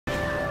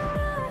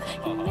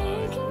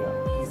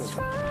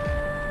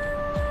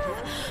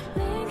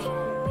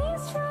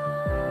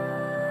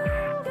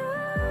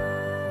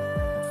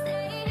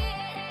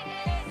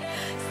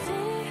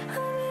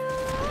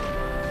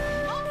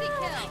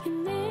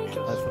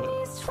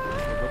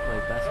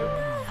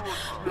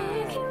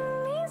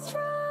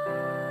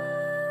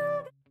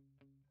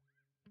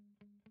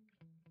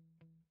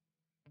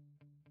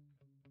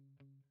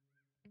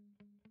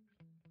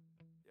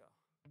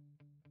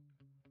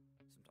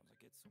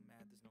So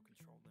mad, there's no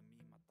controlling me.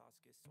 My thoughts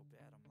get so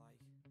bad, I'm like,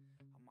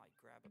 I might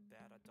grab a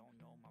bat, I don't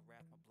know. My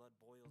wrath, my blood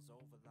boils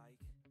over like,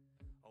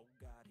 oh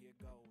God, here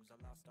goes.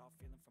 I lost all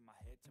feeling from my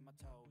head to my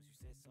toes. You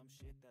said some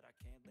shit that I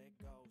can't let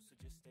go, so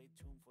just stay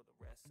tuned for the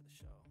rest of the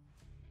show.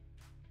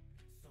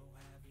 So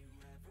have you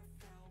ever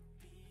felt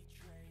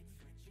betrayed?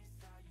 Switches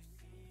how you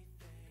see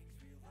things,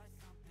 realize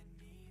something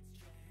needs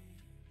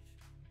change.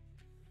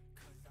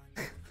 Cause I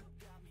know you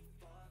got me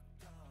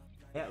fucked up.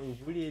 Ja, hoe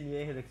voel je je nu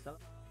eigenlijk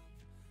zelf?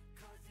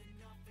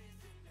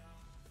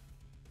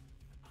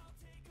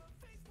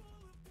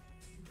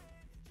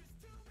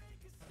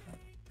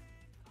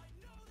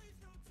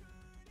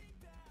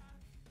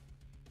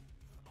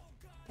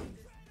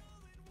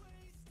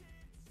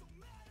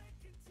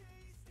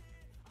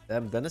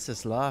 Damn,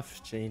 Dennis's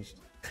laugh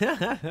changed.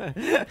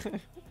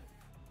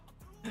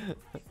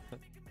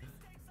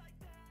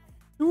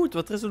 Dude,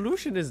 what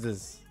resolution is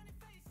this?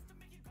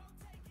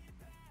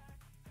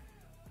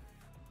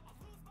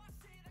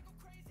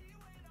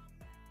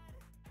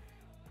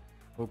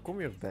 Oh, come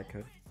here back,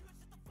 huh?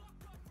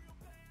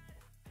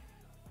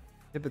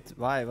 Yeah, but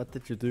why? What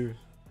did you do?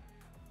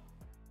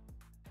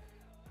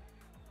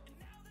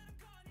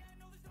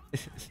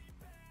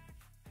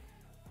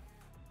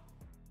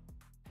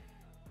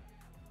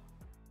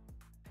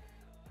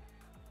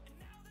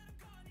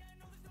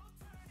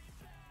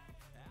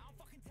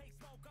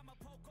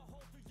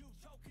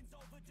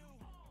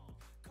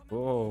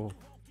 Whoa.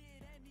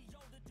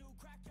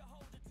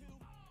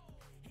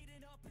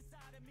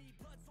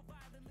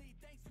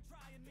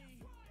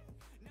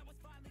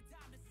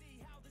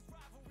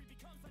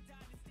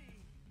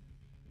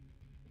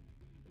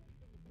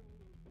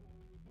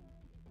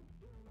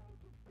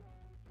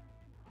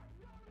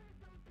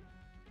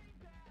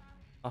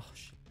 Oh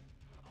shit.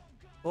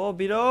 Oh,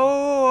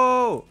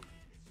 below!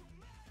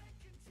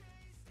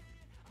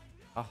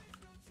 Ah.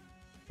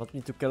 Want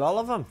me to kill all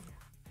of them?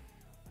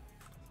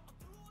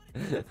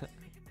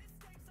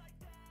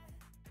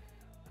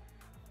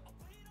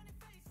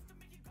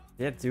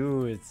 Yeah,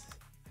 dude.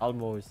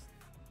 Almost.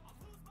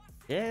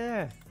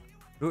 Yeah.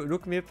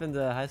 Look me up in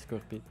the high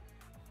score, Pete.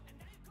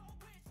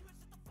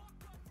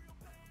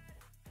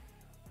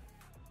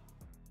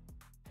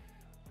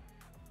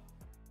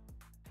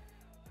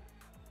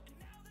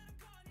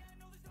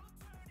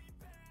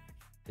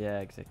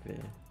 Yeah, exactly.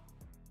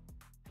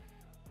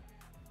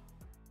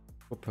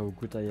 Hope how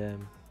good I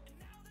am.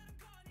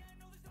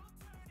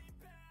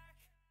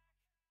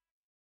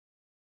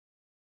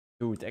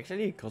 Dude,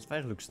 actually,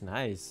 CrossFire looks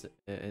nice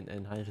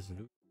in high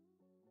resolution.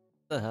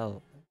 What the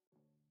hell?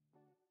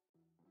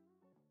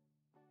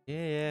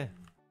 Yeah.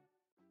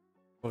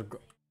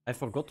 I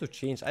forgot to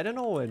change. I don't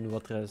know in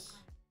what res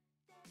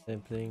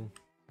I'm playing.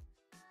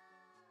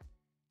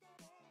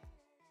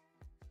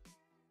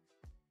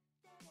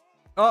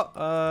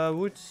 Oh,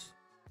 woods.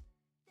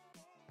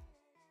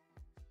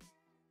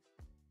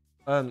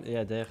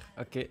 Yeah, there.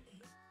 Okay.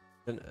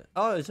 Then,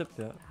 oh, it's up,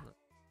 yeah.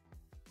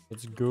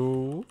 Let's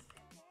go.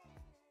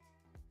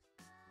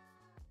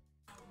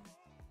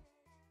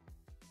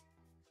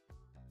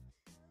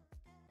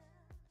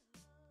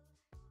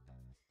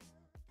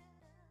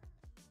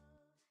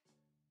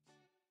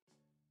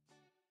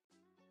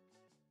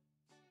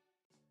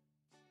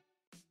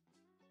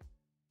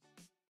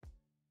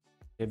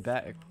 Get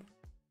back.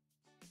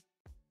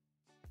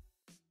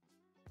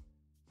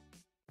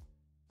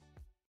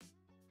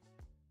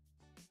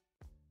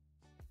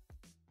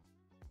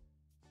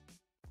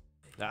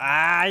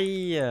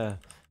 Ai!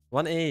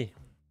 1A.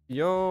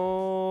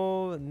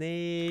 Yo,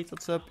 Nate,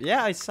 what's up?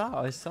 Yeah, I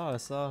saw.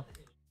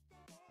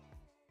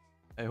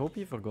 I hope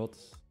he forgot.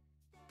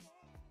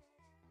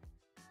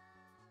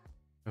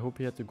 I hope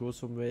he had to go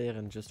somewhere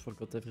and just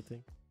forgot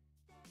everything.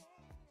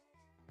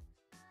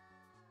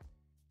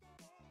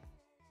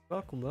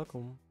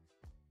 Welcome.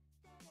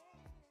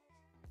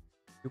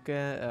 You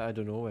can, I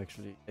don't know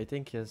actually. I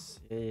think yes.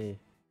 Hey.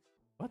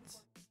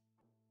 What?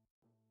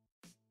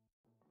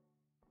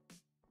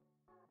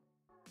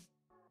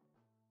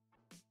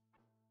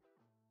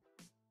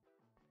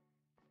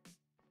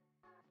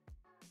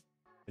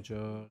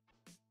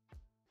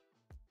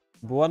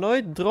 Bois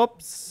nooit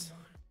drops.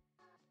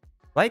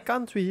 Why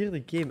can't we hear the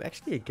game?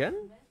 Actually,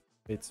 again?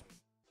 Wait.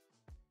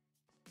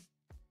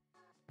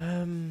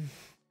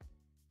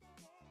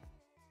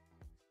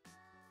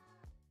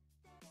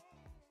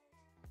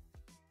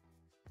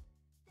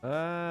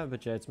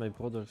 But yeah, it's my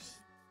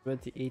brother's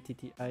 2080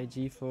 Ti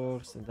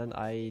GeForce and then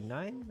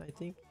i9, I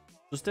think.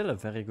 So still a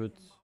very good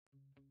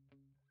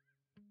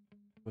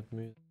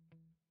music.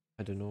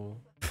 I don't know.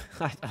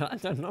 I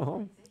don't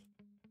know.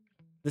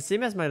 The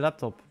same as my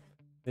laptop.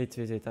 Wait,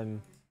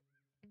 I'm...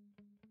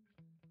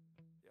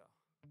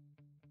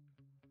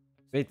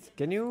 Wait,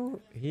 can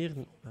you hear...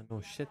 Oh,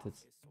 no, shit,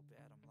 it's...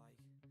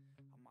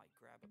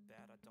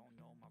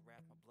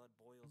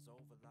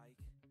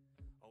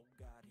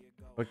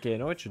 Okay,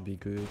 now it should be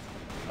good.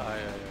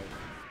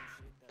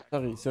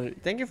 Sorry.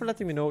 Thank you for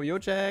letting me know. Yo,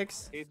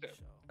 Jax.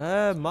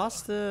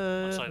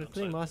 Master. We're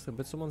playing Master,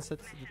 but someone said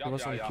it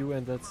was on queue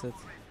and that's it.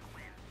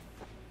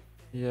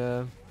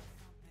 Yeah.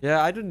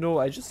 Yeah, I don't know.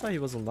 I just saw he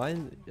was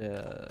online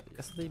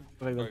yesterday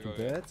before I went to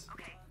bed.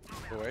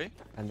 Away?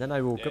 And then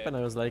I woke up and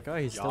I was like, oh,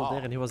 he's still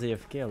there and he was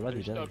AFK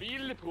already then.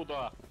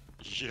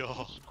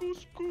 Ja.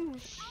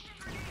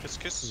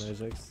 Kiss. Nice,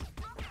 Jax.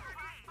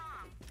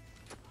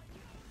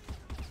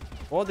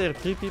 Oh, there are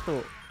 3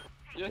 people.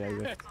 Yeah, he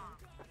whiffed.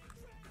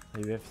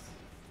 He whiffed.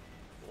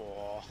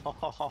 Oh.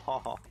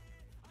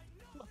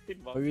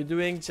 How are you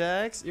doing,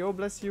 Jax? Yo,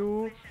 bless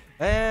you.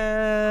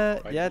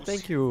 Yeah,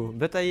 thank you.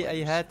 But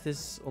I had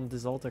this on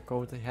this alt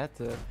account. I had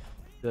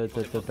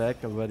the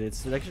bag already.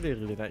 It's actually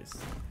really nice.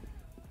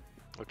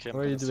 Okay, How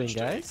are you doing,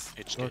 guys?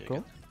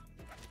 HK.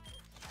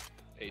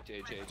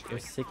 How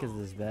sick is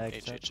this bag?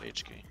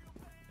 HK.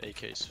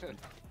 AKs.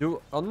 Dude,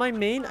 on my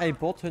main, I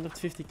bought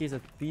 150k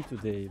at P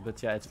today, but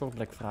yeah, it's for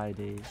Black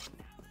Friday.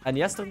 And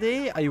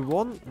yesterday, I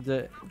won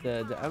the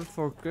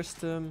M4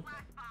 Custom.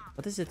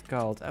 What is it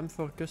called?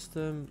 M4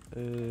 Custom.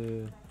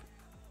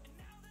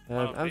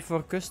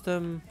 M4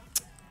 Custom.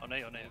 Oh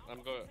nee.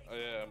 I'm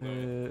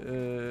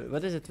going.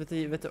 What is it with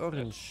the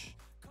orange?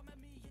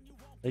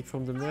 Like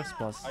from the Meurs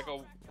Pass. I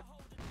go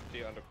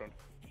the underground.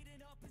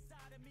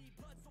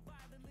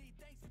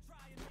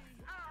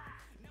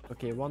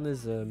 Okay, one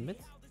is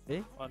mid.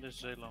 Okay. One is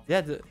Zeeland.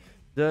 Yeah, the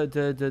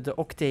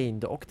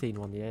octane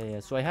one. Yeah.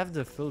 So I have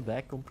the full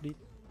bag complete.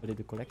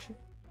 The collection.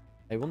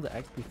 I won the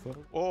act before.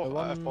 Oh,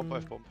 I have bomb.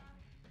 Okay.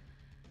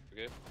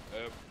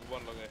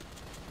 One long A.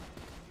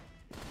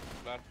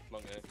 Plant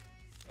long A.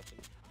 That's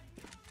it.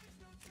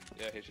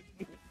 Yeah, here's it.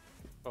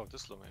 Oh,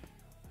 this long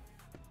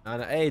A.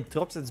 And hey, it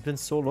drops. It's been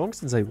so long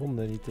since I won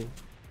anything.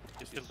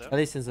 He's still there. At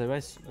least since I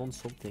won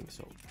something.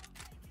 So.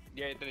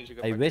 Yeah, Denis, you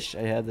go I back. wish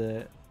I had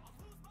a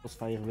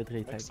CrossFire win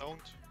rate hack. Next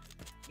sound.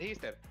 He's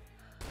there.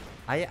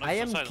 I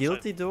am side,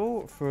 guilty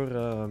though for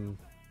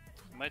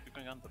Might be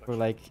going under. for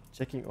like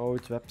checking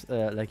out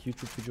like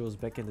YouTube videos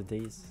back in the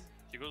days.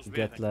 He goes To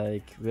weird. get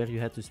like where you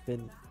had to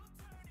spin.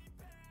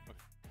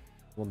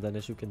 Well,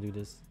 Dennis, you can do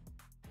this.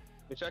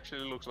 It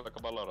actually looks like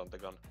a Valorant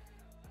gun.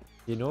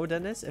 You know,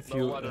 Dennis, if No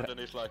you other than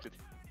it's like it.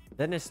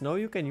 Dennis, now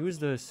you can use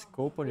the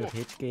scope on your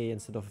HK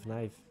instead of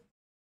knife.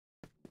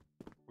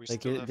 We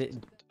Like still have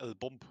El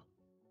Bomb.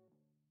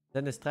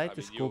 Dennis tried I to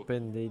mean, scope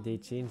and they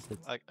changed it.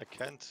 I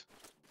can't.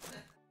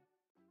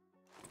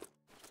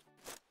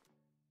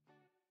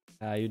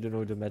 Ah, you don't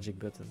know the magic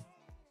button.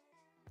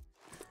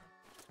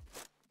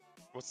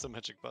 What's the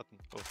magic button?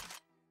 Oh.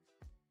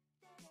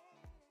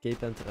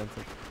 Escape, enter.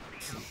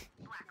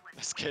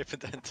 Escape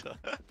and enter.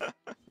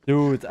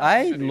 Dude,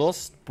 I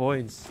lost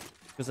points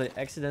because I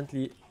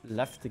accidentally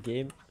left the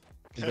game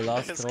in the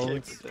last Escape round.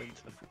 and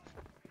enter.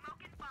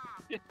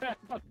 Yeah,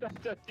 but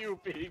that's just you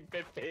being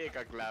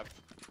Pepega clap.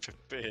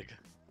 Big.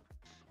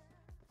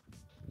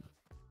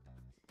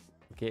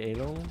 Okay, A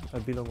long,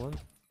 B long one.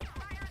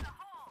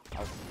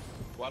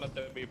 One at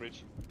the B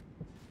bridge.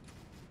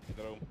 In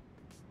the room.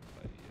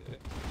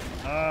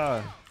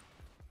 Ah!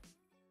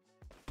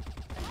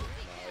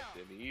 Nice,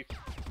 Denis.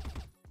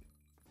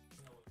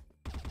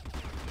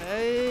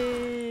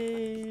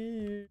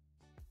 Hey!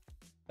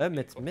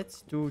 Mid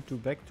to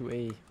back to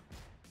A.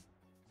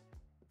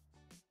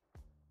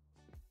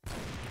 I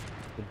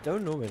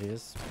don't know where he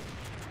is.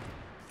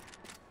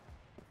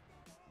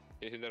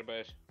 He's in their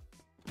base.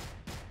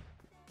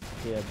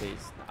 Yeah,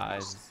 base.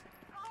 Nice.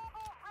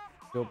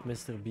 Good job,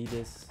 Mr. B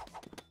this.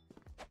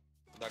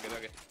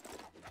 Duggy.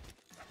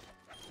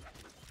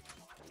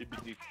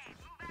 Deep.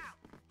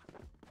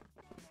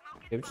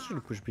 Okay, I'm just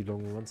gonna push B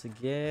long once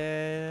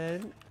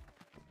again.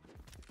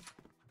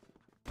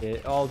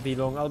 Okay, I'll be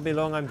long,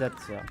 I'm dead.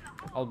 Yeah,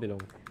 I'll be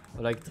long.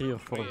 Like 3 or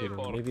 4 Yeah, be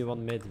long. 4. Maybe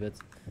 1 mid, but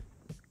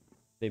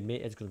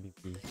it's gonna be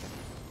B.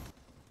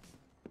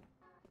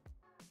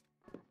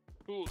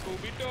 Two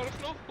meters,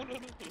 no?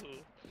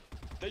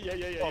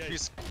 Yeah. Oh,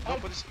 please.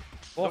 Nobody's.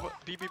 Oh.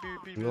 B.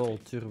 Lol,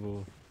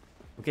 turbo.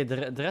 Okay,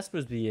 the rest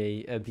must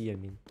be A, B I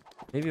mean.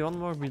 Maybe one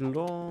more be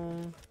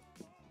long.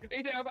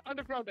 Hey, they have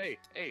underground A.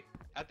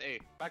 At A.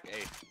 Back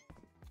A.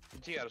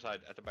 GR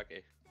side at the back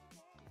A.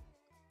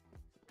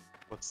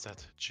 What's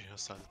that? GR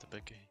side at the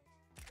back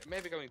A.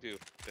 Maybe going to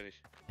finish.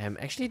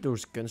 Actually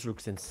those guns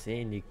looks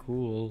insanely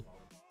cool.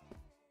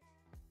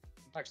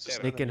 Back Just there.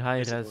 They can high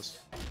Yes, it res. was.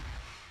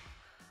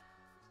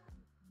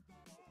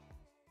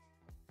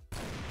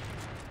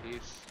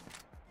 He's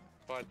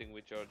fighting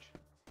with George.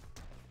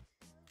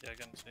 Yeah, I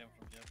can see him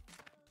from here.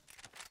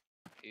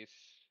 He's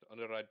on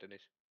the right,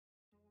 Denis.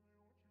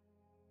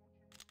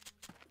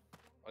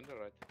 On the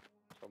right.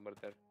 Somewhere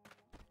there.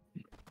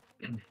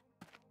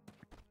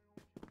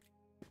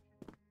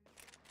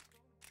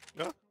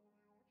 Yeah.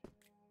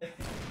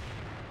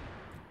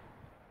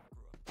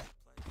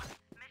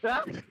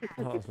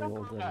 Oh,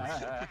 lol,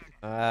 Dennis.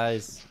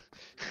 Nice.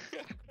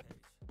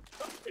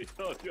 I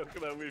thought you were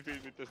gonna whip it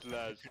with the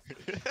slash.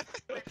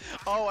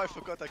 Oh, I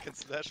forgot I can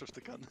slash with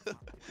the gun.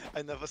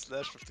 I never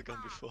slashed with the gun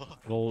before.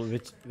 Lol,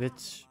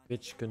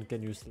 which gun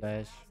can you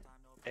slash?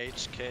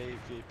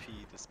 HKVP,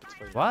 the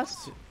Spitfire. What?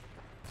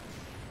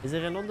 Is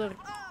there another?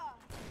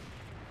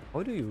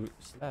 How do you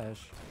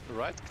slash?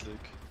 Right click.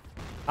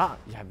 Ah,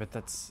 yeah, but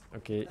that's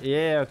okay.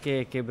 Yeah,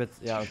 okay, but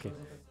yeah, okay.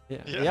 Yeah,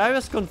 Yeah. yeah, I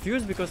was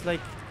confused because like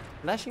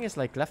slashing is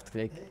like left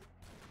click.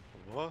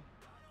 What?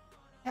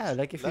 Yeah,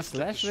 like if you Left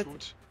click slash is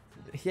with shoot.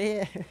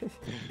 yeah,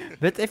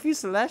 but if you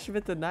slash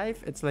with the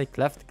knife, it's like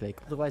left click.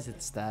 Otherwise,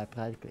 it's stab,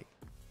 right click.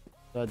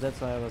 So that's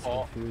why I was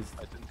Oh. confused.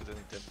 I didn't get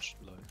any damage.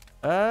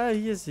 Like.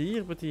 He is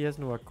here, but he has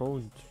no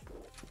account.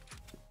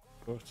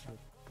 Fortunately.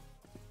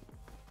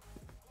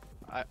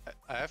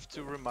 I have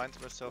to remind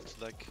myself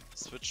to like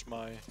switch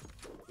my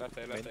Last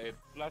aid, last aid.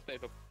 Last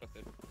aid up, last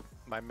aid.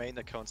 my main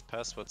account's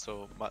password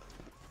so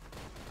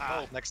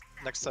Oh.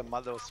 next time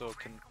Malo also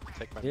can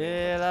take my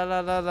Yeah, main. la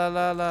la la la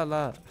la la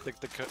la.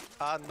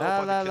 Nobody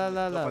la, can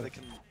la, la. nobody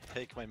can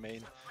take my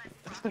main.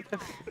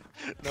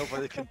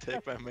 Nobody can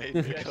take my main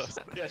Yes, because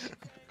yes.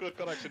 Good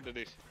connection,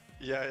 Denis.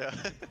 yeah.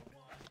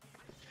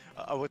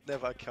 I would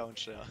never account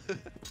share.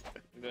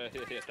 Yeah,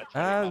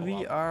 that's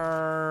We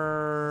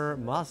are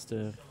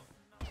master.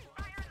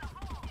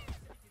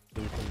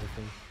 Do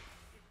something.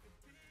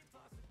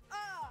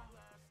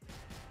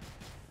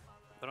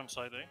 They're on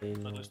side A. They At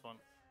know. least one.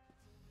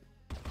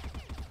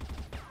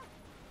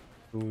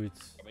 Good.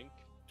 coming.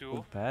 Two.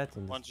 Good bad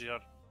on One this.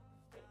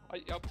 GR.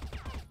 Yup.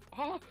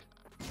 Ah!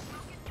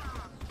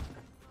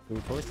 Good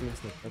voice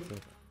is not better.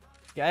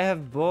 Okay, I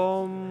have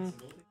bomb.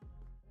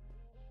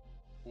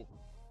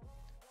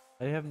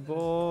 I have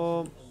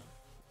bomb.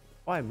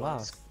 Oh, I'm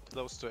last.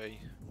 Close to A.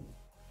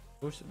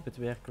 Close, but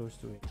we are close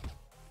to it.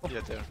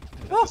 Yeah, there.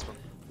 Oh. This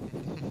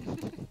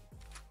one.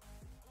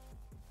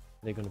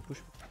 They're gonna push.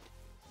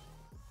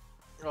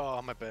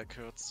 Oh, my back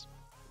hurts.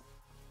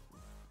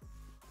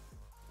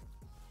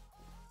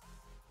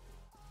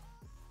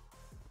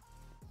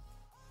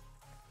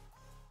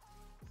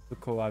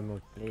 Look how I'm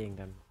not playing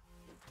them.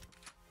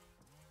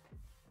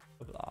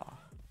 Blah.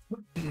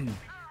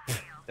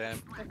 Damn.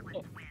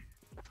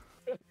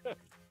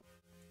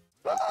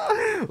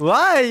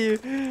 Why?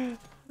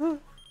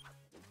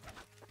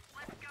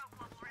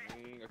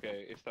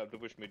 Okay, it's time to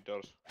push mid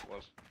doors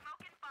once.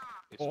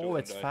 It's Oh, two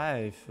it's and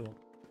 5.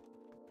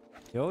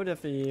 Yo,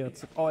 definitely.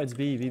 Oh, it's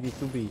B, B,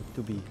 2B,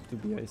 2B,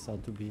 2B. I saw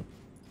 2B.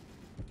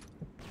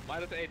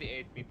 Minus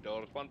 88 mid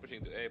doors, one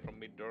pushing to A from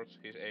mid doors,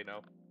 he's A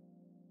now.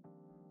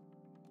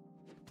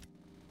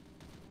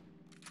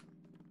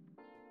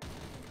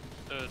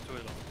 Two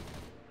along.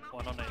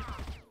 One on A.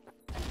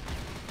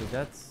 So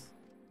that's.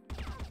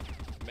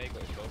 Mako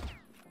is low.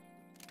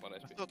 One I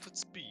SP. thought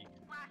it's B.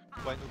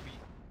 Why no B?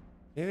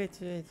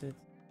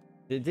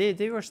 Wait.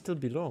 They were still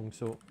belong,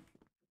 so.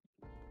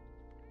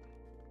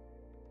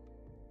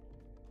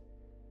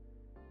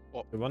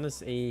 Oh. The one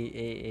is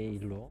A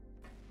long.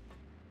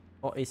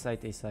 Oh, A side.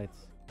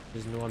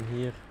 There's no one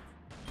here.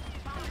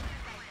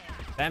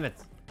 Damn it.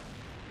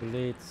 Too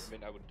late. I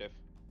mean, I would def.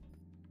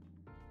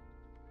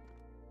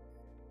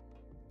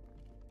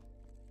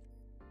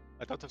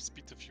 I don't have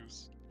speed to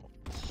fuse.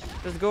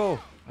 Let's go.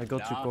 I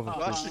got you covered.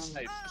 What? Please.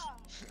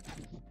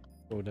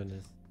 Oh,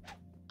 Dennis.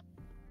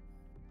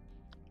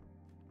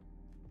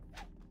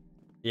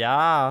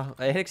 Ja,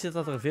 eigenlijk ziet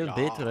dat er veel Ja.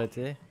 beter uit,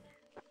 hè.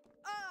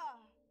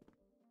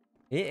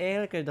 Nee,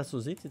 eigenlijk als je dat zo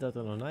ziet, ziet dat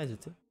er nog nice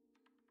uit, hè.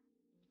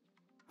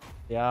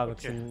 Ja, maar ik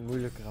Oké. vind het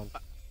moeilijker aan.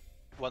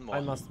 One more.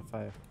 I master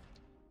fire.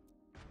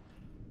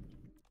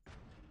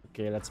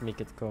 Oké, let's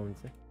make it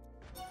count, hè.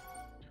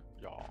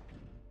 Ja.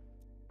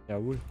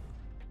 Jawohl.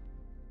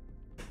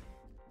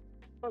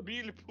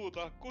 Stabiel,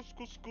 puta.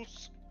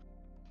 Kus.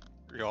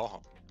 Ja.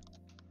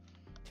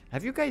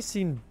 Have you guys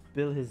seen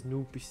Bill his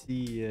new PC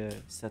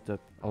setup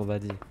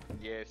already?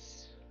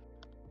 Yes.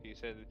 He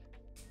said it.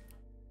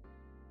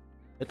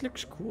 It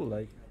looks cool,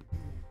 like.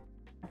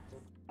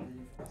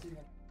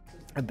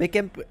 A big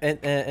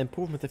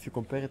improvement if you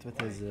compare it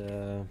with his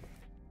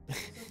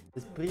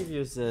his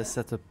previous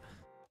setup.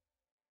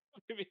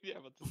 I mean, yeah,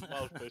 but the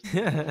small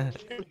person.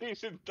 It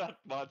isn't that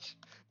much,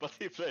 but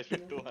he plays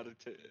with 200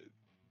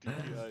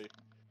 DPI.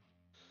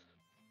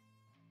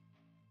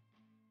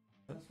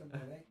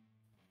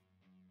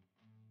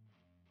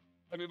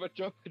 I mean, but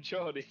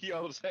Johnny, he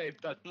also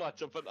ain't that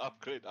much of an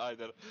upgrade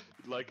either,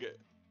 like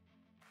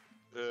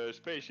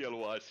spatial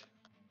wise.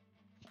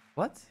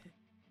 What?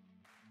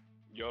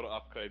 Your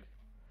upgrade.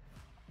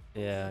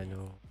 Yeah, I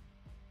know.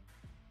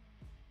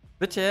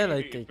 But yeah,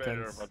 like I It's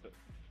better, can't. but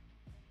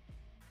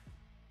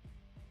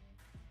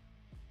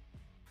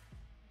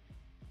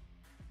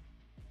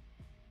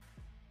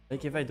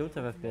Like if I don't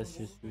have FPS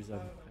issues,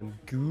 I'm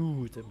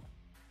good.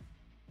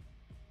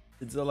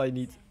 It's all I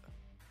need.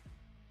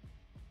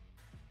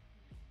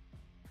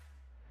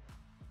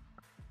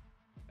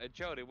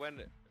 Johnny,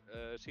 when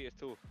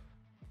CS2?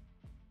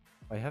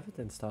 I have it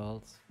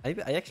installed. I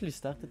actually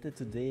started it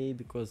today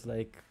because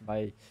like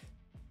my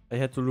I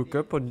had to look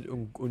up on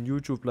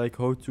YouTube like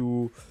how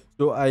to.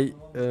 So I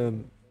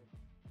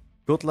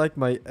got like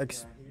my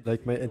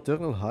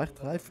internal hard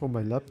drive from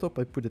my laptop.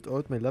 I put it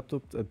out my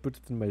laptop and put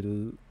it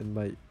in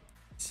my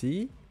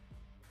PC.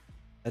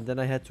 And then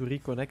I had to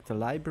reconnect the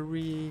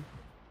library.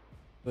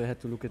 So I had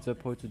to look it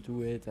up how to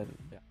do it, and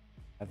yeah,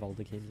 I have all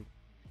the games.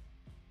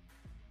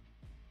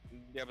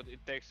 Yeah, but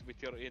it takes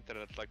with your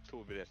internet like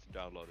 2 minutes to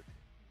download it.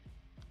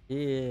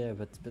 Yeah,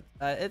 but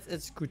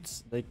it's good.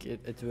 Like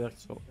it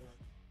works, so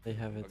they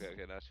have it.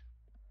 Okay, nice.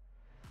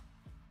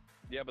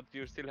 Yeah, but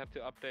you still have to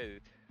update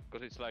it,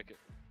 because it's like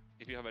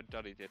if you haven't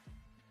done it yet.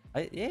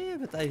 Yeah,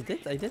 but I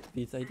did,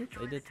 Pete. I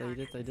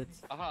did.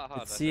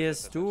 Aha, It's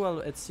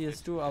CS2. It's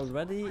CS2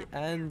 already,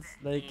 and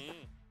like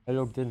I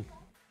logged in.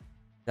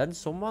 Then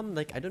someone,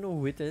 like I don't know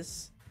who it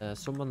is.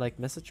 Someone like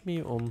messaged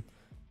me on.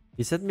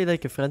 He sent me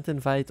like a friend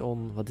invite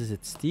on what is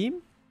it,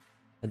 Steam,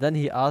 and then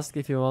he asked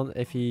if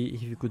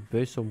he could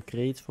buy some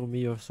crates for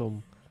me or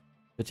some.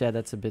 But yeah,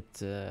 that's a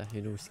bit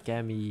you know,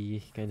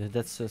 scammy kind of.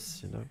 That's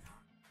just, you know.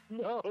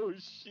 No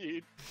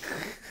shit.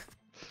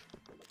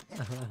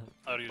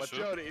 Are you But sure?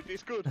 Johnny, it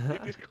is good.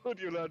 It is good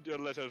you learned your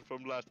lessons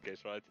from last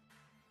case, right?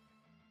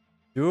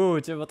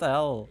 Dude, what the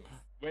hell?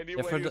 When you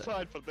Yeah,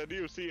 signed for the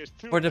new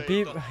CS2. For the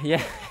people,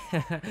 yeah,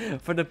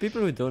 for the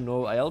people who don't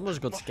know, I almost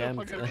got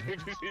scammed.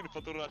 Info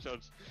to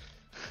Russians.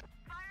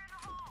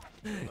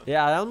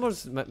 Yeah, I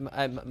almost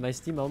my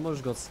Steam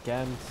almost got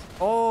scammed.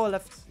 Oh,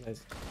 left,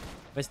 nice.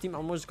 My Steam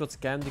almost got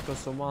scammed because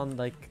someone,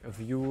 like a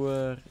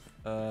viewer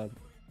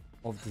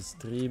of the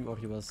stream, or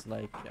he was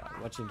like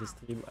watching the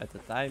stream at the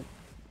time,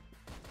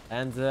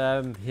 and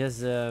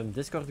his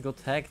Discord got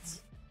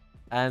hacked,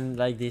 and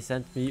like they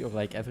sent me, or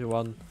like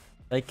everyone,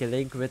 like a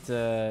link with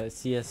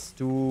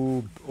CS2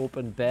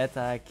 open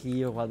beta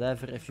key or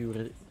whatever if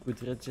you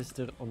could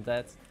register on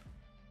that.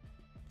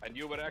 And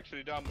you were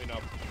actually dumb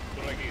enough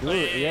to like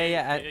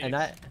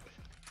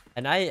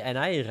and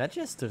I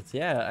registered,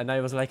 yeah, and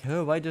I was like,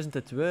 huh, why doesn't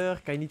it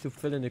work? I need to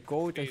fill in the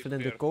code. I fill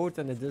in the code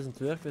and it doesn't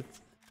work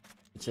with.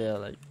 But yeah,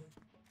 like.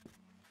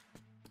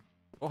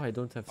 Oh, I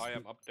don't have. I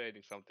am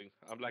updating something.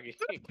 I'm lagging.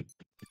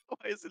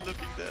 Why is it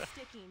looking there?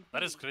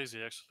 That is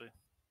crazy, actually.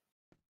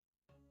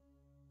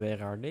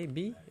 Where are they?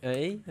 B?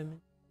 A? I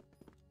mean.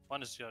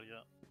 One is here,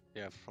 yeah.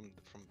 Yeah, from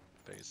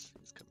base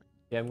he's coming.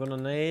 Yeah, I'm gonna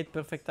nade.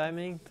 Perfect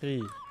timing.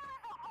 3,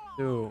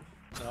 2,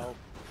 No.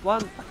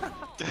 1.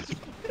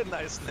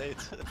 Nice nade.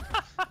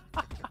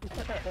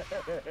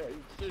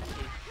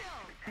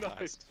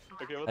 Nice.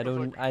 Okay, what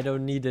I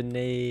don't need a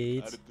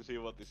nade. I need to see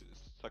what this is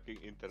sucking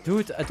internet.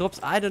 Dude, it drops.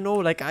 I don't know.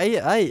 Like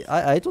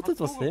I thought it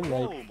was him.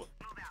 Like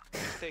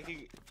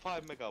taking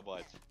 5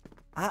 megabytes.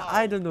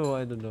 I don't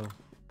know.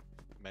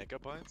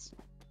 Megabytes?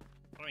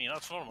 I mean,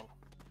 that's normal.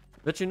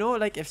 But you know,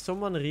 like if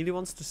someone really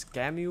wants to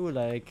scam you,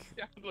 like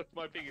Yeah, look,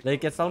 my ping is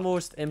it's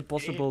almost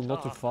impossible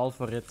not to fall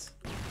for it.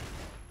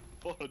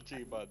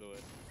 4G, by the way.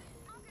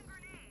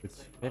 Good.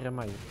 Where am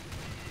I?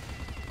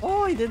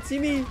 Oh, he didn't see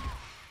me.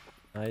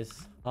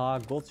 Nice. Ah,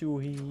 got you.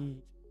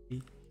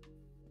 He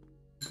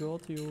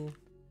got you.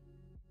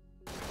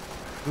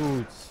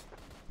 Good.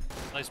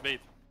 Nice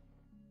bait.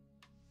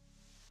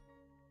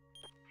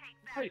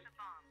 Hey.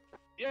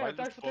 Yeah,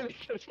 thanks for telling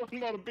there's one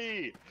more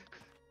B.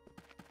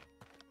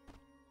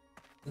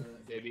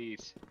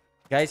 Denis.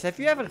 Guys, have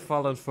you ever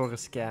fallen for a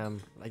scam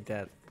like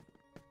that?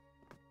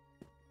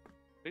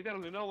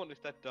 Literally no one is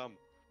that dumb.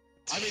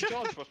 I mean,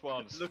 George was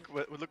once. Look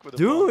where the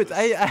Dude, bomb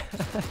is.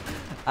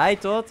 I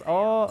thought,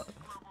 oh,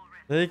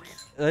 like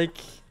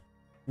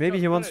maybe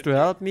he wants to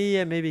help me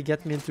and maybe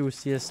get me into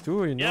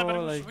CS2, you know, Yeah, but it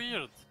was like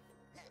weird.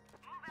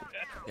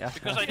 yeah.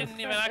 Because I didn't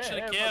even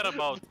actually care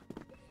about.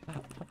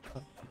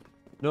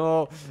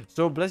 No,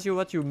 so bless you.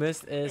 What you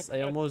missed is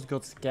I almost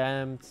got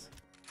scammed.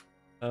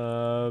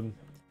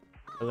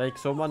 Like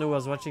someone who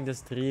was watching the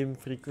stream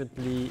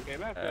frequently,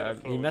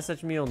 he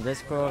messaged me on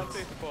Discord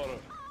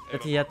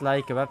that he had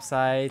like a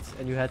website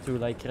and you had to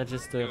like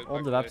register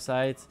on the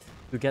website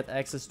to get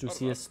access to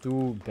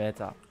CS2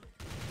 beta.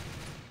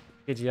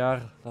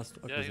 KGR last.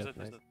 Okay, Yeah, he's that's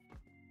it,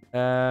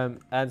 nice.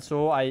 And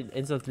so I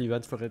instantly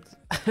went for it.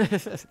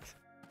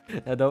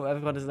 And now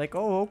everyone is like,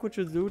 oh, how could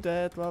you do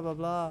that? Blah blah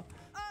blah.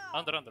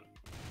 Under.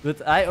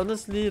 But I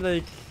honestly,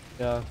 like,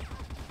 yeah,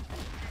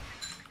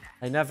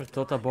 I never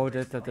thought about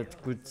it that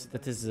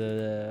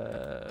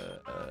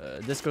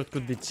Discord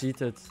could be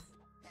cheated.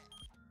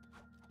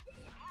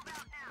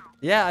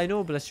 Yeah, I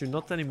know, bless you,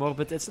 not anymore,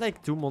 but it's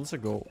like 2 months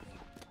ago.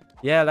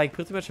 Yeah, like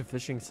pretty much a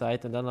phishing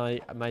site, and then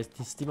my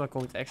Steam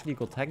account actually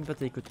got hacked, but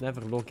they could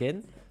never log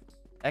in.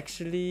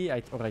 Actually,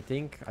 I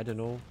think, I don't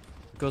know,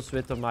 because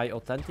with my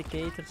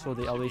authenticator, so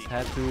they always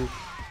had to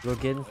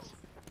log in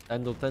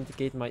and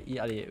authenticate my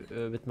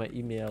with my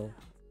email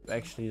to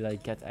actually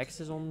like get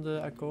access on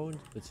the account.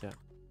 But yeah,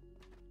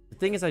 the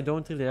thing is I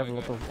don't really have a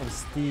lot of on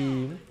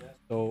Steam,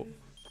 so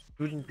it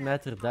wouldn't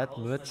matter that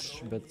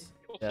much. But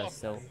yeah,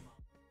 still.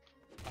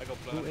 I got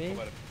plans. 2A?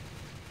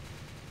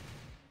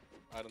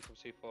 I don't have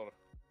C4.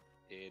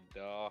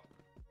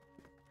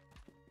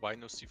 Why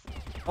no C4?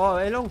 Oh,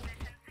 hey long.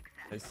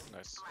 Nice,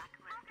 Nice.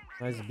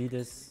 nice. Beat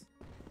this.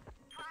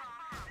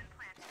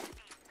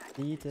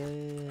 Eat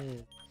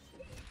it.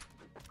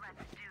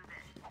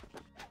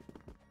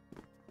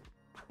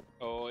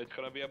 Oh, it's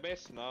gonna be a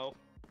mess now.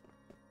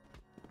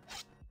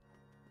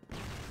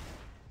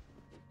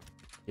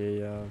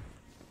 Yeah.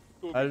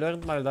 I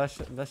learned my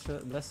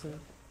lesson.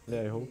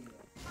 Yeah, I hope.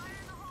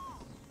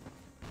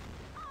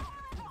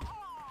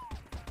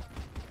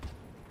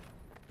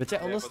 But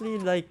yeah, honestly,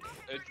 like...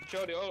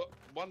 Jody,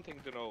 one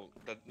thing to know,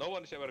 that no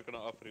one is ever gonna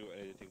offer you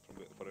anything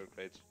for your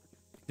grades.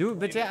 Dude,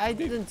 but yeah, I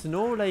didn't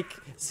know, like,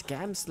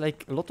 scams,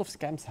 like, a lot of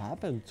scams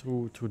happen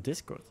through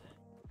Discord.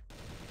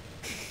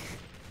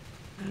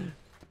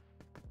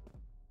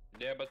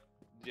 Yeah, but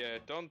yeah,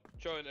 don't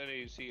join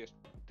any CS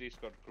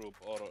Discord group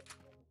or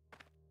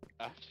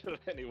after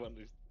anyone's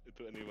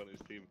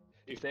team.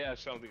 If they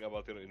ask something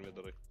about your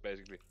inventory,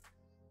 basically.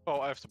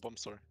 Oh, I have the bomb,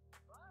 sorry.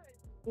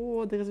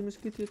 Oh, there is a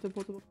mosquito at the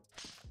bottom.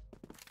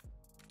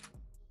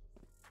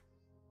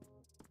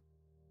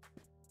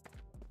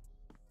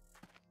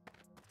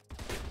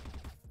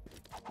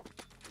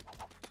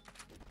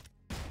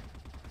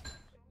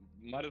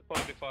 Minus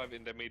 45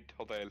 in the mid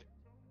hotel.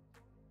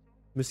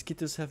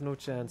 Mosquitoes have no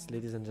chance,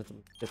 ladies and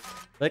gentlemen.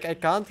 Like, I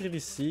can't really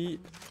see...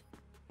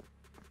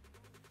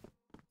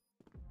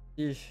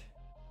 Eesh.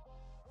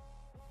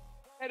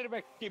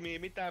 Terve Kimi,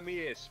 mitä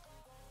mies?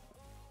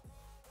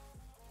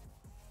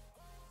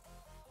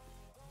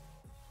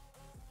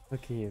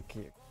 Okay.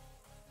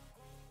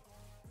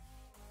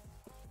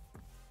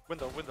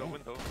 Window.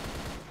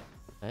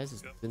 Nice,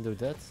 is window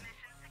dead.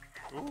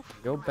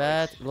 Oof. Go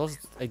bad,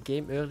 lost a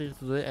game earlier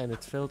today and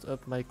it filled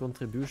up my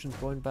contribution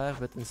point bar,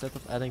 but instead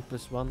of adding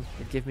 +1,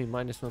 it gave me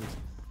 -1.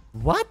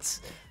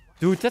 What?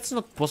 Dude, that's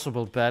not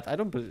possible, bad. I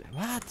don't believe.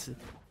 What?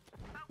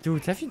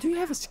 Dude, do you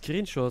have a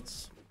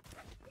screenshot?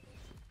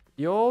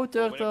 Yo,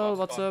 Turtle,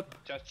 what's up?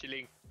 Just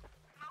chilling.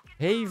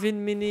 Hey,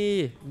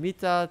 Vinmini,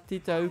 Mita,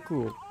 Tita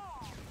Uku.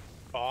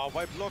 Oh,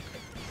 why block?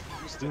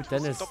 Dude,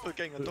 Dennis,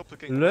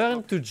 Doppelganger.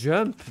 learn to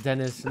jump,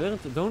 Dennis.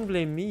 Don't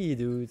blame me,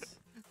 dude.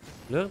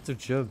 Learn to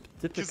jump.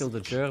 Typical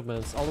the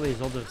Germans, always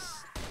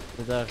others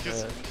that are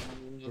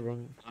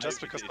wrong.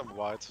 Just because I'm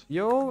white.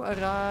 Yo,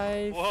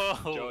 arrive.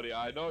 Whoa! Jody,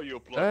 I know you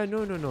plot.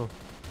 No.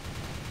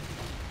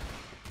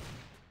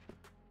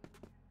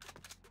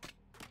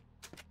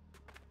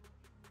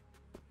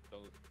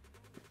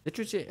 Did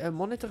you change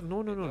monitor?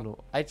 No.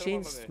 I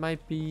changed my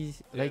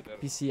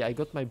PC. I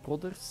got my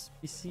brother's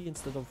PC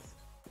instead of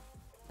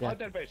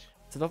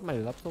my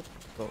laptop.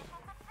 So.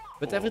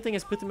 But everything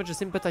is pretty much the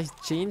same. But I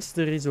changed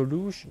the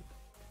resolution.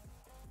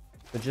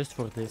 But just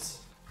for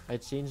this, I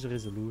changed the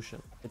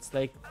resolution. It's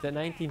like the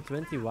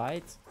 1920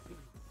 wide,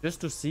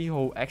 just to see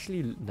how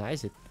actually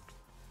nice it.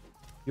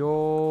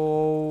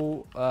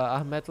 Yo,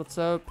 Ahmed, what's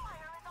up?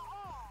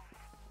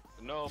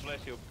 No,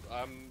 bless you.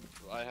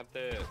 I have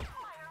the,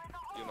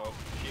 Gmail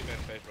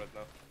face right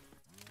now.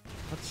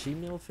 What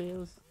Gmail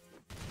fails?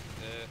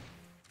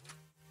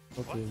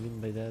 What do you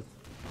mean by that?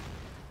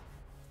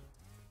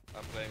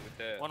 I'm playing with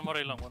the One more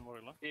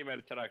long.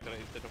 email character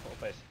instead of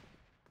OPS.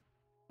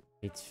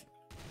 It's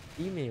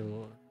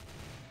email.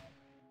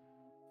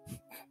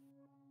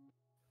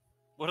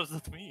 What does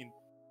that mean?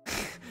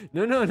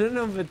 No,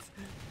 but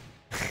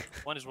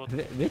One is what?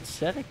 which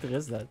character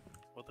is that?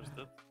 What is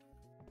that?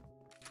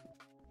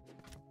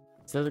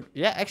 So,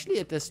 yeah, actually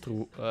it is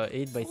true.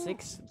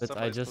 8x6,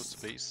 but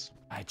Space.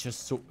 I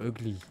just so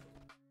ugly.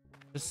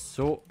 Just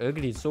so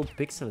ugly, so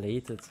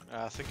pixelated.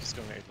 I think he's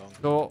going 8 long.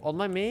 So on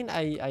my main,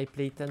 I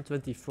play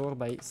 1024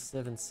 by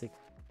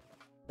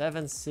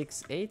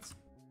 768.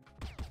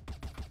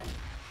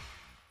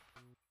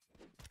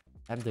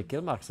 And the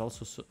kill marks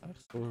also are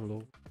so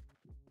low.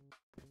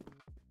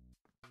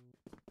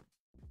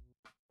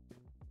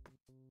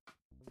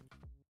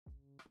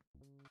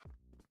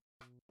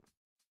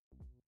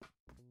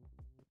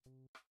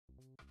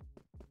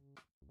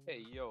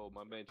 Hey yo,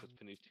 my man just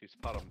finished his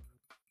farm.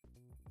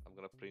 I'm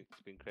gonna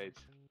spin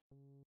crates.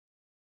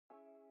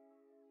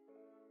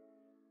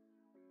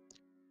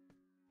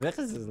 Where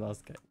is this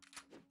last guy?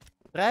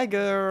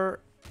 Trigger!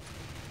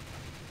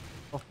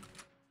 Oh,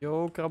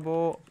 yo,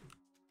 Crabo.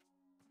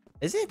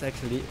 Is it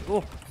actually?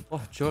 Oh,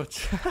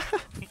 George.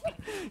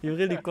 You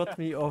really caught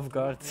me off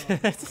guard.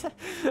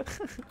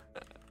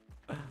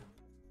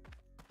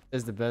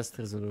 It's the best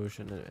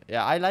resolution.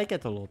 Yeah, I like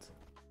it a lot.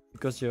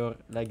 Because the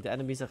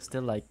enemies are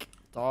still like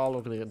tall,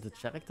 or the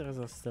characters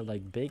are still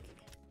like big.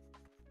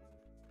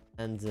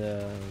 And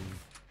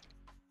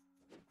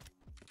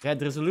yeah,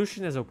 the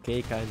resolution is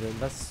okay, kind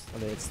of.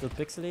 It's still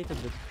pixelated,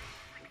 but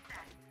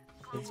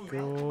let's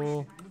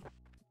go.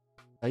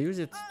 I use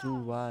it too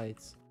wide.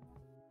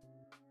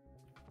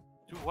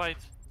 Too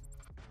white.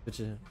 But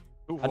I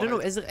don't know.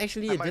 Is there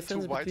actually a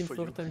difference between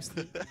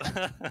 4x3?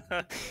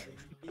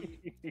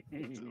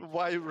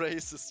 Why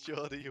racist,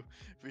 Jordi?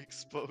 We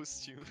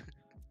exposed you.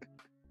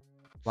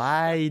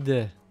 Wide.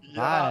 Yeah,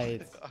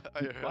 Wide. I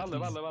heard.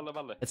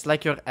 Valle. It's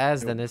like your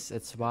ass, Dennis.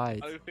 It's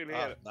wide. Are you still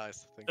Ah, here?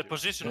 nice, thank The you.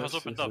 position was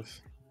opened up.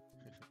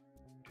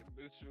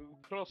 It's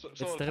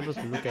terrible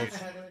to look at.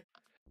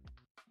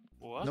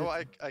 What? No,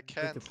 I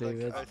can't. to play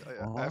Like, with.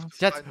 I have to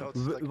Chat, find out,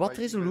 like, what my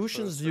email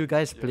resolutions first, do you like,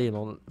 guys yeah. play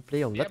on?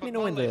 Yeah, Let me but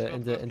know in Malle is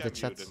the not in the webcam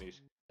chat. you,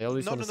 Denis. I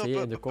always No, want no, to no, say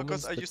it in the but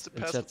because comments, I used the but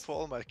in password chat. for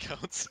all my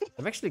accounts.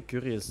 I'm actually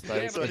curious. Yeah,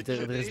 Like, but if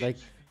there is like.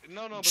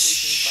 No, but it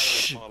doesn't matter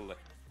with Malle.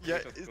 Yeah,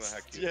 He's not gonna it's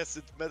hack you. yes,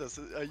 it matters.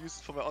 I use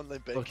it for my online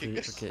banking.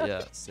 Okay,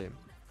 yeah, same.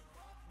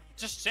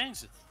 Just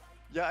change it.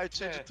 Yeah, I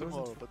change Yeah. it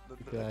tomorrow, but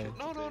Okay. I can't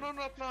No, today.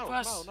 not now.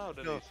 Plus- No,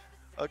 Denis.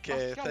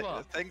 Okay, Come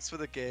on. thanks for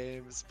the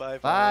games. Bye Bye,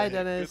 bye.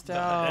 Dennis. Good night.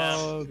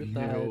 Ciao. Good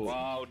night.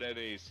 Wow,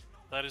 Denis.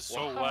 That is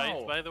so Wow.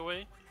 white, by the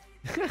way.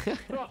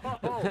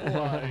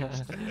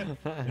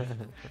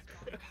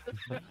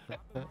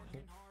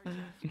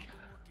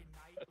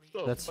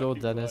 That's so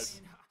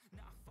Dennis.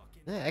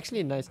 Yeah,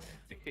 actually nice.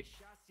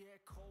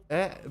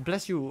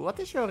 Bless you. What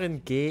is your in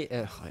game?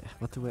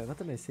 What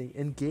am I saying?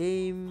 In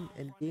game.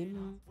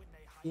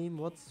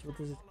 What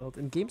is it called?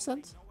 In game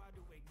sense?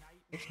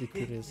 Actually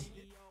curious.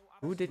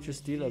 Who did you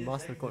steal a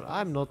master code?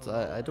 I'm not.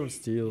 I don't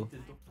steal.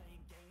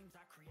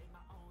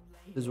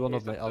 This is one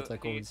of my alt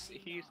accounts.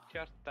 He's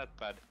just that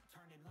bad.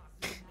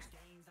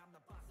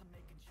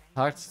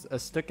 Hearts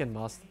stuck in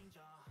master.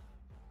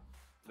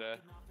 The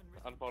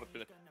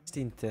unfortunate.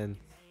 1610.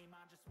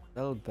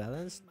 Well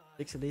balanced,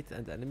 pixelated,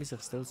 and the enemies are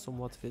still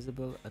somewhat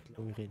visible at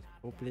long range.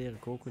 Pro player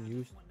Goku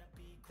used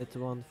it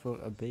one for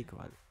a big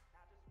while.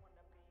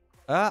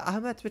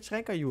 Ahmed, which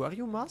rank are you? Are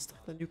you master?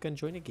 Then you can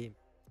join a game.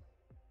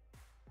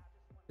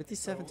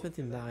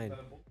 2729.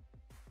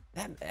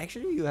 Damn,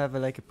 actually you have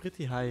like a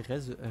pretty high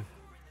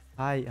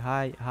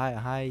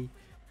high.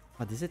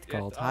 What is it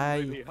called?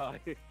 Really high.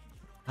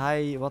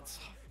 High. What?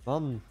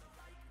 Man.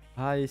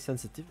 High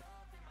sensitivity.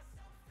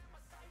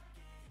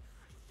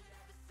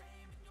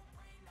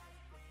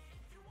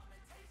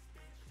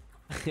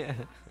 Yeah,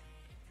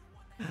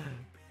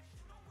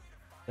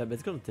 but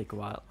it's gonna take a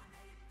while.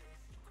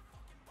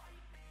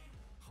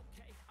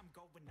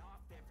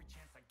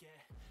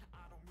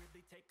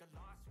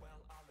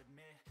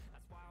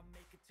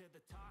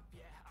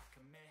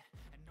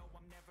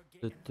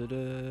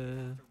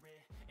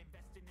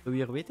 So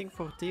we are waiting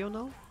for Theo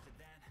now?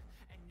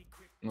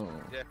 No.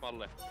 Yeah,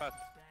 Malle. Fast.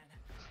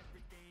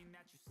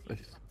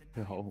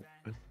 No.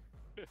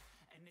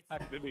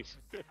 Hack Denis.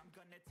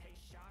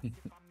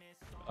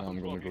 I'm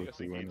gonna go Smoking a to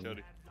ciggy, anyway.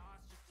 sorry.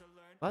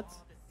 What?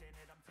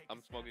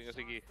 I'm smoking a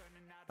ciggy.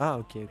 Ah,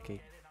 okay.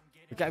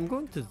 Okay, I'm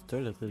going to the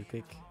toilet real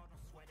quick.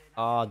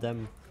 Ah,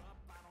 damn.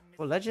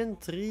 For Legend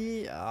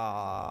 3,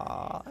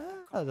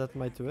 that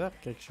might work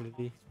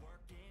actually.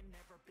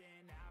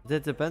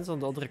 That depends on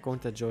the other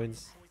account that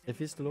joins. If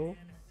he's low,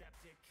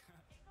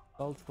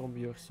 salt from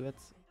your sweat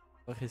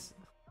or his.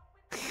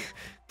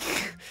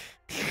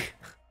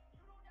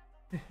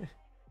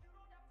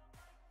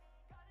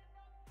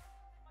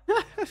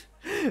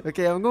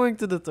 Okay, I'm going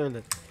to the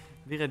toilet.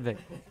 Be right back.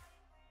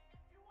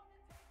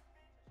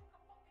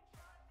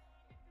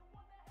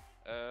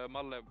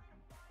 Malle,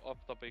 off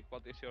topic,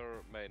 what is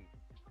your main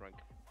rank?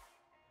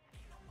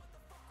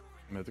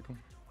 Medical.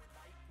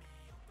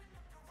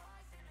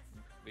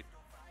 With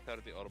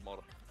 30 or more.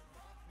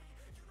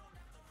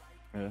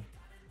 Yeah.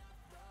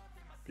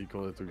 We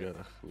got it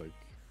together, like,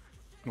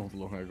 not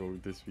long ago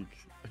this week.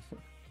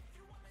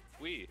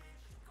 We?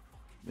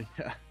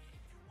 Yeah.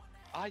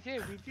 Ah, yeah,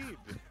 we did.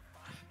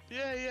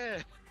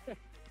 Yeah.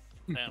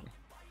 Damn.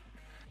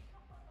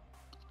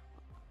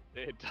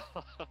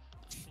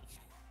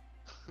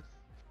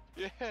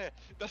 Yeah,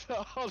 that's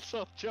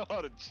also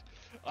George.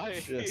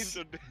 Yes.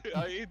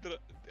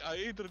 I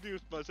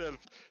introduced myself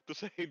to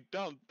Saint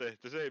Dante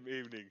the same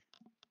evening.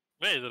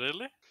 Wait,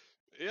 really?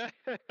 Yeah,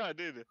 I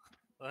did.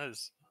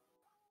 Nice.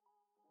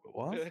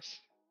 What? Yes.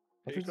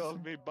 What He did you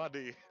called say? me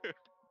buddy.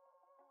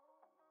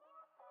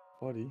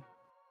 Buddy?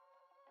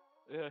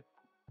 Yeah.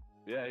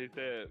 Yeah, he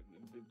said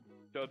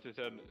George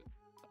said,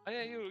 oh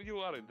yeah, you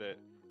aren't there.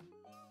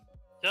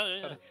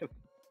 Yeah.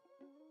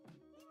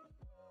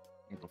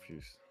 I'm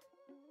confused.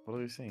 What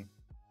are you saying?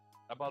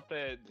 About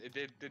the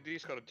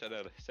Discord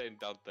channel, Saint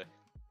Dante.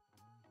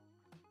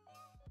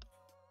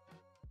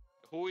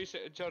 Who is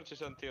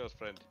George's and Theo's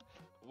friend?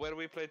 Where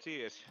we play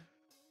CS?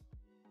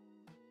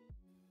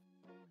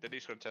 The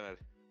Discord channel.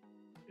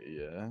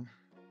 Yeah.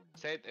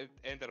 Saint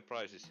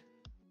Enterprises.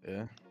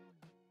 Yeah.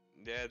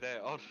 Yeah,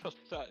 the also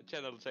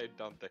channel Saint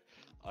Dante.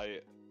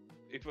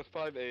 It was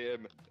 5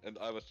 AM and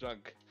I was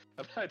drunk.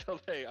 And I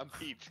told, hey, I'm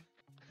Pete.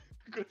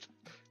 Good.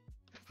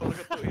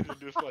 Forgot to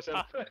introduce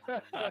myself.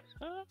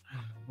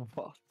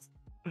 What?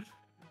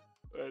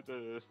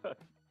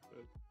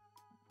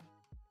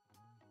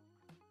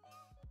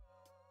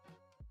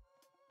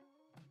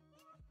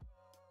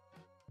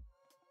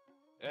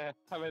 I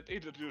haven't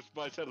introduced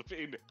myself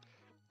in.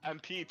 I'm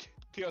Pete,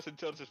 Theos and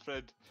George's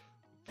friend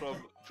from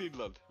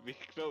Finland. We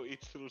know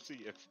each through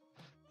CF.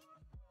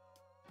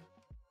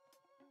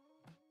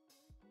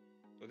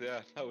 But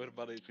yeah, now we're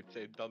buddies with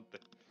Saint Dante.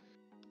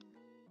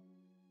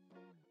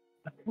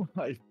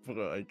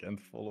 Bro, I can't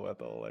follow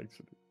at all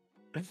actually.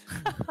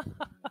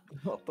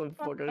 What the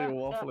fuck are you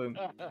waffling?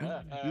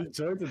 You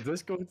joined the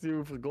Discord,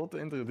 you forgot to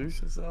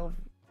introduce yourself?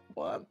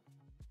 What?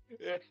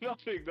 Yeah,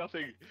 nothing.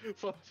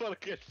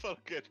 Fuck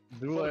it.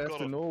 Do I have to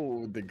Fuck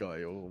know the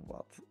guy or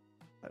what?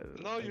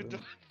 No, I you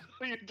don't.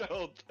 No, you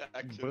don't,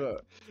 actually.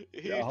 Bruh,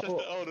 He's yeah, just how-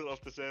 the owner of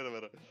the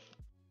server.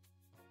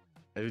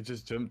 have you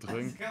just jumped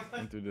drunk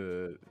into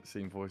the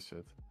same voice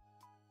chat?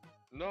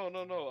 No.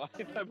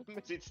 I type a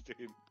message to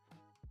him.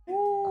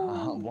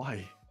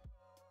 Why?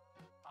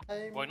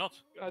 Why not?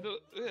 I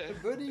don't. Yeah.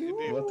 Buddy,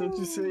 indeed. What did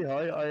you say?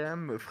 Hi, I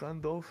am a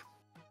friend of.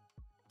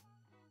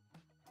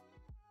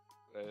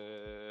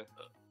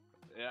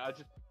 Yeah, I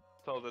just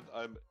told that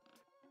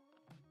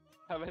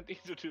haven't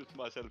introduced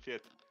myself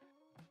yet.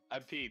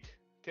 I'm Pete,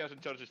 Theos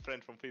and George's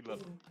friend from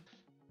Finland.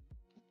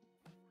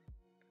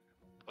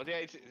 But yeah,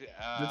 it's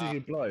Did he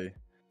reply?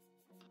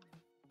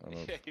 Oh, no.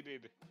 yeah, he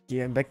did.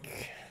 Yeah, I'm back.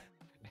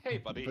 Hey,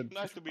 buddy, But-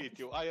 nice to meet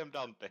you. I am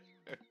Dante.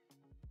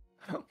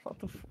 What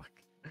the fuck?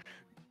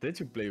 Did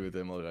you play with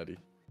him already?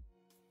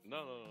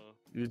 No.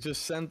 You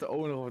just sent the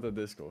owner of the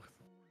Discord.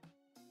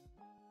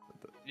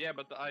 Yeah,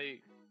 but I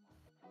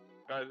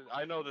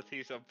know that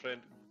he's a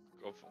friend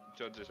of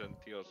George's and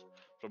Theos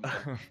from.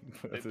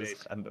 That days.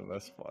 is random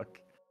as fuck.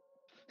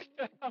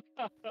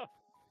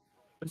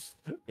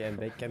 Yeah, I'm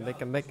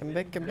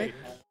back.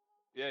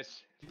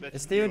 Yes.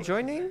 Is Theo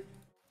joining?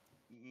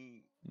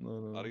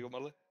 No. Are you,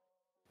 Malle?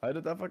 I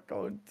don't have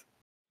account.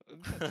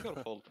 That's your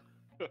fault.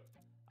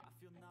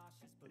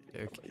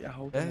 Okay. Yeah,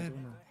 how can I do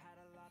now?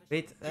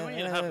 Wait, Do we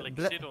have like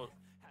zero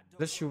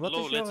bless you, what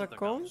low is your legend account?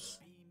 accounts?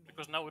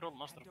 Because now we're all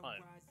Master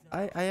 5.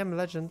 I am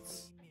legend.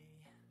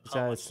 How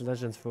Yeah, much? it's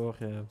legend 4,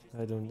 yeah.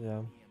 I don't,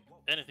 yeah.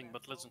 Anything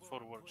but Legend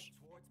 4 works.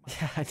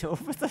 Yeah, I know,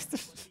 but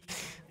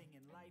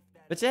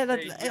but yeah,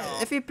 Hey,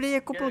 yeah. if you play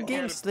a couple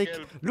games, like,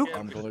 look,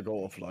 I'm gonna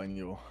go offline,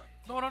 yo.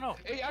 No.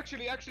 Hey,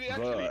 actually.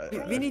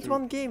 Bruh, we I need have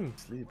one game. to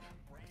sleep.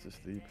 I have to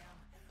sleep.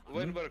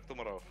 When work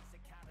tomorrow?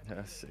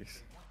 Yeah,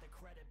 6.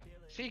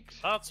 6.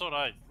 That's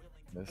alright.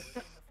 Yes.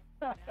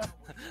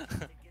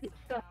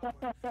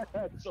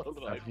 That's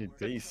alright. Every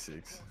day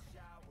 6.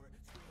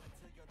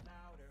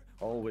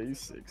 Always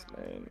 6,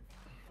 man.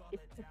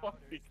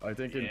 I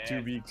think in 2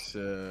 Yeah. weeks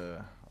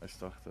I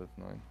start at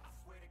 9.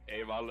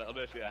 Hey, Malle,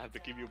 honestly, I have to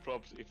give you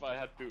props. If I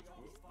had to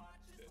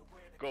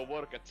go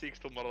work at 6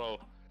 tomorrow,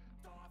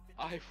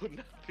 I would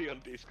not be on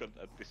Discord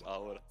at this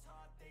hour.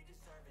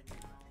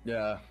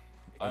 Yeah,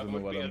 I I don't know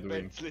would what be I'm at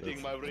doing. bed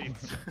slitting but- my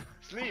wrists.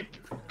 Sleep!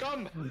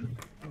 Come!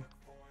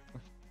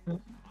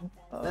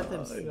 Let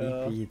him sleep,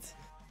 yeah. Pete.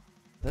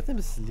 Let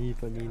him sleep,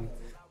 I mean.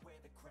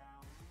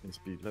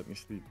 Let me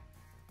sleep.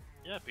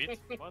 Yeah, Pete,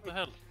 what the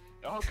hell?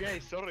 Okay,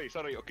 sorry.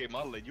 Okay,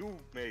 Malle, you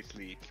may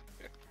sleep.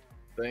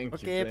 Thank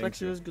Okay, you. Thank you.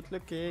 Plexus, good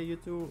luck, you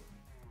too.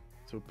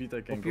 So Pete,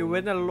 I can Hope go you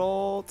win a now.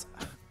 lot.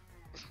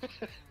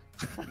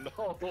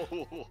 No!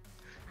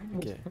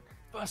 Okay.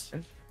 Bus!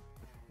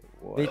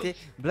 What? Wait,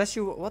 bless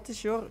you, what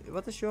is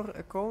your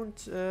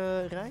account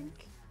rank?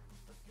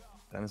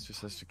 Dennis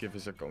just has to give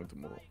his account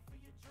tomorrow.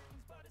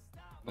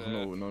 Oh,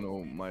 Uh,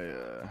 no, my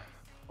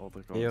alt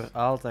account. Your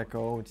alt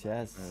account,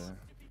 yes.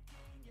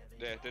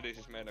 Yeah, Denis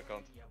is main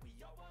account.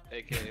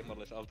 AKA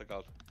Malle's alt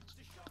account.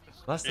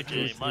 Master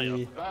AKA 2, my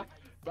 3.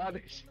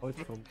 Banish! Out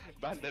from.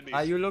 Ban Denis!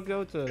 Ah, you logged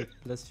out,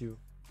 bless you.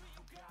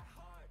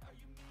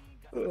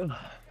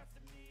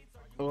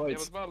 Alright, Yeah,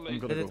 but Malle, I'm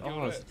Did gonna it go.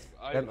 almost.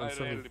 I I'm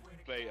sorry. rarely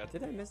play at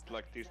Did I miss?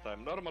 like this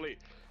time. Normally,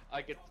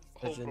 I get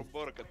home Legend.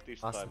 from work at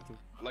this Master time,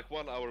 2. like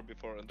 1 hour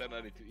before, and then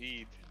I need to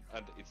eat,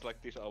 and it's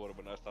like this hour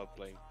when I start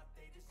playing.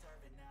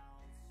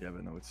 Yeah,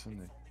 but now it's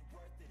Sunday.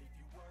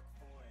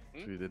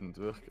 Hmm? So you didn't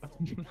work.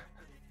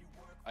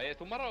 Yeah,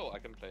 tomorrow I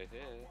can play.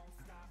 Yeah.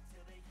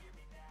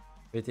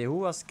 Wait, who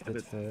was crit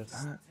but- first?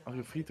 Are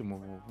you free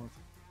tomorrow or what?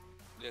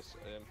 Yes.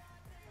 Mm.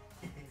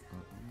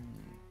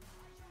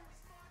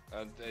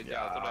 And yeah,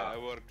 Yeah. today I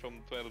work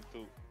from 12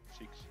 to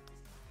 6.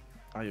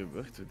 You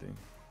work today?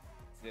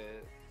 Yeah.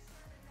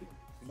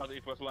 But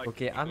it was like.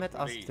 Okay, it was Ahmed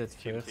really asked it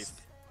chill first.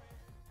 shift.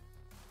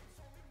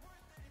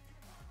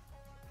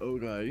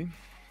 Okay.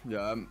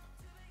 Yeah,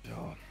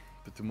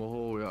 but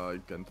tomorrow, yeah, I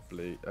can't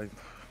play.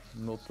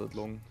 Not that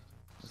long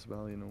as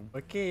well, you know.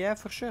 Okay, yeah,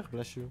 for sure,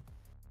 bless you.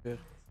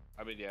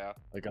 I mean, yeah.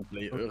 I can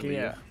play Okay, earlier.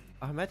 yeah.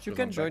 Ahmed, you Because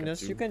can I'm back join at us.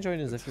 2. You can join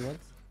us if you want.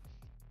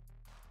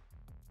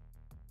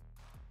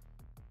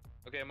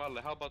 Okay,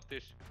 Malle, how about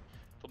this?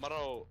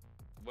 Tomorrow,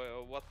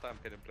 what time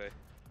can you play?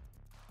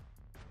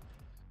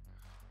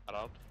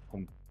 Around?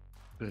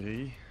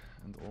 3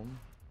 and on.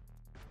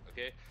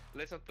 Okay,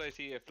 let's not play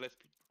CF, let's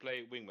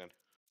play Wingman.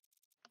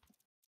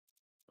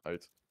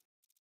 Right.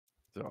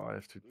 So I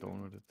have to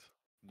download it.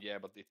 Yeah,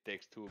 but it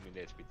takes 2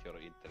 minutes with your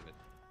internet.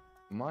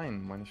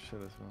 Mine is shit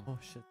as well. Oh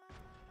shit.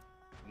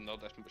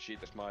 Not as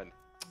shit as mine.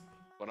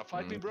 Wanna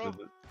fight me, bro?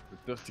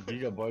 The 30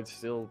 gigabytes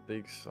still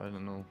takes, I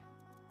don't know.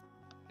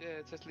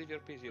 Yeah, just leave your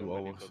PC 2 on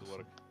when you hours go or to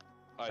work.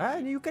 Ah,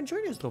 and you can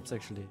join us, drops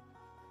actually.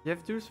 You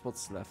have 2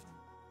 spots left.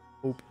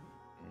 Hope.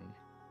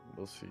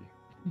 We'll see.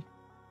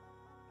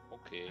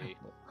 Okay.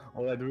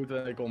 All I do it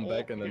when I come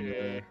back and then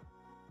Okay.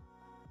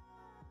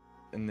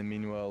 in the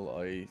meanwhile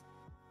I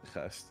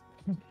rest.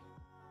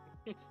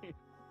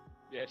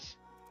 Yes,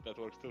 that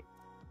works too.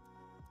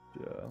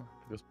 Yeah,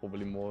 because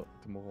probably more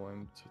tomorrow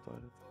I'm too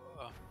tired.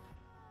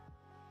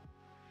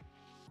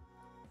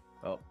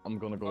 Well, I'm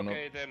gonna go now.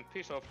 Okay, then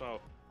peace off now.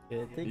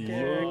 Okay, take Yo.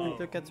 care. Good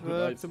luck at Good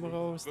work night.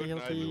 tomorrow. Stay Good night.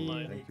 healthy. Good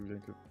night. Thank you,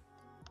 thank you.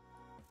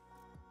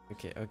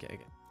 Okay.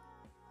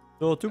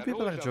 So 2 And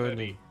people who are is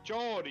joining.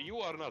 Jordy, you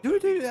are not.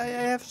 Dude, I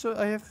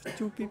have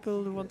 2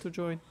 people who want to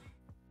join.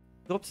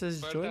 Drop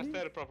says Well, joining.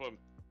 that's their problem.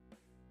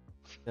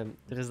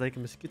 There is like a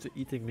mosquito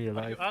eating me Are you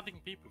alive. adding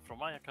people from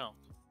my account?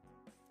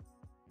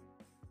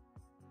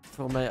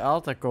 For my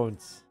alt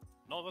account.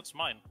 No, that's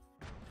mine.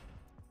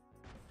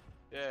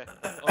 Yeah.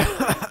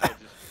 Oh,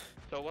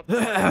 so what?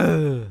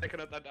 I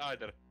cannot add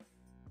either.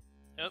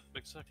 Yep,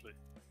 exactly.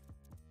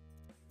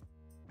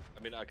 I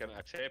mean, I can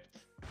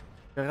accept.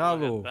 Go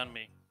Carallo. ahead, ban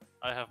me.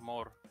 I have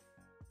more.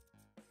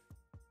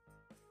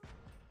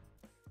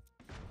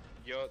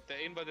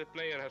 The invited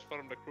player has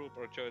formed a group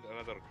or joined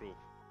another group.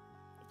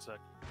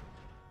 Exactly.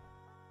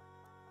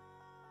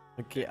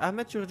 Okay,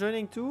 Ahmed, you're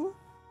joining too?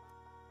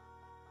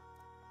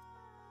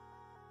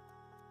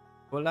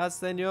 Hola,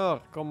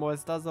 señor. ¿Cómo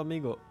estás,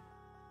 amigo?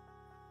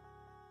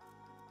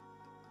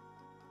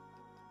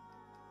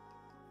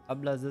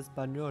 Hablas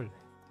español.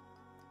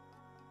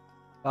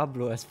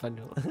 Hablo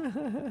español.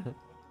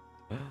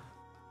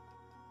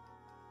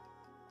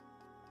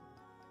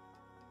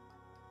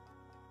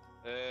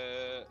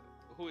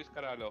 Who is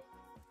Caralo?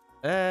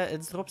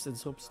 It's drops.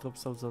 Stop.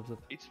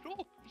 It's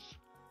Robs.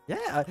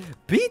 Yeah,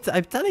 Pete,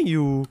 I'm telling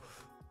you.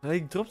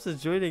 Like, drops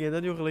is joining and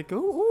then you're like,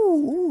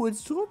 oh,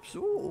 it's drops.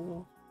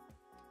 Oh.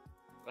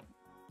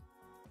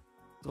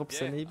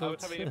 Drops Yeah, I enabled.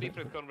 was having a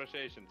different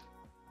conversation.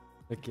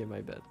 Okay,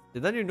 my bad.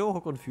 Then you know how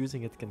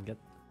confusing it can get.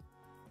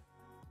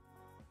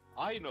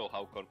 I know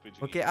how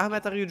confusing. Okay, it is.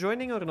 Ahmed, are you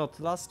joining or not?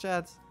 Last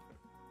chat.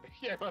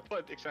 Yeah, my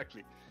point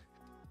exactly.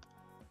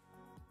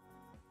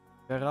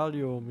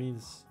 Caralho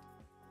means.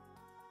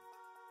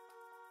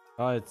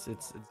 Oh,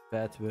 it's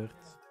bad word.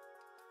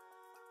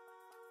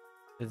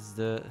 It's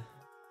the.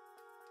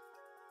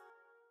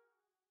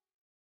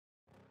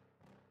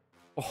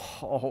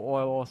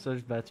 Oh,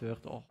 such bad word.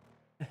 Oh.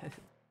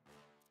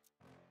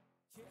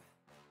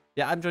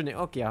 Ja, I'm joining.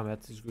 Okay,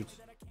 Ahmed, is goed.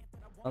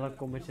 Dan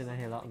kom ik je naar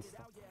heel aan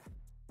staan.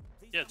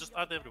 Yeah, just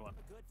add everyone.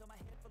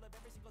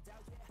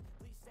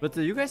 But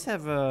you guys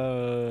have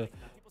a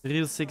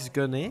real 6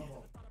 gun, eh?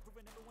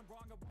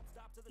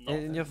 No.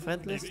 In your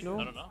friend list, Maybe? no?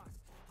 I don't know.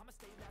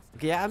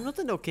 Okay, yeah, I'm not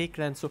an okay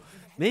clan, so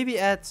maybe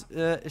add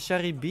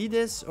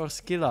Sharibides or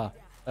Skilla.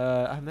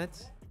 Ahmed?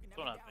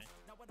 Don't add me.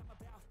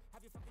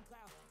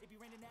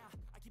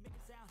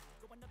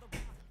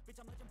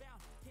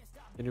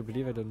 Can you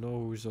believe I don't know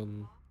who's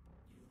on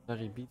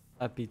Sharibid?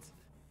 Pete.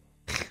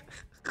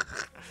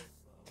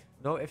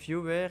 No, if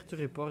you were to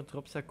report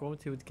Drop's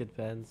account, he would get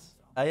banned.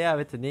 Ah yeah,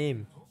 with the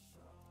name.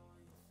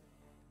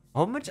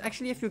 How much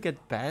actually if you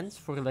get banned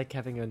for like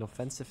having an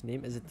offensive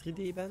name? Is it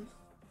 3D ban?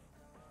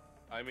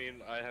 I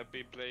mean, I have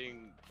been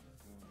playing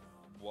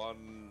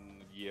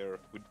 1 year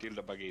with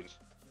Tilda Baggins.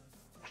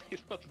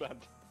 It's not bad.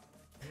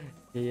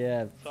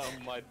 Yeah.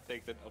 Some might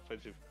take that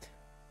offensive.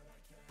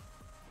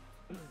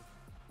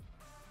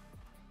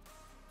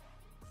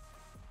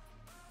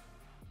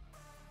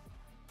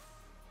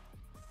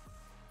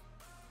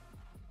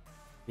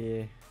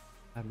 Okay.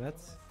 Ahmed?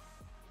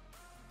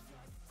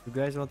 You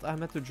guys want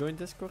Ahmed to join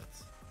Discord?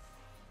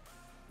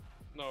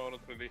 No, not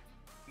really.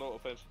 No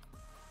offense.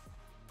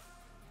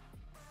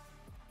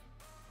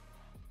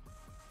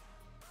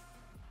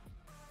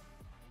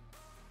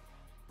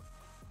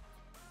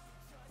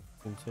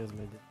 Cheers,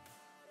 mate.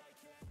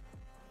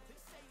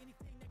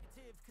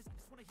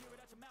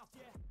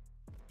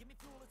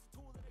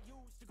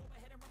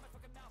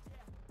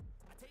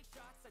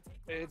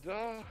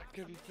 Daar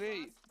kan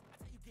twee.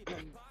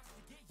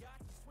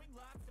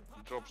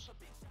 Drops.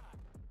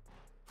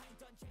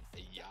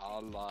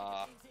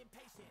 Yalla.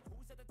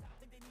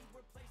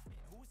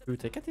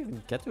 Dude, I can't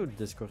even get to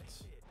Discord.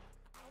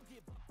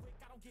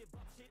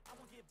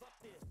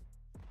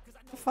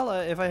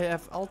 Fella, if I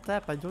have alt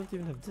tab, I don't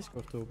even have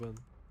Discord open.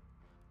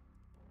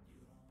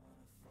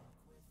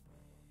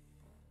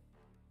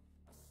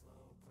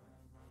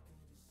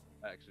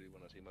 I actually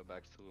wanna see my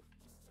bags too.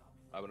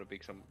 I wanna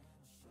pick some.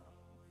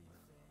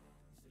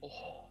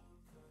 Oh,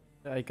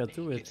 Yeah, I can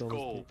do it, let's honestly.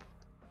 go.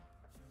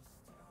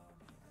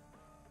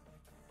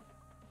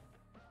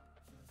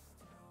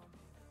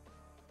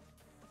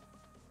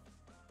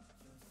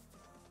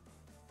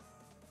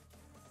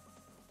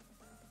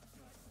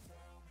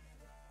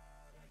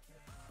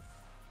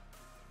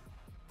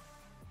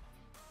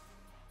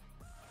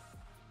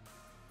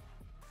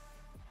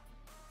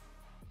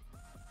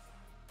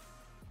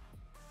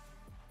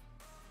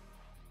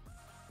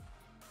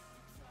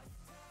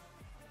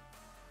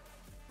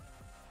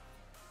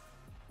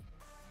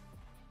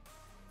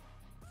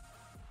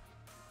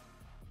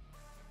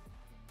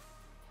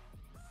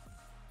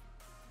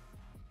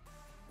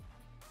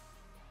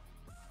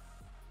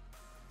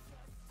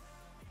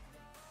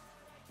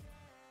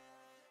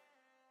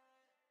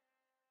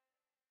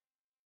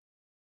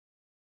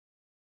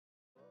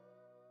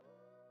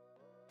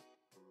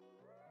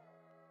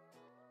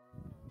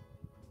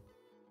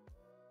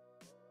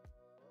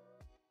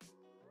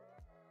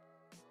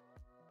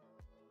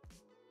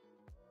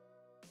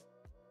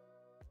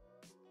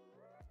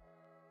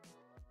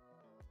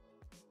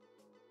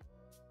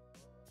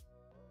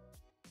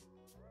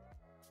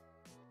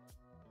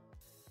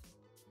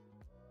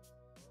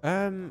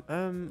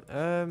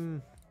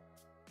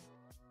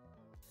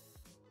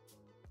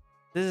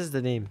 This is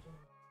the name.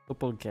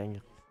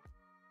 Doppelganger.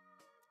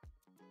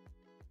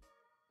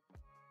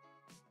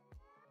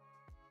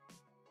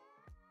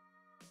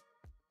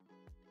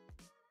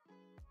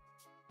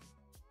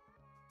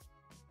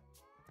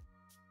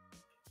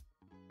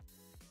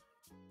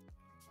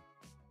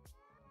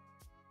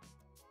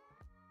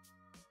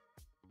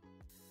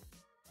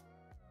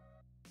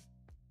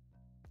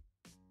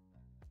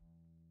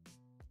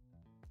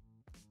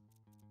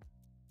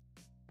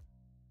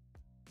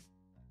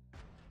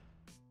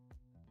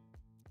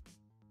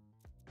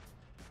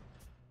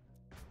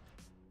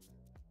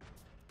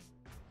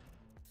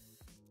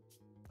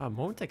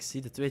 Moment I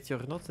see that. Wait,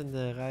 you're not in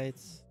the right.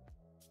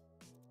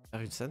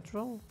 Are you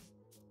central?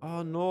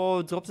 Oh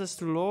no, drops is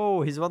too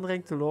low. He's one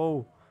rank too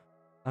low.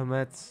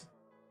 Ahmed.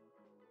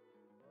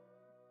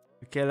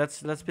 Okay,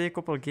 let's play a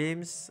couple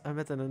games,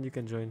 Ahmed, and then you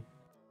can join.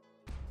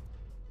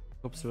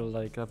 Drops will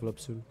like level up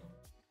soon.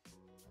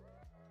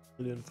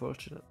 Really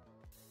unfortunate.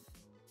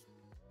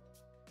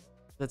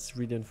 That's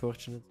really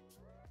unfortunate.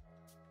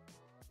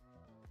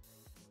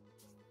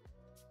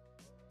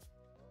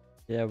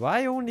 Yeah,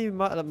 why only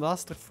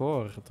Master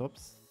 4,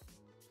 Tops?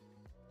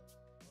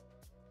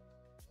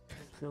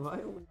 Why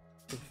only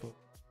Master 4?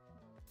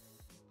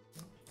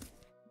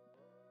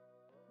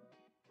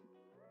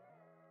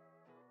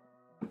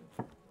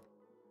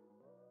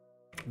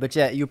 But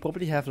yeah, you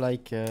probably have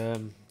like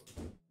win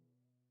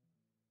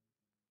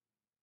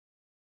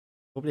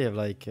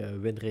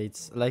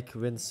rates, like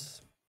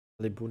wins,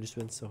 like bonus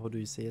wins. So how do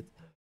you say it?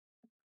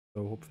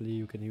 So hopefully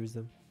you can use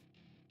them.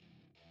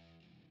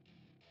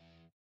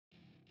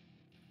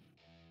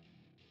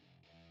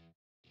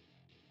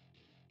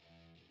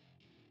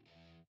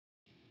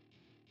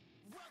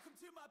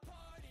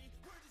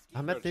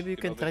 Ahmed, maybe you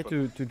can try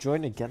to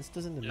join against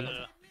us in the middle.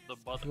 Yeah, the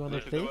If bottom. you wanna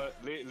play?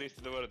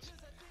 Listen the words.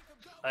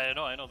 I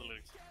know the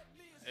lyrics.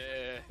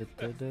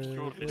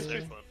 Short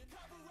straightforward.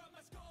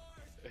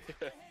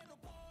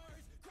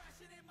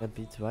 That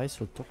beat, why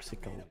so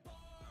toxic al?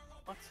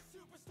 What?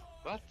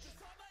 What?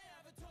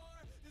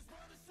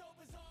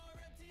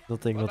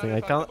 Nothing, What nothing. are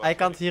you talking I about?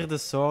 can't hear the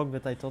song,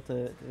 but I thought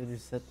when you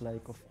said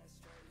like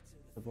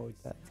about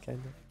that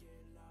kind of.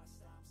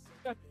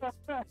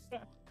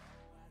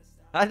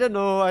 I don't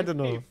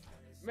know.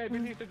 Maybe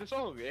listen the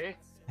song, eh?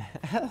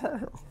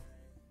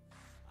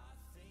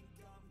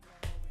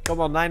 Come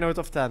on, 9 out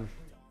of 10.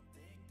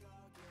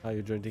 Ah,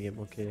 you joined the game,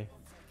 okay.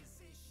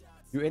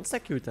 You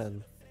insta-queued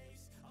then.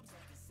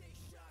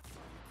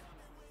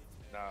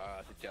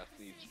 Nah, he just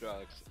needs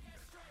drugs.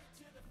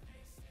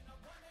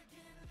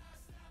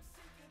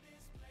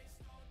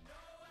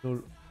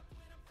 No.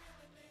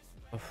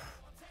 Oh,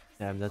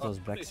 damn, that was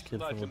back Please, skill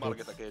live from the a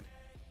market bit. again.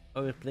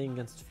 Oh, we're playing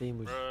against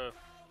famous. Bruh.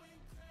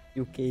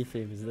 UK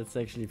famous, that's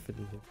actually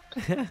funny.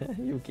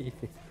 UK famous.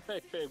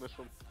 Very famous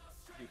from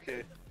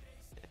UK.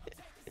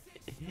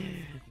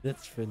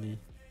 That's funny.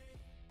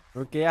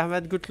 Okay,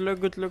 Ahmed, good luck.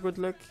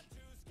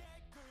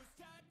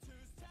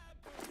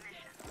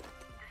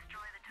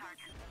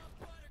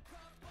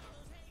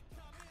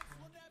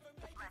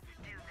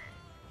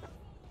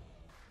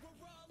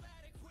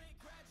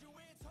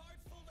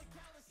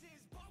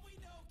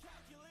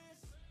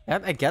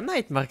 Again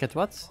night market,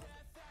 what?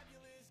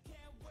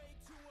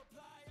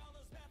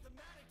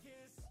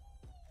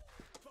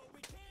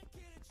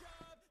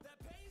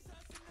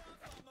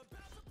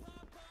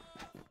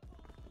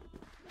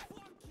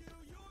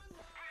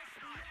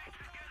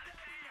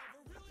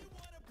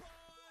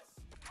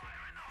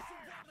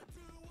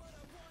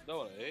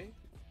 No, eh?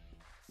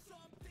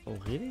 Oh,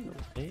 really?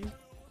 Okay.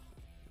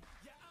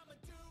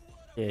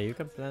 Yeah, you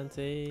can plant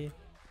A.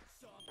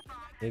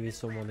 Maybe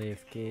someone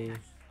AFK.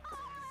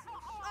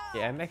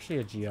 Yeah, I'm actually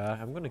a GR.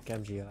 I'm gonna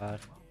camp GR.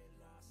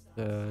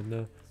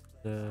 No.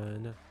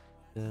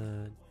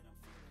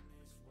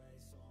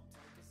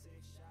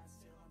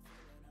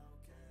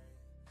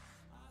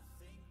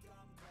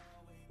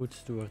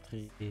 Puts 2 or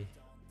 3 A.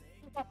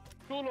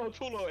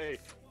 Solo, eh?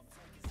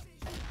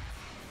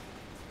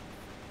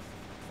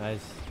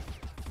 Nice.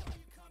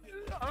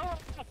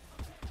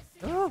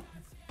 Oh!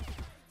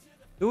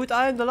 Dude,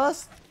 I am the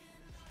last!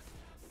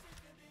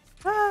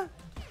 Ah!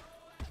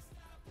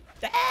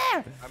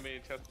 Damn! I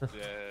mean, just,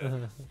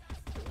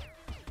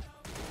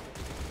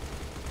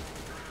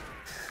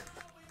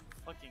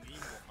 Fucking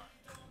evil, man.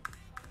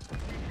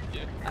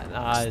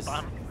 Nice.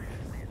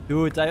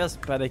 Dude, I was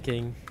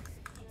panicking.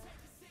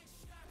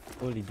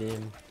 Holy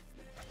damn.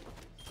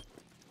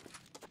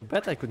 I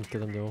bet I couldn't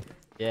kill him though.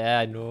 Yeah,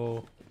 I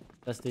know.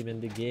 Best team in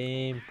the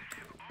game.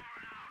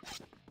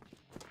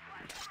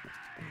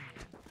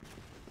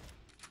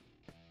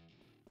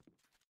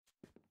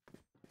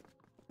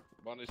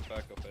 One is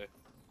back up, eh?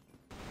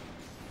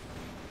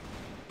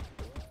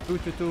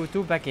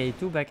 Two back A,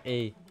 two back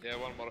A. Yeah,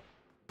 one more.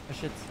 Oh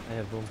shit, I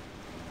have bomb.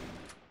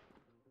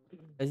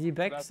 Is he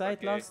back Last side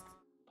back A. last?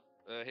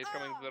 He's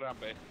coming to the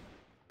ramp, eh?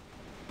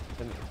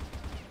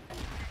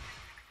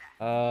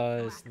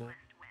 It's not.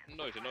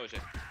 Noisy.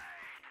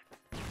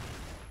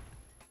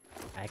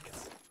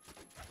 Act.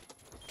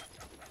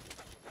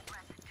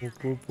 Poop,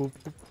 poop, poop,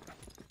 poop.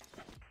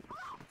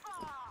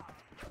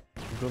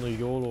 I'm gonna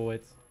YOLO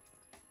it.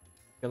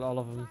 Kill all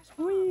of them.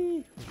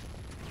 Whee!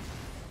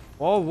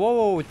 Whoa,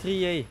 whoa, whoa,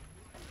 3A.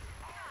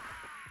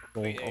 Oh,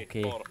 3A,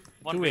 okay. 4.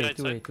 2A, right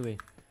 2A, side. 2A.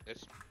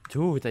 Yes.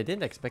 Dude, I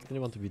didn't expect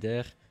anyone to be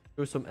there.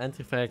 Do some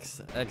entry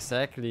frags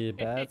exactly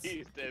bad.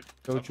 He's dead.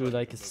 Showed you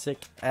like a sick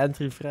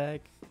entry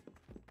frag.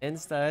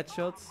 Insta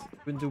headshots.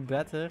 Could do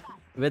better.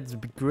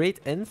 With great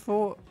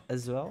info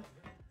as well.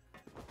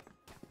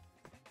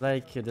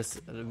 Like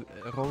this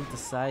round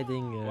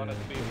deciding. One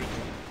at B.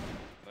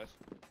 Nice.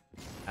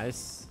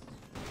 Nice.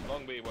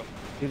 Long B, one.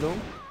 Too long?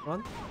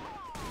 One?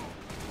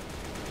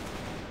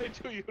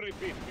 Do you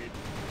repeat me?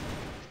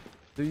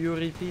 Do you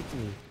repeat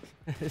me?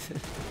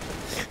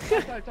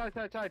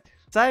 Tight.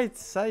 Side,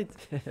 side.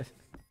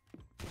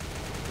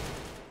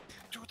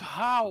 Dude,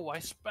 how? I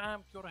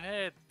spammed your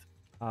head.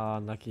 Ah,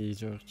 lucky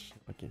George.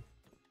 Okay.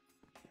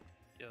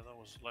 Yeah, that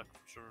was luck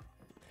for sure.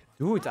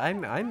 Dude,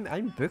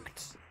 I'm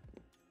bugged.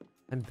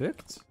 I'm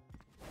bugged.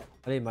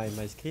 Allee,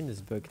 my screen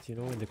is bugged, you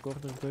know, in the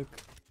corner bug.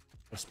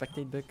 Or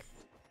spectate bug.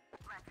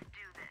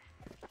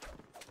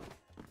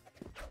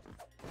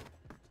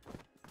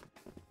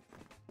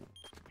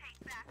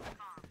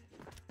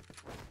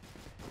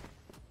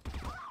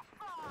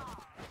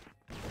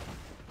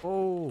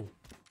 Oh!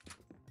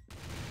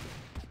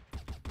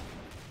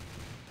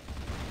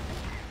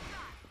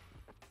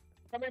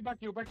 Coming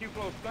back you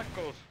close, black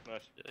close.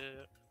 Nice. Yeah.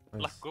 Nice.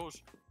 Black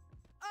goes.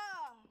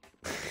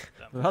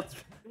 Damn. What?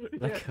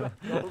 Like,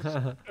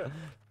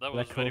 That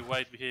was Black very hole.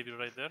 white behavior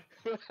right there.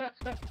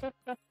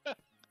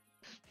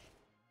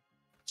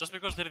 Just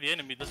because they're the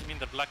enemy doesn't mean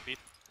they're black, Pete.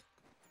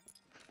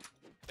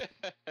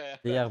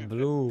 they are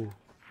blue.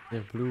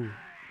 They're blue.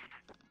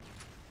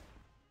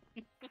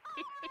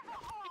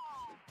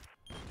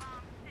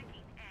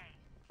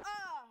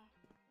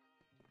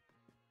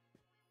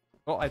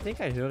 Oh, I think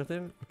I heard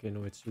him. Okay,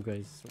 no, it's you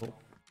guys. Oh.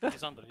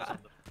 He's under, he's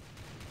under.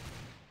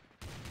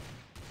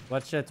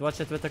 Watch it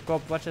with the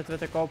cop, watch it with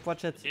the cop,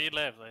 watch it. He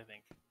left, I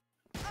think.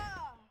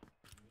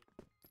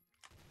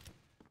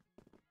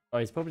 Oh,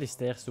 he's probably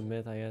stairs to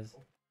mid, I guess.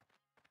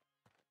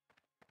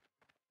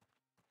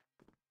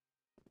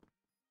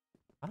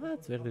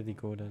 What? Where did he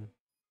go then?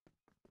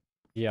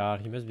 GR,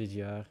 he must be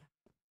GR.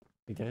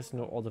 Like, there is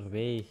no other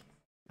way.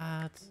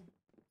 What?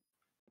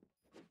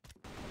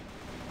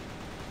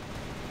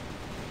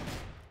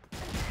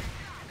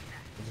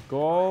 Let's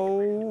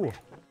go!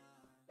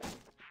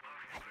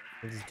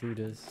 Let's do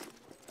this.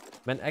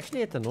 Man,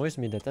 actually it annoys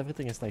me that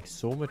everything is like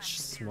so much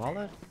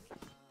smaller.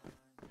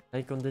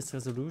 Like on this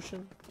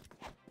resolution.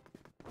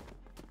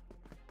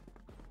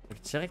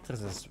 Like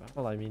characters as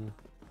well, I mean.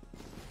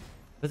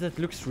 But it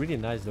looks really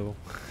nice though.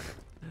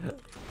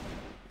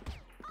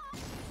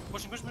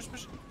 Push.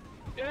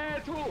 Yeah,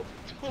 two.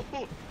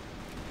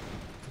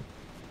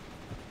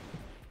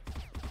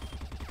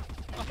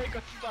 I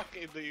got stuck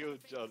in the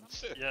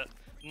U-jumps. Yeah.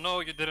 No,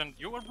 you didn't.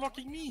 You were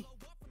blocking me.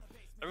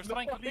 I was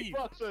trying to leave.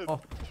 Oh,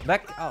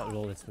 back. Oh,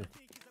 lol, it's me.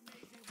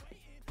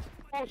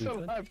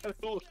 Also, I'm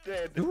almost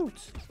dead. Dude,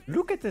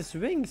 look at his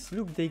wings.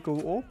 Look, they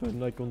go open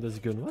like on this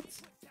gun. What?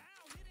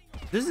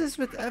 This is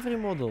with every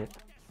model.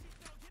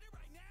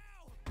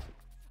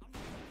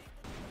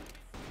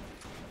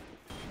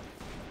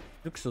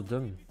 Looks so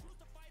dumb.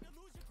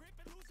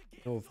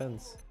 No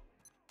offense.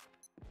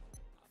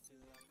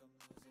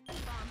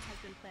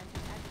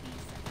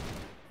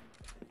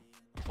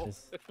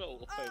 Yes.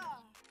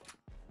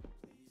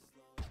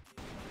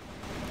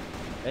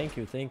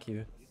 Thank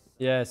you.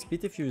 Yeah,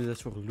 speed diffuse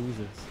is for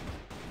losers.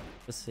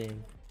 The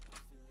same.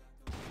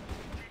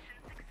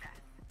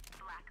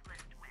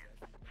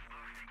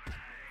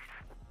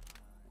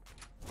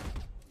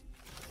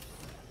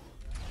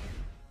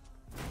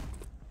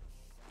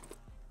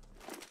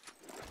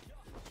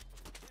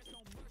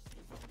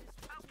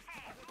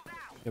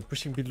 You're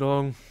pushing me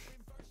long.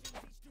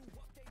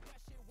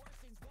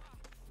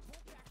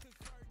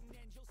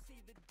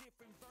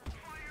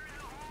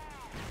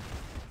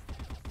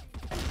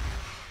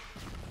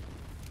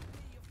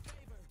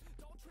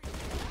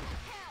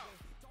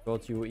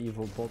 Got you,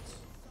 evil bot.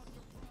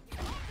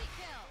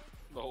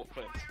 No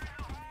offense.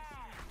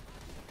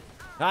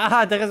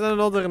 Ah, there is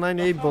another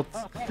 9A bot.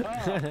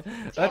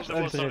 Up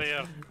There was bridge.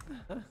 there.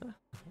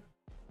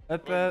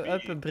 Up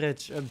a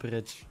bridge, up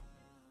bridge.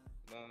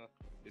 No,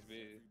 it's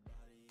me.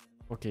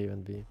 Okay,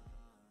 went B.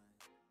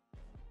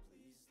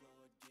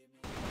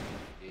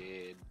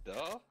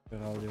 Da?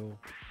 Caralho.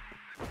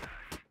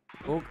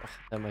 Ook,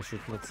 damn, I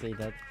should not say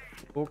that.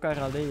 Oh,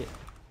 Caralho.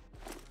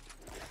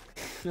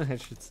 I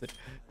should say.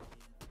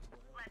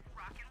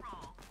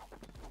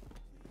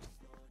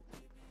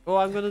 Oh,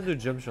 I'm gonna do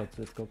jump shot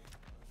with cop.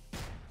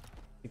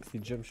 60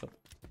 jump shot.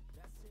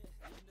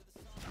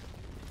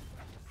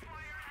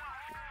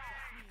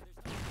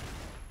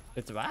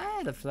 It's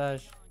why the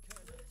flash.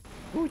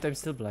 Ooh, I'm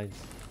still blind.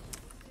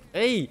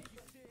 Hey!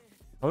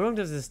 How long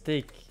does this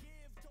take?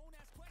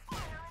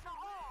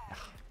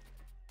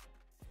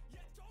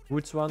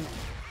 Woods one.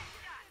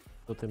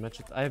 Don't match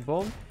it. I have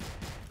bomb.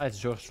 Ah, it's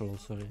George roll,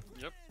 sorry.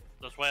 Yep.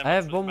 That's why I'm I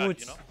have not bomb back,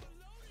 woods. you know?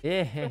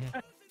 Yeah.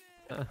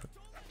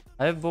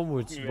 I have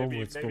bombwoods, Maybe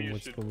you bombwoods.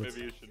 should.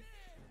 Maybe you should.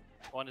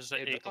 One is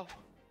Hey, 8 oh. up.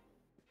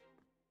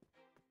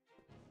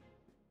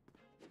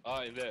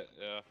 Ah, in there,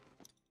 yeah.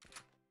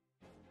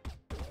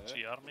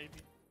 GR maybe?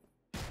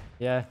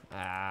 Yeah.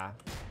 Ah.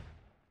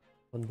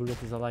 One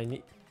bullet is all I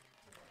need.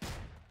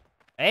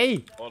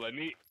 Hey! All I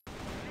need.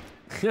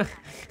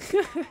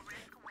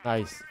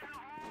 Nice.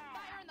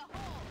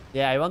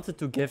 Yeah, I wanted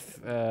to give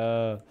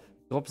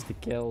Drops the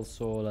kill,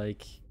 so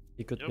like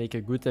he could Yep. make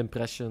a good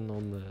impression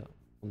on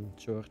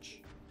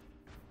George.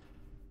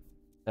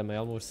 Damn, I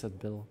almost said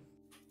Bill.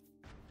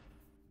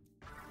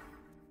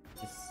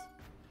 Yes.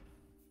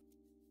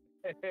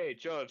 Hey,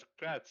 George,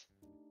 congrats.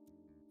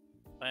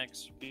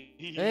 Thanks.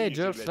 Hey,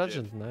 George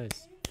Legend,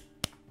 nice.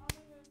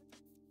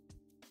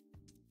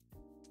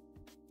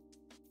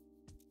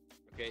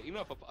 Okay,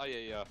 enough of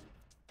yeah.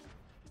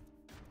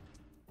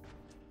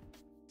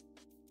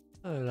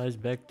 Nice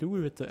back too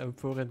with the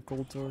M4 and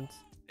cold turns.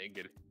 Thank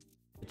you.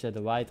 But yeah,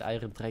 the white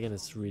Iron Dragon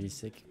is really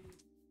sick.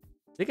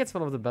 I think it's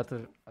one of the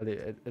better,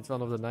 it's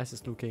one of the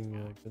nicest looking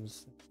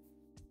guns.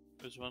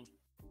 Which one?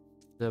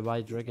 The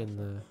white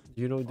dragon.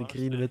 Do you know the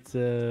green Honestly,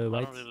 with I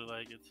white? don't really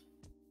like it.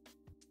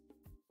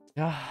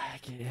 Yeah,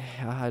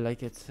 I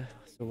like it.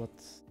 So what?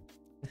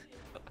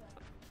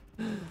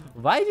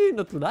 Why do you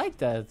not like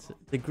that?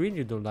 The green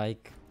you don't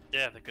like.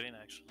 Yeah, the green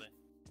actually.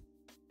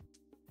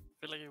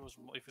 I feel like it was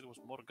if it was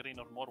more green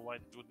or more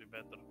white, it would be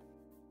better.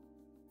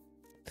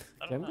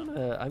 I Okay, don't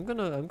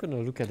know. I'm gonna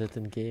look at it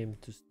in game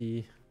to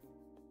see.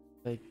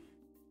 Like,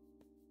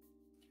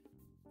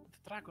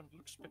 The dragon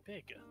looks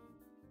big.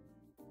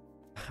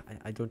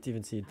 I don't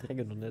even see a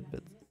dragon on it,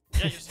 but.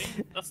 Yeah, you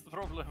see, that's the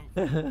problem.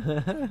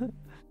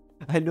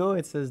 I know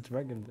it says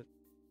dragon, but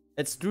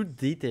it's too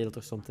detailed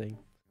or something.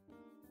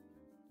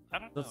 I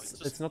don't know.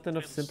 It's not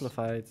enough feels-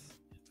 simplified.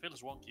 It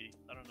feels wonky.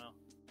 I don't know.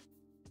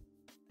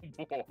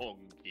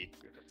 Wonky.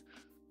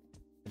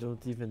 I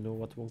don't even know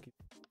what wonky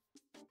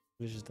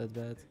English is that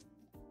bad.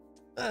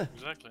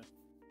 Exactly.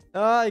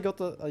 Ah, I got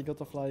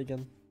a fly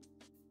again.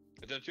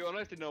 Don't you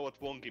honestly know what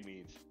wonky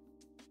means?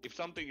 If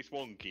something is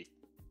wonky,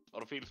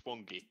 or feels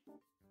wonky.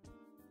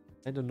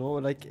 I don't know,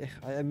 like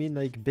I mean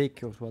like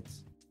big or what?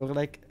 Or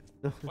like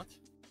What?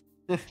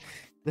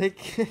 like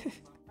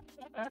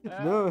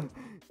no,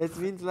 it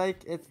means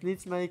like it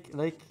needs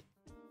like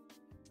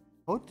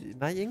how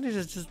my English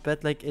is just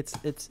bad. Like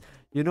it's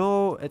you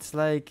know it's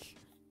like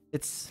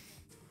it's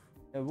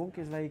a wonk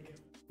is like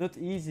not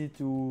easy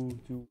to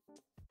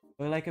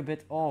or like a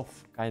bit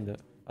off kinda.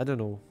 I don't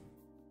know.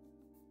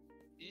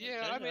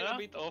 Yeah, I mean Yeah. a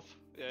bit off.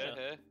 Yeah.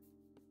 Yeah.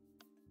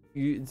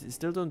 You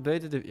still don't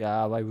bait it?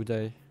 Yeah, why would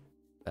I?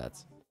 Bad.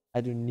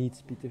 I don't need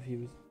speed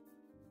defuse.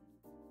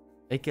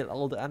 I kill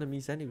all the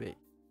enemies anyway.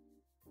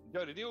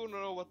 Joe, did you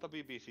know what the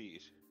BBC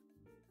is?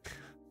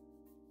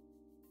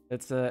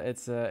 It's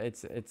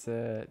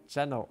a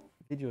channel,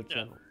 video Yeah.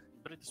 channel.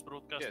 British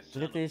broadcast. Yes.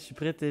 channel.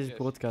 British Yes.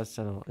 broadcast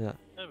channel. Yeah.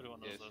 Everyone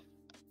knows Yes.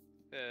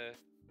 that.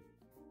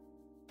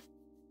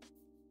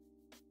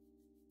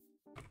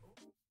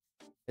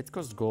 It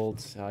costs gold.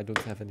 I don't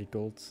have any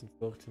gold,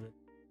 unfortunately.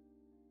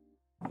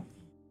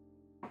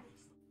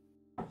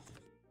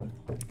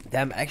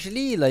 Damn,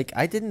 actually, like,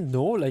 I didn't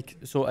know, like,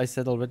 so I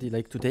said already,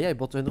 like, today I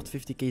bought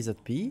 150k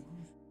ZP.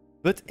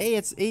 But hey,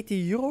 it's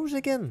 80 euros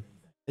again.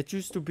 It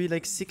used to be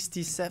like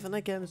 67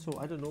 again, so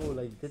I don't know,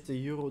 like, did the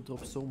euro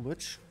drop so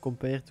much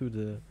compared to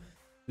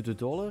the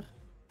dollar?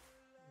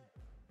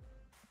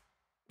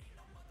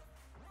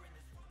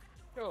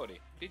 Jody,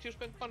 did you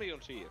spend money on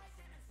CF?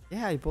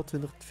 Yeah, I bought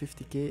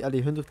 150k,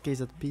 100k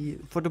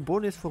ZP for the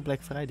bonus for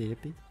Black Friday,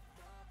 happy.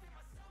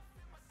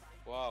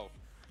 Wow.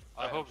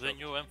 I hope am the shocked.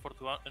 new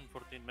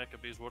M14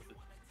 Mecha is worth it.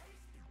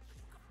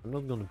 I'm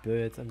not gonna buy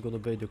it, I'm gonna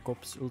buy the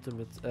Cops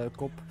Ultimate,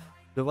 Cop.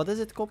 The, what is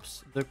it,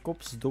 Cops? The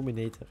Cops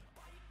Dominator.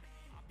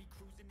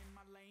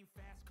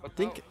 But I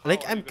think, how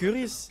like, are I'm you gonna-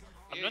 curious.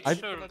 I'm not I-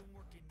 sure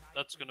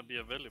that's gonna be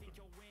available.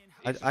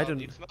 I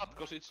don't- It's not,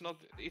 because it's not.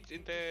 It's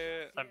in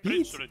the I'm pretty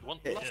Pete, sure it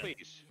won't.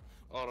 lobbies.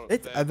 Or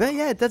It, the, well,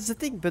 yeah, that's the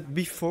thing. But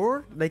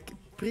before, like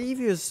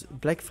previous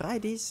Black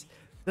Fridays,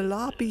 the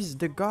Lapis,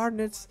 the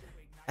Garnets,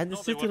 and the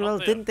No, they were Citadel not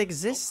there. didn't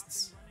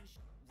exist.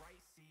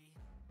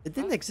 It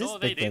didn't exist No,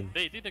 they back then. did.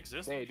 They did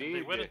exist. They They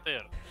did, weren't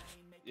there.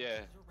 yeah.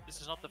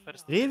 This is not the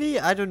first. Really?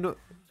 I don't know.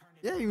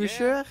 Yeah, you Yeah.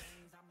 sure?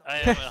 I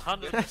am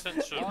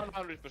 100% sure.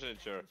 100%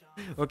 sure.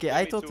 Okay, Yeah,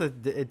 I me thought too.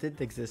 that it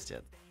didn't exist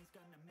yet.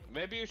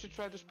 Maybe you should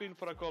try to spin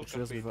for a gold Which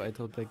was graffiti. before I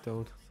thought back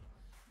down.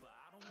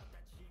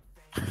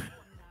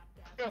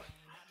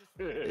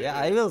 Yeah,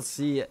 I will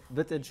see.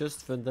 But it's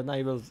just fun. Then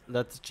I will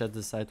let the chat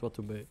decide what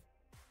to buy.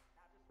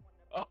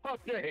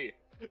 Okay.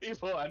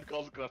 Info and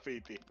gold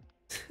graffiti.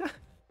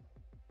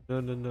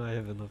 No, I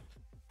have enough.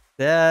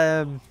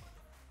 Damn.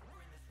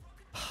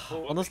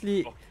 Oh,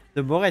 Honestly, oh,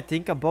 the more I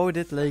think about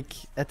it, like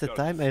at the Sure.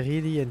 time I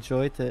really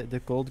enjoyed the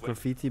cold Wait,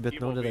 graffiti, but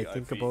now that I MOBIP,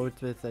 think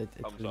about it, it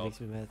thumbs really up.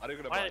 makes me mad. Are you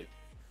gonna Why- buy it?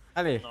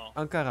 Allez, No.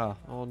 Ankara.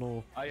 Oh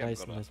no. I am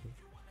Nice, gonna. nice.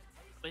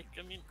 Like,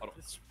 I mean, Or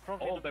it's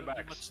probably all not the gonna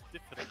be bags. much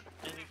different.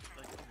 Any,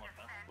 like, come on,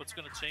 man. What's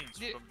gonna change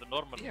from the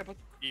normal but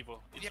Evo?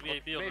 It's yeah,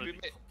 VIP but already.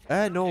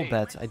 No, Hey,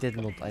 bet. I did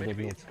not. I did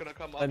maybe not. it's gonna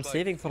come I'm out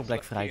saving like, for it's Black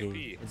like Friday.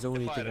 VIP, It's the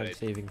only fire thing I'm rate.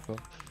 saving for.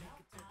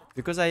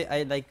 Because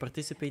I like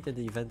participate in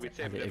the event. With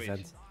save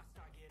damage.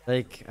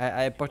 Like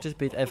I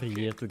participate every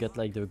year to get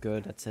like the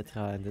gun,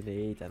 etc. and the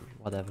aid and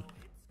whatever.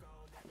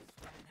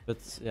 But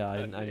yeah,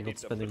 I'm hate not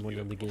the spending first money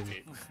on the year.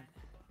 game.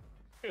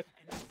 Okay.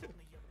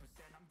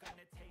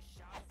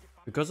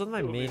 Because on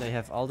my main I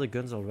have all the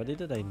guns already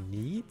that I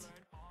need.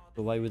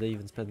 So why would I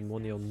even spend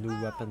money on new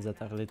weapons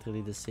that are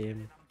literally the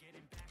same?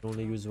 You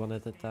only use one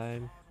at a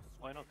time.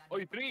 Why not?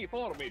 Oi, 3,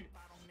 4 mid.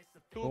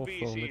 2 4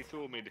 BC, mid.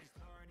 2 mid.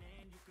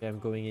 Okay, I'm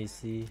going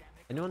AC.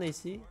 Anyone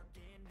AC?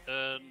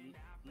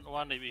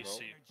 One ABC,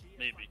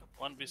 maybe.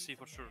 One BC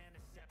for sure.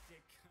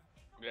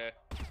 Yeah.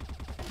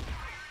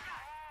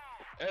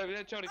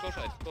 Johnny, go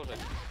side, go side.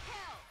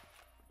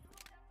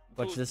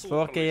 Watch Two- this two 4K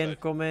probably side.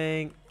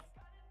 incoming.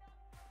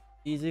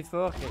 Easy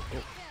 4K.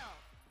 Oh.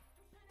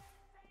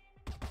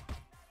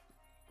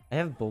 I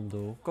have bomb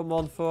though. Come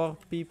on, 4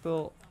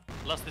 people.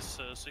 Last is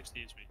 60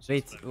 HP.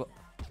 Wait, 65.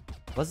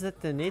 was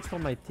that the nade for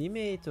my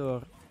teammate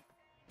or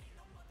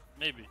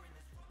Maybe.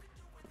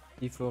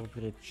 D4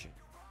 bridge?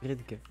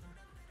 Bridge.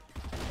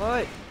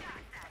 Oi!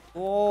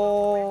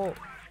 Oh!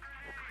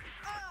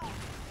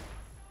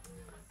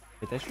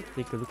 Wait, I should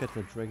take a look at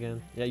the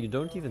dragon. Yeah, you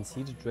don't even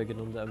see the dragon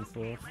on the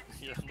M4.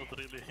 Yeah, not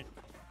really.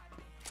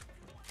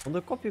 On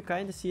the cop you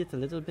kinda see it a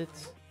little bit.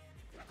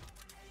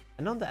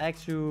 And on the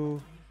axe you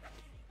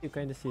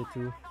kinda see it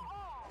too.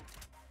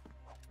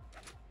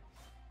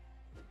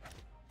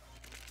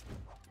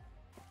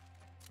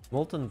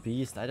 Molten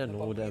Beast, I don't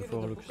know, de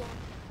M4 looks...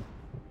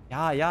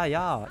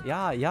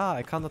 Ja,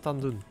 ik kan het dan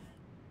doen.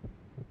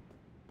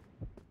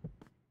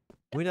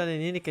 Moet je dat in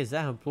één keer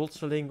zeggen,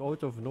 plotseling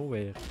out of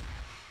nowhere.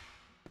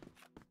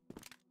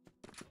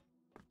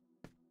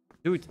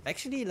 Dude,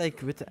 actually,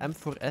 like with the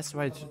M4S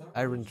White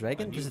Iron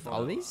Dragon, does it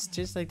always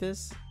change like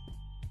this?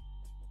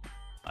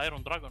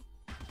 Iron Dragon.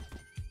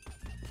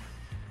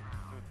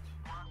 Good.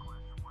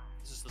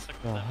 This is the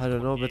second Oh, time I don't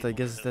it's know, one but I game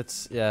guess that-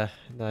 that's... Yeah,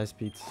 nice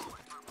beat.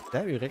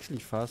 Yeah, we're actually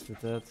fast with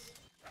that.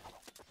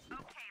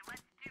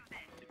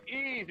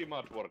 Easy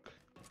mud work.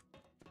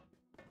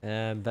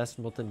 Best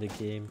mod in the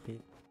game,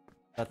 Pete.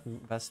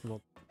 Best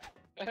mod.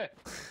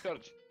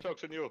 George,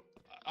 jokes on you.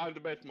 I'm the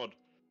best mod.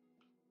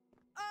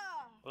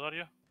 What are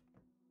you?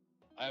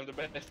 I am the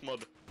best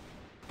mod.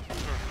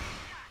 Sure.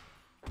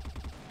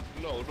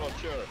 No, not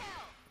sure.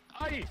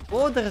 Aye!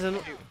 Oh, there is an...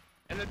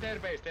 And then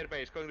their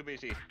base, going to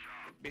BC.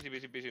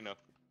 Busy now.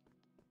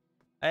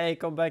 Hey,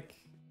 come back.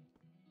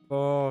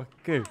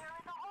 4K.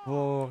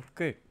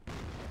 4K.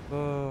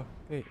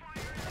 4K.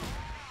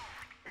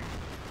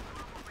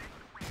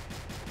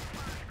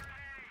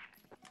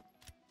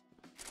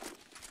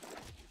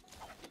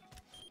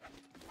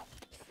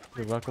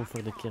 You're welcome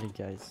for the carry,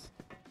 guys.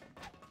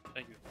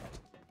 Thank you.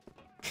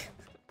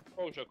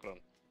 Oh, shukran.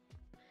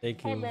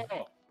 Thank you.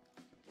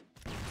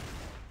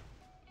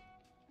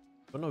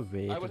 Gonna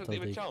wait I until wasn't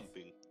even they...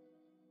 jumping.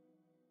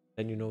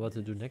 Then you know what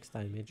to do next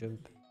time, eh?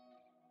 Jump.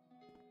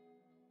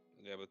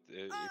 Yeah, but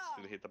it's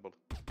still hittable.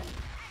 I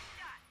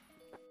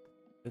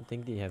don't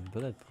think they have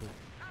bulletproof.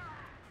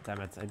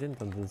 Damn it, I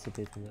didn't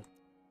anticipate on that.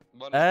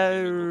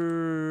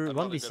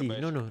 One is pushing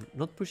mid. One Another BC. their No, base. no,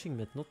 not pushing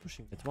mid, not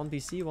pushing mid. One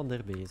BC, one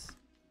their base.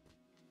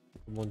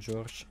 Come on,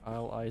 George.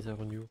 All eyes are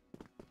on you.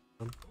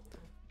 Come.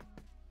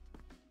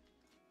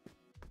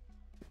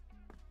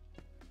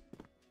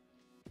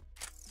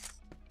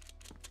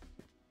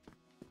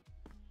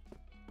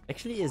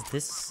 Actually, is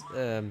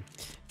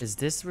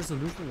this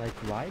resolution like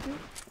wider?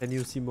 Can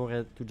you see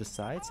more to the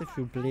sides if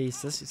you play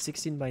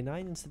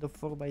 16:9 instead of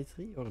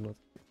 4:3 or not?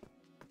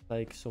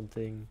 Like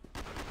something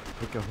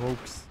like a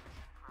hoax.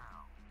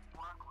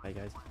 Hi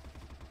guys.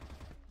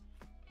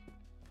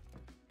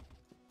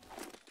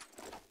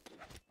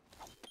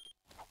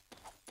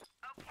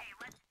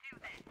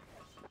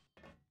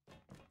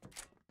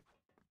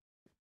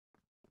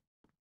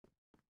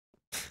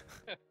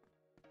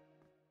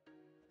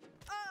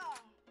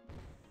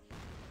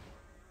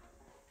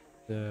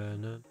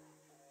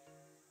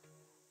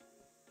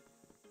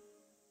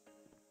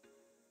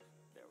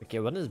 Okay,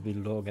 one is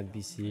below at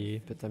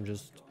BC, but I'm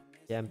just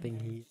camping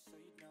here.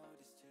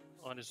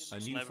 One is A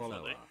new sniper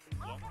follower. today.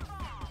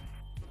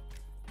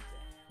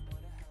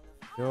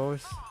 Long.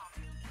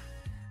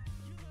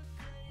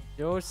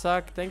 Yo,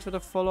 Sak, thanks for the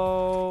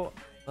follow.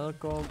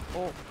 Welcome.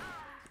 Oh,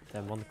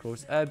 damn, one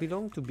close. I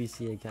belong to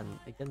BC again.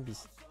 Again,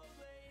 BC.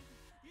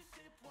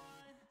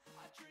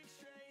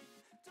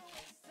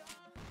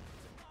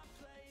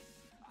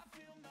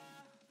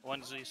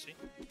 One is AC.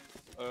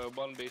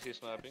 One BC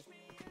sniping.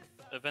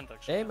 Event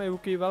actually. Hey, my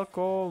rookie,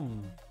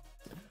 welcome.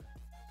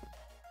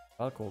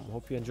 Welcome.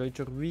 Hope you enjoyed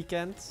your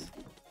weekend.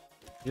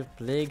 You're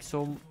playing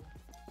some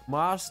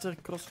master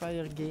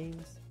CrossFire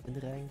games in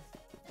the rank.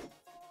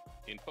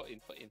 Info,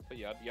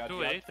 yard.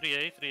 2A,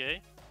 3A, 3A.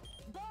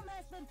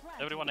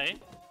 Everyone A.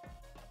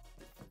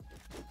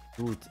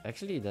 Good.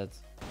 Actually, that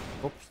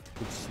top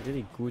looks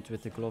really good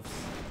with the gloves.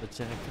 The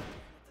jacket.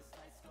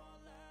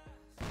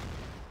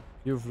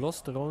 You've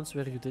lost rounds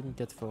where you didn't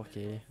get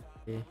 4k.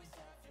 Okay.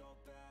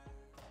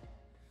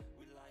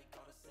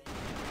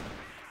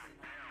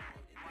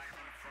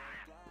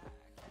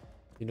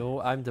 You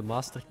know, I'm the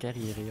master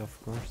carrier, of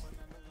course.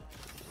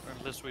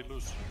 Unless we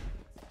lose.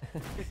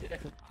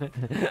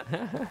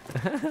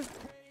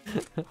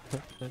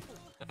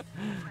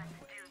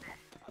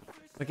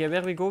 Okay,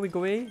 where we go? We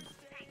go A?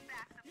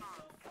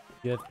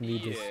 You have me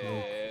this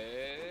smoke.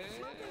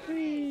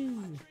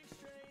 Whee!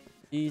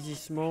 Easy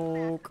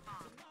smoke.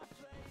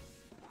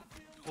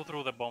 Go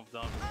through the bomb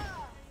down.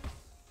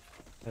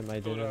 And I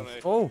Go didn't.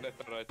 down, Oh! left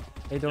and right.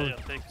 I don't. Yeah,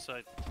 take a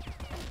side. And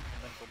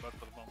then go back to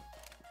the bomb.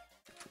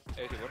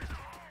 AC1.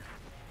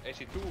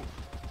 AC2.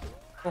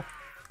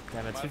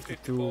 Damn it,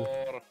 52.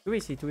 54. 2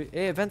 AC, 2 AC.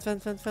 Hey, vent. I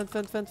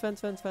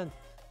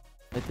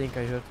think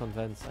I heard one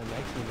vent. I'm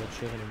actually not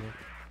sure anymore.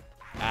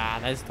 Ah,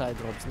 nice try,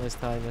 drops. Nice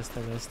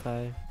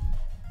try.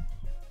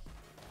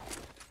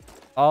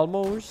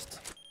 Almost.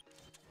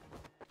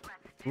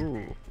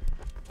 Ooh.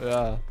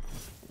 Yeah.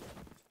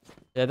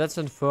 Yeah, that's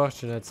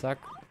unfortunate, Zach.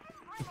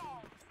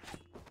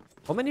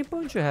 How many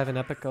points you have in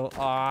Epical?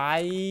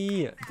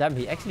 Aye. Damn,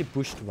 he actually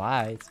pushed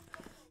wide.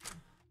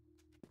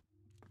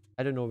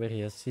 I don't know where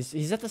he is.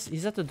 He's at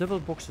the double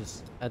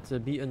boxes at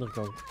B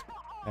underground,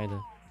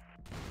 kinda.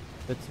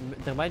 But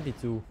there might be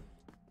two.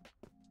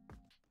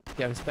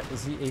 Okay, I'm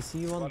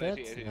AC one dead.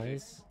 AC.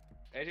 Nice.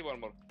 AC1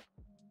 more.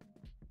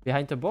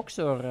 Behind the box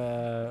or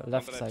On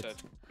left the side?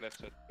 Left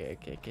side.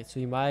 Okay. So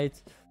he might.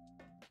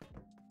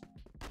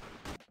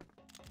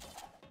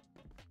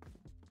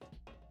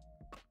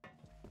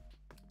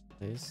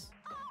 Nice.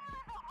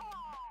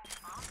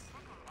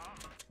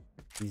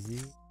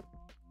 Easy.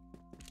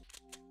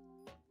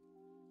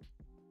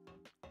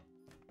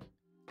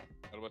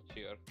 Or what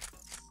here?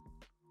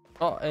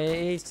 Oh,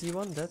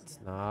 AC1 dead.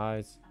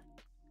 Nice.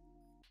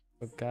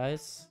 Good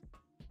guys.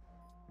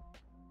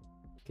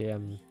 Okay,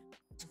 I'm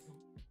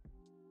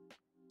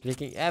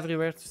clicking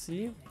everywhere to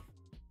see.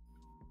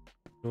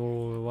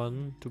 No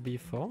one to be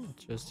found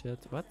just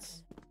yet.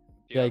 What?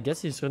 Yeah, I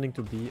guess he's running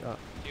to B.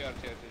 Here.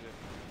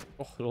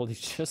 Oh, holy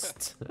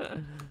just.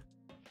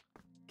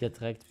 Get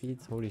wrecked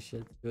feet. Holy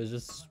shit. He was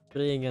just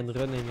spraying and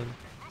running. And...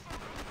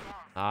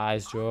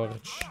 Nice,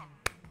 George.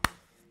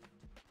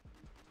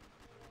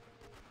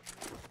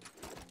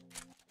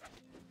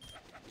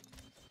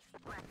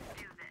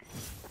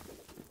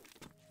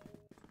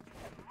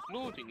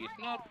 Looting is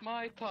not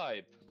my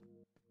type.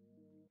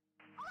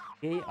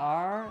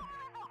 KR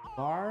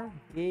bar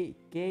KA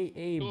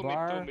Two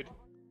bar mid.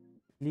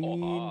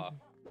 clean Oha.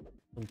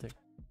 something.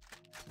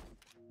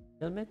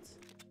 Helmet?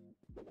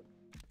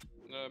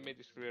 Mid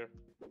is clear.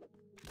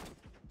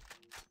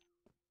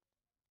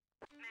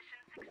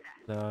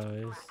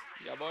 Nice.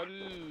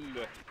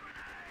 Jawohl.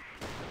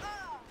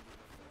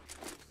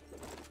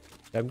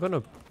 I'm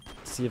gonna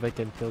see if I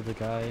can kill the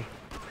guy.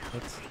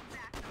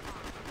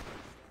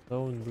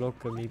 Don't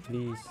block me,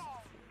 please.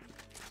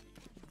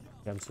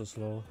 I'm so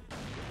slow.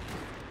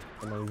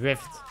 Come on,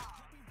 rift.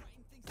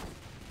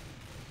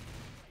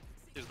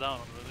 He's down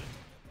already.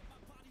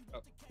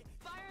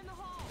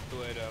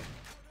 Two A there.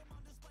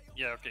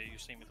 Yeah, okay, you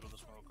see me through the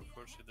smoke, of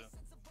course you do.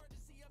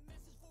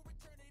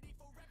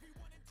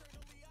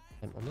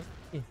 I'm on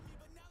it.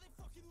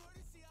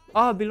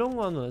 Ah, belong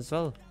one as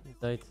well.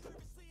 Died.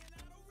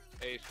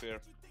 A is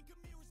clear.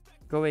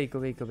 Go away.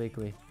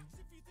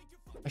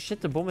 Ah,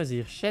 shit, the bomb is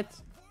here.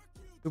 Shit.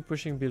 Two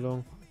pushing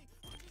belong.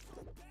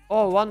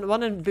 Oh,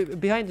 one in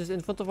behind us,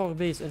 in front of our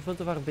base.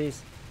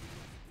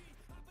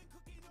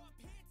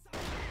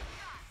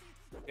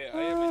 Okay,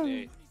 I am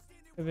in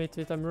A.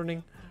 Wait, I'm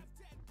running.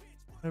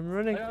 I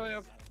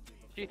have.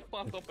 He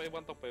one top A.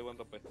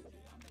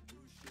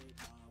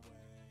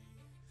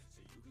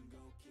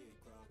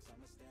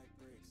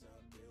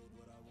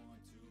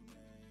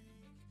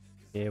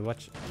 Okay,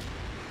 watch.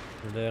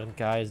 Learn,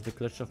 guys, the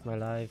clutch of my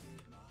life.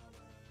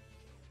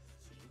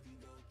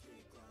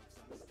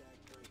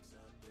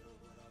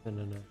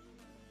 No.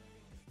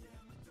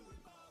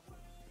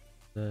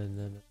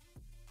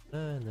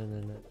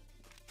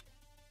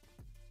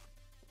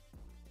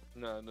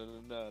 La.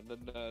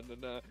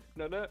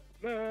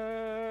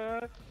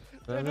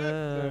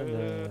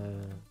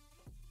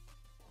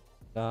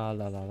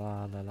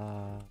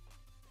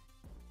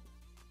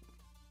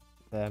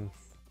 Damn,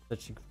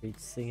 such a great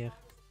singer.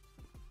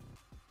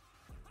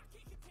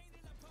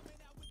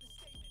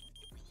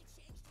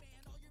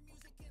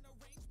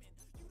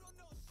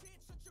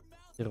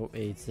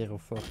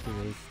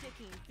 08048.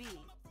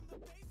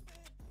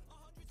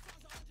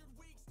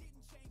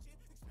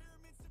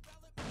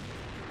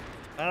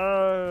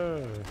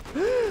 Oh.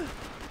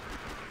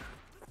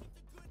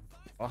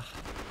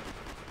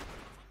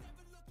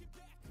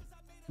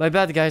 My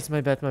bad, guys.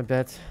 My bad. No,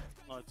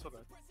 it's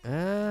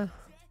alright.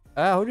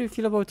 How do you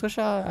feel about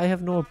Russia? I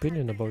have no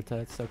opinion about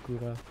that,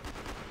 Sakura.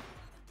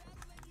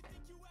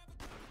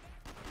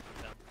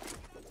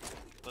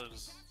 That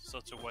is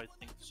such a white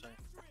thing to say.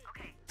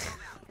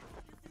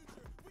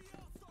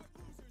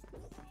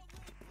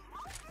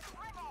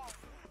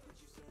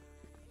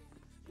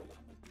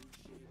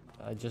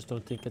 I just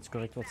don't think it's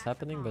correct what's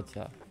happening, but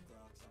yeah.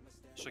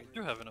 So you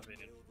do have an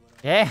opinion.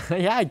 Yeah,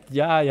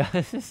 yeah.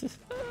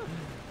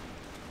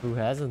 Who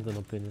hasn't an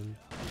opinion?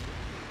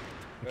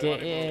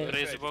 Okay,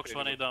 Raise the box,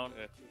 1A down.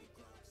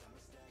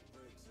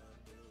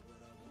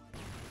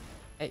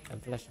 Hey,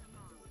 I'm flash.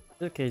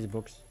 Still crazy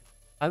box.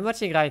 I'm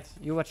watching right,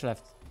 you watch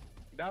left.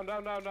 Down.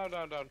 Down A,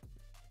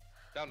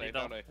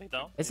 down A. Lay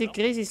down. Is he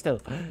crazy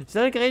still?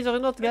 Still crazy or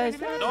not, guys?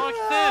 No,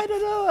 I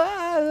don't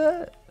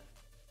know.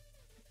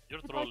 You're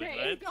trolling,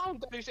 A right?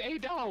 down, there is A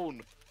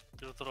down!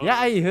 You're trolling. Yeah,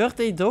 I heard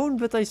they don't,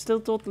 but I still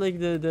thought like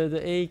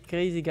the A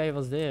crazy guy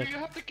was there. You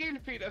have the kill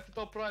feed at the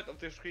top right of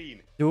the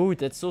screen.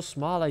 Dude, it's so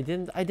small. I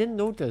didn't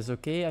notice.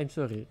 Okay, I'm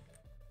sorry.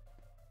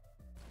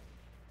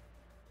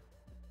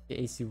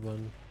 Okay, AC1.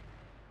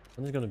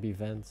 I'm just gonna be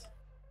vent.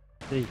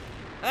 3.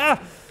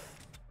 Ah!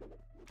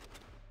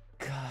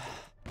 God.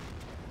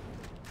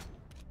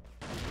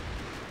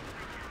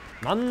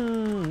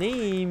 Man,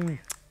 name.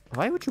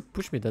 Why would you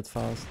push me that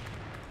fast?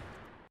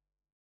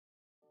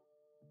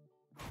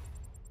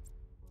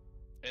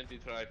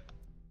 Anti-try.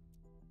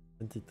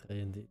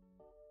 23 indeed.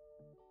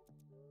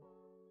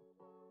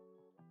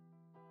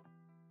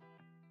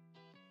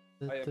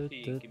 I am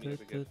peeing, give me a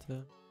second.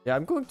 Yeah,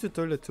 I'm going to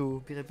toilet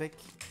too. Be right back.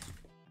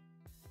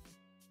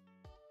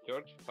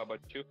 George, how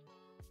about you?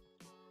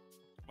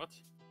 What?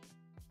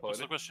 What's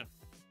the question?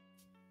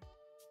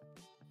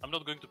 I'm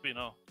not going to pee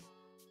now.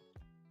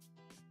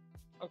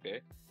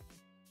 Okay.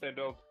 Then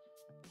don't.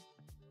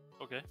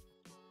 Okay.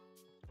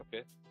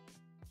 Okay.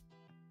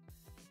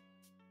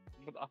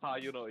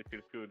 But you know it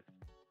feels good.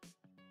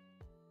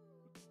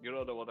 You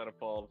know the water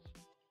falls,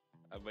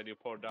 and when you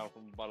pour down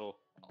from the bottle,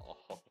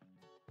 oh.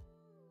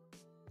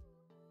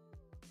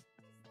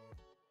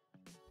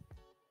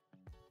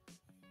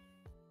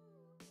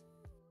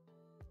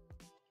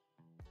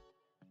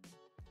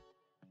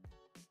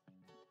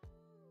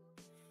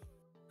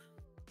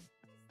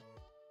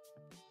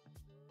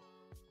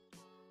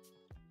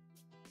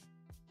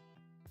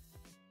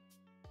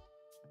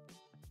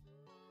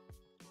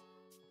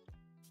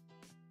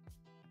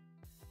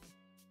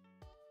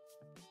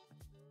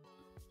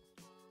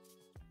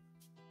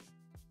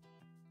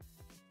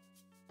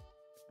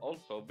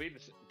 Also,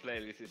 Vin's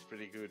playlist is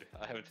pretty good.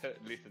 I haven't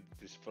listened to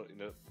this for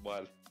in a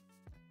while.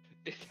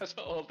 It has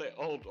all the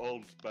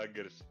old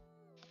bangers.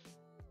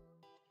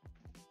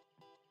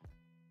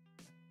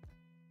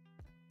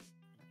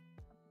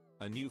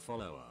 A new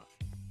follower.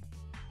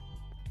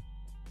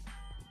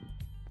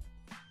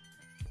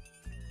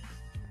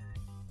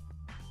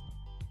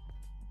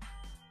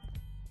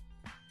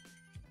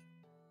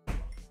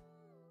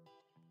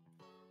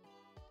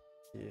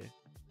 Yeah.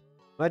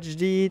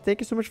 Majdi, thank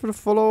you so much for the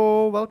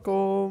follow.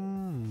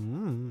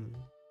 Welcome.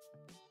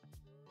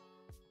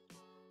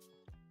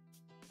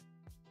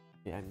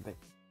 Yeah, I'm back.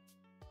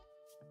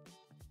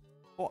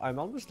 Oh, I'm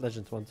almost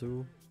Legend 1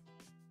 too.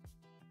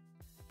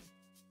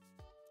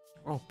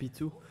 Oh,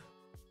 P2.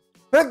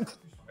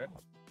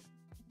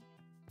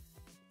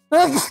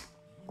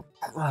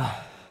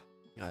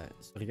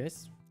 Sorry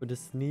guys for the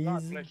sneeze.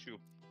 God bless you.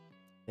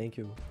 Thank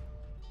you.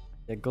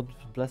 Yeah, God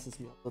blesses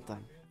me all the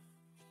time.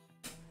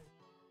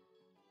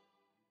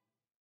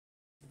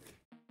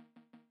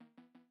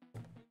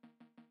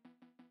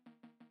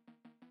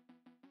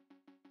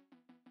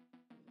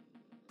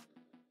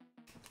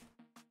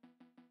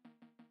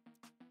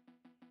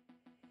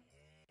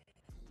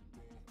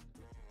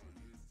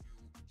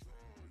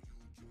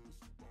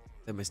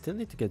 I still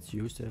need to get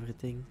used to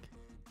everything.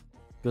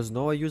 Because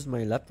now I use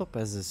my laptop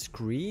as a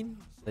screen,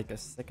 like a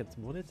second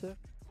monitor.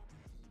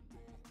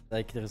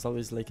 Like there's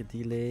always like a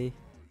delay.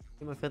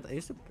 Hey, my friend, I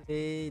used to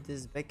play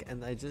this back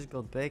and I just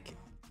got back.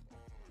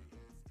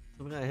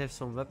 I have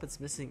some weapons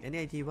missing. Any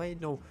idea why?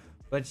 No.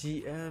 But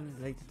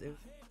like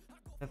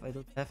I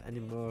don't have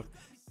anymore.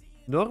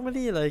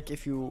 Normally, like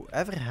if you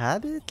ever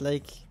had it,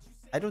 like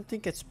I don't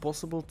think it's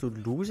possible to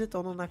lose it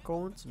on an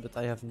account, but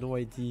I have no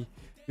idea.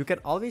 You can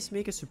always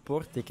make a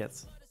support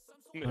ticket.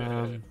 You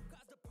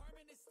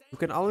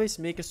can always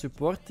make a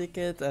support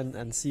ticket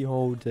and see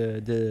how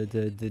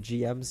the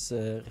GMs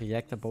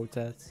react about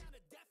that.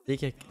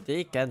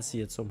 They can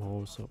see it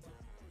somehow, so.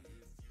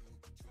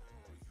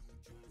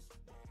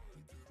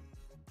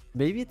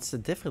 Maybe it's a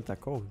different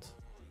account.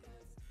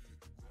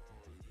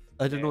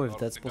 I don't know if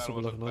that's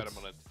possible or not.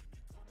 Permanent.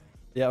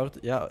 Yeah,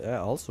 yeah,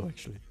 also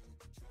actually.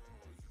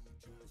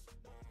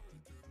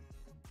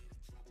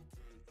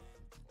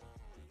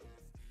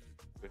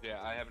 But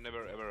yeah, I have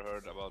never ever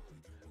heard about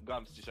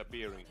guns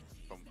disappearing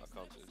from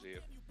accounts in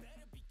here.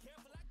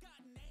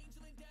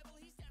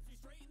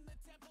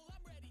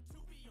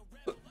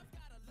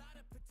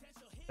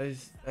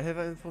 I have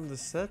it from the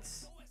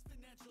sets,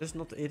 just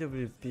not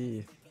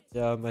AWP.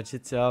 Yeah,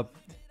 Majid, yeah.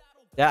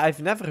 Yeah,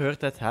 I've never heard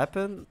that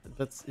happen,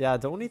 but yeah,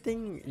 the only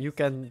thing you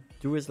can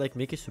do is like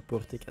make a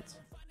support ticket.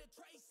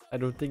 I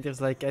don't think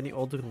there's like any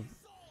other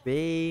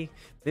way.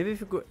 Maybe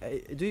if you go,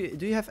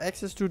 do you have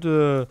access to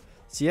the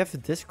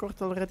CF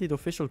Discord already, the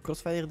official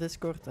CrossFire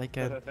Discord? I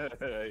can,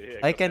 Yeah,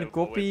 I can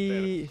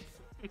copy.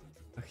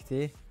 Wacht,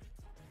 hey.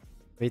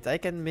 Wait, I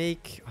can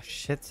make. Oh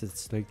shit,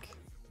 it's like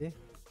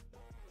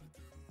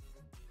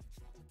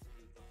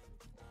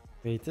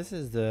Wait, this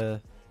is the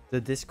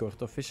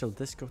Discord, official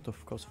Discord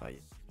of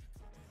CrossFire.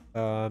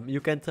 You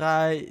can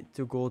try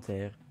to go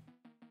there.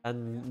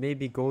 And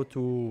maybe go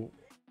to...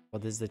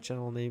 What is the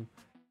channel name?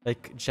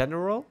 Like,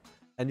 General?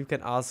 And you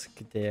can ask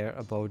there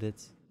about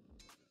it.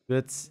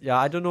 But, yeah,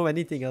 I don't know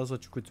anything else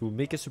what you could do.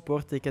 Make a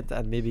support ticket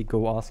and maybe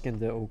go ask in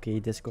the OK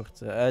Discord.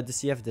 The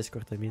CF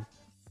Discord, I mean.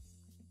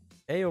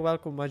 Hey, you're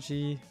welcome,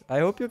 Maji. I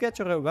hope you get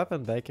your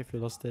weapon back if you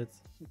lost it.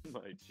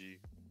 My G.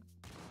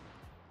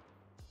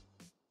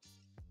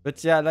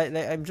 But yeah, like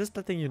I'm just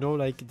letting you know,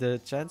 like, the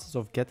chances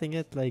of getting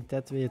it, like,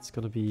 that way, it's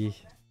gonna be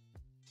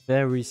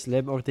very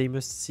slim. Or they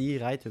must see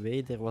right away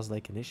there was,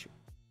 like, an issue.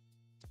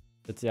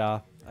 But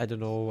yeah, I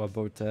don't know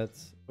about that.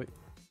 Wait.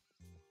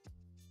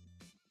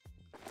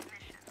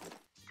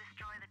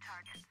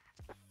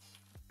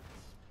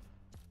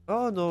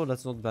 Oh no,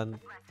 let's not ban.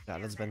 Yeah,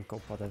 let's ban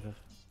cop, whatever.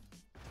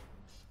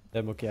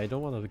 Damn, okay, I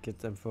don't want to get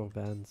them for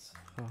bans.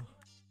 Oh.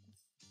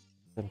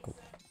 Ban cop.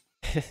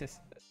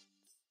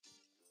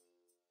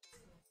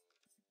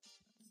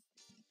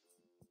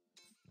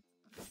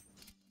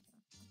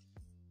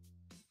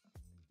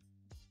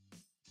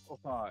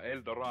 Opa,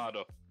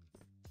 Eldorado.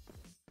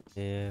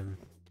 I'm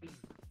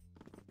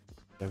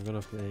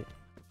gonna play.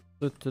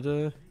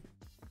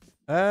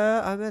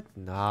 I'm at.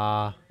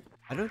 Nah,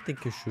 I don't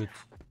think you should.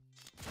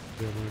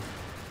 Really.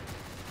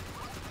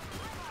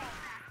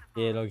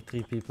 Yeah, like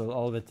 3 people,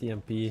 all with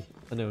TMP.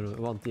 Oh, no,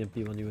 1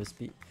 TMP, 1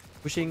 USP.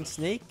 Pushing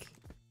Snake.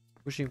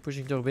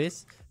 Pushing door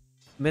base.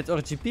 Met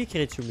RGP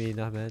create you mee,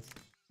 Ahmed.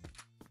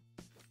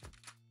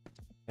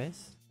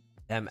 Nice.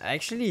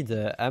 Actually,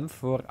 the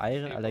M4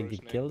 iron, I like the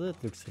killed it,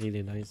 looks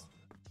really nice.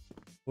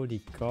 Holy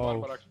cow.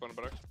 One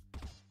barracks.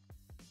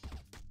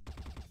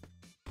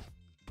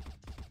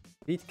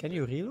 Pete, can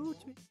you reload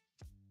me?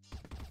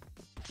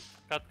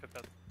 Cut.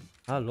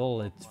 Ah,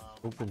 lol, it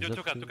opens You up.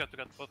 took cut,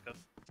 both cut.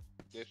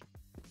 Yes.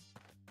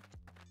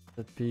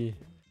 That be.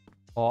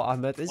 Oh,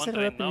 Ahmed, is One there a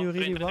train weapon now, you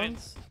train, really train.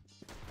 want?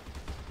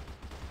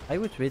 I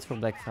would wait for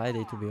Black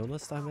Friday, to be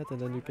honest, Ahmed,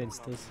 and then you can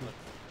still see.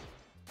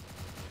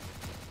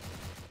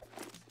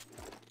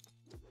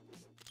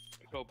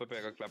 Go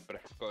Pepega Clapper.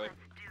 Go ahead.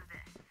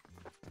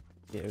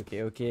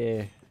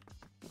 Okay.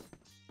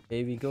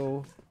 Here we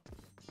go.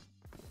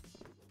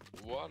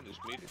 One is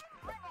mid.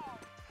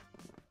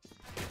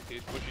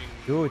 He's pushing.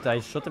 Dude, I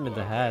shot him in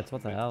the head,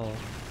 what the hell?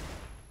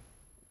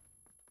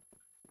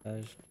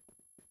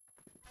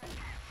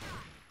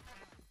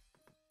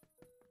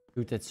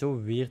 Dude, that's so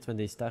weird when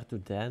they start to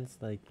dance,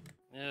 like...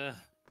 Yeah.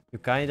 You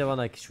kinda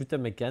wanna shoot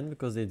them again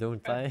because they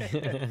don't die.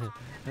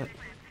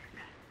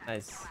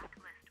 Nice.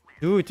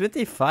 Dude,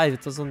 25,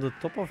 it was on the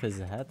top of his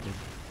head.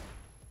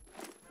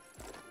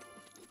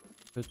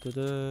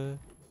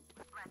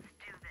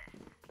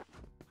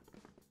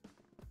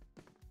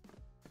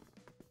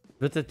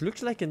 But it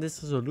looks like in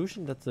this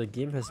resolution that the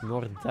game has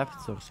more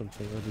depth or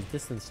something, or the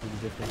distance looks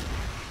different.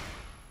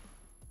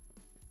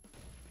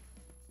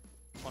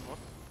 One more.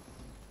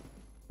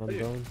 One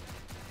down.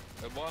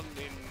 One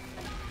in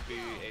the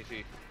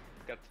AC.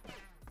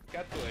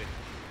 Cat to A.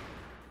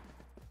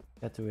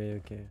 Get away,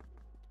 okay.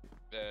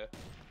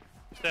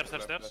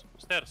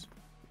 Stairs.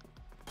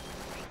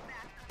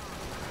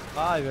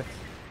 Ah, you...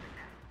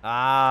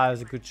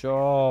 it's a good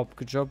job.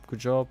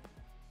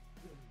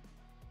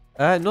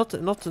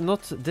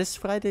 Not this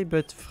Friday,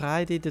 but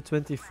Friday the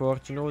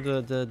 24th. You know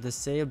the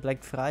sale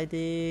Black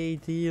Friday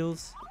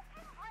deals.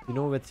 You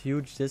know, with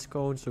huge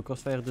discounts. So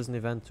CrossFire does an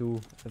event too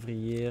every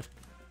year.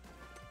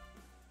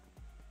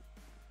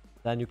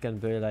 Then you can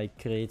buy like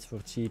crates for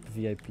cheap,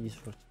 VIPs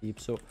for cheap.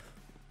 So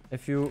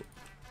if you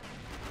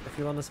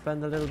want to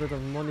spend a little bit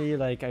of money,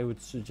 like I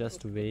would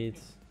suggest to wait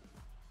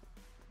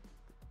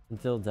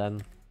until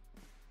then.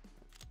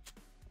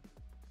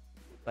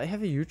 I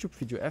have a YouTube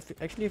video.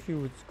 Actually, if you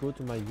would go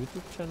to my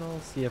YouTube channel,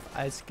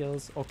 CF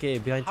Skills. Okay,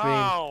 behind train.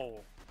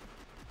 How?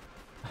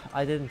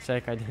 I didn't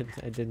check. I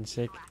didn't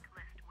check.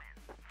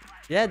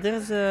 Yeah,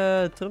 there's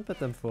a trumpet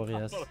M4,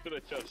 yes.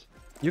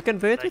 You can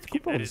buy it with There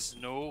coupons. is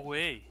no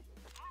way.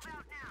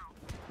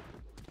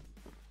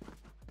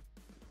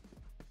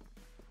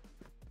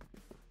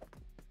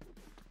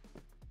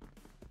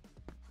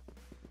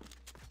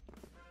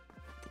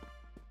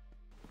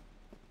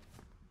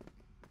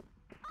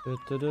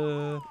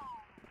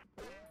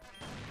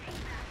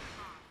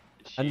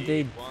 And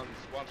they... One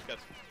cat.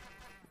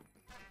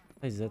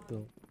 How is that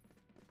though?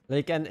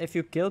 Like, and if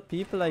you kill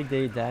people, like,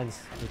 they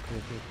dance.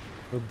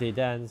 Look, they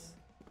dance.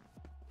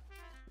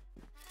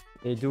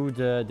 They do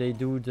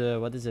the,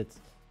 what is it?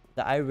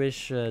 The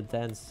Irish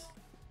dance.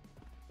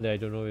 I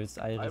don't know if it's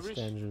Irish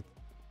dance.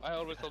 I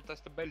always thought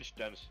that's the Belgian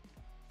dance.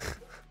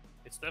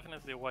 It's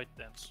definitely a white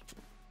dance.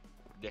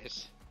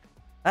 Yes.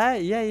 Ah,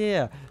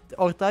 yeah.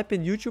 Or type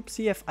in YouTube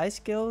CF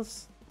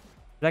Skills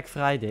Black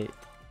Friday.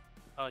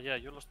 Oh yeah,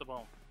 you lost the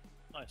bomb.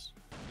 Nice.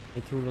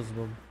 Wait, who lost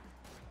bomb?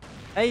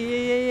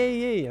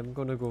 Hey, I'm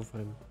gonna go for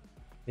him.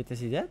 Wait,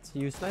 is he dead?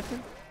 You snipe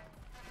him?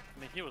 I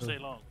mean, he was A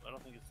long. I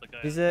don't think it's the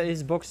guy.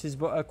 His box,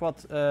 quad,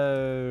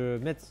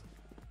 mid,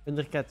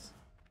 undercat.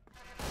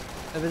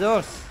 And the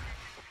doors.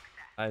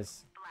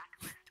 Nice.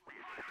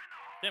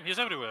 Damn, he's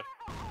everywhere.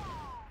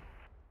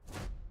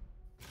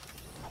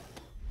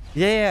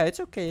 Yeah, it's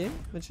okay.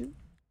 Imagine.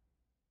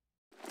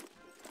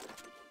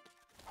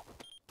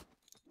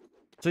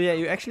 So yeah,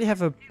 you actually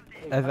have a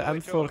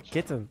M for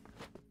kitten.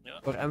 Yeah.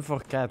 Or M for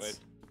cat. Wait.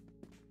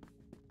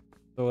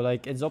 So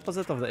like it's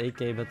opposite of the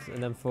AK, but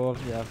an M4,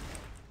 yeah.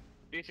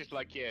 This is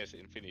like yes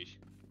in Finnish.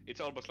 It's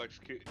almost like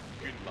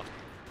kyllä.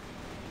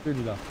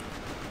 Kyllä.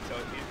 So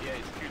yeah,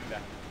 it's kyllä.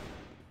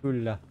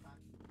 Kyllä.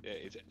 Yeah,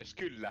 it's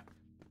kyllä.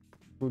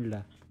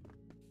 Kyllä.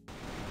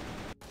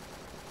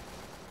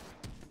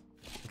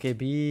 Okay,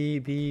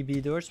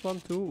 B doors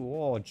 1, 2.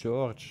 Oh,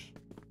 George.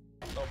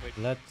 Stop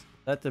it.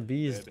 Let the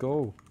beast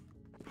go.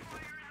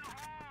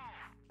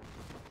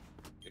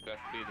 You can't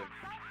beat them.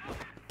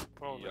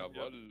 Probably. Yeah,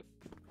 Yeah. well.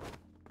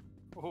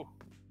 Oh,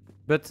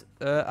 But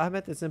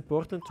Ahmed, it's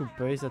important to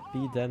praise that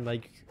B then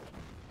like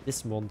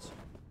this month.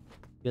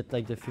 Get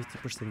like the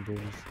 50%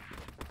 bonus.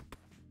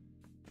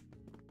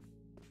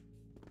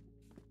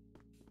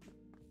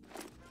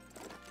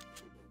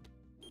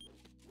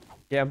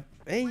 Yeah,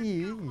 hey,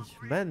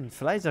 man,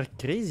 flies are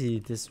crazy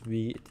this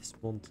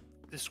month.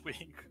 this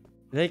week.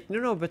 Like,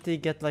 no, but they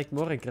get like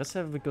more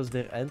aggressive because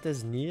their end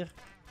is near.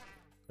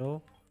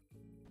 No?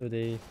 So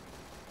they're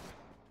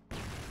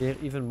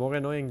even more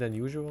annoying than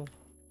usual.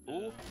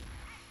 Who?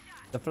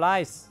 The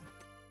flies!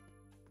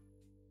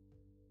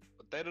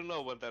 They don't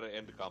know when their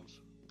end comes.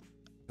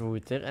 Oh,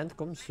 their end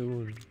comes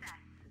soon.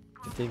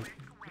 I think.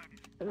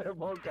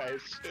 More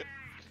guys.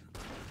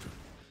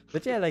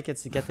 But yeah, like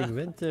it's getting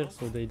winter,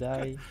 so they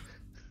die.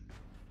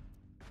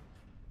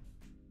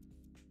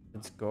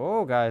 Let's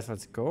go, guys,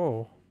 let's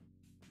go.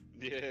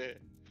 Yeah.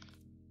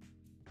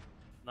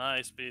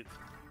 Nice beat.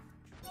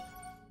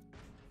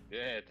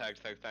 Yeah,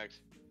 thanks.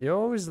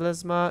 Yo,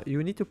 Lesma,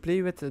 you need to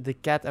play with the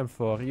cat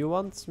M4. You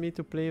want me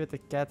to play with the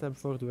cat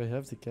M4? Do I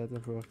have the cat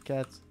M4?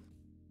 Cat.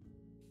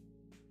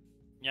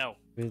 Meow.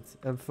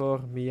 With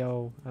M4,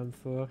 meow,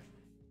 M4.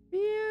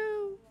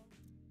 Meow.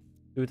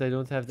 Dude, I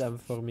don't have the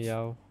M4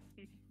 meow.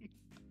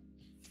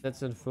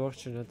 That's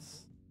unfortunate.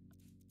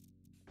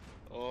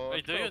 Oh,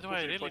 Wait, do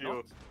I really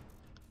not?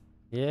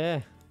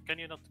 Yeah. Can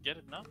you not get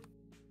it now?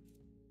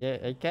 Yeah,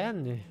 I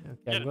can. Okay,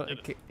 Get I'm it, going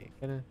get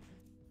to...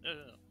 Yeah,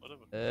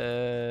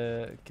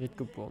 whatever. Crit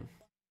coupon.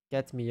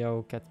 Cat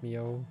meow, cat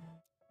meow.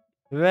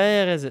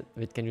 Where is it?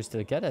 Wait, can you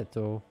still get it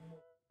though?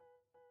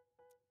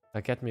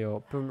 Cat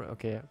meow.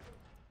 Okay.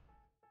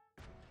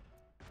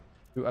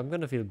 Dude, I'm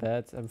gonna feel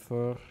bad. I'm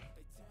for.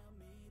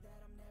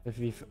 If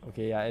we.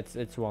 Okay, yeah,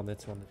 it's one. The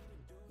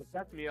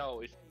cat meow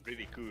is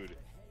pretty good.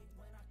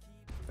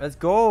 Let's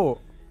go.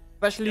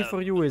 Especially Yeah,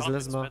 for you, the is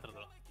Trumpet's Lesma. better,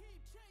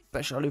 though.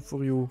 Especially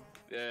for you.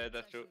 Yeah,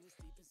 that's true.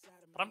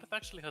 Trumpet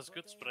actually has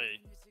good spray.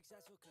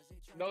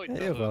 No, it Yeah,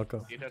 you're doesn't.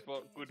 welcome. It has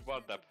good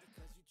one tap.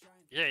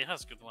 Yeah, it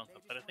has good one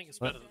tap, but I think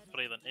it's What? better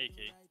spray than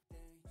AK.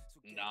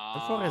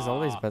 Nah. M4 is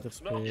always better No,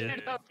 spray. Yeah.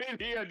 in a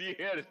million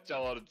years,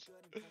 George.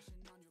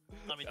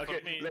 I mean, Okay,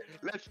 for me,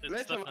 let's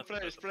it's have a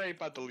definitely spray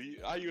battle.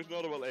 I use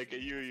normal AK,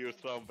 you use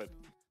trumpet.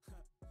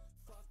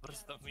 what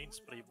does that mean,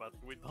 spray battle?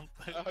 We don't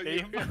Oh,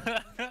 aim.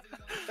 yeah,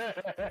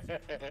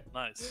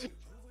 Nice.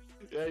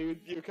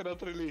 you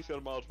cannot release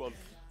your mouse one.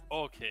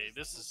 Okay,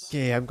 this is.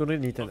 Okay, I'm gonna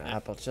need an Okay.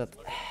 apple chat.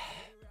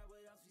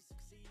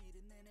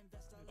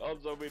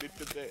 Also, we need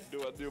to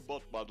do a new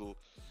bot battle.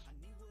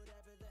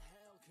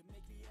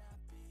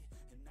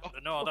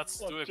 No, that's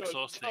too George,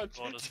 exhausting,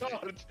 honestly.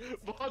 George,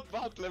 bot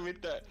battle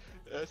with the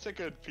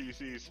second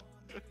PCs.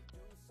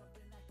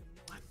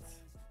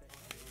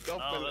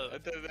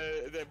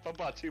 The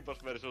Papa Cheapers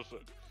versus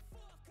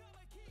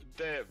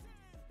the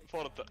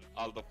fourth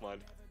alt of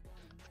mine.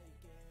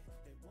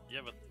 Yeah,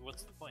 but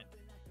what's the point?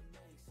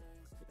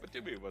 What do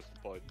you mean, what's the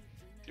point?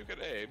 You can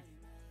aim.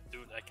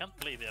 Dude, I can't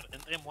play there,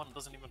 and M1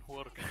 doesn't even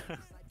work.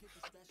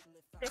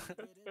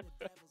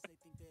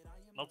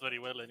 Not very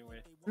well,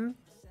 anyway.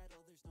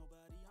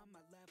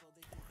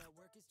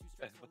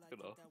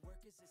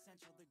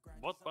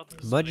 What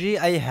buttons? Mudgy,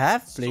 I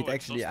have So played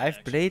actually. exhausting,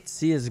 I've played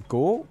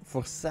CSGO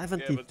for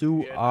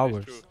 72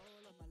 hours.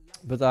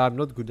 But I'm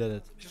not good at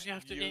it. Because you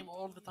have to aim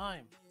all the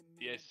time.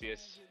 Yes.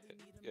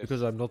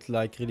 Because I'm not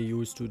like really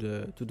used to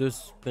the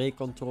spray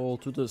control,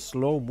 to the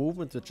slow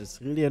movement, which is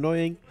really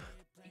annoying.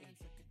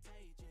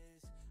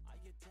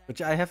 But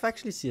yeah, I have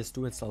actually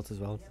CS2 installed as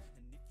well.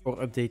 Or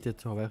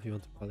updated, however you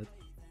want to call it.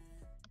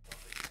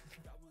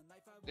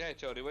 Yeah,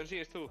 Jody, when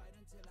CS2?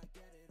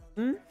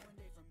 Hmm?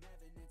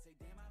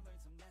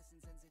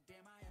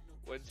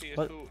 When CS2?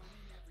 What?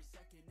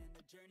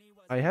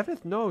 I have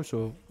it now,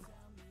 so...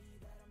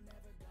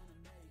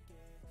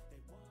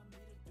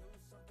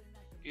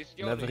 Is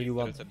Whenever you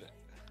want. interested?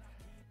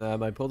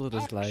 My brother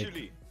doesn't like...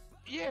 Actually,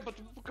 yeah, but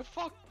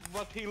fuck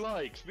what he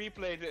likes. We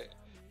played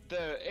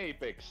the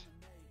Apex.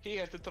 He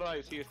has to try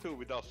CS2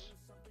 with us.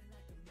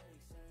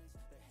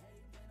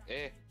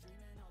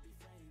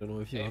 don't know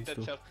if he Ain't wants that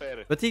to. just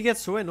fair? But he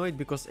gets so annoyed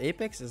because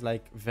Apex is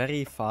like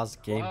very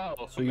fast game. Wow,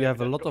 So you maybe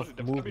have a that's lot good of in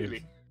the movement.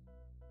 family.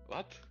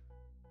 What?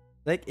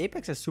 Like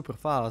Apex is super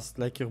fast.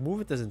 Like your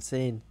movement is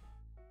insane.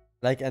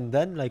 Like and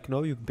then like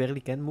now you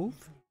barely can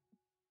move.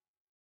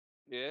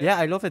 Yeah,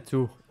 I love it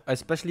too.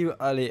 Especially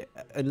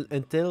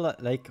until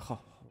like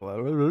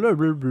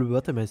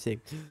what am I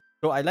saying?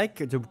 So I like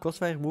the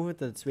crossfire movement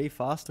that it's way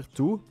faster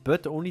too,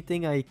 but the only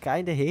thing I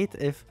kinda hate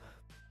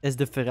is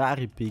the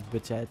Ferrari peak,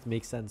 but yeah, it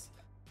makes sense.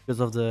 Because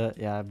of the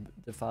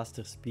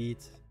faster speed.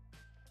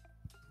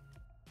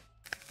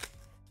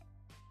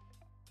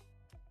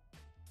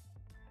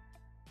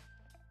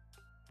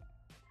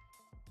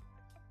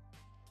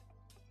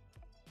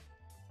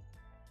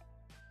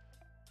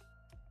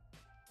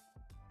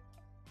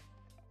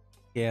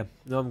 Yeah,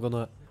 now I'm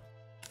gonna...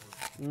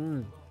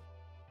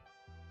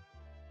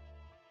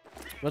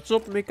 What's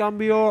up, mi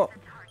cambio?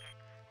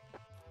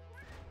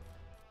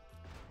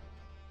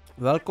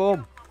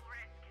 Welkom.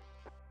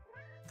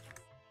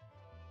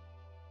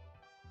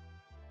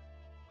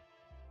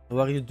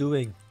 What are you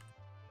doing?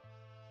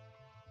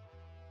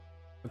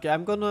 Okay,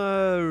 I'm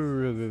gonna...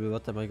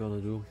 What am I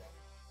gonna do?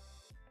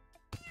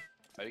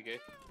 Okay.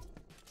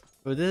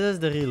 Oh, this is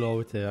the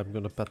reload. I'm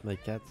gonna pet my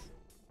cat.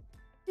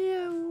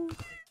 Meow.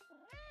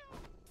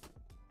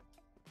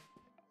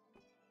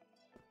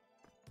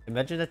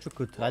 Imagine that you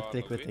could right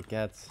click with the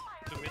cat.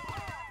 2 mid.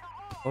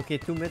 Okay,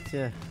 2 mid,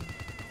 yeah.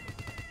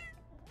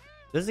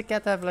 Does the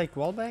cat have like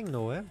wallbang?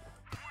 No, eh?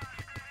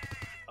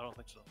 I don't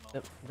think so.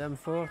 No. Them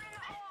 4.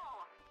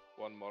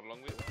 One more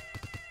long way.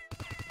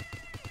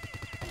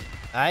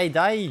 I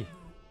die!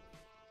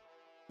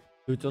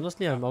 Dude,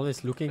 honestly, I'm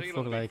always looking Take it for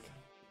on me. like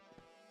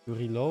to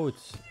reload.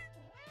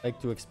 Like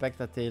to expect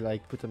that they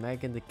like put a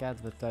mag in the cat,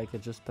 but like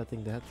just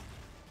petting the head.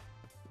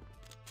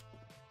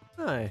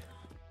 Aye.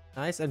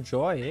 Nice,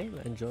 enjoy, eh?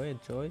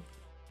 Enjoy.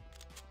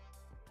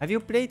 Have you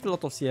played a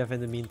lot of CF in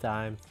the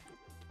meantime?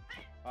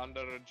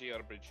 Under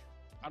GR bridge.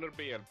 Under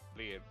BL.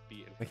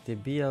 Wacht, die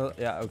BL...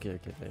 Ja, oké,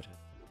 fair.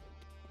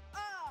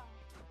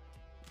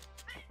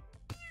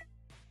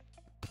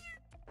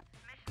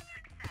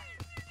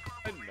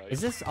 Is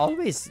this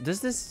always...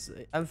 Does this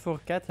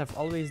M4 cat have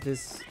always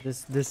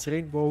this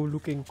rainbow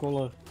looking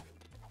color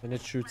when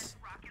it shoots?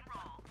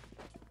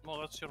 No,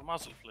 that's your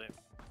muzzle flame.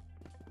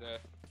 Yeah.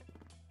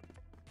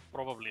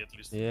 Probably at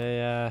least.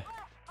 Yeah.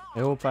 I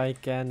hope I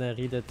can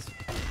read it.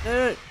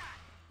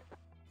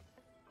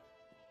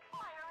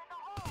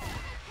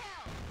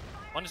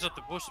 One is at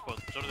the bush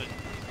spot, Jordan.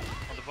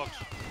 On the box.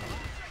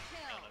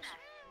 Yeah,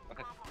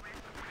 nice.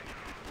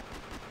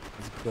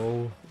 Let's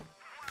go.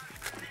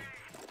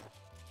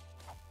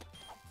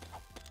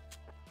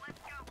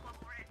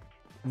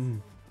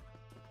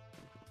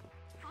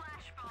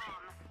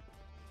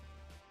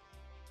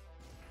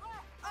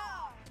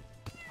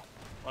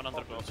 One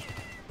under glass.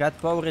 Cat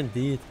power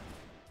indeed.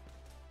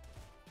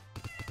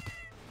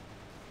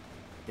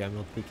 Okay, I'm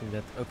not picking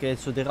that. Okay,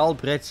 so they're all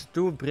bridge.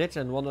 2 bridge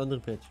and 1 under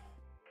bridge.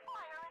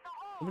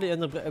 Probably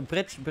under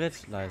bridge,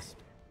 nice.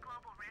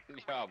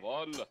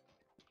 Jawohl.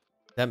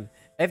 Damn.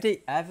 If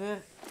they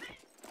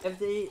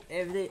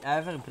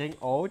ever bring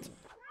out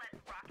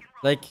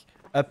like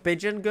a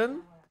pigeon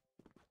gun,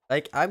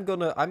 like I'm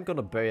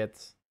gonna buy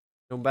it,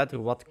 no matter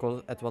what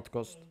at what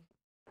cost.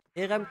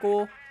 Hey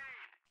Remco,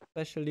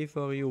 especially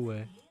for you.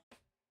 Eh.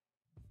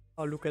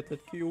 Oh, look at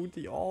that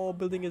cutie! Oh,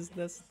 building his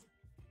nest.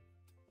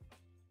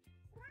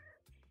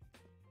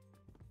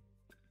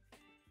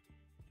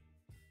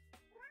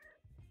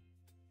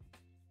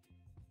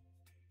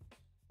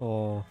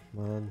 Oh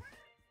man.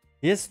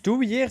 Yes,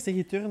 2 years.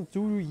 He turned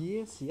 2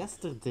 years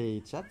yesterday,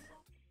 chat.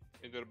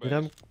 In their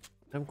base.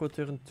 Remco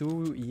turned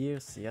 2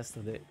 years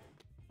yesterday.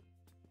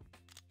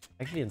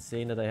 Actually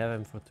insane that I have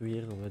him for 2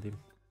 years already.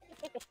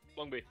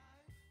 Long B.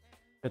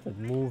 Look at that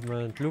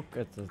movement, look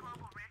at that.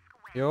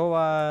 Yo,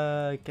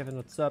 Kevin,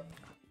 what's up?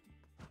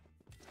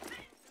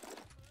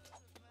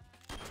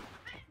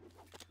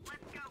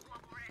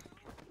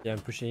 Yeah, I'm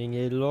pushing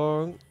it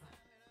long.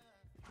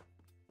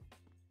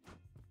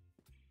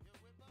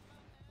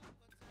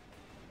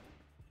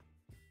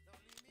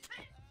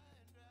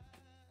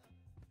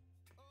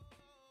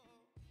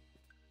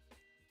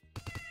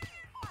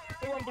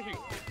 One pushing.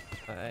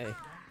 Hey.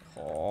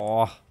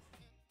 Oh.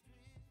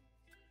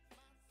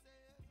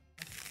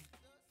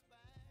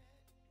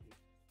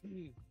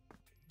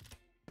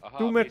 Aha,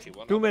 2 mid, easy,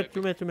 one 2 under mid, epic.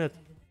 2 mid, 2 mid.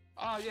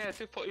 Ah, yeah,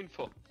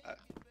 info.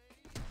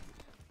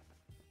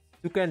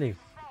 2 canning.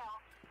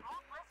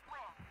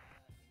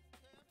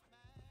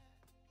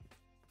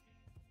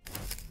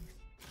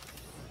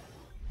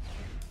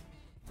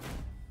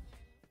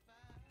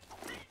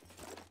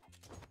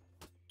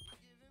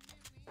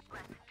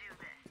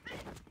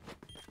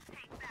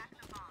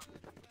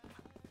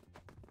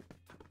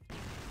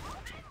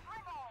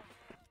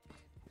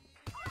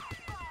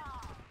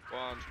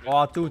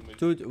 Oh, two,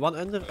 one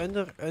under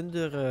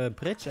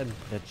bridge and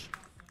bridge.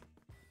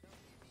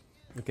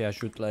 Okay, I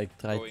should like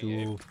try Going to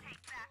in.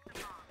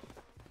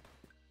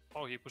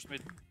 Oh, he pushed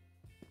mid.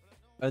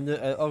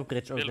 under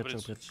bridge, Middle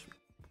bridge. bridge.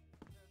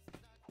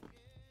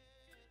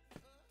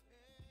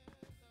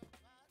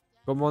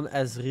 Come on,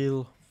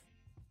 Ezreal.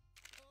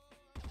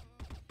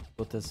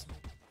 What is?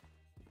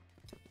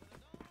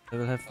 I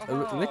will have.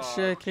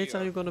 Which crates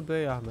are you gonna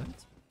buy, Ahmed?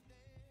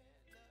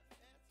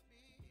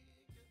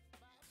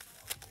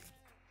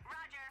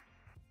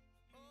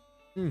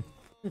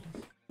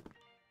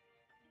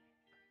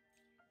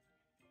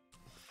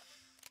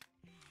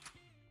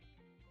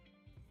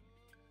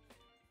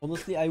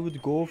 Honestly, I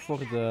would go for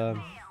the...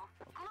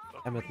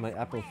 I'm at my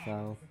Apple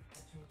file.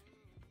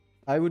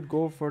 I would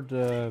go for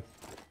the...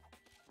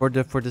 For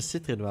the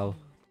Citron well.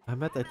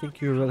 Ahmed, I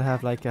think you will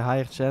have like a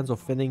higher chance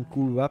of winning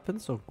cool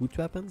weapons or good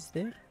weapons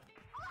there.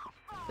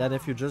 Than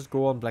if you just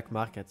go on black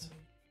market.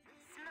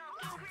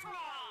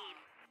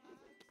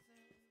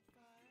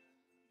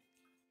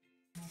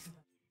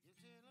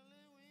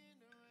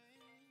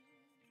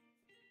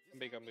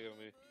 Big.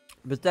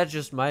 But that's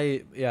just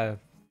my... Yeah.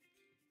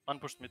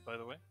 Unpushed mid, by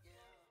the way.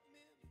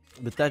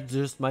 But that's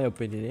just my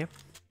opinion, eh?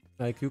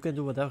 Like, you can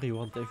do whatever you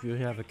want. If you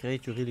have a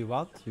crate you really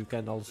want, you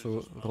can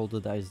also roll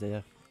the dice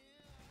there.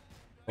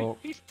 Oh.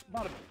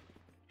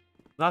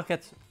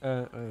 Market.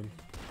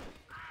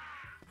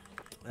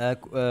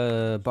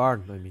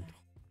 Barn, I mean.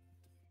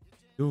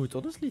 Dude,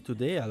 honestly,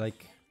 today I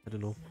like... I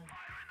don't know.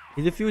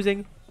 He's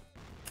defusing.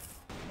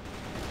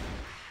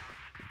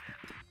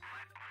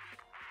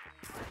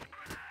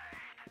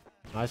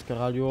 Nice,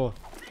 Caralho.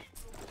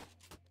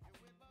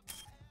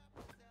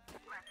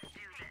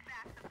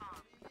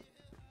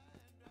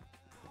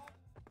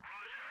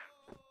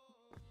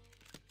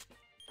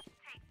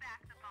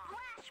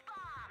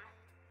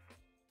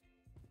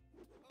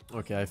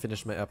 Okay, I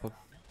finished my apple.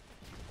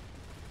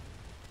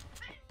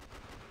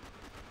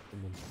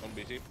 Come on. I'm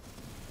busy.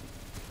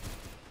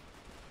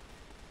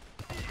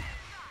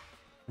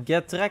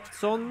 Get wrecked,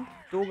 son.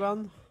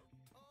 Dogan.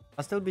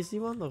 I still busy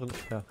one? Or...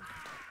 Yeah.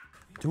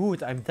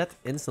 Dude, I'm dead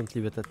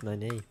instantly with that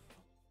 9A.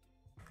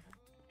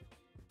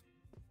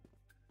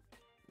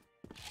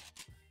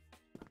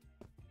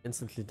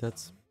 Instantly dead.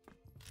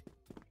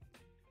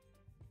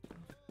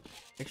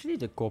 Actually,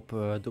 the cop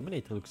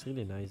Dominator looks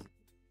really nice.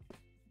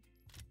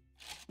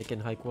 Like in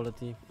high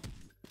quality.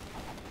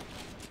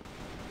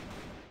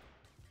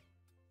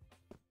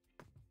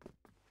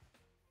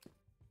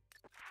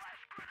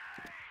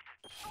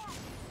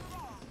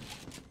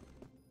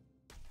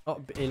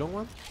 Oh, a long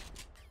one?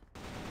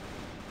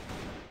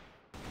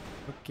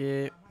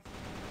 Okay.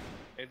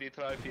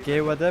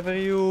 Okay, whatever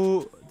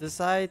you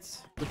decide,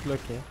 good luck,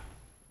 eh?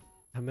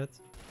 Ahmed.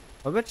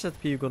 How much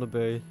ZP you gonna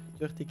buy?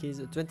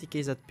 30k,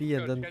 20k ZP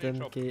and then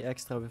 10k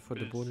extra for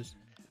the bonus.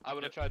 I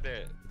wanna try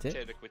the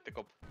Jedek with the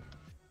cop.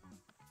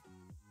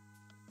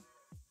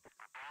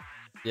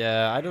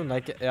 Yeah, I don't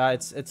like it. Yeah,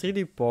 it's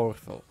really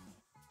powerful.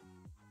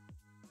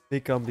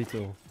 Big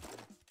Gambito.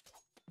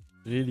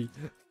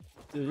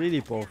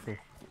 Really powerful.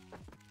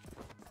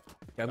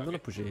 Okay, I'm gonna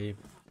push A.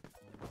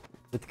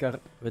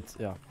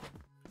 Yeah.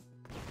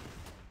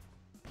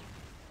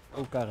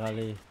 Oh,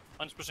 Karale.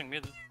 One is pushing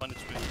mid, one is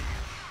mid.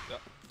 Yeah.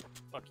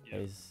 Fuck yeah.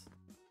 Nice.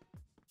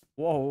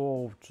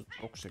 Whoa,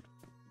 toxic.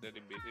 They're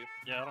in busy.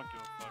 Yeah, I don't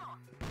give a fuck.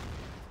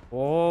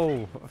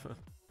 Whoa.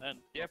 And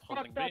Yeah,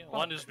 holding fuck B, that,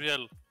 one is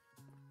BL.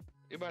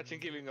 Imagine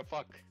giving a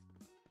fuck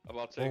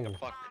about saying a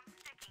fuck.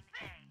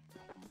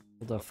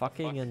 The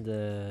fucking and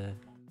the...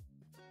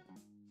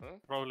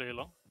 Probably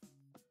long.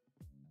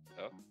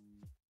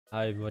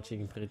 I'm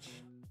watching bridge.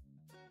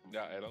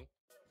 Yeah, Elon.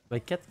 My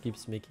cat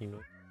keeps making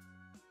noise.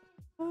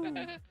 Oh.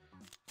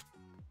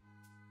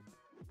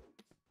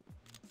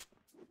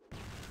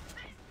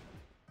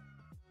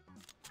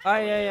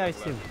 Yeah, I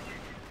see him.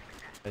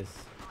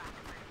 Nice.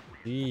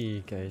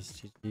 GG, guys,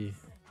 GG.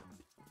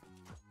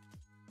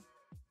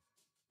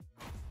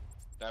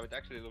 Yeah, it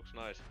actually looks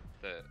nice,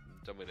 the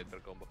Dominator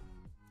combo.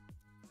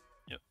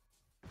 Yep.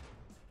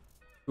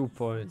 2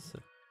 points.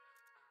 I'm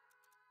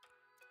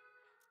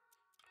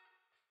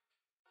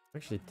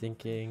actually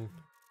thinking...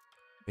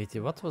 Wait,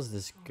 what was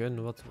this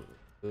gun? What...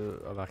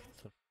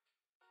 wacht.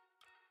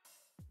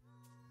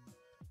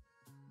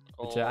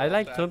 Oh, I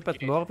like sad Trumpet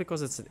game. more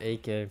because it's an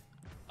AK.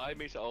 I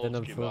miss Then old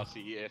I'm full.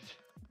 Skimasi EF,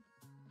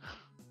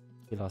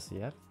 Last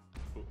year.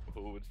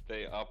 who would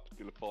stay up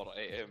till 4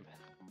 AM.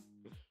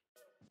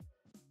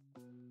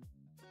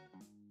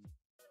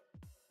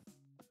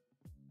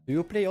 Do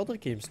you play other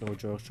games now,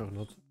 George, or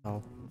not?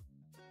 No.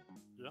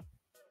 Yeah.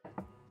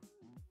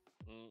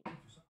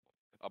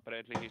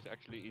 Apparently he's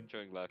actually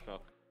enjoying life now.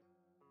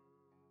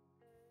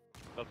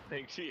 Not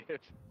playing CF.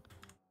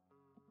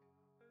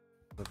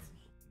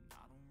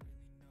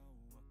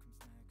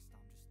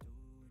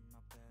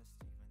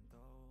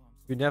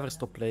 You never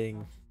stop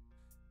playing.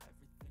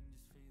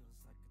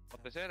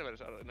 But the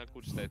servers are in a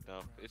good state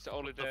now. It's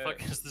only The the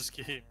fuck is this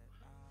game?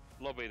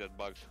 lobby that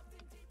bugs.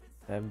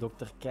 I'm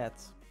Dr. Cat.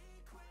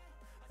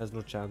 Has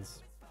no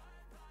chance.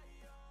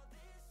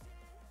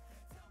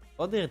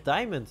 Oh, they're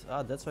diamond.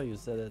 Ah, that's why you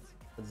said it.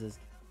 What's this?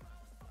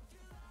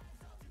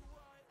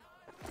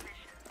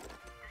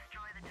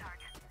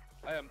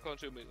 I am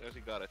consuming a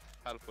cigarette,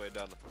 halfway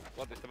done.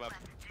 What is the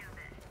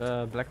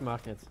map? Black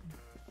market.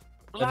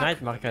 Black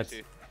Night market.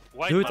 See.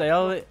 White Dude,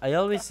 man. I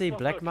always say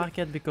black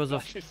market because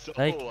of That is so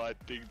like- white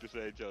thing to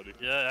say, Johnny.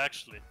 Yeah,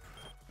 actually.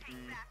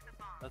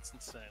 That's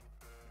insane.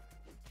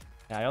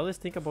 yeah, I always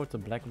think about the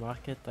black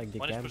market, like the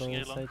One is gamble pushing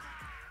A long. side.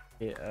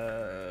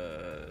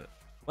 Okay,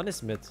 one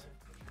is mid.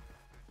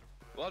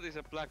 What is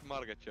a black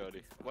market,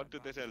 Jody? What do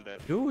they sell there?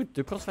 Dude,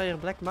 the CrossFire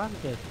black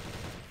market.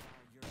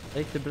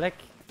 Like the black...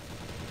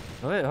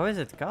 How is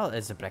it called?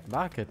 It's a black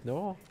market,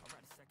 no?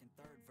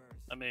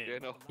 I mean, You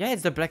know? Yeah,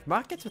 it's the black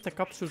market with the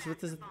capsules.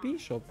 What is it?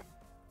 B-shop.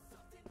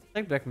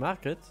 Like black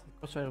market.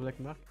 CrossFire black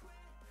market.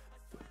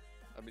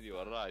 I mean, you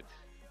are right.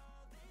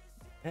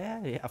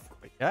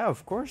 Yeah,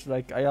 of course.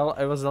 Like,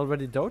 I was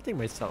already doubting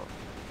myself.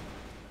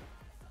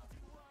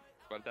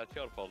 Well, that's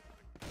your fault.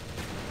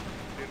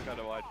 Still kind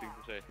of white thing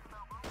to say.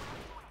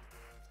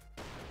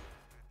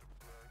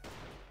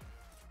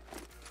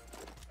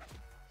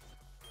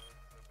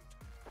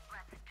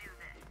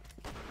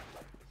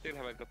 Still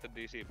haven't got the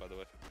DC, by the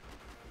way.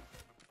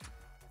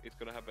 It's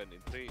gonna happen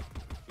in 3,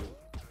 2,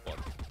 1.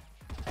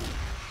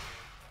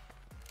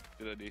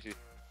 To the DC.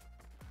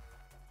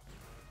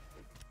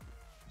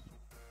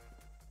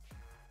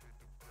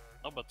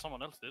 no, but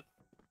someone else did.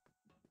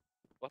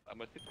 What?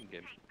 Am I sitting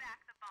game?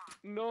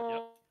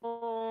 No!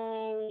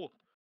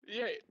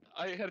 Yeah,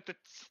 I had to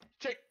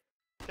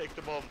take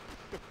the bomb.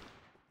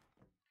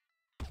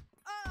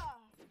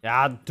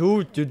 Yeah,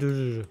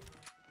 dude.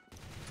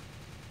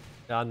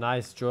 Yeah,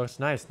 nice, George.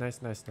 Nice. Yes,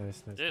 Good.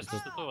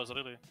 the two of us,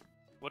 really.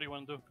 What do you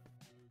want to do?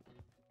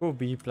 Go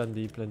B, plan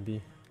B.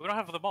 We don't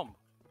have the bomb.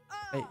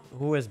 Hey,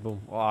 who is boom?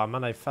 Oh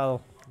man, I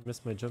fell.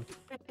 Missed my jump.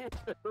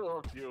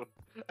 Oh, you.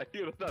 I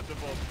hear that the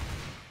bomb.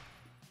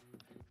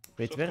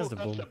 Wait, So where is who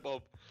the has bomb? the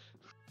bomb?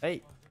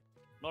 Hey.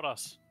 Not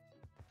us.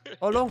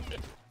 Oh, long.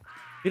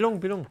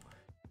 Belong.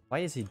 Why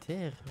is he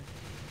there?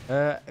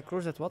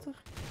 Close that water.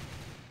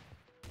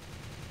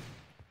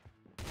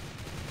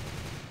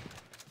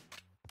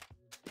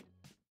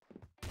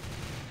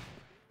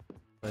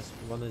 Nice.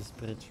 One is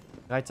bridge.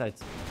 Right side.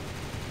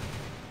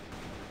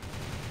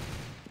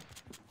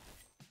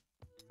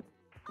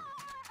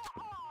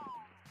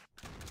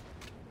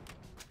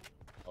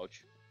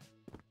 Ouch.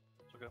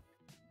 It's okay.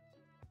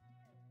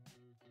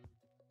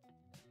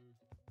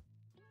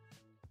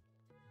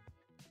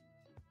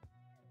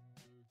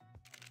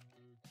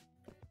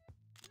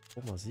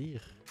 Kom maar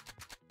hier.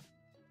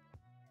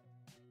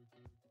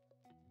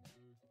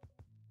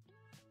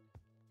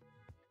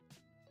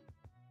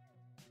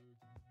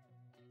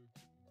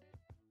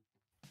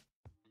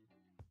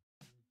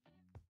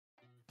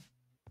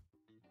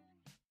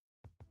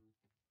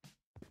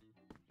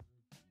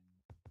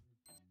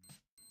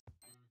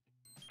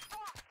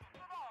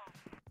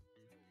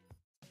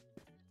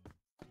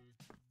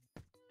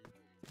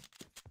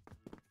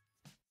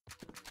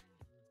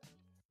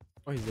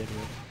 Oh, he's there.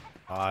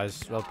 Ah,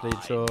 it's well played,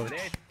 George.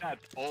 Let that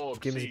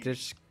orb Game is sing.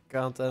 glitch,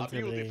 can't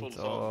enter beautiful late.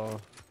 song. Oh.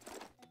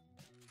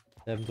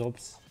 Damn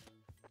drops.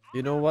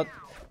 You know what?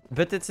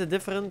 But it's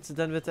different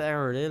than with the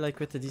arrow, eh? Like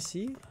with the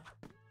DC.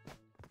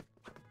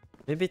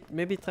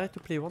 Maybe try to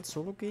play one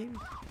solo game.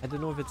 I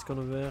don't know if it's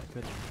gonna work,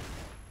 but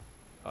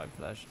oh, I'm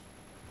flashed.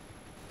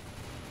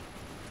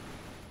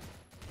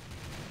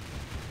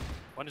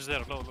 One is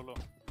there, low.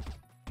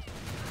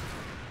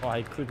 Oh,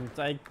 I couldn't.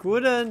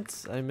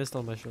 I missed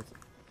all my shots.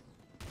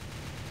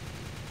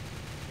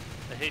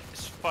 I hate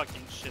this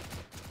fucking shit.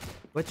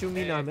 What do you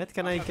mean, Ahmed?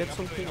 Can I get I'm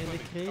something in coming,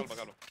 the crate?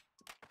 calma.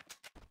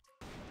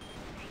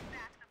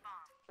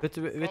 But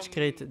which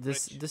crate?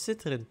 The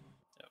citron.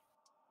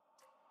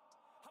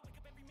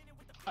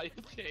 I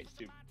chased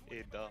him.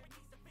 Hey, duh.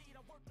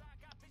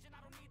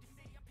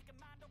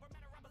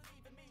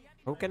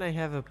 How can I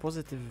have a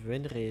positive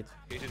win rate?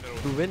 He's in the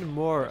To room. win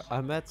more,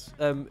 Ahmed.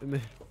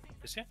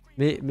 Is he?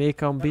 Me That was the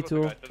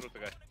Cambito. guy, that was the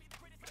guy.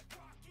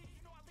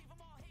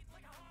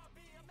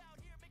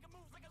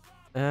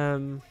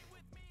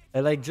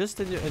 Like just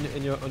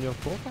in your on your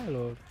profile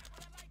or?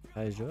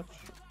 Hi George.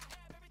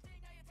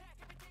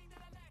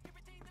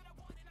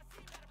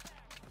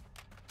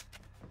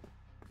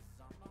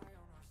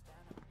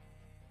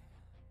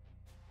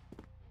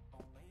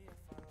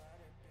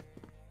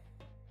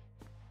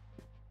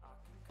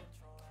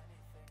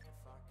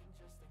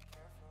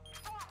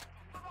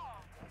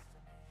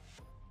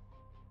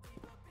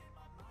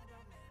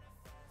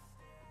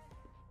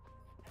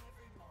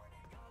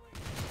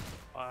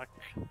 Fuck,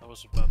 that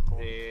was a bad call.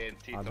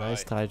 Ah,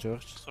 nice try,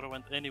 George. Should have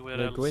went anywhere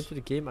When I else. go into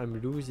the game, I'm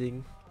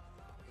losing.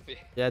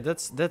 Yeah,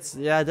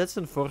 that's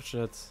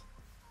unfortunate.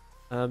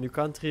 You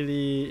can't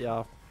really,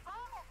 yeah.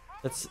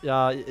 That's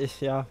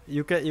yeah.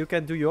 You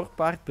can do your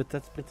part, but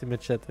that's pretty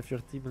much it. If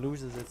your team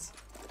loses, it's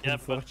Yeah,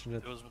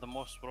 unfortunate. but it was the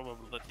most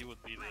probable that he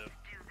would be there.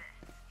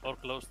 Or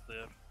close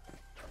there.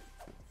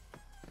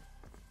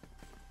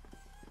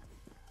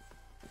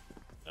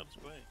 That's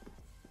great.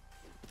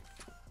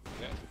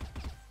 Yeah.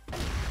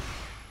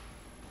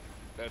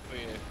 That's me.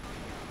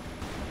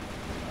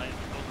 I am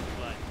totally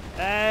blind.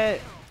 Hey.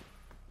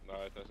 No,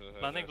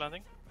 it's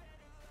Landing.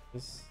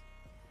 Yes.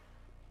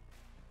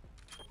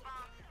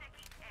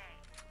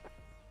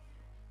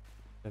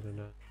 I don't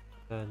know.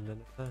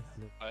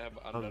 I have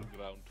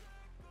underground.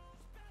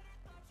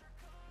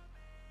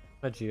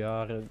 Met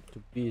jaren to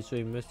be, so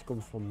you must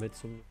come from mid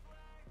some.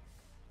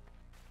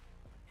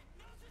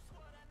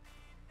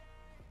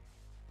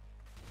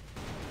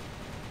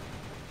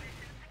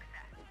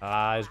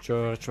 Ah,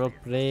 George, well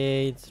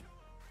played.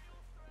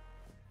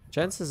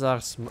 Chances are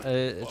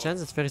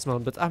chances very small.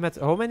 But Ahmed,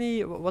 how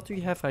many? What do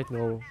you have right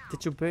now?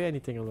 Did you buy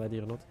anything already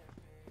or not?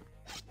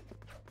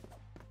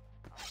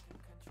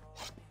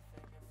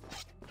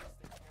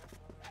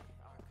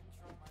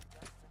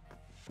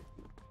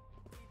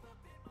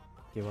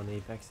 Okay, 1 A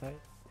backside.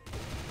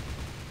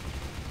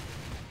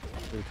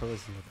 Wait, how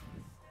is it?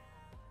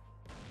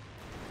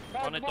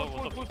 One it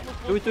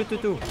over.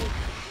 Two.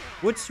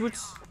 Woods.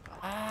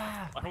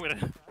 Ah.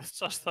 It's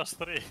just us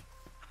three.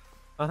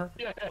 Uh-huh.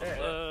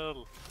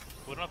 Well,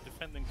 we're not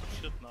defending for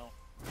shit now.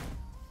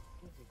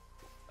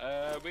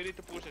 We need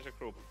to push as a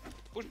group.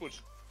 Push.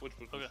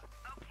 Okay.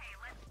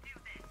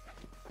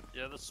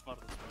 Yeah, that's smart.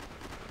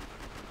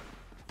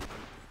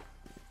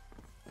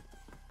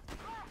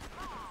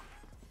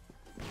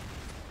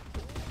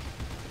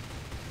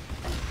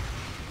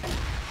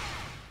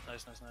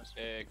 Nice.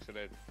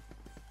 Excellent.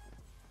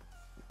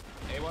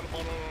 Hey, one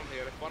more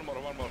here. One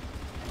more.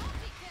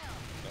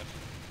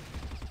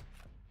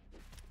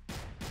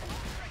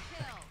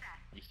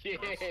 Yeah.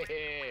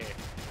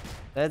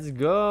 Let's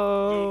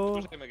go.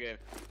 Push him again.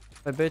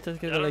 I better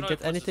Yeah, I don't like know get if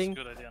this is a anything.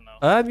 good idea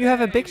now. You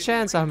have a big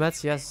chance, Ahmed.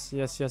 Yes.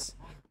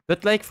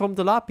 But like from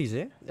the lapis,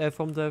 eh?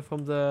 From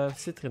the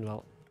citron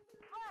well.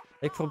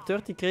 Like from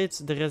 30 crates,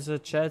 there is a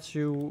chance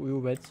you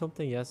win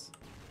something. Yes.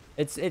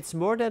 It's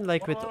more than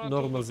like with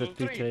normals at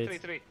 2 crates.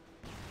 Three.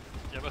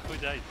 Yeah, but who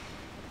died?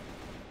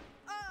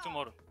 Two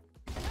more.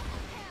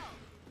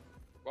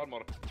 One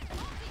more.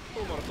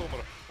 Two more.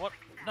 What?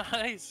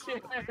 Nice.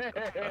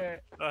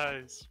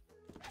 Nice.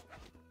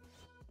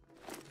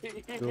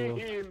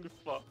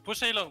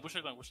 Push A long.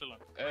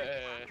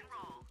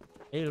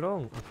 Hey,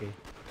 long. Okay.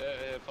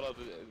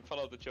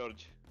 Follow the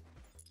charge.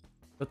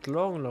 But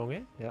long,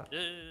 eh? Yeah.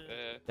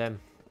 Yeah. Damn.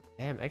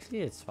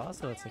 Actually, it's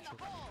faster. That's actually.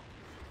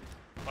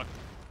 Fuck.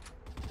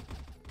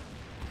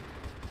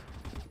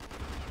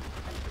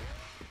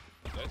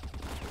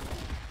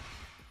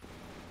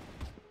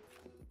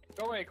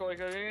 Go away.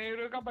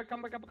 Come back.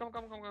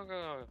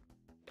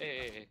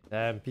 Hey.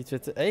 Damn, Pete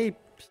with. Hey,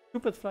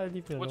 stupid fly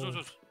leave me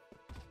alone.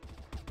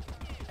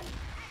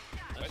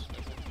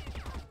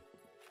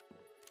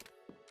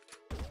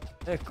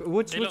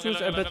 Woods. Woods,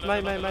 but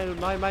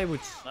my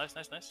woods. Nice.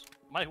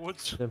 My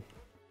woods.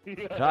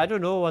 Yeah, I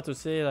don't know what to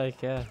say,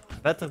 like, yeah.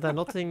 Better than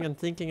nothing and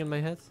thinking in my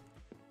head.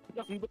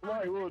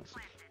 My woods.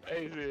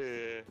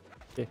 Easy.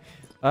 Okay.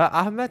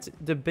 Ahmed,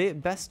 the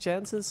best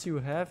chances you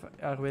have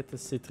are with the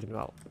citron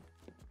well.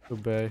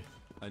 Goodbye.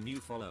 A new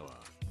follower.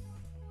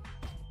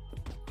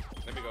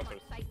 Let me go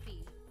first.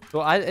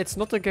 So it's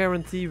not a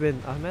guarantee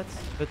win, Ahmed,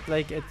 but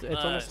like it Nice,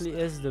 honestly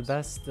is the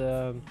best.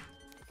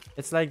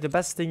 It's like the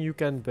best thing you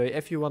can buy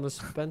if you want to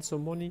spend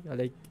some money.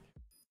 Like,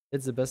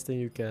 it's the best thing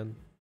you can.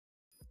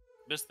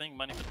 Best thing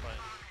money can buy.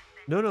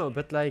 No,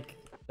 but like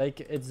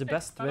it's the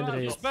best win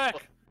rate. He's back!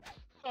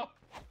 Oh,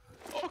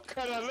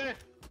 carale!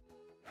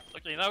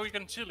 Okay, now we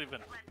can chill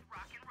even.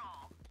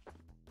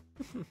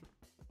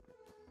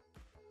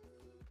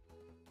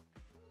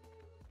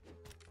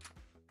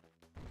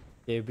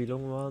 Okay,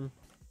 belong one.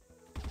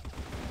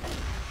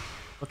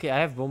 Okay, I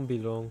have one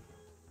belong.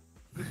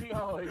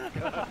 No,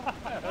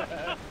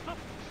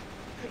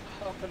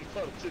 how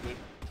unfortunate.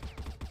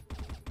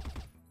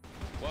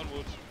 One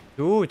wood.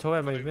 Dude, how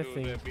am I Going to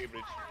missing? the B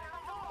bridge.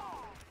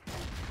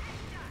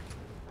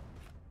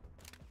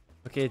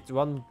 Okay,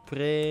 one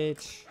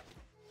bridge.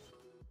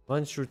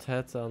 One shoot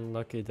head,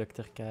 unlucky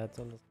Dr. Cat.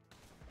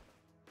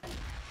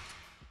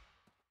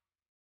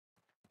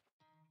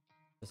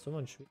 Does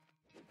someone shoot?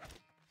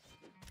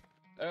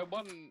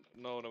 One.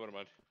 No, never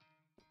mind.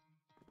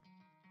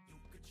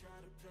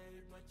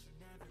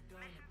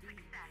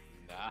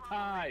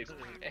 Nice!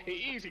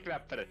 Easy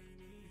clapper!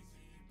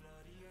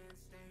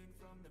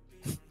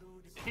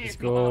 Let's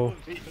go.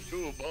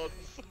 Two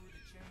bots.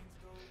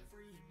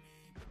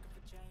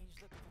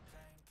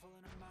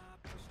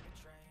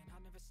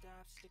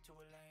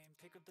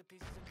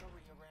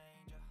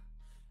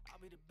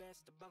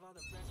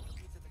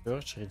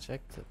 Search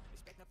rejected.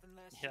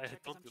 Yeah, I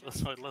told you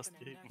that's my last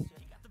game.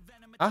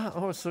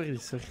 Oh, sorry.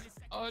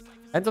 Oh,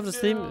 End of the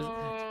stream.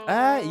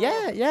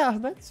 Yeah,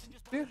 Ahmed.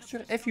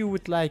 Sure. If you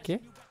would like, eh?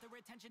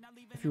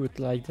 If you would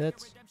like that.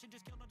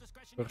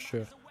 For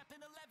sure.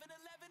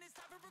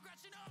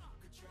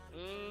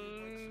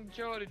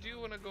 Jody, do you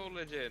wanna go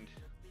legend?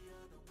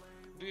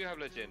 Do you have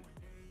legend?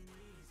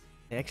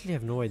 I actually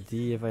have no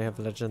idea if I have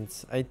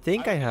legends. I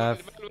think I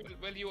have.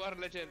 Well, you are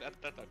legend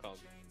at that account.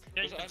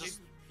 Yeah, you can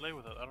just play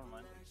with it, I don't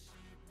mind.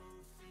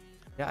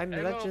 Yeah, I'm I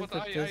know, legend but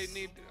at I this.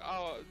 need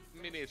our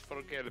minutes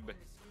for Kelbe.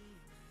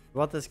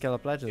 What is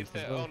Caleb Legend? It's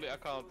the only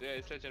account, yeah,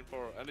 it's legend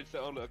 4, and it's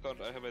the only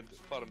account I haven't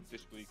farmed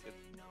this weekend.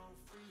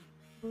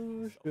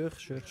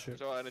 Sure.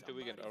 So I need the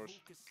weekend hours.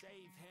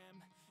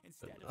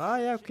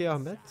 Yeah, okay,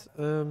 Ahmed.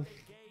 Wacht,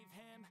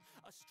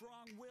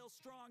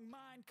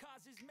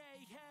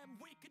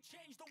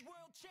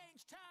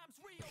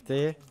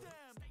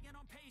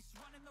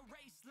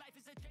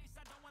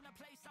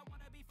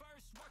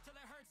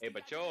 Hey,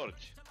 but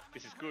George,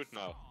 this is good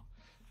now.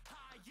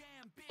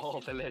 All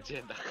the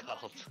legend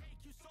account.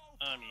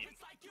 I mean,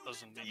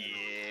 doesn't mean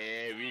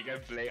Yeah, we can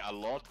play a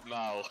lot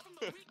now.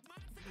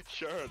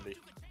 Surely.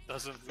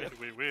 doesn't mean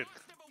we win.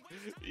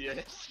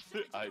 Yes,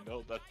 I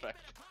know that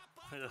fact.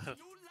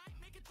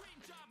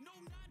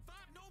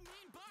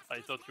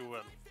 I thought you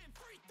were.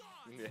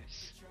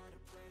 Yes.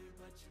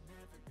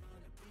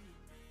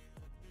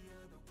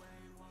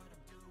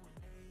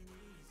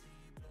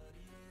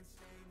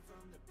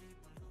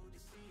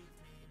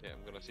 Yeah,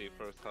 I'm gonna see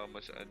first how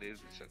much I need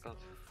this account.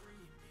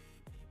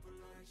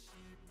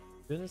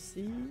 Gonna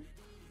see.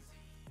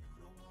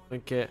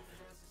 Okay.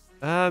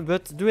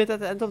 But do it at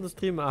the end of the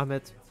stream,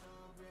 Ahmed.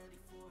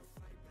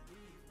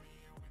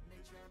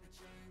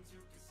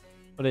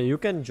 Okay, you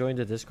can join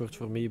the Discord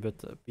for me, but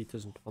Pete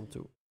doesn't want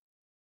to.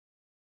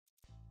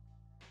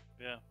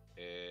 Yeah.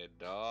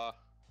 Duh.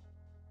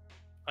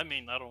 I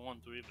mean, I don't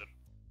want to either.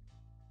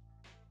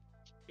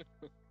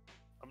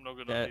 I'm not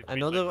gonna Yeah, leave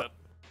another. like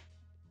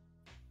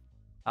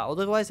that.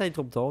 Otherwise, I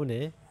drop down,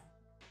 eh?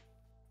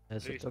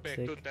 That's a Respect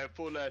toxic. to the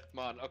fullest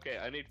man. Okay,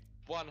 I need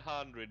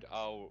 100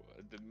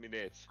 the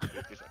minutes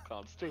with this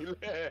account still.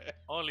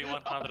 Only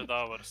 100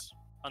 hours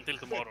until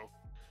tomorrow.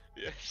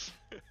 Yes.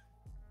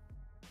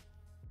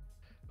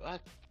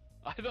 What?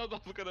 I thought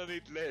I'm gonna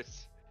need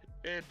less.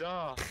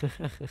 Duh.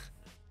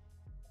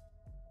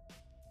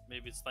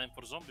 Maybe it's time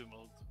for zombie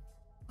mode.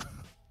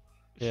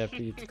 Yeah,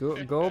 Pete,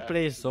 go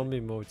play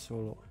zombie mode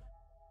solo.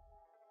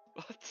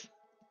 What?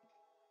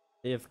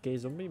 AFK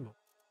zombie mode.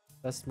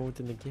 Best mode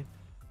in the game.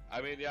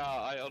 I mean, yeah,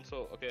 I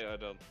also. Okay, I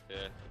don't.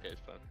 Yeah, okay,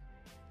 it's fine.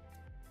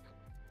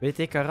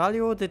 WT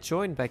Caralho did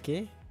join back,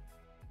 eh?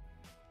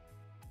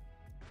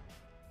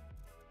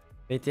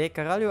 WT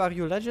Caralho, are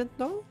you legend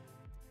now?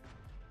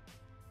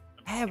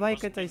 Hey, why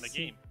can't I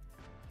see? Game.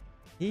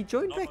 He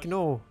joined No, back? no.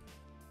 No.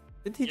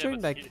 Did he Yeah, join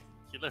but back?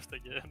 He left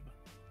again.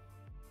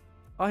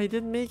 Oh, he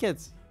didn't make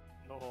it.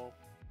 No.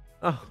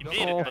 Oh, He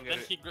made no. it, but then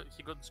he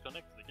got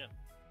disconnected again.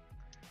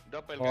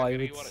 Doppelganger, I you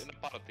need- are in a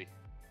party.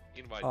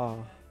 Invite.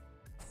 Oh.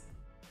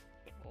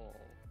 Oh.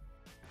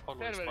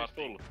 Always Server is party.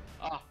 full.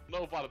 Ah,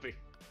 no party.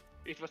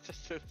 It was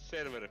just a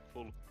server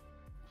full.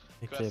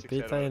 Okay, Classic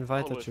Pete, I server,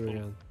 invited always you full.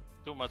 again.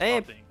 Too much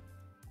Hey! partying.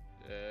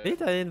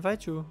 Pete, I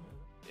invite you.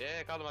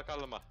 Yeah,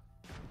 kalma.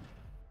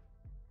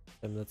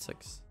 Damn, that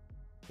sucks.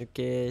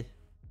 Okay.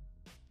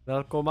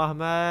 Welkom,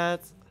 Ahmed.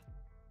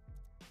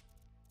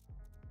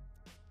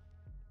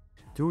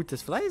 Dude,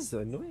 this fly is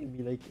annoying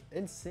me like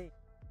insane.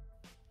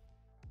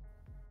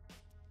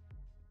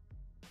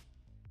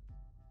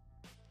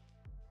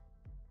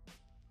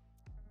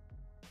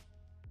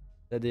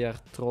 Yeah, they are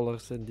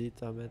trollers indeed,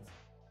 Ahmed.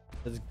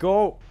 Let's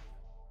go!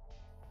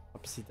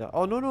 Opsita.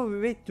 Oh no,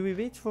 we wait. Do we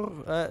wait for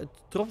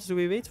drops? Do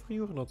we wait for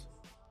you or not?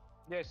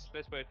 Yes,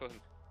 let's wait for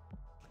him.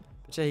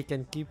 But yeah, he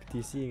can keep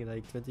DCing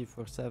like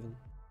 24/7.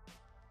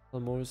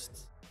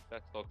 Almost.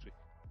 That's toxic.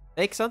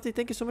 Hey, Xanti,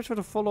 thank you so much for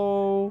the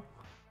follow.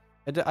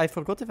 I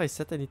forgot if I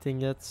said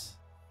anything yet.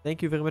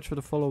 Thank you very much for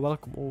the follow.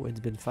 Welcome. Oh, it's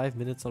been 5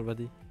 minutes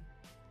already.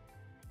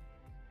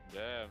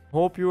 Yeah.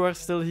 Hope you are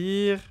still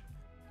here.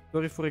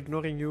 Sorry for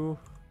ignoring you.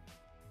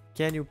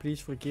 Can you please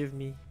forgive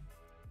me?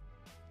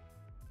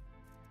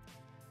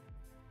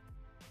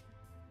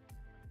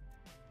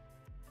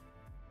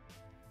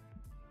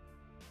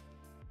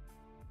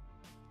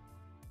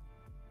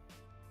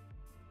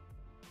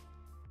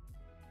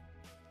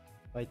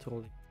 By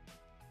trolling.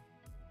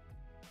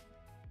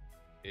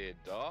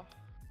 Eda.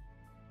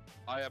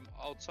 I am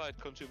outside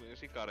consuming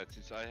cigarettes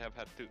since I have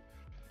had to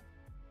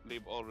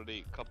leave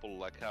already couple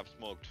like half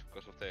smoked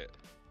because of the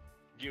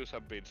queues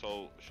have been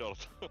so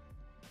short.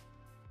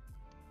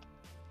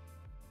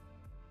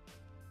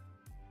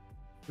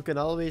 You can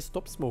always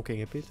stop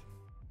smoking a bit.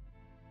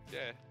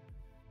 Yeah.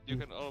 You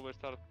can always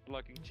start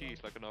liking cheese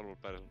like a normal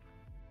person.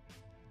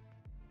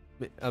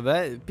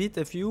 Pete,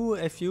 if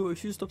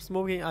you stop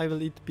smoking, I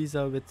will eat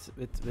pizza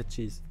with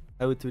cheese.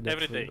 I would do that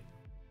Every for day. you.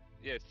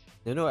 Yes.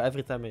 No,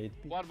 every time I eat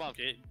pizza. 1 month.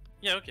 Okay.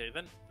 Yeah, okay.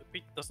 Then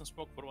Pete doesn't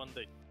smoke for 1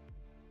 day.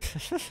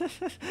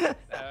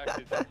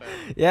 Actually, that's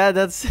Yeah,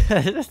 that's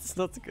that's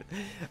not good.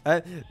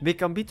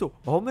 Becambito,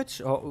 how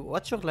much?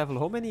 What's your level?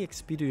 How many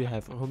XP do you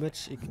have? Or how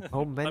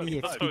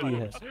many XP do you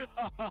have?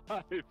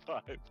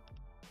 5.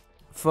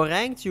 For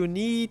ranked, you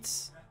need.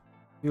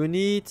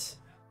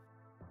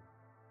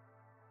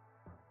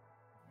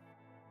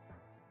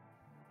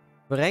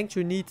 For ranked,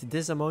 you need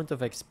this amount of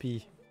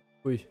XP.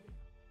 Oei.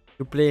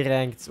 To play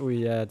ranked. Oh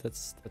yeah,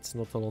 that's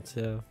not a lot.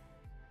 Yeah.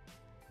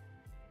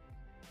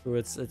 So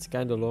it's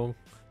kind of long.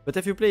 But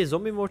if you play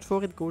zombie mode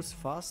for it goes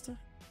faster.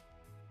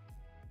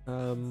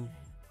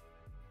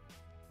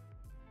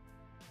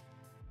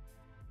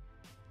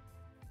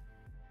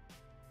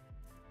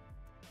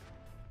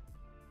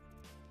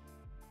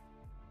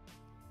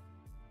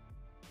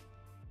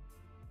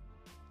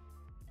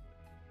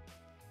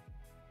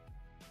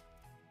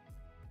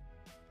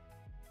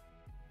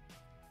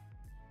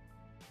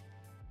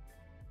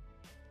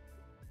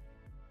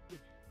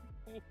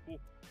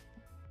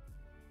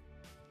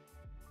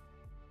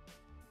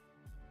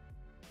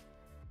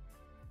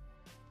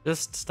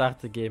 Just start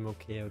the game,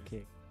 okay.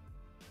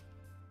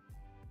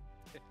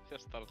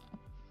 Just start.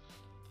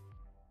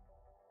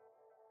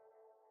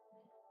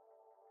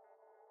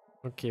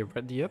 Okay,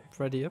 ready up,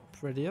 ready up,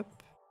 ready up.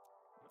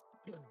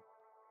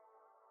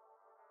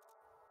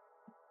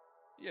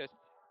 Yes.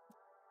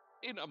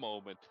 In a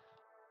moment.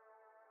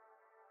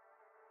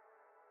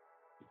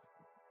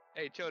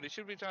 Hey, Jody,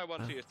 should we try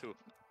one CS2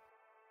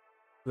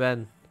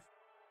 When?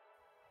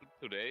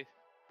 today?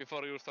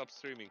 Before you stop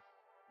streaming?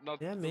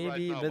 Not Yeah, right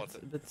maybe, now,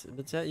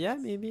 but yeah,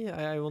 maybe.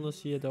 I wanna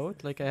see it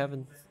out. Like I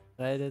haven't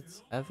tried it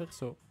ever,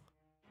 so.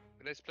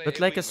 let's play But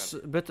a like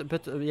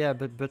wingman. yeah,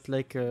 but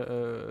like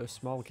a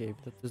small game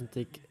that doesn't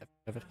take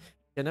ever.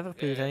 I can never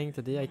play Yeah, ranked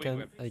today. I can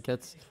wingman. I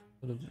get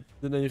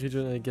the main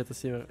region and I get the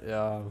same.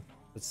 Yeah,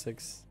 that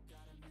sucks.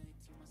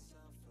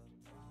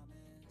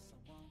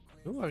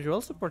 Oh, are you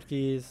all support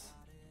keys?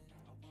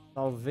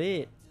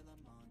 Salve.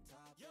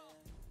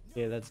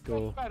 Okay, let's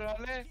go.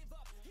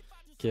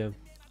 Okay,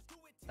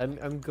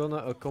 I'm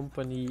gonna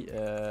accompany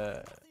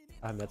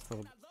Ahmed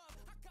for.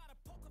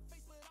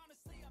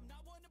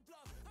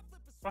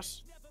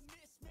 Cross.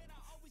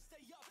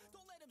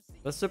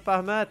 What's up,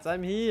 Ahmed?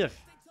 I'm here.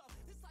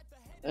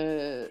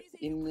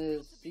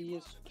 In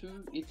CS2,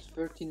 it's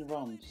 13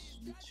 rounds.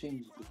 They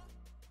changed it.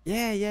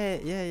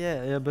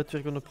 Yeah. But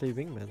we're gonna play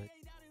wingman.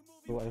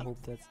 So I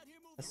hope that.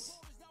 Yes.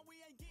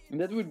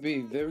 That would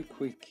be very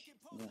quick.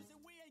 Yeah.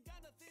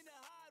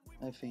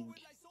 I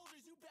think.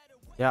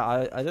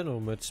 Yeah, I don't know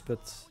much,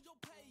 but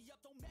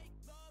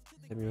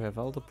you have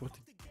all the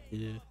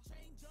Portuguese.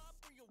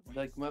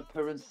 Like my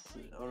parents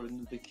are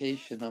on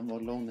vacation, I'm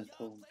alone at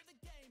home.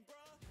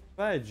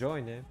 Why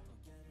join, eh?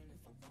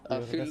 I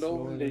You're feel less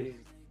lonely.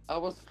 I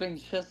was playing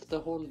chess the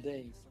whole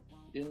day.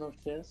 You know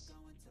chess?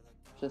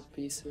 Chess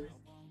pieces?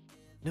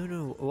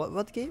 No.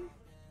 What game?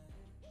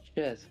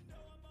 Chess.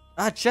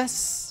 Ah,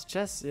 chess.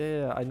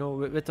 Yeah. I know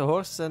with the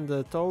horse and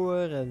the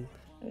tower and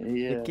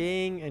Yeah. the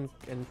king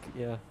and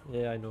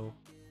yeah, I know.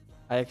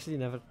 I actually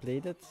never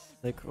played it,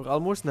 like or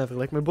almost never.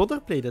 Like my brother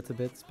played it a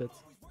bit, but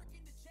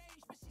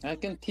I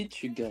can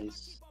teach you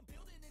guys.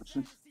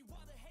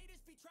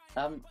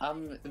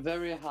 I'm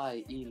very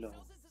high elo.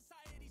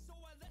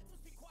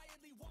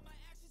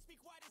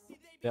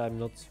 yeah, I'm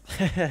not.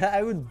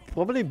 I would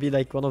probably be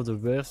like one of the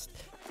worst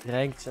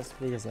ranked chess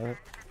players ever.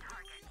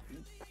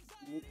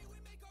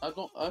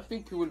 I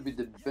think you will be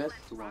the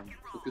best one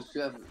because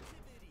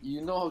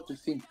you know how to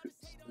think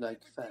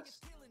like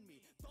fast.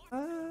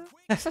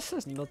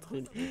 Not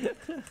really.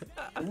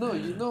 No,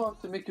 you know how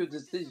to make your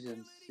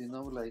decisions. You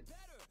know, like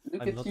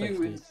look I'm at not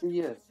you in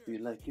actually.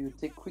 CF. You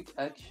take quick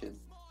action.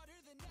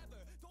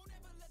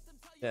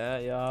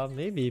 Yeah,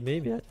 maybe.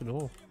 I don't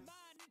know.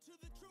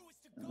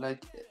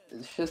 Like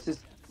chess is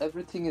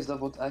everything is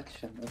about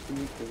action. If you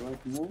make the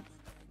right move,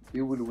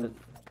 you will win.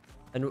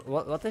 And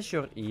what is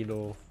your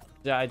elo?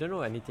 Yeah, I don't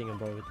know anything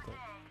about it. Though.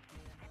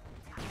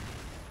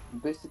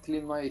 Basically,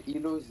 my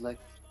elo is like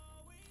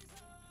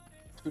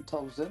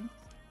 2000.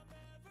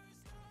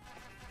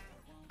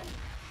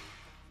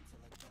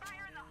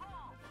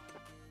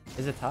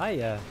 Is it high?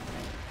 Yeah.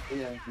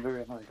 Yeah,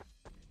 very high.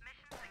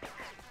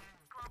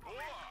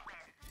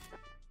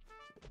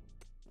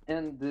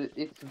 And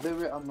it's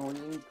very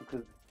annoying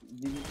because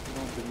you need to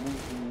know the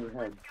moves in your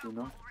head, you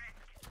know?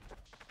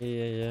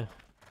 Yeah.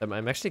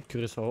 I'm actually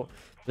curious how.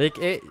 Like,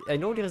 I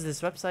know there's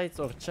this website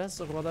or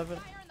chess or whatever.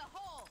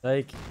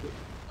 Like,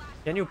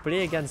 can you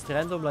play against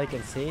random, like,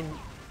 insane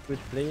good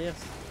players?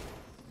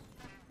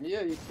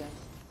 Yeah, you can.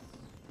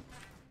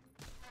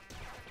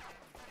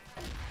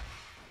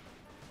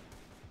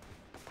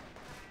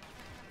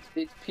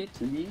 Did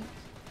Pete leave?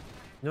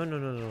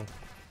 No.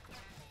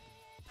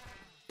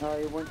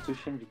 I went to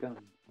change gun.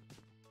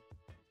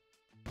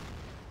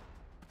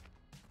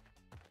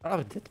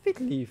 Oh, did Pete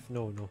leave?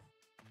 No.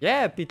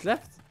 Yeah, Pete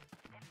left.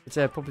 Which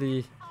I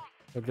probably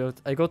upload.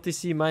 I got to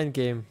see mind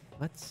game.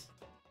 What?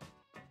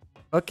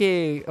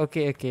 Okay.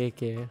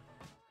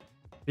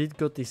 Pete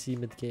got to see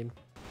mid game.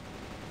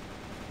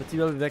 But he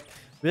will be back.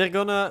 We're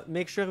gonna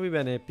make sure we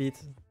win, Pete.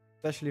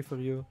 Especially for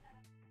you.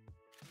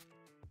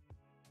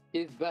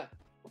 He's back.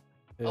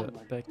 Oh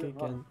my Back God.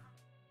 again.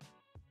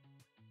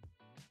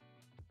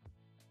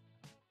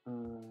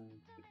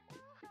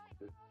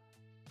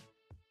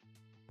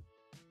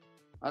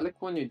 I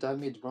like when you die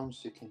mid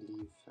rounds you can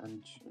leave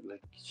and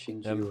like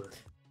change your...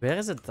 Where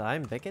is the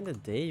time? Back in the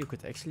day you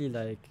could actually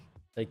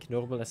like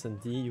normal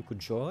S&D you could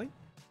join.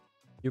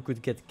 You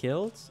could get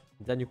killed.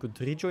 Then you could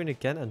rejoin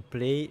again and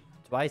play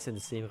twice in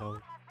the same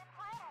round.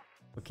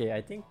 Okay,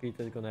 I think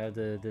Peter's gonna have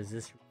this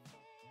issue.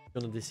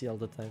 Gonna DC all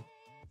the time.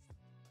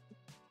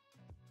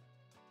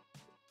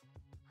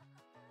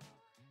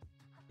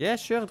 Yeah,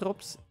 sure,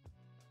 drops.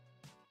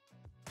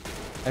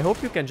 I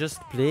hope you can just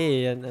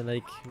play and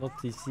like not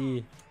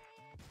DC.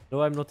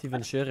 No, I'm not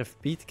even sure if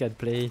Pete can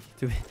play.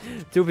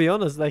 To be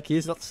honest, like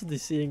he's also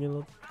DCing a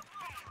lot.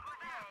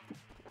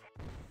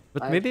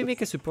 But maybe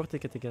make a support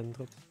ticket again,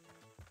 drop.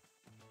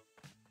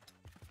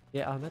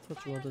 Yeah, Ahmed,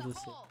 what you wanted to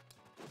say?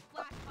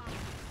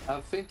 I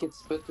think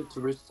it's better to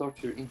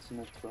restart your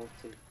internet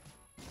router.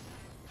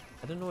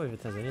 I don't know if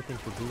it has anything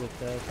to do with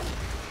that.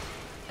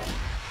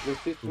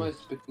 This is my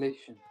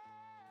speculation.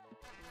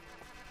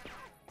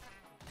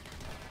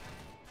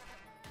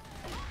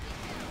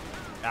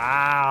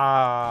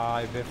 Ah,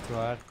 hij heeft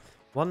waar.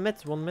 One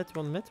mid. Mid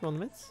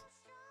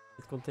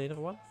container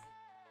one.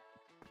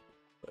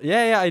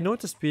 Yeah, I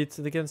noticed, Pete.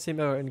 Again, same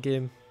error in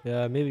game.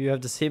 Yeah, maybe you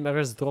have the same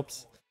errors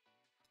drops.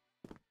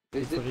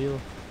 Is For it? real.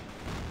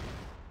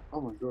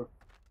 Oh my god.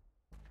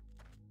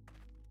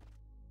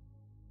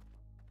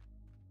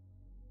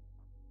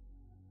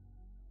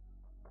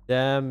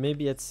 Damn,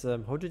 maybe it's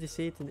how do they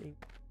say it in English?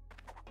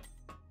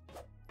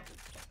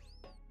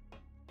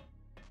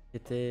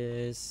 It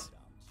is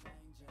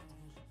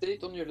Say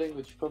it on your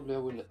language, probably I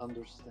will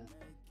understand.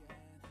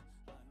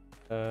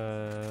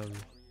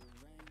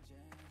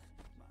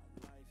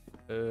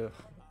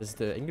 is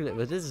the English?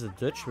 What is the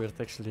Dutch word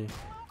actually?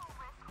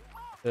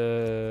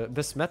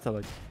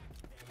 Besmettelijk.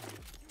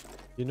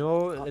 You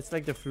know, it's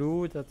like the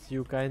flu that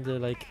you kinda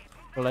like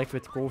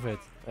with COVID.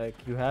 Like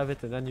you have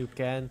it and then you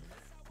can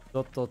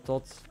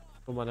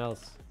someone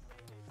else.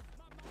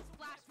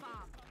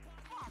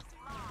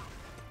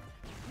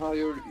 Oh,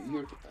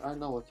 I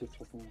know what you're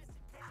talking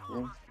about.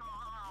 Yeah.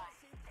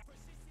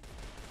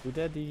 Good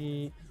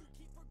daddy.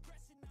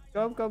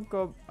 Come.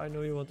 I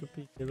know you want to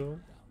peek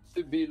alone.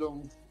 To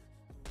belong.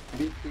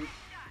 Be free.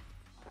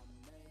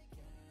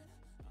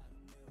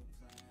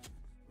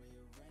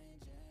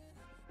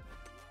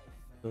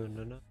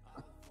 No.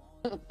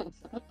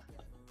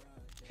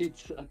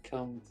 Pizza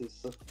account is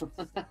so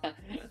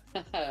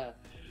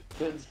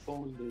friends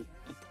only.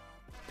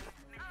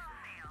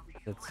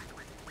 That's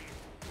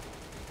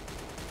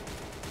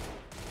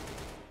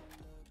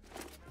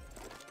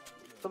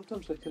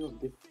Sometimes I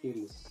cannot get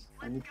kills.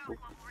 I need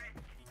focus.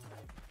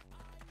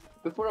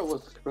 Before I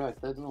was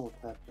cracked, I don't know what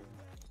happened.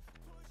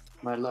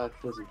 My life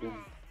has been.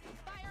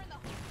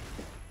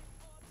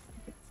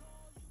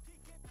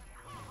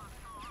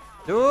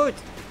 Dude!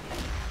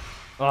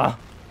 Ah!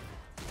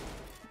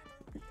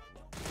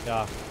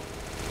 Yeah.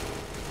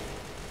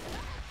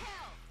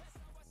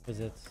 Is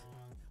it?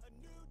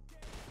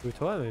 Dude,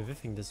 why am I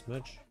whiffing this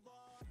much?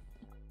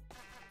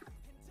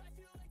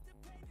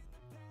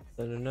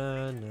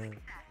 No.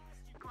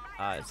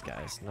 Nice,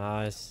 guys,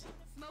 nice.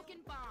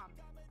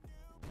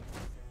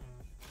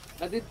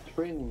 I did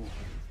training.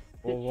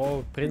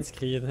 Whoa, print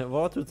screen.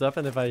 What would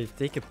happen if I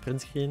take a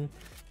print screen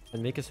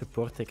and make a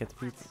support ticket,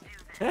 Pete?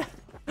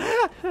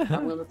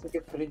 I'm gonna take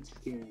a print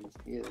screen,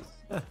 yes.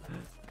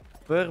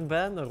 Per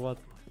ban or what?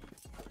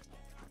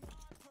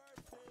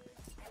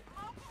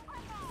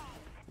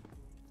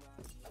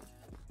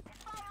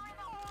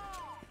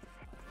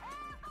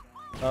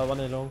 One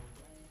along.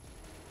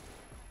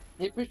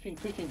 Hey, pushing.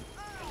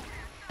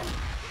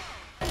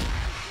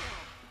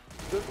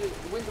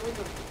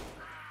 Window.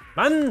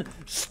 Man!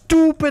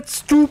 Stupid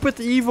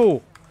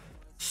Evo!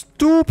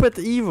 Stupid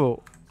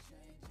Evo!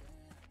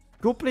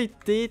 Go play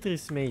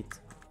Tetris, mate.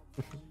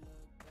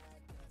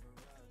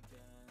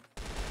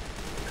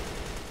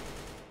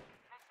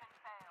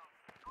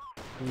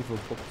 Evo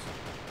popped.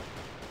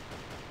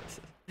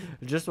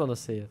 Just wanna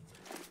say it.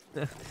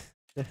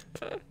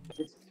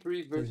 It's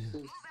 3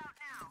 versus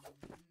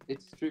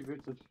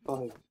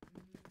 5.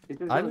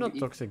 I'm not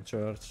toxic,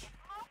 George.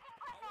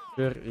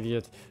 You're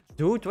idiot.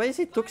 Dude, why is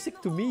he toxic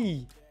to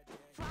me?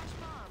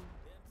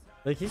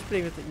 Like, he's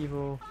playing with the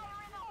Evo.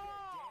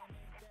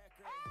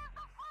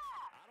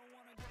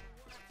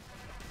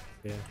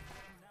 Yeah.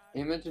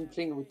 Imagine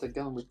playing with a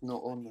gun with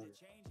no honor.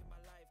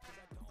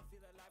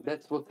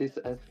 That's what he's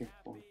asking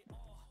for.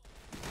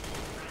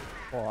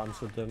 Oh, I'm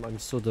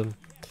so dumb.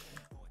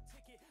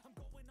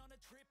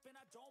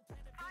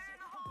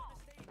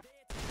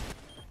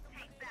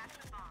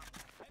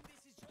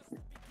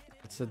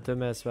 It's a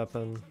dumbass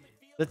weapon.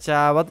 But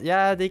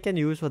yeah, they can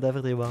use whatever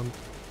they want.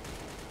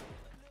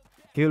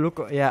 Okay,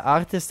 look, yeah,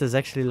 artist is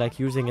actually like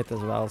using it as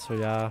well, so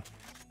yeah.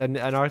 And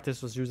an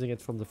artist was using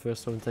it from the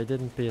first round. I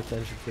didn't pay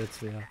attention to it,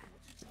 so yeah.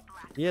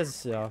 He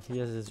has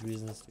his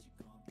reasons.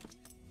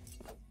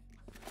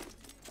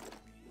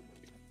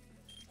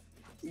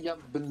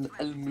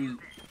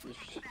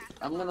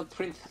 I'm gonna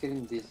print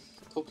screen this.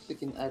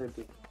 Toxic in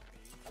Arabic.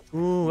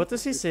 Ooh, what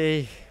does he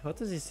say?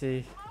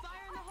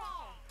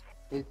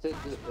 He said,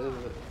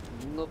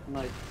 not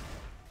nice.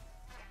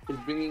 He's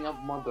bringing up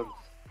mothers.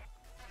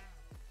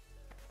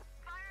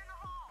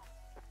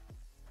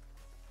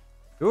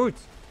 Dude!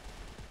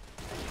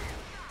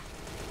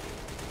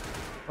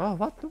 Oh,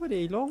 what?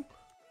 Nobody long?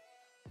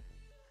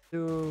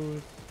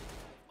 Dude.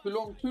 Too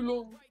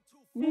long.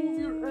 Move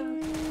your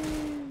ass.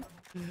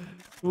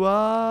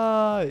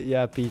 Why?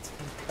 Yeah, Pete.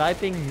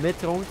 Typing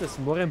mid-round is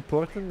more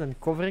important than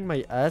covering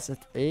my ass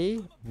at A?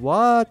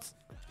 What?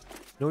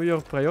 Know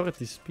your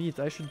priorities, Pete.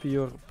 I should be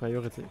your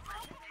priority.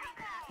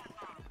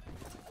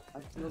 I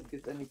cannot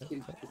get any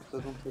kills because I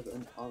don't have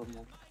any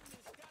armor.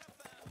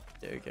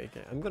 Okay.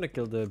 I'm gonna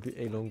kill the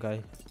A-long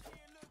guy.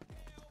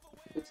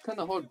 It's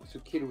kinda hard to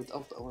kill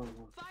without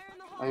armor.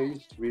 I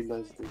used to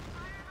realize this.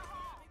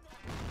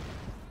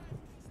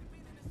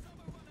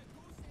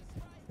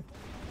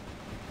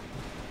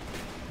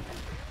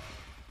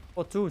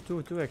 Oh,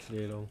 two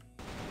actually A-long.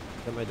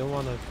 Damn, I don't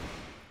wanna...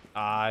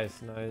 Ah,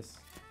 it's nice.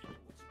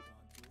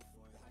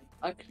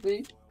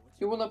 Actually,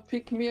 You wanna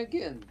pick me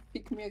again?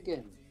 Pick me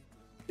again.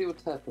 See what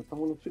happens. I'm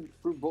gonna flip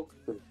through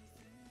boxes.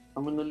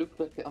 I'm gonna look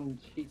like I'm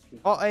cheating.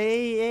 Oh,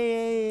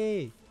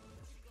 hey.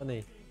 Oh,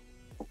 nee.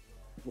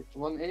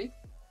 1A?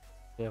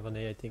 Yeah, van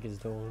nee, I think it's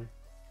down.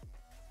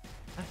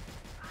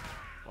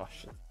 Oh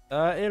shit.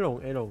 A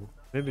long.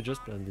 Maybe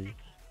just plan B.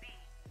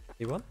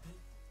 A1?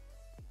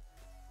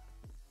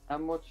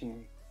 I'm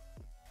watching.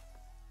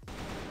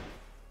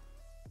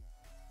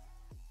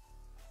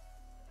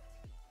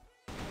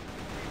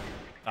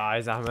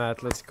 Nice,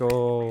 Ahmed, let's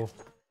go.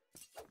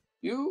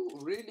 You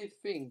really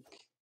think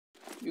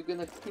you're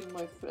gonna kill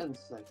my friends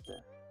like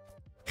that?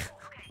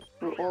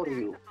 Who are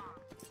you?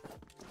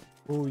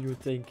 Who you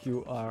think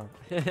you are?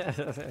 Fire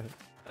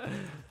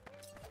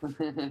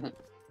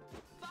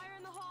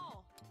in the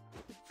hole!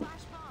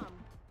 Flash bomb!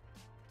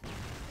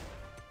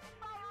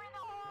 Fire in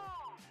the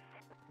hole!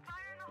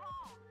 Fire in the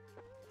hole!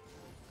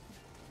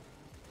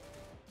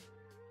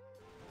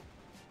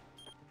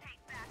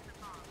 Take back the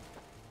bomb.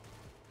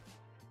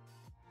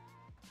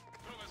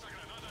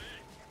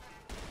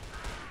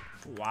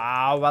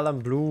 Wow, wel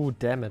een blue,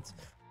 damn it.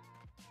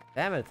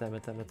 Damn it.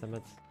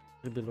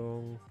 It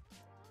belong.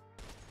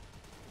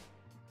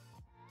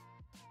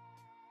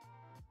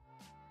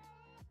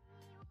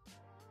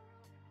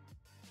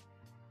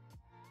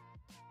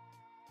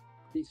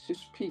 Please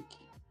just speak.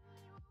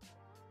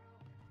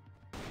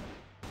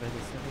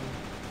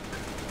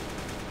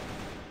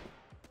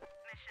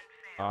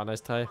 Oh,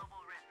 nice try.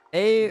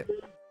 Hey,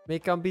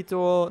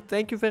 Mekambito,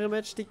 thank you very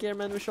much. Take care,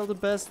 man. Wish you all the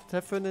best.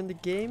 Have fun in the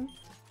game.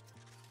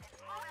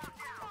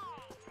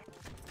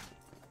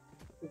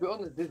 To be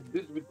honest, this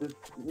dude with the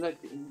like,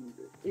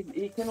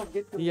 he cannot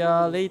get the.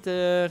 Yeah,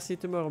 later. See you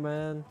tomorrow,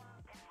 man.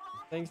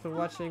 Thanks for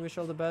watching. Wish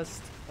you all the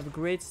best. Have a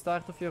great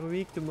start of your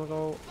week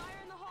tomorrow.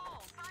 Fire in the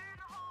hole! Fire in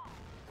the hole!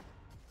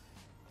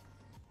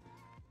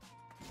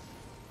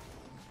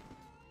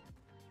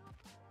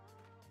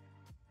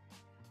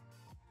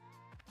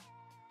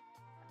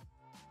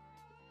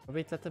 Oh,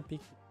 wait, let them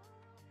peek.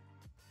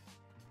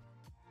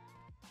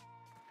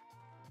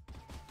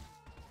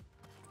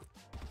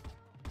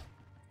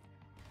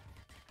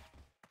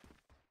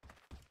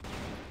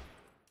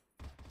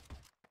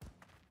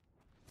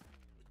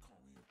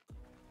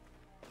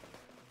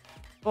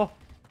 Oh,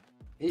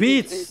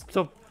 Pete,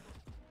 stop.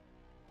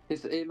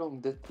 Is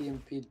A-Long the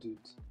TMP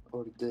dude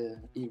or the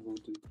Evo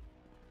dude?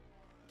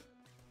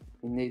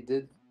 He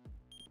needed.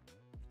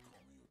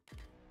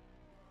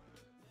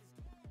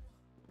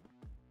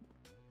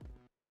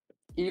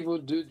 Evo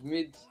dude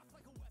mid.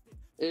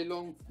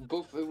 A-Long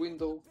both a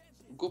window.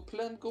 Go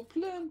plant, go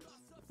plant.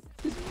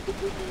 This is the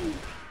dude.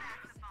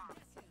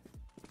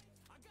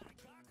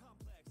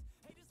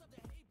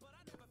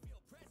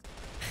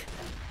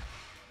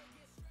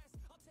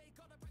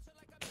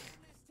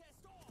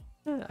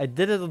 I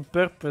did it on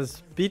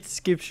purpose.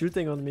 Pete keeps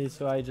shooting on me,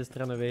 so I just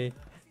ran away.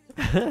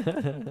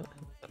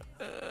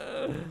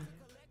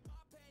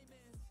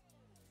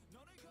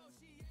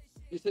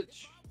 He said,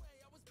 shh.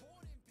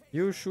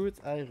 You shoot,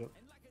 I roll.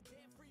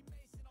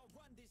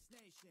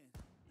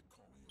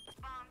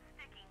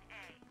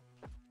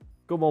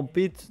 Come on,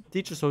 Pete,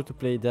 teach us how to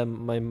play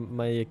them.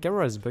 My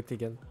camera is bugged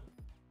again.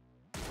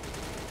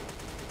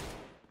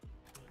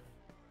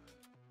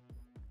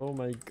 Oh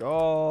my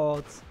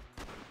god.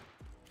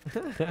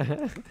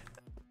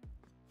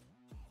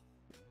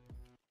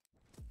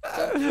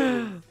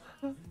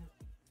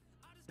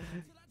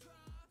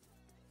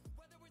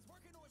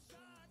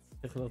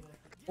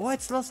 Oh,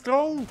 it's last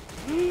round.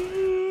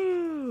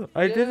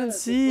 I didn't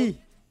see.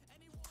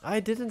 I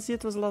didn't see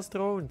it was last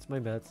round. My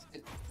bad.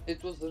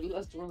 It was the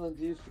last one and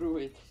you threw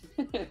it.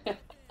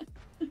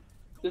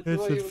 That's It's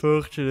why he was,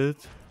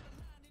 unfortunate.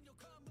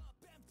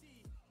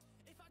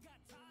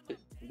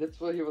 that's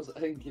why he was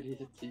angry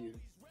at you.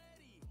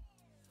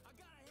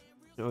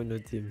 Oh no,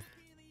 team.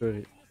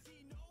 Sorry.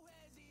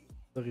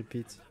 Sorry,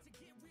 Pete.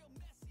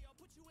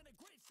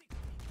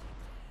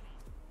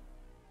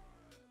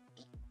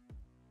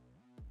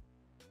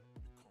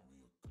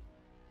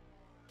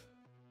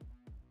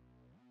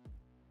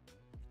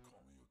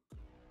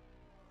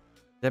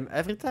 Damn,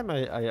 every time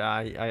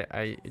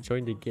I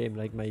join the game,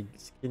 like my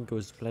screen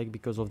goes black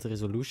because of the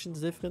resolutions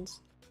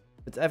difference.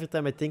 But every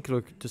time I think,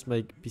 look, does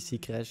my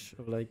PC crash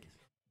or like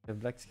a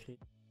black screen?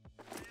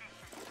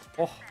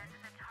 Oh.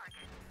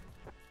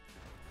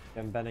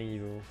 I'm banning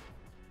you.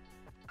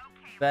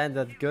 Ban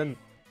that gun.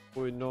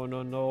 Oh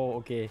no.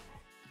 Okay.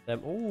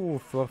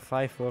 Oh,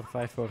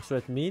 4-5-4-5-4. So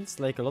it means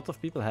like a lot of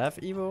people have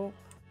Evo,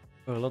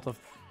 or a lot of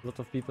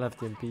people have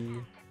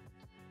TMP.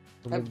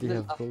 Or maybe they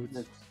have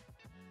both.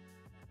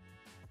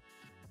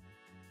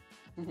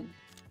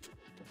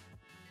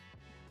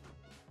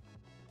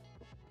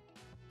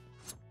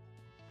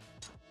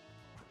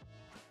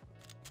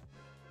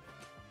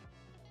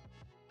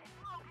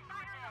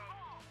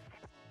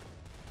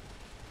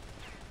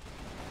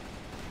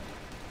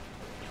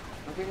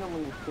 I think I'm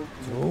gonna put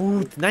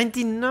Oh,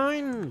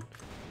 99!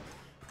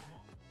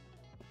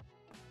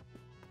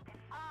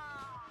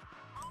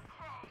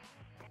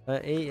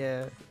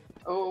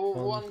 Oh,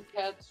 Um, one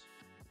cat.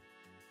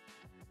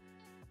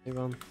 Hang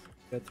on.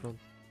 That one.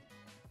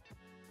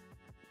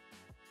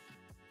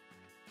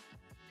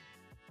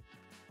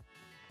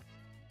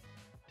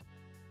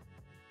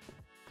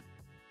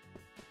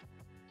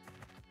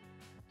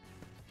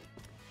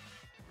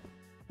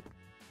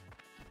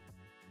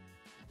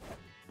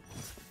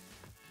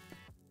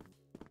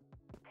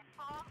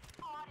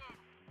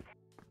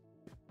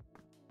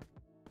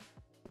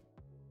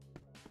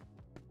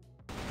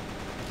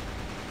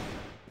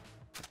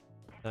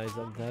 Nice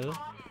Abdel.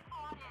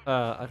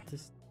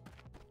 Artist.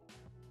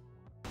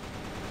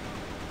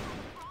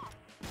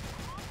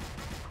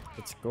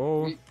 Let's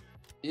go.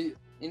 In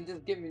this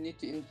game, you need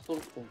to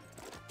insult them.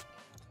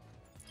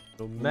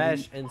 So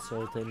mash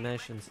insult and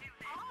mash insult.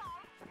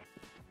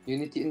 You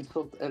need to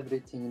insult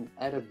everything in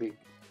Arabic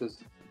because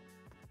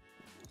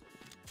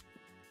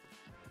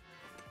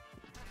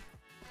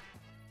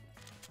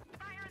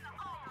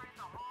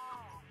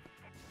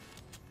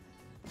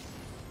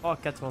Oh,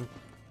 cat one.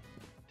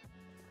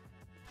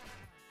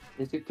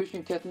 is he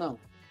pushing cat now?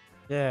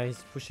 Yeah,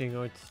 he's pushing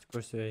out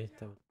close to A.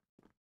 Damn.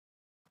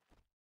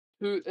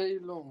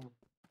 2A long.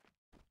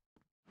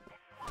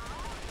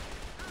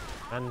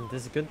 And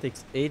this gun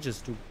takes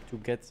ages to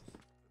get.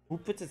 Who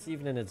puts it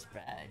even in its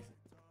bag?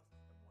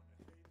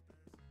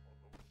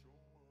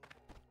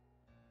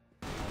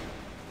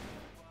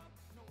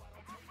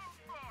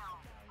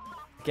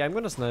 Okay, I'm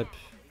gonna snipe.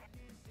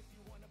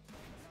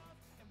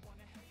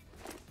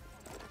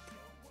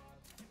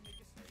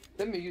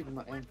 Let me use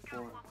my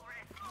M4.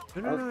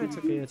 No, it's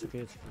okay, it's okay,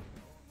 it's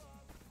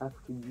I have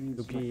to use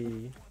my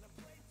okay.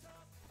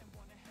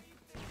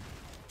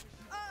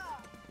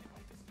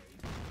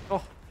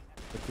 Oh,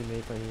 the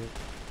teammate right here.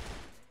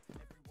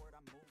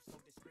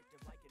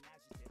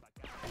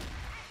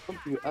 Don't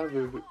you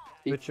ever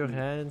Put your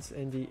hands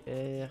in the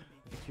air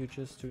like you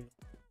just do.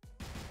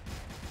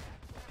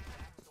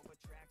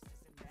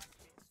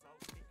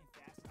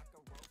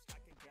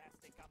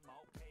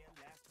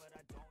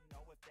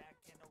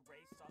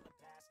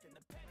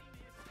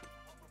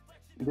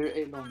 They're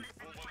A long.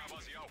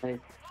 Hey,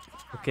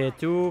 Okay,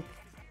 2.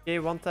 Okay,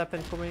 1 tap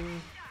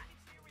incoming.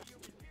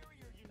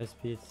 Nice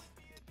speed.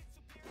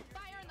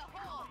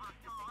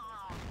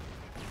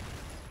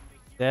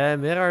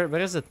 Damn,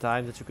 where is the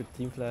time that you could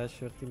team flash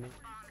your teammate?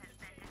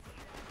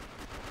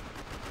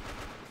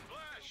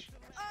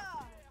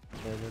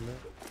 No.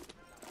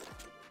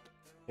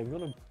 I'm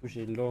gonna push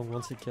it long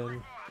once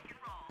again.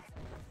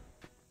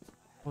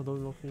 Oh,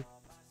 don't knock me.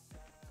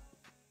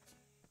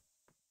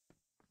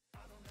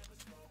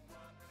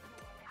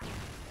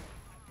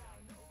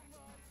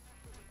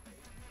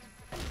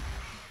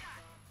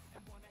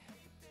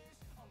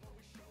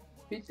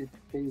 Pete is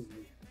crazy.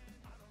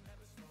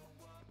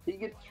 He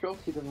gets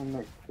shots, he doesn't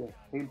like that.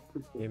 He'll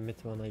push Okay, it.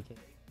 mid one I guess.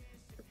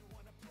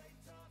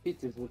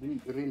 Pete is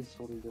a real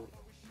soldier.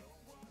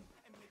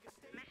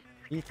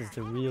 Pete is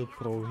the real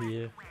pro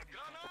here.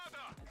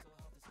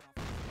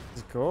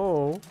 Let's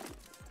go.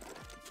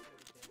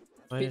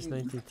 Minus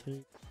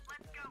 93.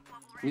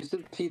 You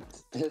said Pete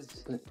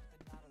has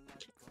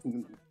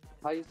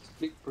highest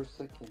flick per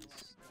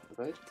seconds,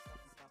 right?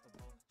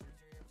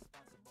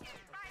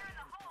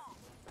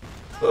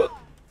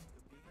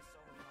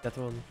 That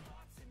one.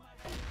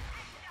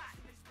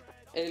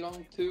 A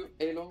long 2,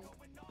 A long.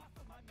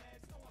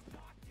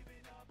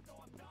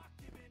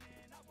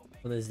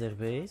 What is their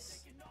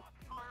base?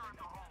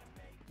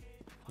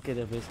 Okay,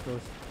 their base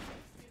close.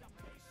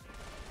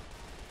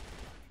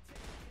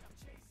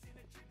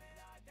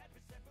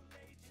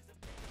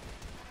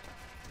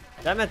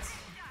 Damn it!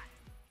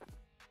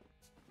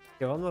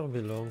 Okay, one more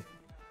belong.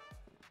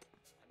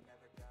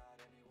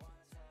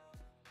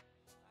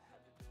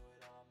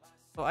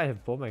 Oh, I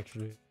have bomb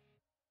actually.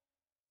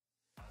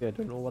 Okay, I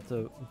don't know what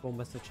the bomb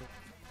message is.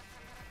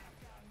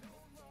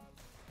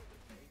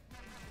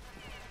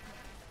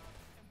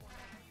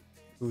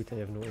 Good, I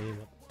have no aim.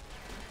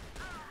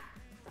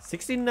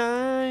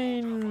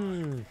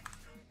 69!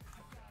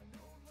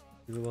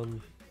 Good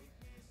one.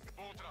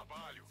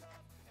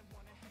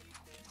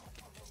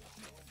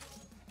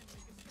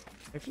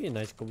 Actually a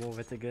nice combo of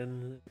it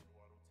again.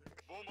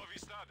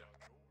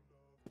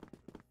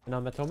 Now,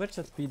 met how much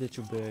SP did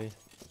you buy?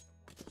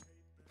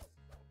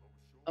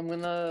 I'm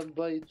gonna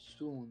buy it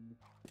soon.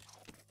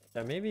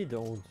 Yeah, maybe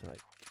don't.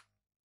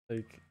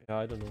 Like, yeah,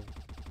 I don't know.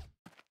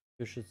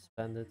 You should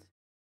spend it.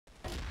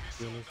 To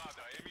be honest.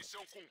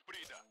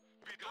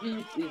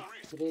 Pete is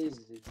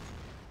crazy.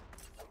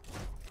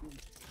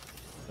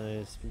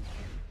 Nice speed.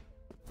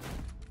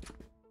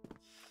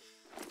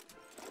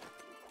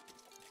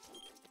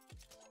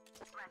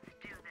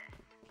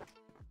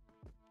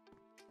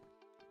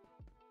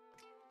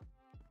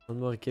 One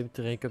more game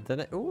to rank up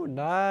then. Oh,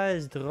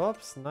 nice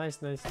drops. Nice.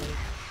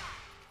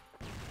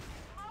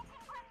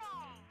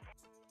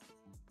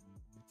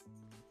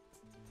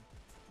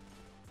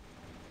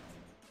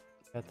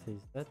 Cat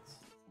is that.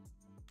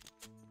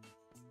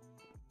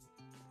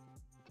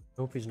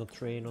 Hope he's not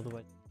trained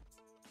otherwise.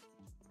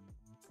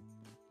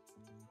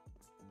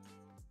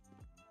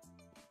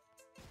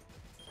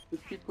 The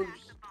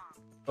people's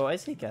Oh, I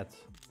see cat.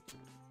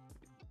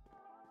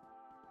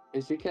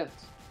 is a cat.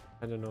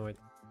 I don't know it.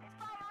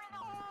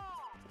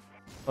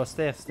 Oh,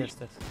 stairs, stairs,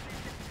 stairs.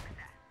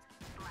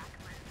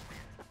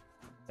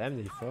 Damn,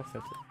 they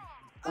forfeited.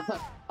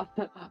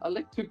 I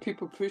like two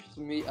people pushed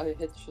me, I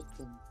headshot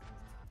them.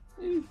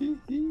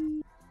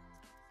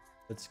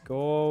 Let's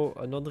go.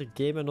 Another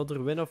game, another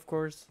win, of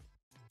course.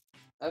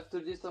 After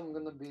this, I'm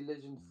gonna be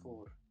Legend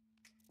 4.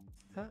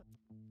 Huh?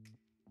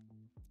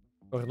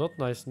 Or not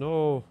nice,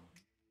 no.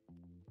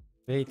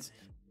 Wait.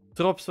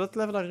 Drops, what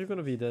level are you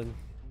gonna be then?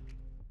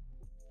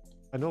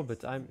 I know,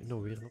 but I'm... No,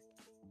 we're not.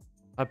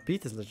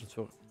 Pete is Legend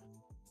 4.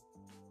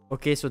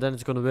 Okay, so then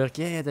it's gonna work.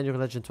 Yeah, yeah, then you're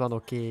Legend 1.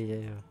 Okay, yeah,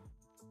 yeah.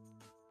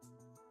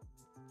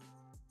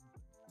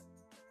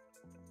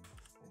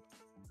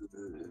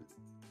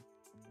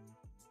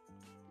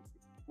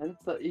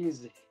 Enter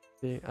easy.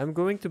 Okay, I'm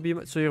going to be...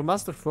 So you're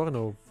Master 4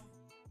 now.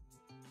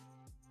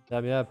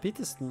 Damn, yeah, Pete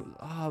is...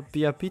 Ah,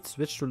 yeah, Pete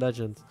switched to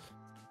Legend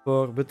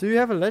 4. But do you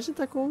have a Legend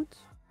account?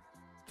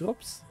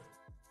 Drops?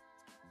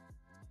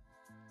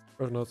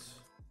 Or not?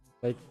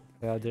 Like,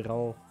 yeah, they're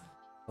all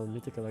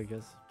mythical, I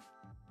guess.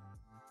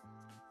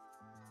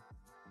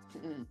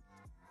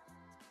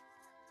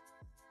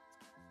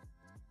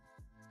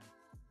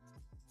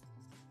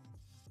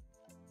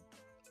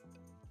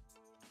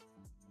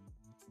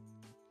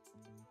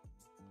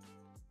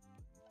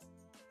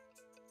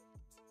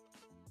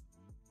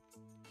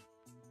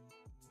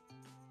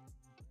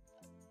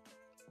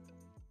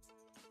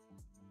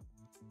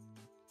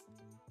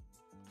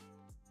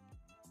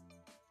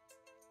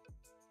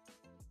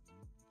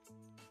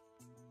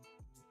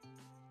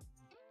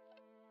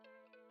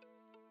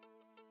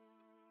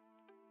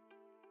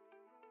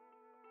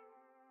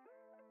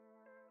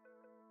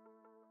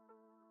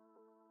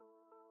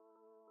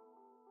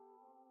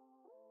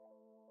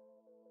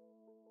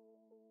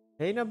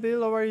 Hey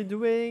Nabil, how are you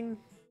doing?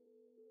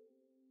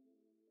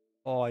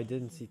 Oh, I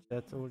didn't see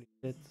chat. Holy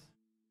shit.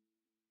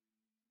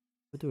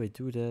 How do I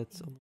do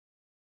that?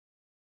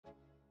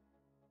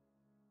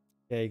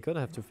 Yeah, you're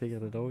gonna have to figure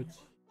that out.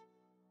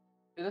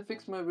 Can I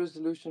fix my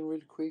resolution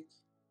real quick?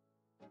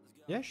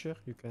 Yeah, sure,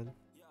 you can.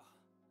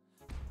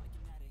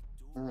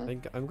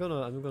 I'm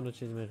gonna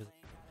change my.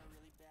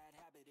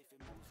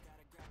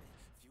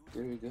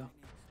 There you go.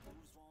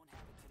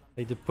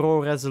 Like the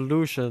pro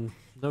resolution.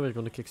 Now we're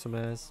gonna kick some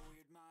ass.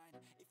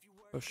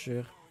 For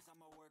sure.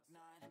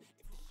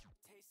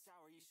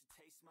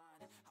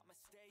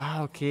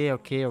 Ah, okay.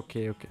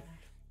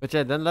 But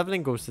yeah, then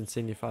leveling goes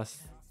insanely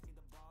fast.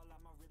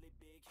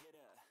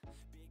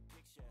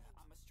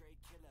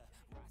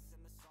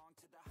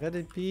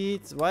 Ready,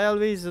 Pete? Why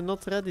always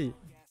not ready?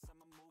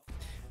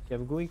 Okay,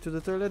 I'm going to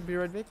the toilet. Be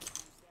right back.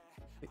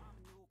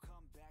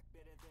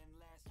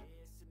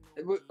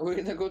 We're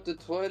gonna go to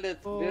the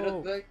toilet. Be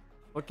right back.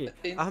 Okay,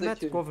 Instant Ahmed,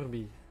 kill. cover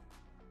me.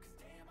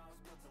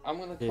 I'm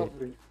gonna Okay.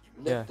 cover you.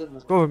 Yeah, Left and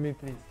right. cover me,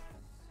 please.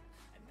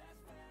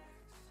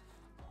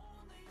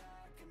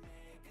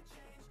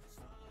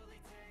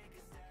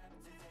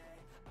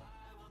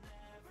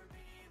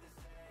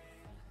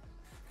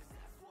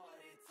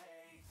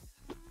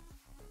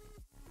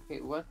 He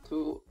went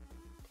to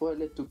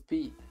toilet to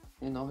pee.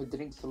 You know, he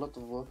drinks a lot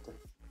of water.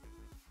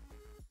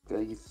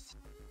 Guys,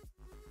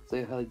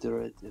 stay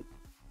hydrated.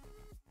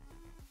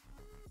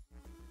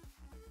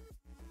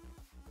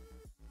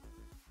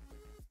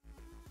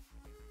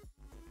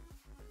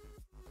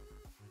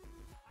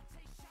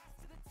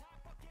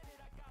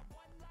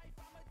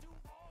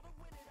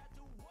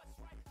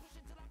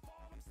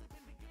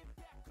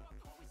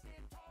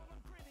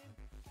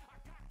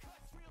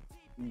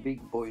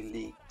 Big boy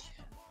league.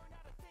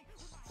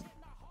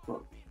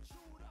 Well,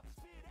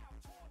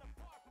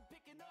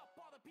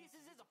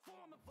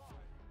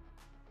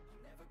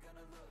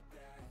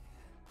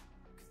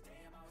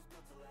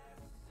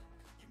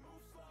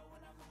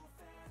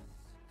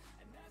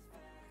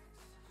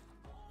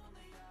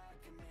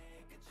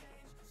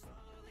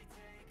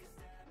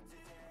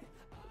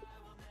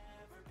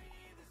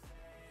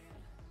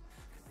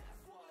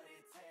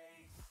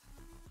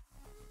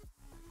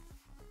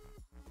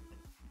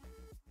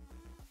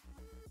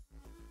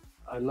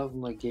 I love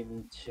my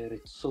gaming chair.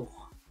 It's so...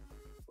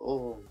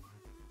 Oh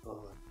my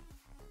god.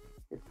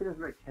 It feels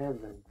like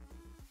heaven.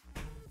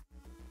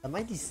 Am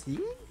I DC?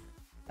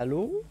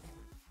 Hello?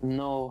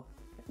 No,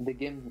 the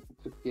game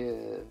took...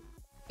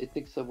 it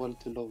takes a while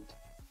to load.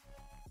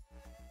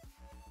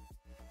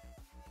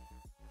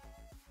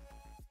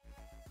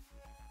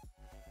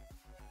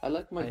 I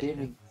like my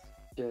gaming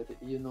chair.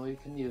 You know, you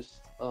can use...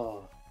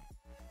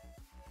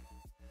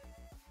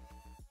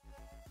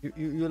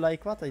 You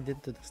like what? I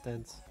didn't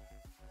understand.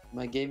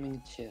 My gaming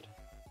chair.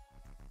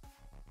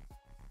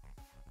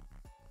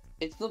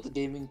 It's not a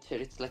gaming chair,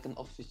 it's like an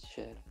office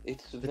chair.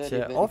 It's very,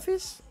 very...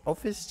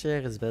 Office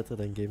chair is better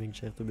than gaming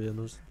chair, to be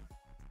honest.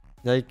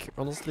 Like,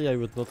 honestly, I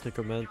would not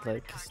recommend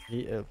like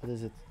what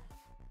is it?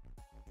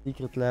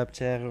 Secret lab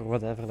chair or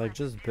whatever. Like,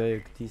 just buy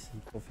a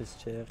decent office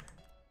chair.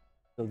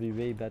 It'll be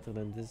way better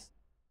than this.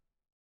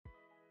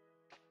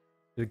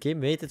 The game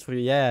made it for you.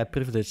 Yeah,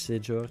 privilege, say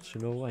George.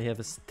 You know, I have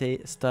a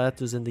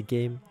status in the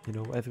game. You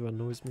know, everyone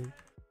knows me.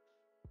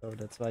 So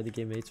that's why the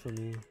game made for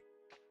me.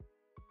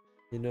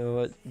 You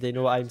know, they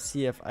know I'm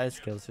CFI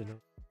skills, you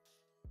know.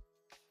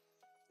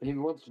 He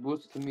wants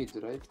boost to mid,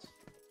 right?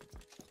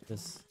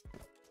 Yes.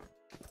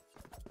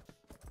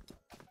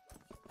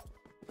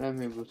 Let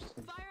me boost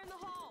him. Fire in the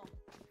hole.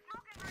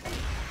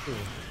 Cool. Kill.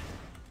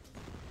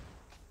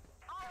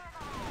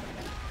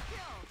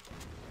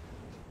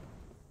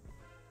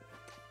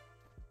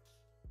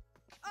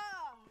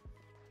 Ah.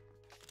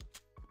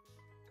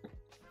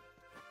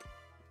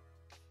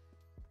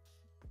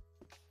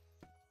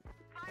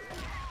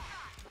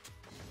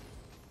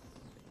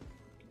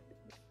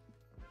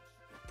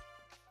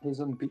 He's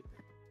on B.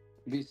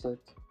 B side.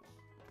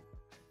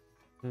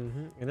 I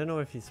don't know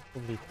if he's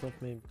probably top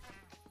maybe.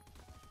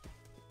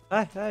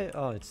 Ah,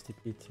 oh, it's the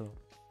pizza.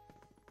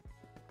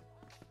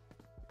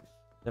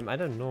 I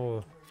don't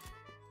know.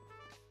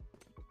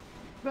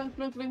 Flank,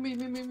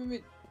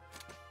 mid.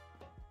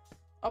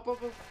 Up.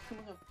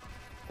 Coming up.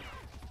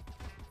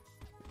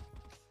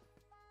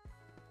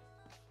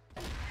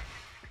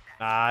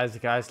 Nice,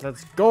 guys,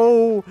 let's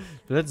go!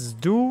 Let's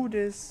do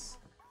this!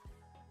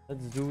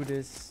 Let's do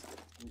this.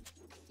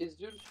 Is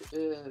your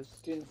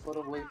screen far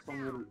away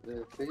from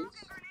your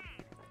face?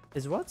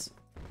 Is what?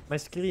 My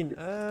screen?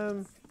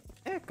 Yeah,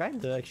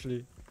 kinda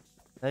actually.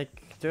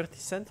 Like 30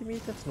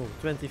 centimeters? No,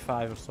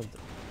 25 or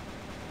something.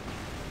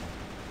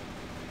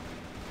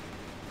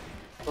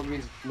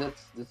 Probably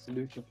that's the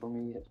solution for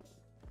me here.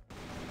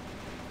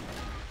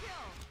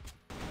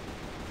 I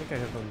think I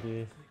have one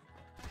B.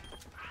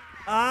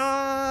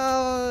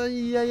 Ah,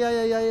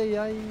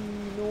 yeah,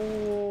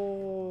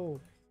 no.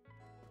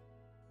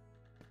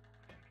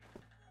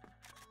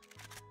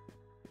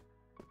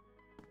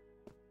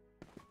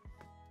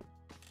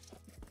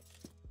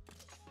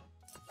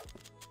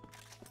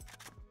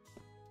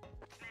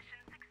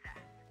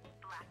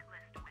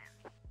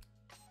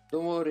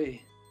 Don't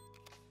worry.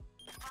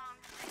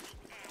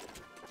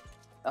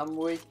 I'm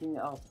waking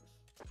up.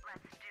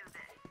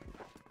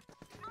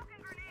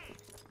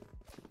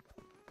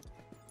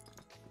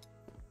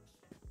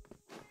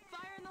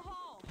 Fire in the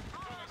hole.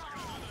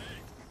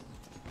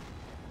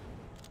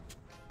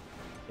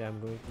 Yeah,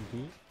 I'm going to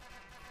B.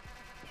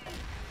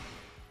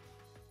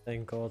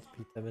 Thank God,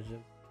 Pete damage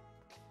him.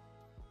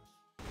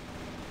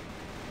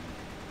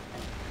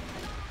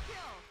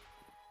 Kill.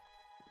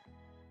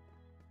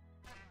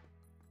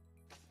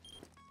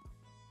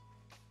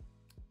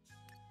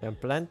 I'm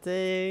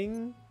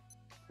planting.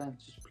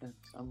 Just plant.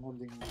 I'm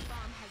holding. Bomb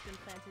has been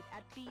planted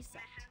at B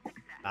site.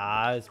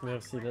 Nice,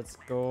 Mercy, let's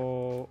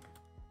go.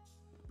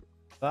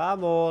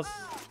 Vamos!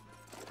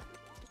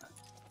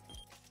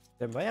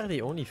 Then why are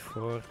they only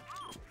 4?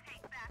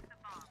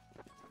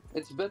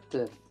 It's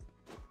better.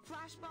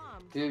 Flash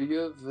bomb.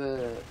 You have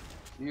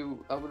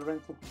I will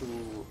rank up to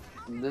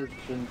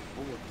Legend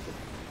 4.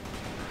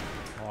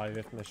 Oh, I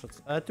left my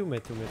shots. 2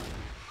 mid.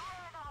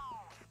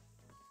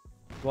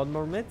 One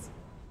more mid?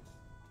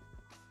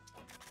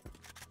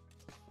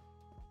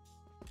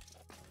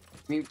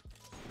 Me.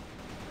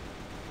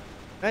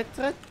 Right,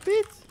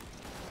 Pete!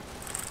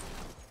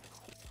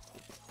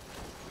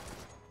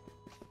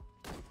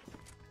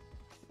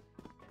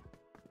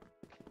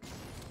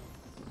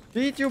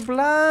 Pete, you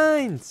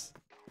blind!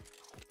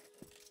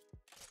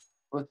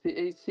 What's the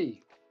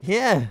AC?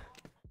 Yeah!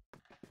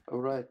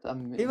 Alright,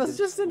 He was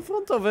just in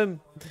front of him!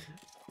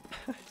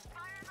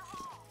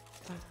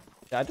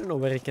 Yeah, I don't know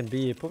where he can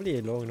be, probably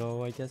along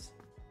now, I guess.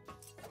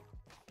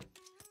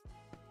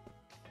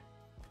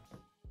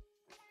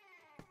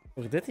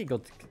 Or did he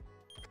got...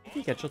 Did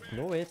he get shot?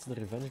 No way, it's the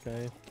revenge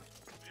guy.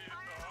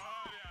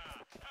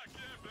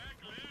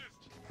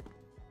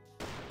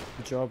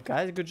 Good job,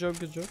 guys, good job.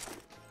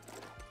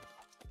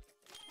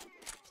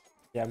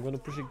 Yeah, I'm gonna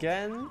push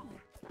again.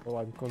 Oh,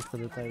 I'm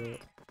confident I will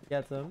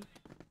get him.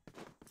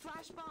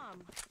 Flash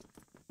bomb.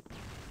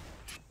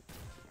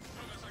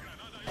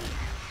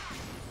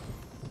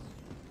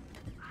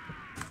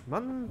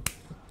 Man,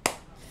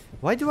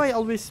 why do I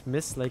always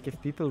miss? Like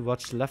if people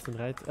watch left and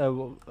right.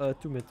 2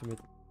 mid.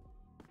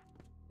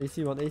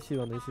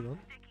 AC1. I'm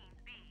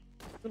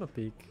gonna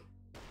peek.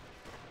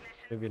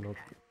 Maybe not.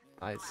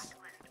 Nice.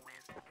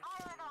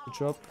 Good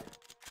job.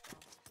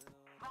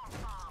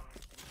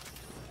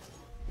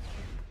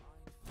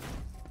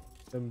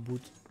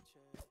 Boot.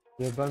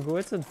 Yeah, Bango,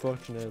 it's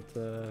unfortunate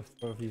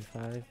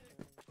 4v5.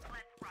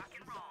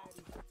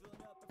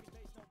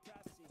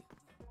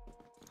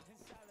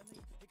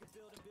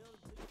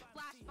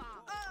 Flash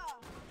bomb.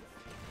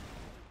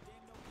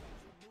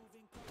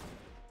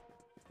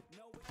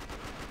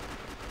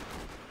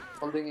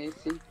 Holding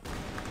AC.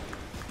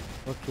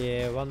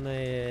 Okay, one.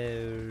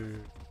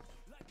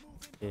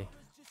 Okay.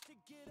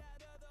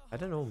 I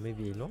don't know,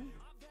 maybe long?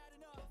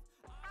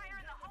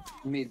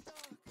 Mid.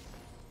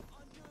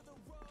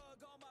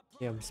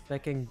 Yeah, I'm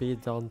specking B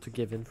down to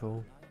give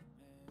info.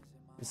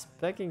 It's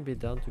backing me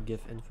down to give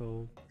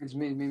info. It's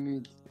me.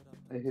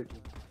 I hear you.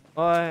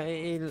 Oh,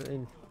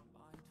 in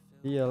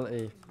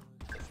DLA.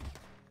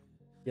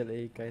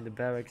 DLA kind of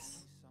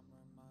barracks.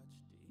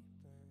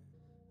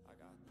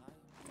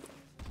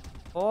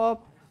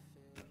 Oh!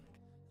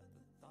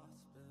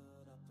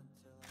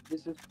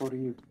 This is for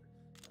you.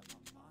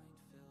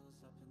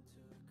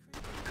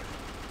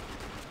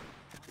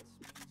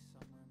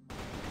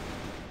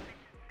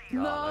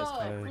 nice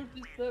No, play.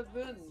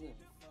 47.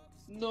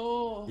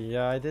 No.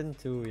 Yeah, I didn't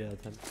do yet.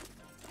 I'm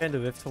kind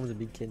of whiffed from the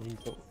beginning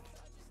though.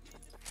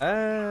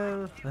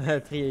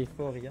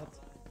 3-4 yet.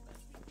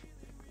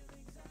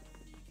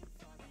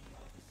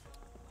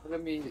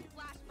 Let me.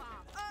 Flash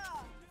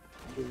bomb.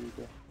 There you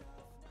go.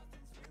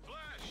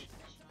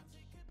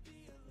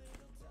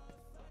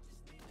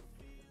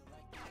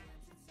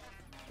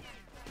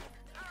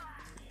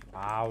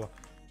 Wow.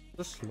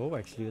 So slow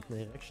actually with my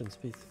reaction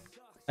speed.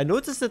 I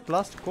noticed it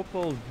last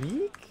couple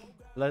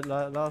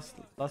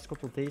last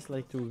couple days,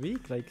 like 2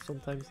 weeks, like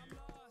sometimes.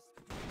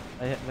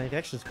 My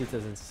reaction speed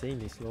is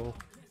insanely slow.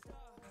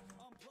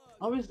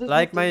 How is this?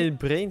 Like my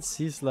brain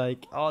sees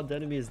like, oh, the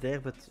enemy is there,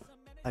 but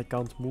I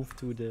can't move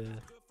to the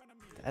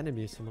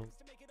enemy somehow.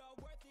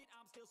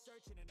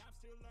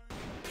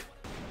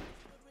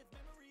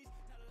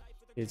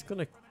 It's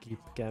gonna keep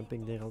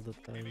camping there all the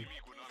time.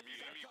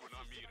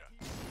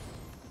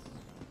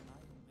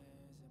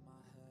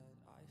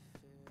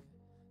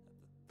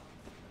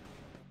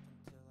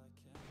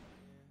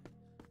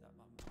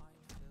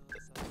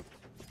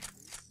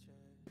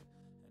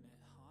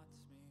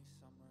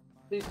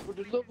 Please, for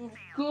the love of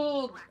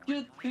God,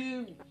 get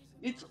him!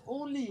 It's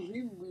only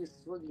him we're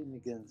struggling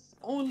against.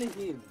 Only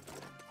him.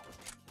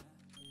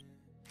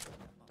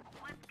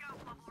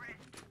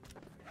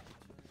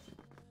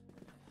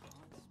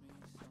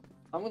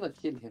 I'm gonna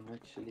kill him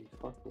actually.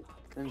 Fuck it.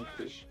 Let me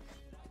push.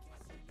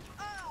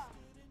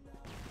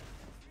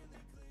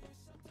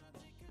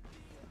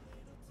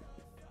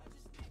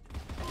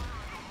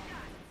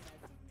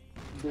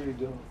 There you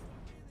go.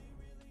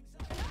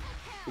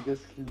 You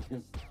just killed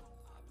him.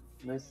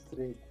 Nice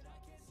trade.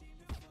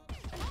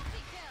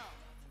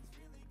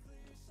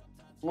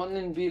 One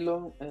in B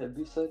long,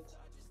 B side.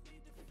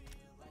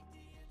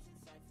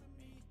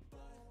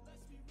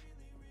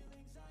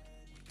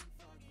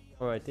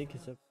 Oh, I think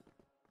it's up.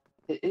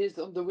 He's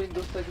on the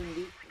window side in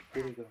B.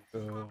 There you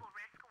go.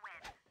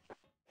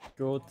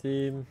 Go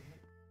team.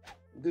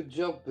 Good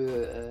job,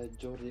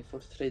 Jordi, for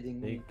trading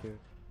me. Thank you.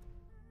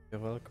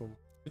 You're welcome.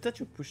 Good that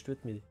you pushed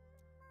with me.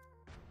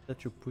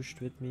 That you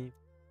pushed with me.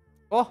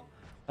 Oh!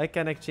 I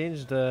can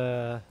exchange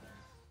the...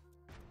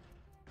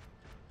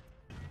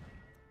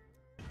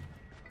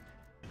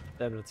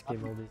 Damn, let's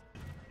game all these.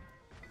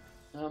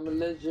 I'm a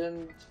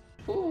legend.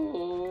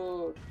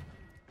 Oh.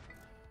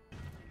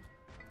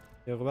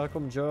 You're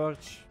welcome,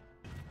 George.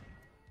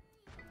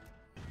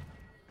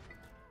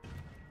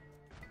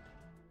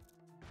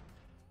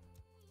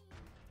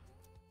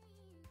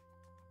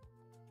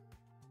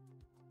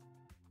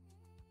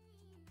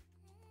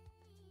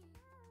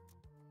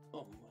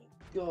 Oh my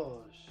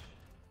gosh.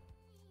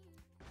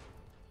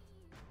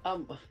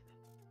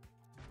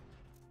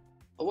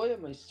 Why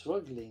am I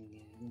struggling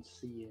in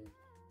CA?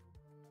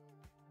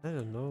 I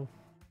don't know.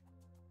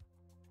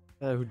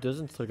 Who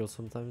doesn't struggle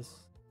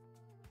sometimes?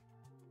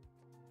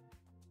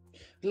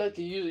 Like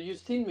you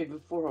seen me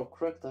before how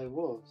cracked I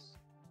was.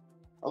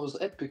 I was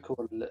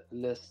epical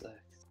last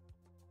act.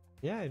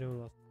 Yeah, I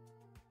know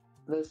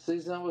that. Last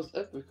season I was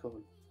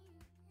epical.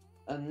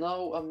 And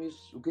now I'm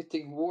just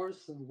getting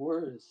worse and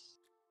worse.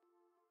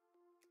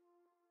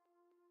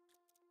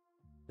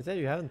 But yeah,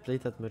 you haven't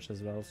played that much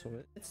as well, so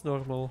it's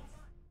normal.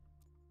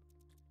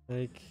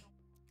 Like...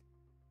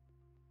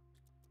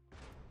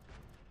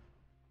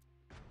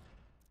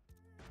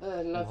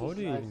 Life how is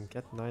do you nice. even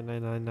get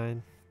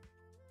 9999?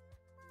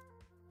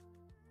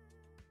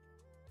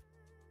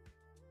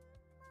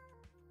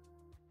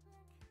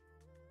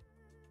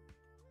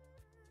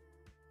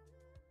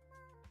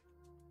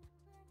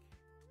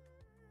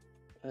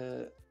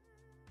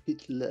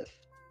 Hit left.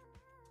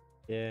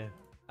 Yeah.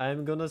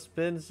 I'm gonna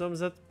spin some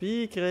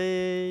ZP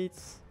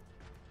crates.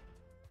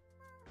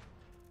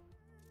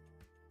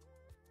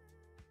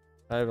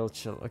 I will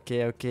chill.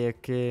 Okay, okay,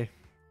 okay.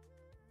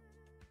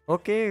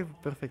 Okay,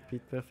 perfect,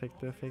 Pete. Perfect,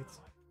 perfect.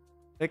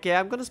 Okay,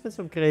 I'm gonna spin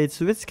some crates.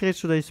 Which crate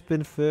should I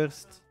spin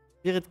first?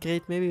 Spirit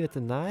crate, maybe with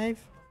a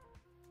knife?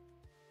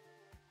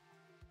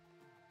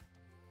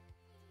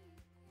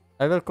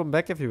 I will come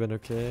back if you win,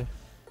 okay?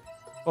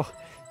 Oh,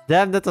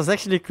 damn, that was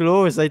actually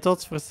close. I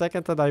thought for a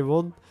second that I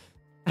won.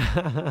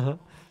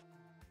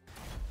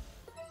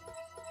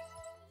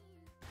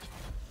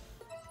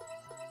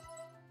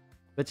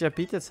 But yeah,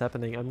 Pete, it's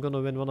happening. I'm gonna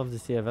win one of the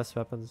CFS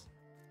weapons.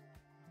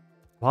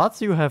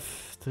 What? You have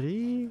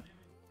 3?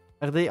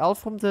 Are they all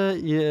from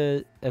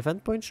the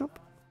event point shop?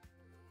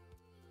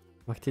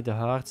 Wacht, the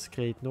hearts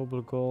crate,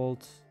 noble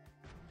gold.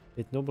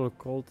 Wait, noble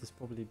gold is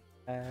probably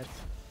bad.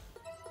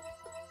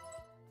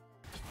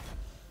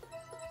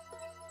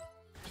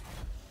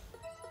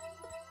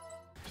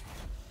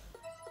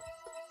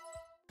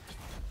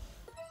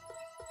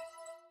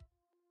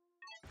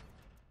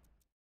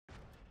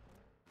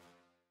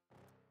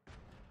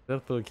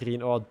 Purple,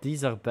 green. Oh,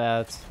 these are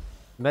bad.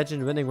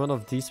 Imagine winning one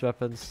of these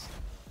weapons.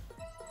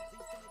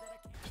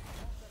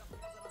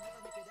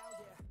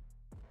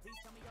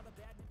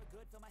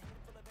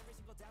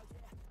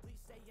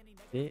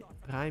 Okay,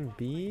 Prime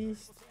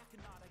Beast.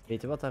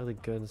 Wait, what are the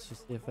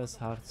guns? CFS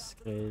Hearts,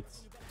 great.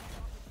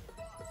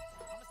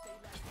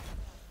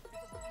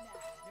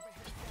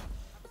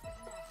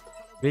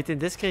 Wait, in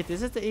this crate,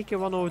 is it the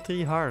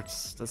AK-103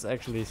 hearts? That's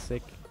actually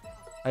sick.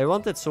 I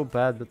want it so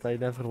bad, but I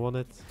never won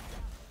it.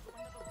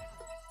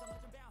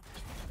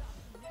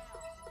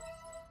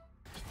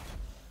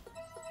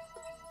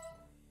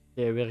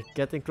 Okay, we're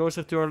getting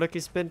closer to our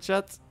lucky spin,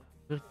 chat.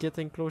 We're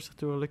getting closer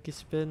to our lucky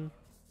spin.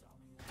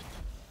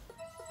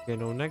 Okay,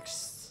 now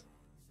next.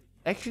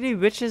 Actually,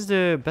 which is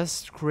the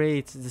best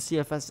crate? The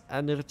CFS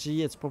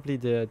Energy, it's probably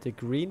the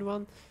green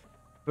one.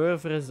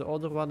 Fervor is the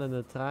other one, and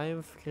the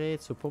Triumph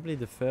crate, so probably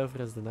the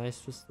Fervor is the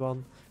nicest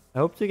one. I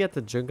hope to get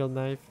the jungle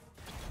knife.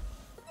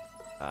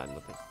 Ah,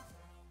 nothing.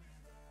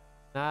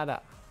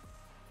 Nada.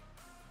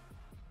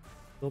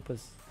 Nope.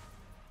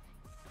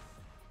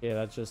 Okay,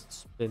 let's just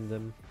spin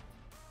them.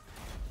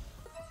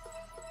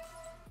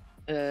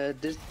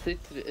 This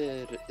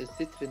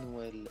citron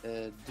well.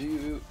 Do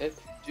you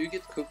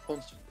get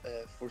coupons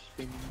for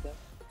spinning that?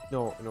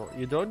 No,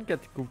 you don't get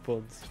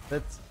coupons.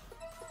 But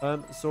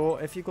so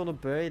if you're gonna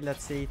buy,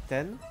 let's say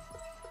 10.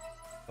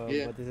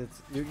 Yeah. What is it?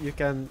 You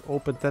can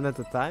open 10 at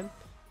a time.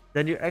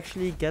 Then you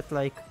actually get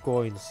like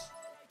coins.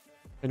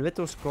 And with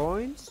those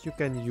coins, you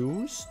can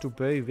use to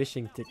buy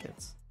wishing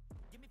tickets.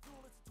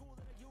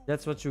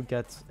 That's what you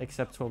get,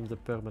 except from the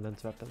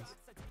permanent weapons.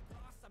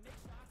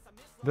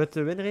 But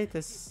the win rate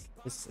is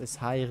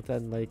higher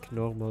than like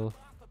normal.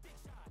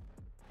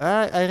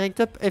 I ranked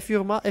up. If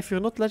you're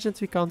not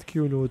legend, we can't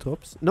queue no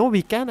drops. No,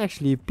 we can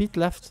actually. Pete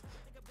left.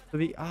 So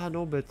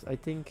no, but I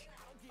think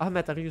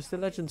Ahmed, are you still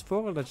legend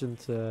 4 or legend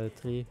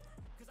 3?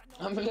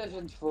 I'm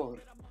legend 4.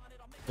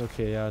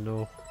 Okay, yeah,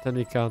 no, then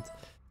we can't.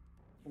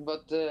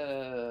 But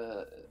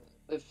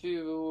if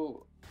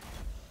you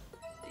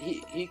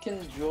he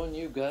can join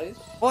you guys.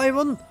 Oh, I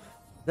won.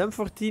 Them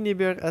 14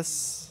 Iber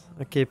as.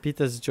 Okay,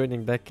 Pete is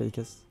joining back, I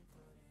guess.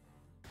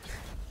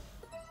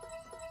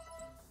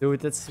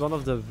 Dude, that's one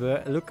of the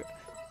look.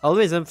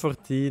 Always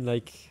M14,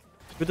 like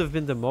would have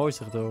been the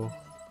Mauser though.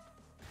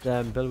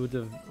 Damn, Bell would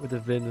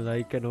have been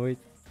like annoyed.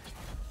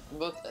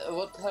 But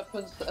what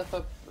happens if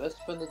I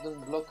spend it on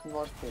block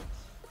market?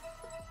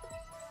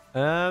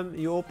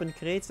 You open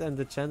crates and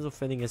the chance of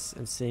winning is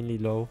insanely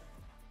low.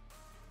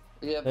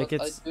 Yeah, like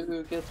but I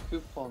do get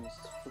coupons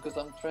because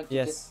I'm trying to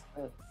get.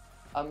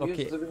 I'm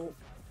Okay.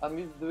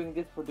 used doing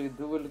it for the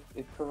dual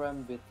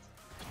karambit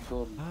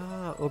goal.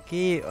 Ah,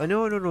 okay.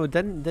 No.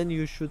 Then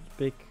you should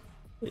pick.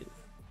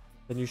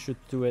 Then you should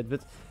do it.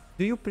 But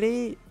do you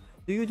play?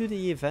 Do you do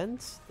the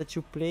events that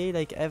you play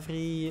like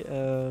every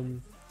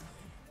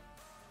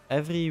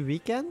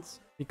weekend?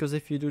 Because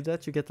if you do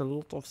that, you get a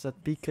lot of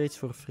set peak crates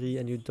for free,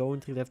 and you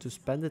don't really have to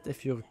spend it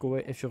if your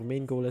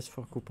main goal is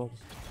for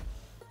coupons.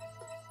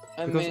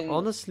 Because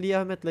honestly,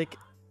 Ahmed, like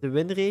the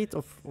win rate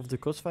of the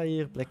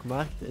CrossFire black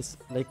market is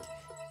like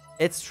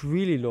it's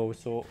really low.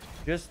 So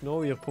just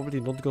know you're probably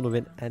not gonna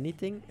win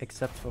anything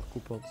except for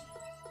coupons.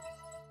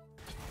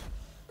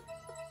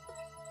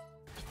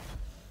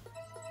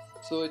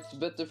 So it's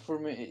better for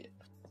me.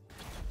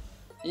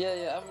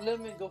 Yeah. Let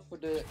me go for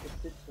the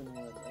citron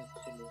one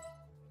actually.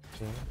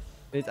 Yeah.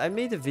 Wait, I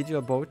made a video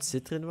about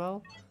Citron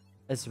well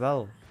as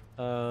well.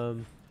 Not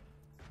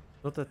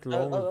that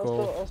long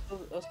ago. Also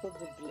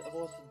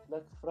was it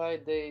Black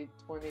Friday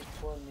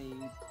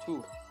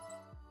 2022.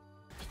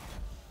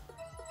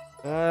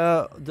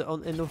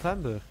 In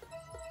November.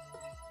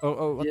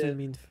 Oh, what do you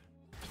mean?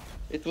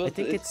 It was. I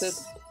think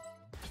it's.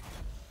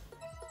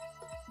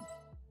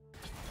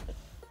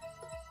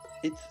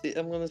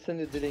 I'm gonna send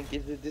you the link.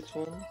 Is it this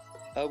one?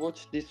 I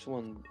watched this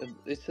one.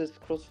 It says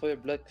CrossFire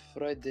Black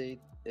Friday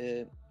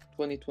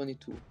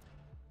 2022.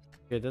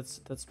 Okay,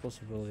 that's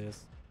possible.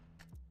 Yes.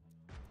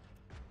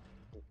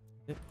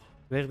 Yeah.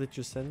 Where did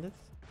you send it?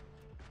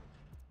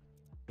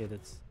 Okay,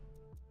 that's.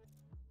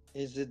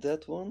 Is it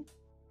that one?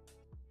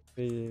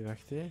 Wait,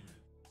 wacht hè.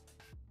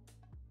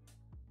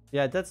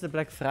 Yeah, that's the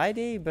Black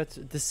Friday, but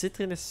the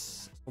Citron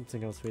is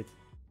something else. Wait,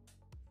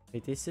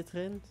 is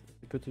Citron?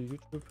 Go to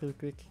YouTube real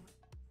quick.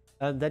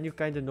 And then you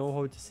kind of know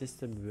how the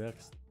system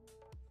works.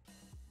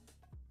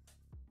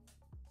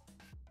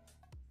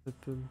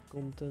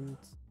 Content.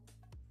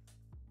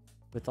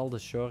 With all the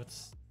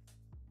shorts.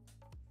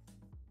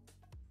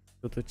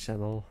 Go to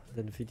channel,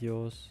 then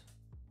videos.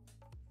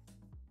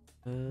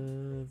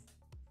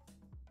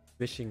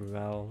 Wishing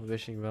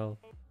well.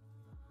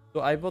 So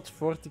I bought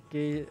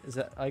 40k.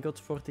 I got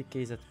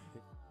 40k at.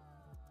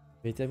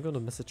 Wait, I'm gonna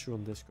message you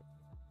on Discord.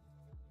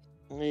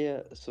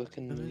 Yeah, so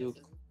can you?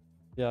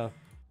 Yeah.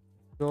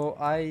 So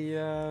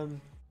I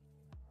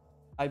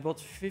bought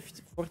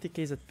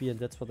 40k at P, and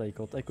that's what I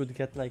got. I could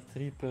get like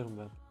 3 per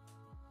month.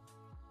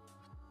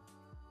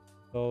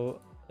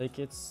 So like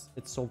it's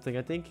something.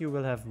 I think you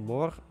will have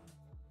more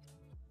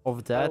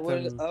of that.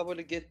 I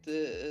will get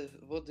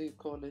what do you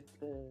call it?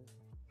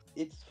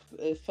 It's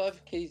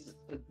 5k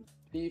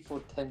P for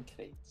 10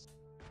 crates.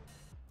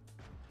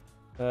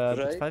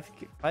 Right? But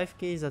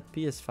 5k at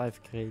P is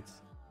 5 crates.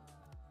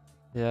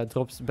 Yeah,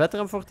 drops better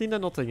M14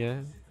 than nothing,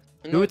 eh?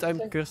 No, Dude, I'm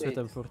cursed with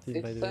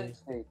M14 by the way.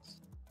 Crates.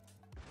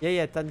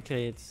 Yeah, 10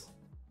 crates.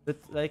 But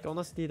like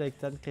honestly, like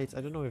 10 crates,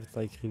 I don't know if it's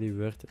like really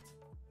worth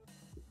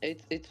it.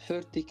 It's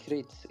 30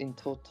 crates in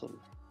total.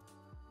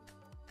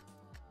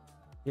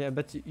 Yeah,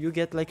 but you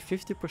get like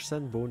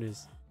 50%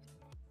 bonus.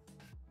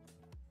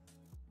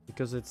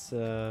 Because it's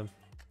then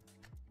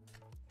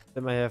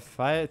I have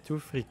 2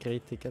 free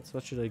crate tickets.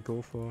 What should I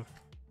go for?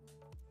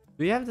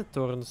 Do you have the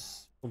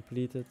thorns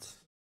completed?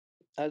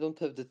 I don't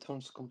have the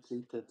turns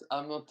completed.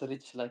 I'm not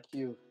rich like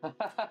you.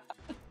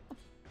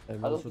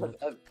 I'm I also don't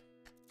not.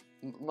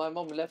 my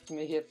mom left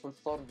me here for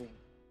starving.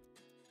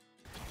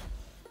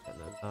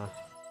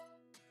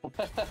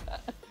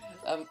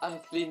 I'm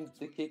cleaned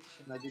the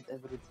kitchen. I did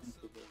everything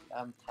today.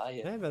 I'm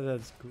tired. Yeah, but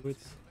that's good.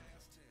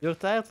 You're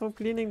tired from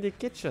cleaning the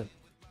kitchen?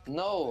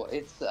 No,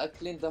 it's I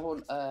cleaned the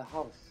whole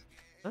house.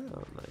 Oh,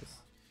 nice.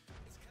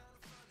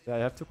 Yeah, I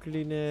have to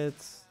clean it.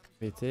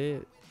 Wait, hey.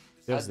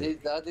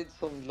 I did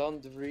some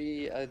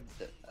laundry. I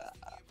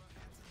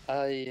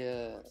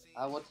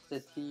watched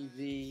the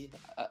TV.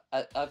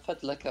 I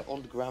felt like an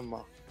old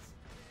grandma.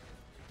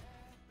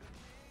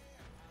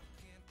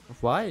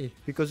 Why?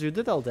 Because you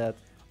did all that.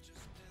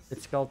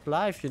 It's called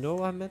life, you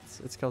know, Ahmed?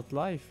 It's called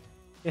life.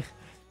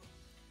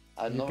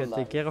 I You know can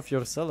take care of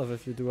yourself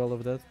if you do all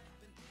of that.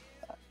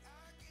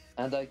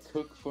 And I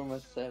cook for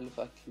myself.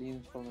 I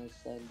clean for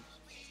myself.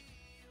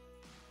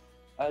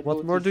 I What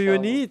go more to do you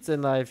shower. need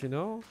in life, you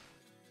know?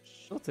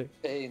 Nothing.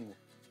 Pain.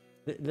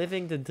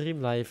 Living the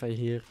dream life, I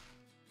hear.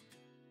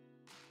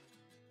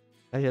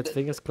 I had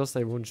fingers crossed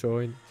I won't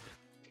join.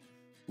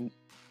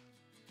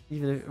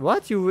 Even if,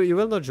 what? You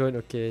will not join?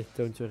 Okay,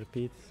 don't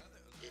repeat.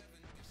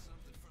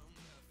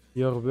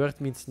 Your word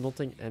means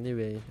nothing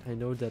anyway. I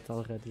know that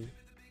already.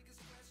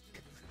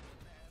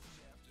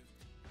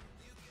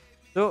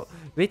 So,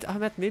 wait,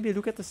 Ahmed, maybe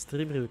look at the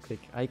stream real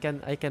quick. I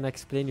can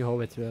explain you how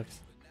it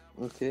works.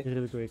 Okay.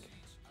 Real quick.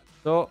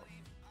 So,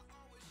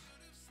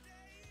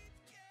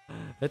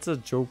 it's a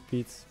joke,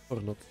 Pete,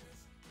 or not?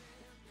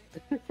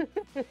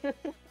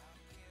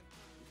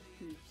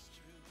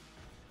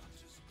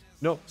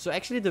 No, so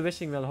actually the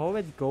wishing well, how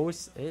it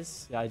goes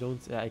is, yeah,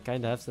 I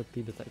kind of have set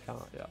P, but I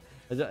can't, yeah.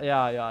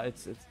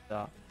 It's,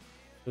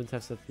 don't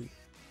have set P.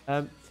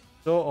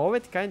 So how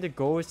it kind of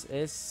goes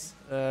is,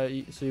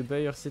 so you buy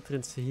your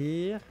citrons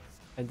here,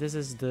 and this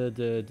is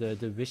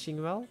the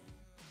wishing well.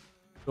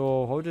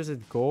 So how does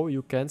it go?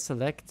 You can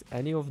select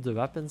any of the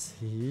weapons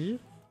here,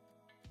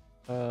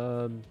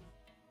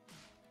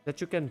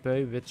 that you can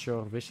buy with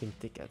your wishing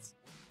tickets.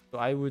 So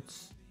I would,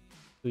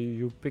 so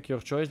you pick your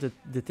choice.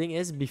 The thing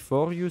is,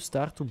 before you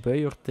start to buy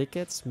your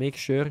tickets, make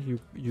sure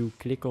you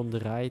click on the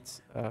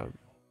right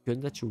gun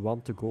that you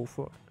want to go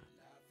for.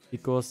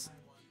 Because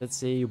let's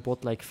say you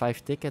bought like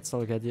 5 tickets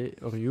already,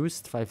 or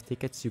used 5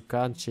 tickets, you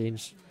can't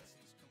change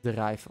the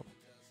rifle.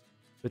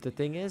 But the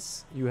thing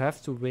is, you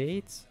have to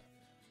wait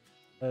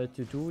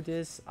to do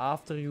this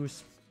after you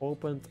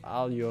opened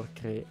all your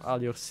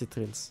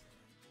citrons.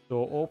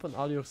 So open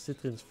all your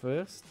citrons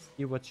first,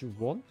 see what you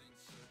want.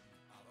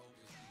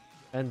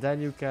 And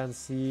then you can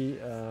see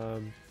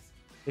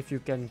if you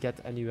can get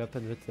any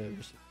weapon with the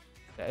wishing.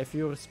 Yeah, if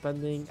you're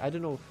spending, I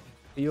don't know,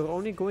 you're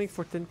only going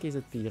for 10k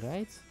ZP,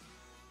 right?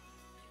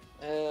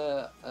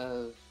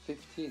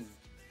 15.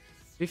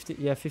 15,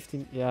 yeah,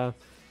 15, yeah.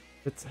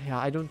 But yeah,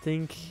 I don't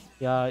think,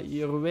 yeah,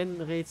 your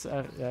win rates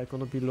are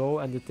gonna be low.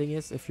 And the thing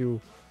is, if you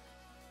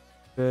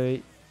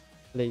buy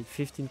like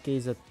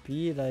 15k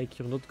ZP, like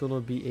you're not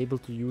gonna be able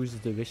to use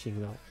the wishing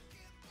well.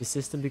 The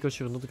system, because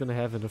you're not gonna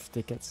have enough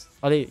tickets.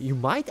 Allee, you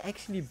might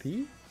actually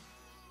be.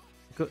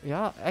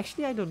 Yeah,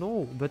 actually I don't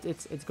know, but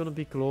it's gonna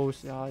be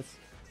close. Yeah,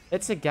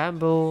 it's a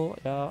gamble.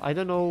 Yeah, I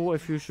don't know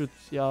if you should.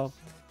 Yeah,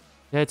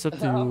 it's up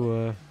to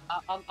you.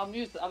 I'm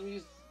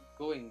used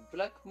going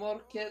black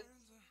market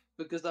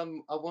because I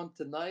want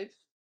a knife.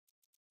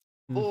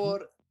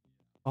 Or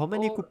how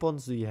many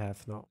coupons do you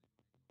have now?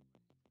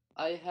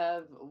 I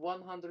have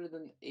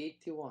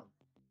 181.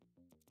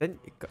 Then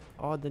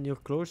then you're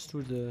close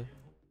to the.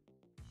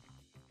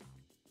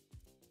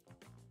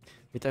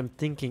 Wait, I'm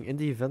thinking, in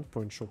the event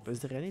point shop,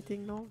 is there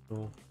anything now?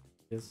 No.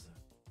 Yes.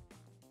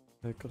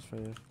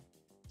 CrossFire.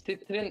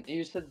 Citrin,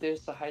 you said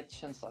there's a high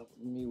chance of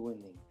me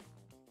winning.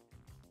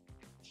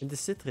 In the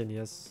Citrin,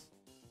 yes.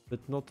 But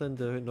not in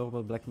the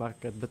normal black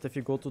market. But if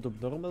you go to the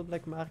normal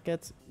black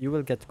market, you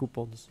will get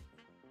coupons.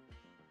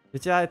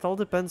 But yeah, it all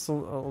depends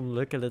on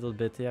luck a little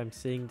bit. Yeah, I'm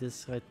saying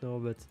this right now,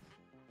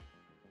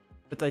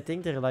 but I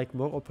think there are like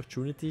more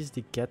opportunities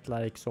to get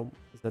like some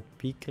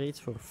ZP crates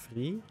for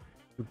free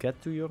to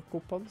get to your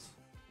coupons.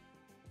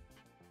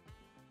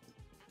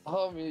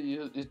 Oh,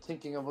 you're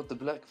thinking about the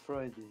Black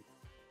Friday?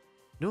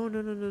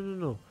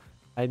 No.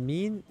 I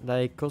mean,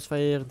 like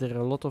CrossFire, there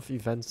are a lot of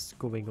events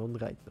going on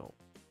right now.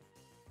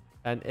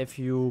 And if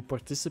you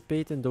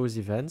participate in those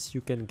events,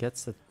 you can get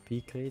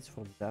ZP crates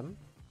from them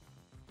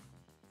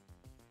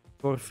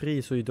for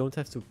free, so you don't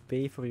have to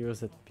pay for your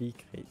ZP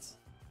crates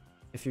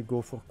if you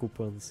go for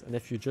coupons. And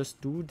if you just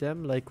do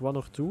them like 1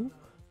 or 2,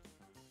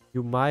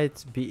 you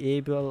might be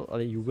able,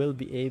 or you will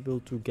be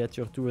able to get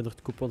your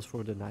 200 coupons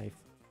for the knife.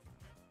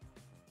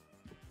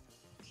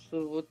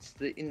 So what's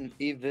the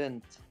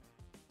event?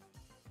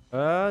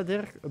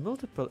 There are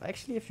multiple.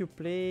 Actually, if you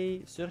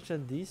play Search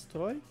and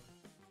Destroy,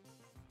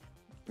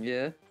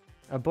 yeah,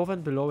 Above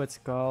and below it's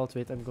called.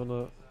 Wait, I'm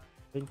gonna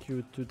link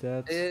you to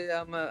that.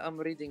 Yeah, I'm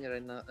reading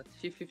right now.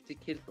 Achieve 50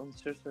 kills on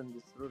search and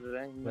destroy the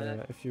rank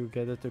match. If you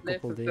get it a Play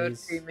couple for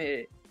days. 30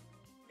 minutes.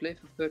 Play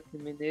for 30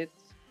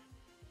 minutes.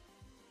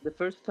 The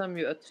first time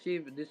you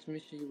achieve this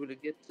mission, you will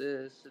get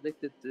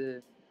selected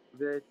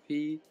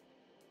VIP.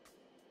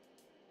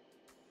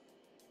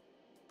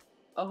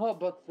 Oh,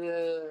 but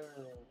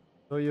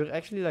So you're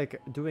actually like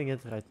doing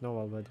it right now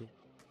already.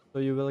 So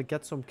you will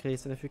get some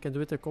crates, and if you can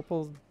do it a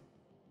couple,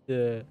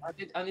 I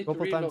need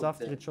couple to times reload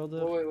after them. each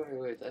other. Oh,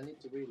 wait. I need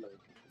to reload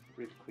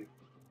real quick.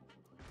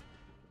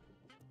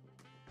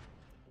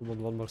 Come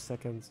on, 1 more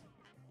second.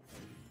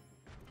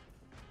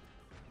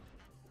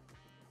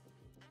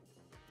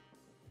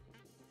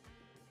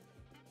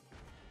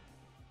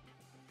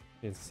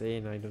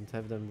 Insane, I don't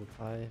have them with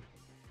high.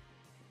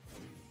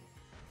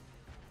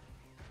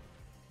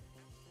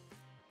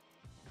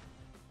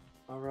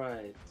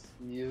 Alright,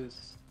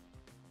 use.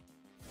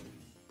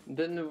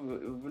 Then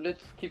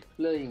let's keep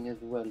playing as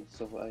well,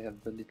 so I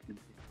have a little bit.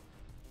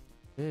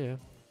 Yeah.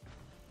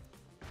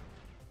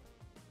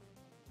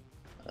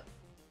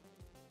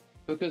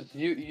 Because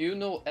you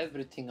know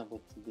everything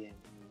about the game.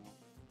 You know?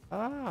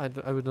 Ah,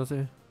 I would not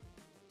say.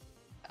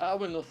 I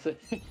will not say.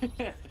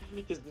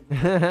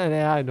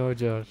 Yeah, I know,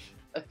 Josh.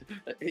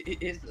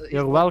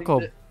 You're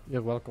welcome.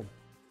 You're welcome.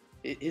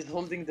 He's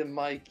holding the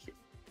mic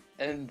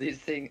and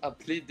he's saying, I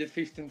plead the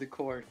fifth in the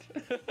court.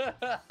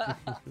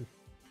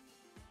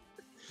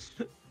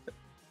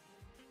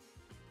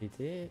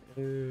 Idee.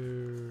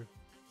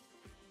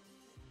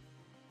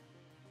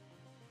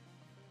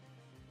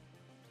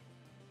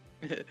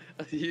 I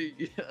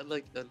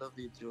love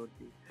you,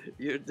 Jordy.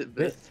 You're the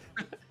best.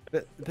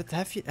 But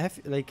have you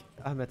like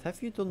Ahmed?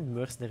 Have you done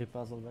mercenary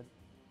puzzle, man?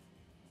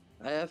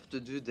 I have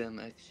to do them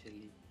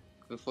actually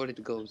before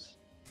it goes.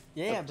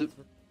 Yeah, but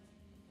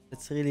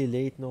it's really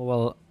late now.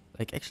 Well,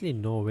 like actually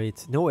no,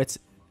 wait, no, is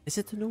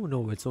it no?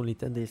 No, it's only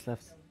 10 days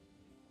left.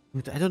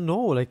 But I don't know.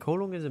 Like how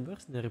long is a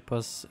mercenary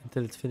pass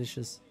until it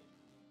finishes?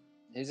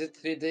 Is it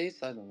 3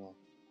 days? I don't know.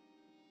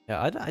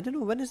 Yeah, I don't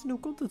know when is the new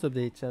content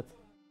update, chat.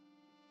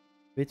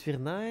 Wait for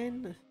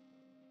 9.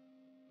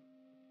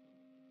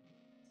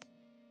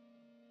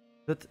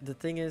 But the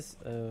thing is,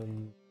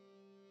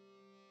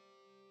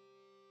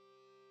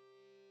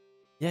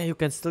 yeah, you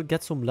can still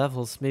get some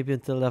levels, maybe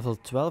until level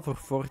 12 or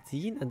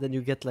 14, and then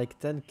you get like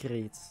 10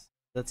 crates.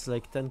 That's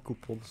like 10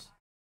 coupons.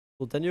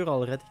 So then you're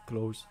already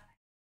close.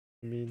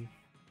 I mean,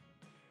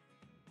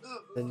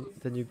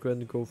 then you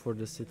can go for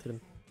the citron.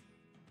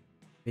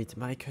 Wait,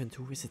 Mike Hunt,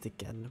 who is it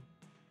again?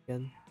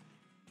 Damn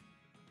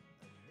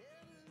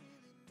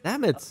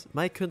it!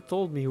 Mike Hunt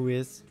told me who he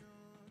is.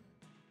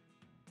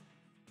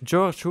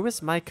 George, who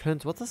is Mike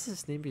Hunt? What was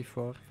his name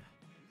before?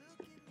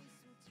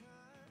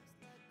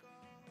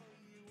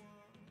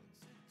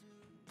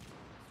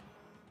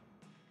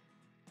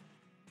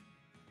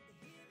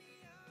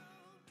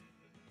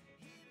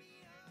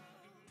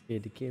 Okay,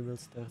 the game will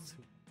start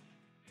soon.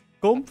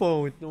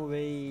 Compound! No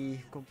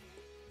way!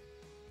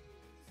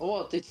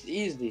 What? It's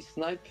easy.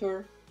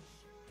 Sniper,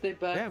 stay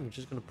back. Yeah, I'm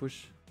just gonna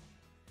push.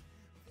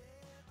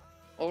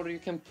 Or you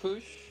can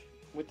push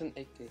with an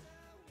AK.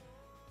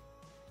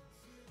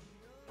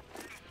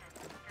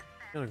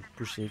 I'm gonna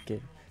push AK.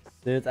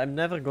 Dude, I'm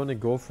never gonna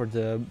go for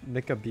the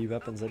Mecha B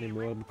weapons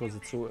anymore because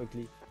it's so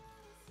ugly.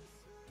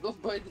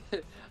 Not by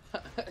the...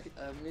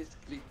 I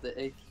misclicked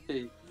the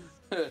AK.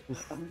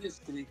 I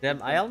misclicked.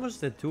 Damn, I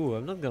almost did too.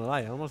 I'm not gonna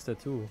lie, I almost did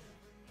too.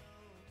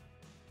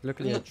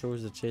 Luckily I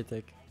chose the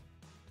JTAG.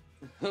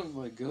 Oh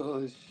my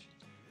gosh.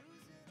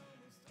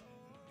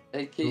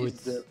 AK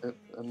is the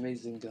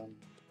amazing gun.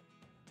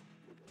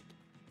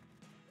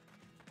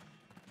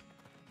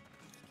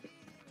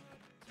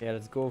 Yeah,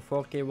 let's go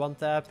 4K, one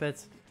tap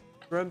it.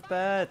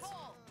 Trumpet!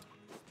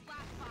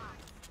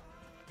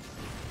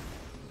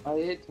 I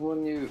hate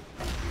when you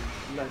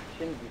like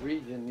change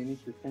region, you need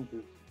to change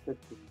your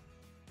setting.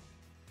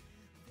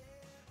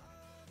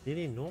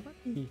 Really?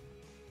 Nobody?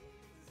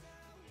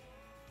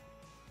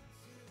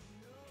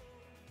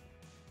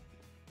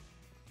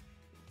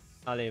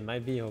 Allez, my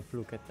B-Hop,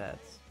 look at that.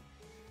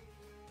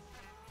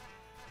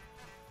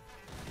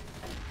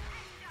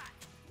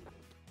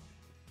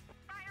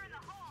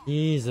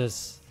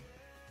 Jesus.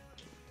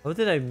 How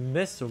did I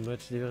miss so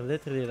much? They were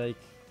literally like...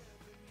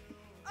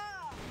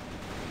 Oh,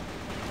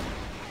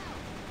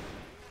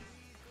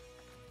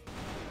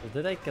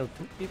 did I kill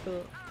 2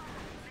 people?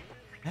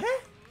 Huh?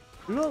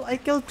 Lol, I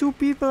killed 2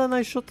 people and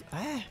I shot...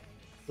 Huh?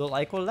 Lol,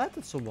 I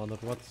collected someone or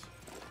what?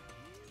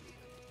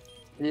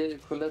 Yeah, you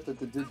collected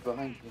the dude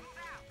behind you.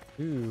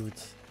 Dude.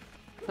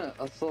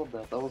 I saw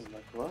that, I was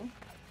like, what?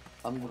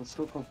 I'm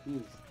so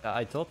confused. Yeah,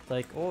 I thought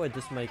like, oh,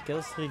 does my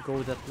kill streak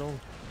go that long?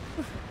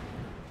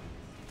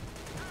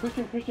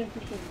 Pushing.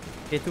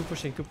 Okay, 2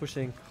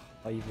 pushing.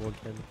 Oh, evil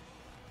again.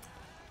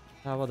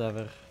 Ah,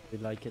 whatever. We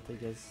like it, I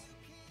guess.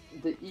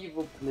 The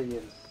evil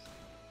players.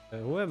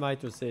 Who am I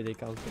to say they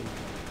can't win?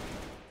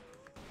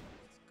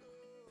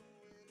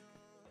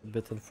 A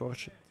bit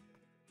unfortunate.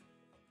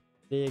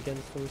 Play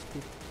against those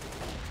people.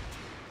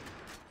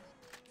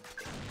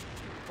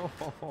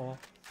 Oh.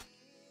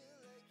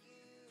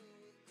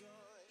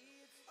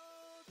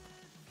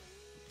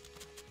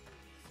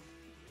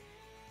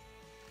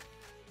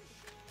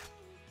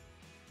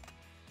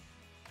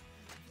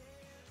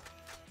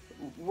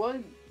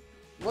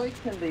 Why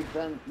can they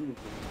ban evil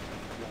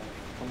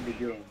from the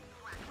game?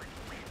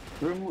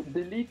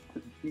 Delete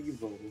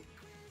evil.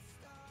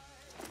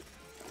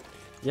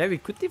 Yeah, we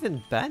could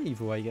even ban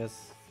Evo, I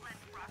guess.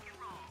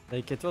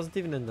 Like, it wasn't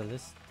even in the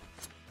list.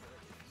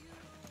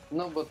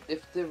 No, but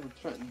if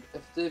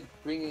they're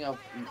bringing up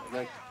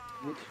like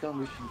which gun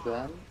we should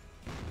ban,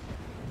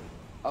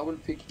 I will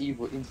pick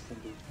Evo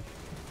instantly.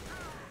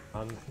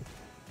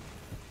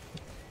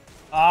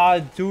 Ah,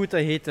 dude,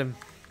 I hate him.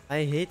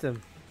 I hate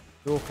him.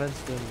 No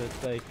offense to him,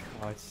 but like,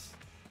 oh, I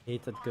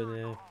hate that gun.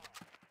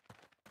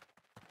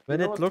 When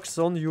You know it what? looks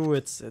on you,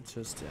 it's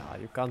just, yeah,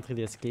 you can't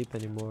really escape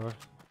anymore.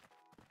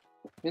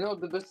 You know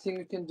the best thing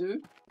you can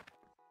do?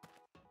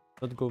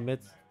 Not go mid.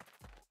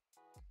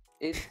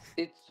 It's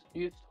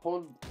you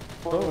hold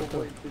Oh, forward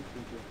okay.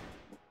 distance.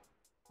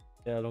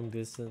 Yeah, long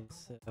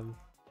distance.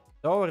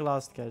 Tower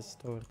last, guys.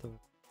 Tower.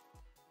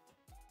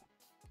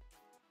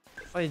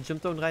 Oh, he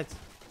jumped down right.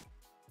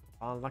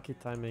 Ah, lucky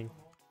timing.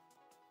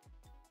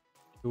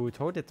 Dude,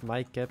 how did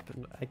Mike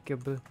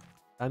Ekkebe,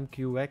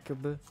 MQ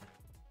Ekkebe,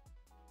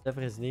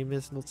 whatever his name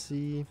is, not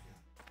see?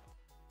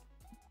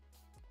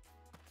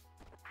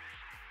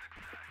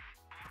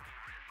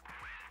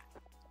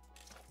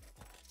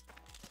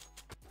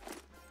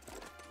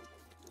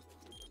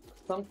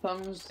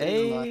 Sometimes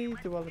Hey,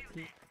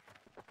 duality.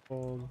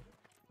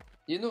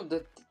 you know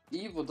that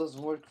Evo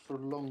doesn't work for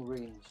long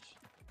range.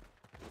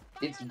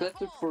 It's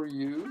better for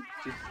you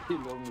to stay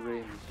long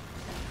range.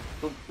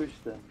 Don't push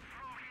them.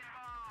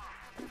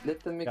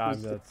 Let them make Yeah,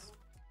 mistakes.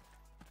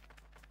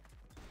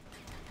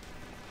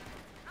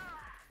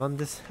 Man,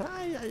 this.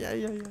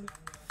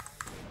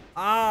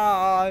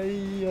 Ah,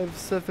 I'm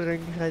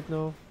suffering right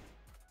now.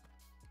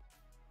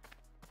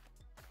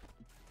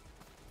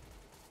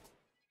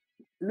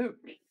 Look.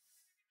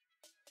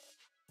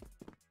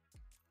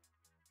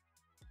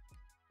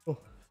 Oh,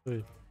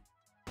 sorry.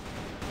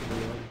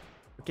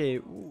 Okay.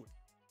 Ooh.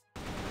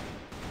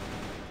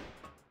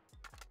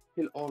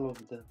 Kill all of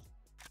them.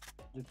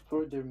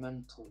 Destroy their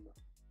mental.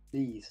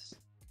 Please.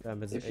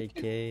 Damn, it's an If you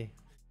AK.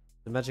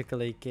 The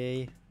magical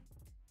AK.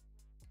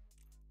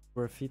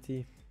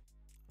 Graffiti.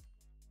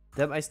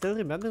 Damn, I still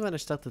remember when I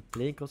started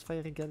playing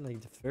CrossFire again, like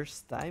the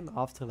first time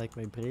after like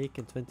my break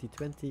in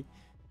 2020.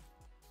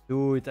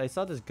 Dude, I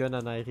saw this gun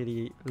and I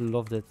really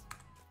loved it.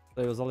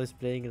 So I was always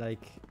playing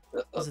like,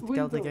 was it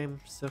window. counter game,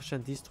 search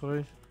and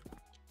destroy?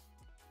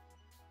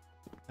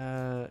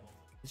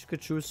 You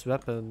could choose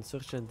weapon,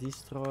 search and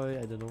destroy,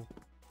 I don't know.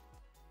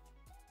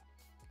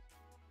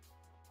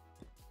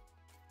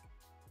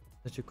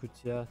 That you could,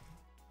 yeah.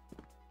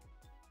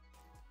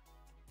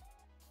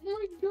 Oh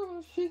my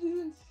gosh, I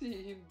didn't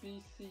see him,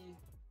 BC.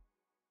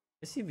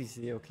 I see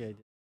BC, okay. I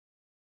did.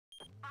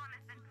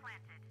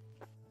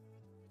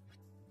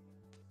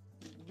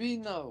 B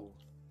now.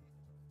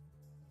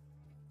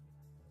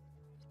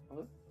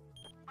 What?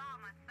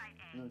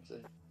 No, it's A.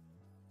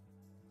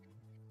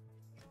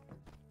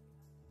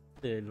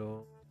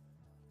 Hello.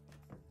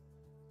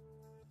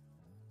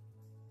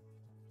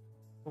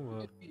 Come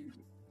on.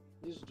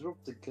 Just drop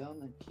the gun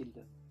and kill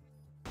them.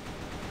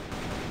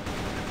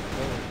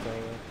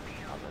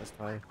 Oh, nice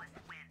try.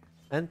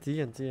 NT.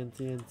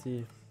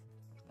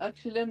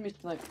 Actually, let me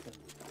snipe them.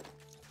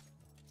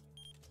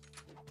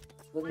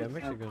 Let me Yeah, I'm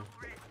actually snipe. gonna.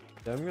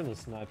 Yeah, I'm gonna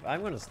snipe.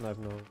 I'm gonna snipe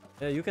now.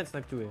 Yeah, you can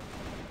snipe too. Yeah.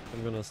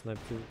 I'm gonna snipe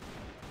too.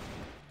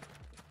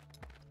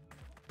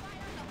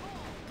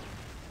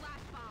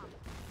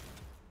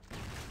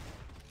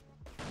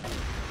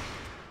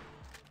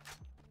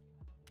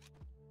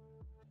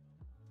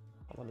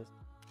 Come on, this.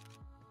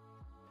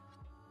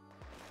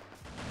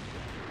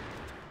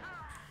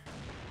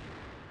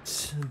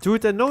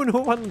 Dude, no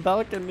one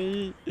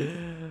balcony.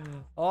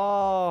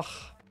 Oh.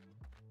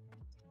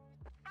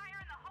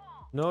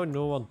 No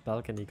one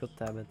balcony. God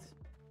damn it.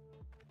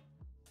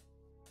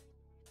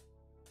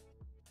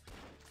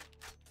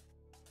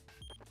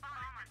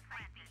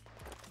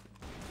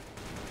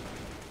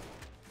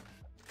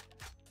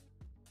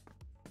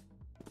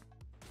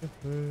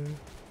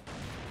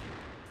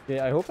 Okay,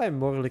 I hope I'm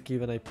more lucky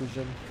when I push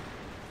him.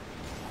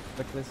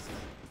 Blacklist.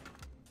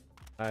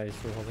 Nice,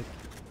 so had ik.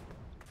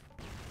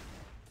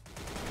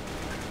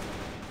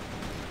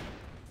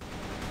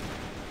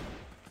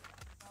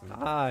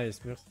 Nice,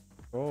 merci.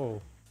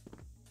 Oh.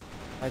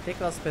 I take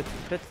last pit.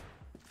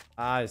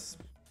 Nice.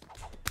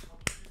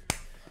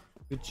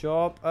 Good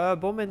job.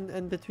 Bomb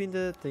in between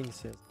the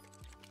things, yes.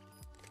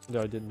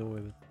 No, I didn't know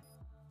it.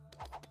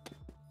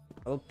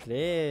 Well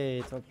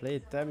played.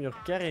 Damn,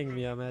 you're carrying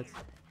me, Ahmed.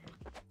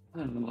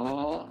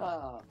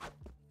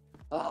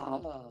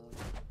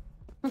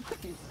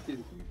 He's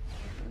kidding.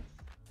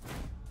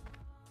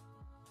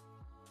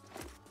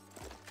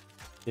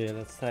 Okay,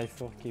 let's try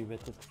 4K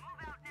with it.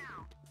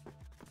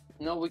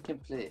 Now we can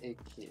play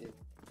AK.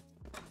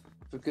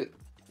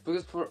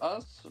 Because for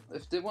us,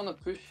 if they wanna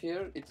push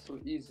here, it's so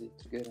easy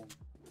to get them.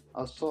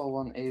 I saw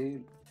one A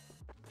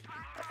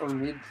or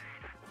mid.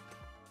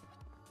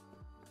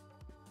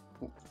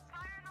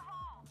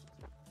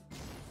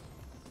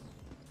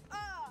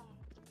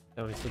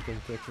 Now we still going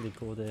to actually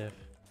go there.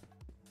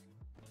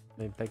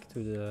 Maybe back to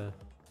the...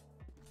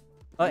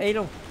 Oh,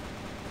 Elo!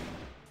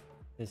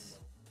 Yes.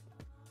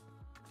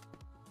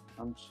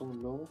 I'm so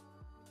low.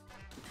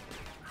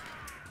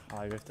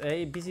 Ah, you have to...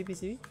 Hey, busy.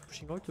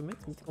 Pushing out to mid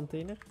with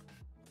container.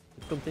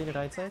 With container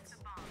right side.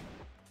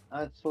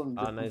 I saw him.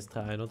 Ah, nice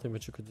try. Nothing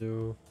much you could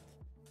do.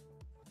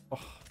 Oh.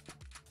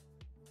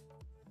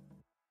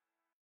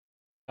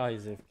 Ah,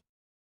 he's AFK.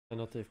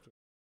 Not AFK.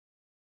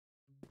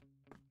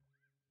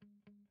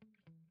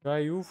 Try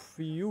you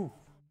for you.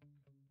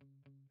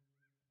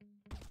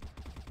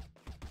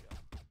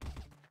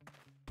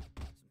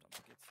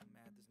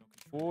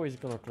 Oh, he's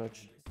gonna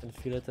clutch. I can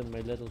feel it in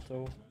my little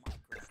toe.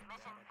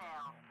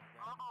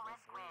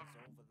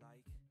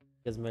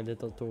 Yes, my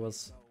little toe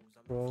was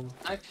wrong.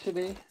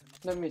 Actually,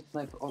 let me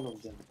snipe all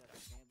of them.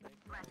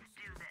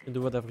 You can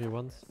do whatever you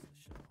want.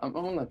 I'm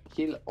gonna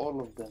kill all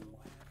of them.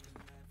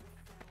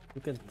 You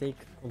can take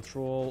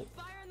control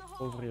Fire in the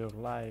hole. over your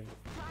life.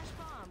 Flash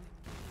bomb.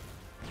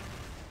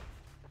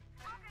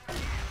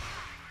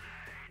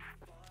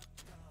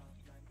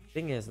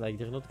 Thing is, like,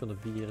 they're not gonna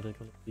be here, they're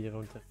gonna be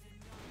around there.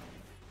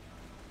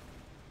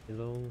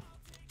 Long.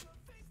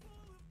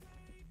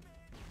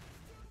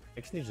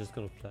 Actually, just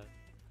gonna play.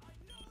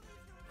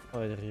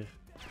 Oh, they're here.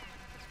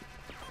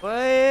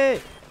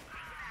 Wait!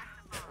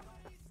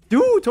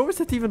 Dude, how is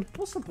that even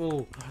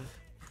possible?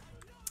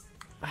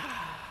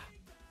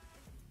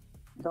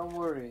 Don't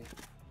worry.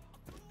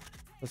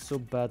 That's so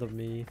bad of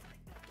me.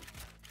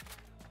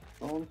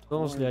 Don't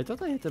Honestly, I worry.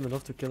 thought I hit him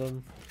enough to kill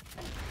him.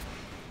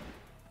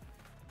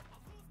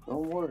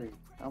 Don't worry.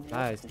 I'm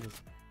Nice. watching.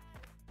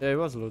 Yeah, he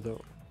was low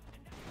though.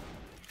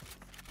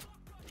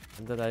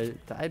 And then I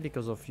died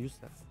because of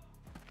Yusef.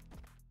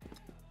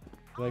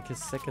 Like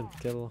his second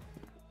kill.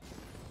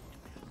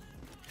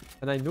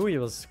 And I knew he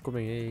was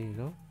coming in, you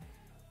know?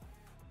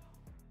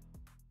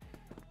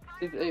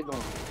 It's A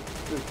long.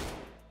 Good.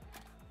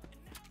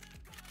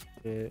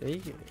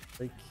 Hey,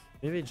 like,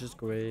 maybe just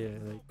go away,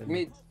 like, and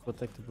Mid.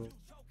 protect the ball.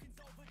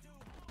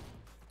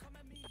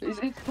 It's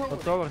Oh,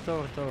 tower.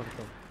 tower.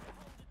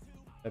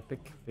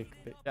 Pick.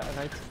 Yeah,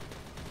 right.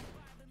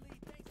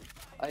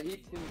 I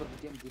hit him, but the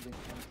game didn't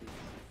count it.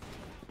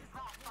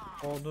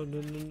 Oh, no.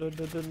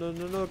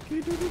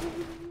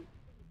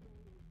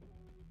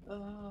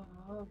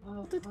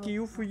 What did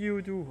Q for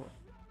you do?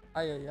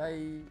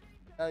 Ai.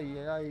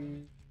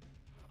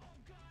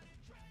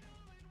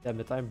 Damn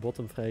it, I'm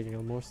bottom fragging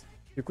almost.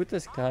 You could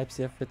describe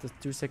CF with a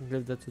 2-second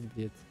clip, that would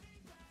be it.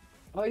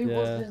 Oh, you Yeah.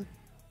 wasn't.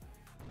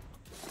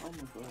 Oh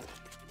my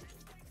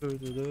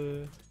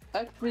god.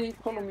 Actually,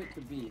 follow me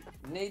to B.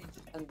 Nade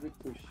and we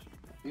push.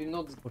 You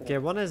know the Okay,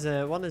 one is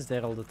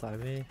there all the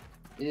time, eh?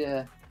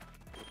 Yeah.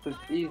 So it's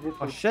easy Oh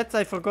for shit,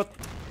 I forgot.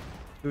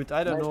 Dude,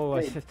 I don't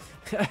Nice know.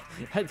 play.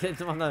 I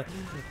didn't wanna.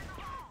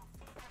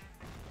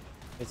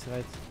 It's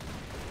right.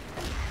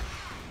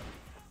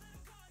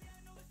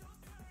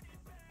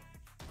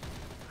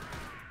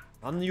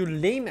 Man, you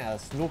lame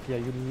ass, Nokia,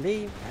 you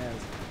lame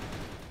ass.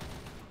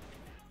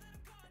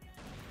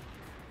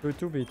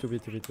 2B.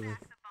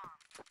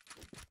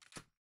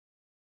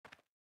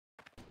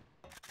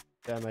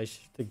 Damn, I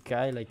shoot the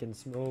guy like in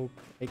smoke.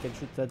 I can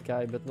shoot that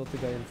guy, but not the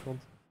guy in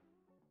front.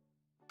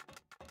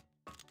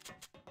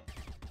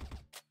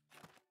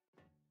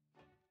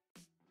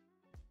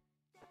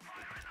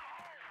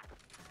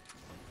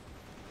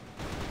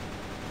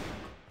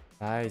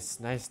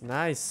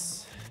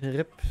 Nice.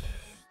 Rip.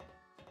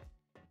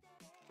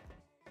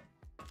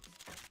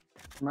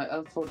 My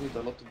L4 did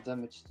a lot of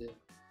damage there.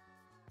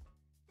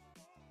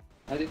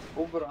 I did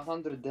over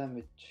 100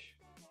 damage.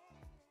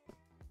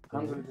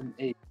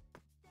 108.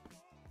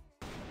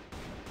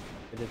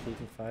 I did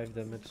 85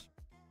 damage.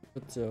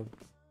 But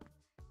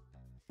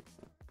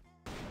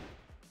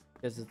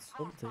guess it's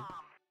something.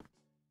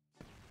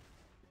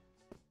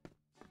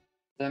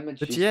 Damage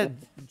But is yeah,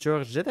 nothing.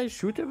 George, did I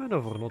shoot him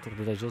enough or not, or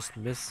did I just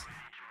miss?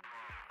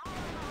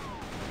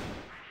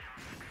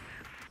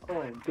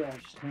 Oh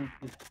gosh, thank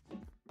you.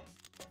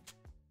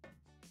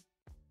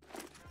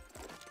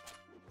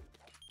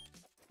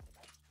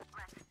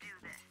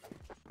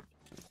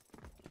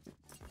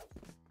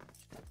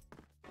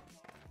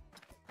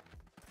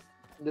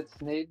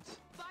 That's nades.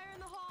 Fire in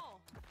the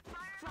hole.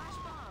 Flash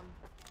bomb.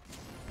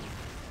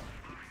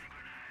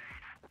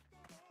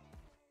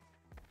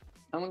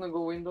 I'm gonna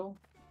go window.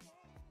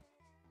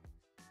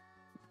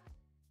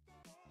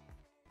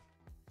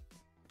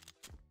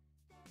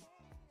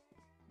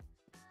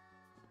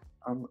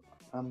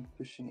 I'm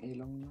pushing A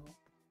long now.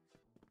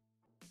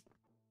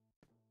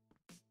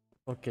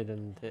 Okay,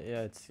 then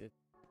yeah,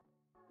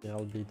 yeah,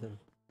 I'll beat them.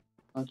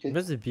 Okay.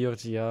 Where's the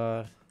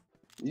BRGR?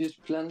 Use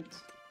plant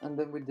and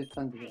then we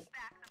defend it.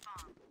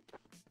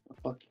 For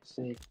fuck's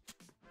sake.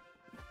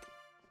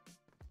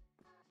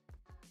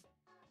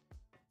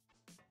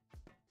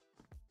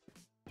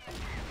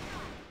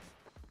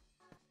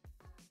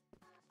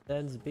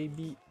 Dance,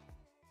 baby.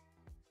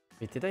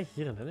 Wait, did I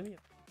hear an enemy?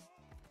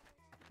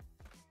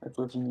 It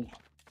was me.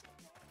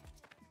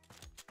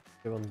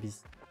 Okay, one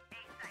beast.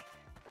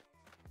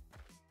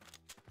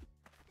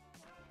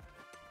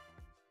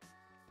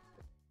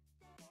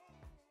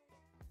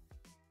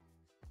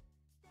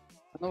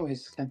 No,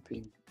 he's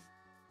camping.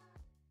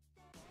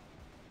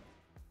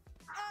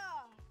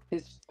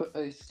 He's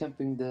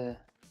camping the.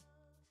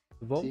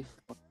 The bomb? See?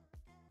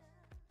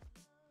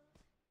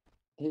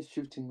 He's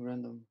shooting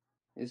random.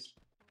 He's.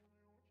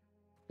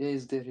 Yeah,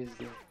 he's there. He's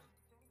there.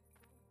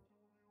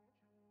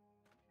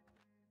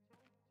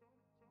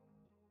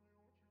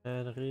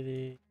 And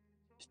really.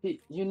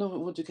 See, you know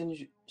what you can.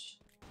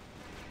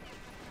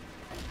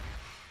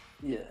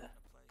 Yeah.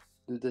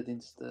 Do that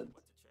instead.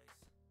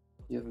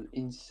 You have an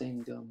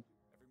insane gun.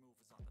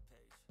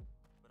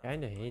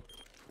 Kinda hate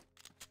it.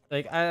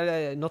 Like,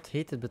 I not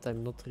hate it, but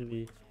I'm not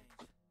really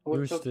What's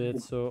used up to it,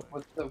 with- so.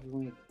 What's up with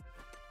me?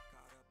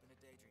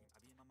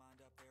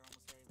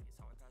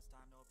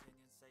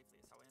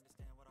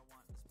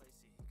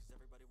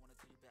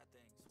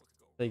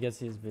 I guess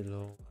he's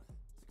below.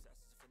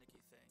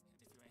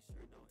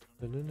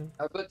 No.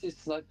 I bet he's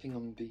sniping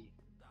on B.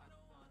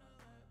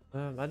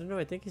 I don't know,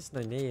 I think he's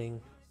 9Aing.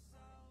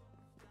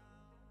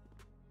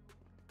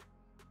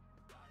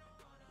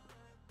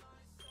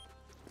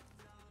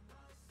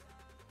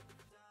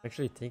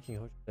 Actually thinking,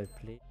 how should I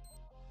play?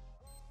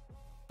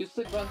 You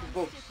stick behind the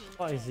box.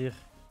 Wat is hier?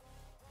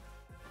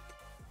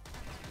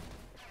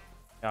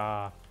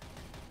 Ja.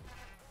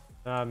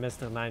 Ah,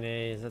 Mr.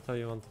 9A, is that how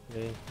you want to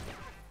play?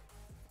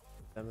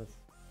 Damn it.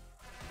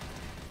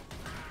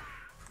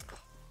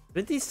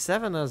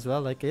 27 as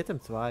well, like I hit him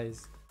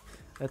twice.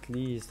 At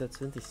least, that's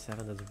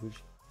 27, that's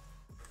bullshit.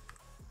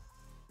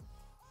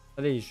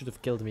 Allee, you should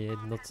have killed me,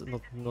 not,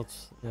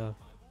 yeah.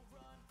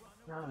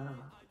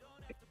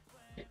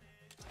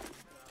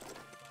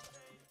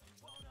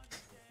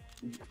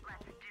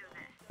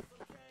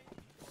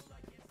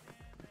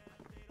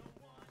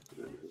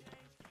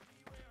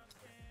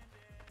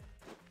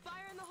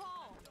 Fire in the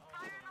hole!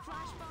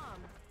 Flash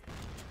bomb!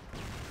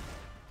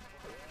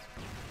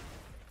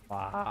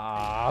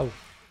 Wow.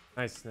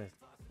 Nice.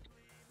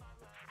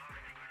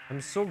 I'm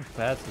so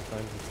bad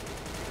sometimes.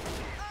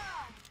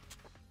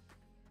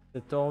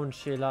 The tone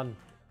Shelan.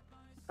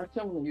 I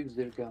can't use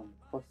their gun.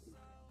 Fuck it.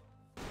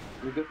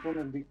 You just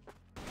wanna be.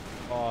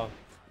 Oh.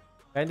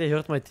 Kinda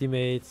hurt my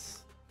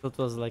teammates. That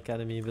was like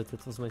enemy, but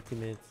it was my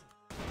teammate.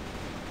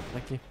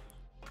 Lucky.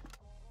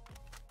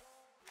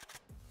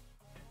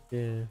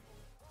 Yeah.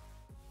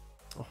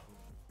 Oh.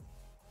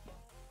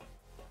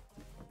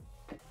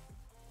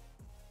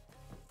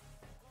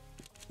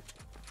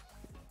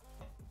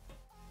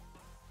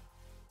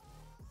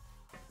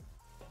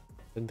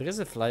 And there is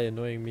a fly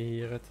annoying me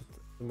here at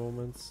the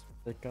moment.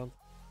 I can't.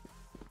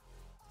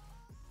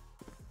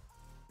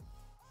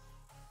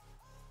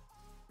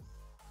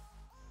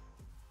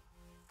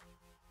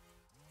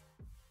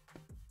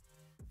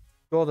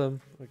 Got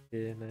him.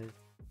 Okay, nice.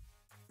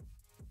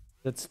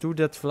 Let's do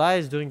that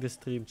flies during the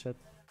stream, chat.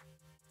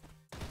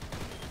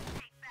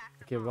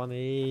 Okay,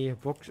 1A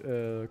box,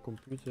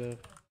 computer.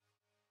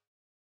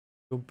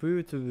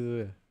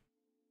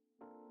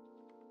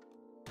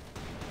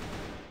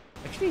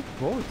 Actually,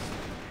 both.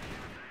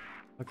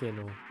 Okay,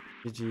 no.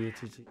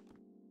 GG.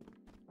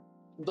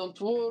 Don't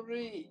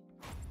worry.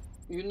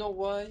 You know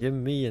why? Give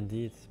me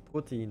indeed.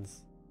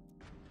 Proteins.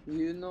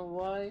 You know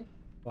why?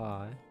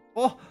 Why?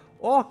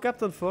 Oh,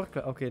 Captain Fork.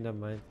 Okay, never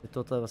mind. I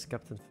thought that was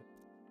Captain Fork.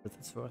 But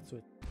it's worth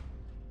it.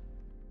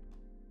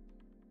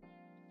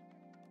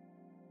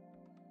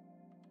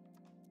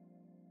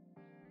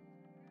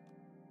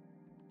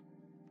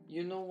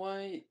 You know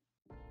why?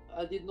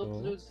 I did not Oh.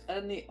 lose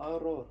any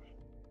Aurora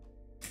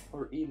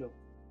or Elo.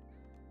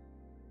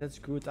 That's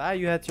good. Ah,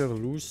 you had your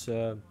loose.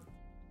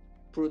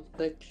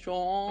 Protection.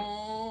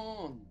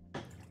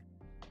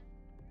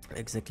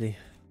 Exactly.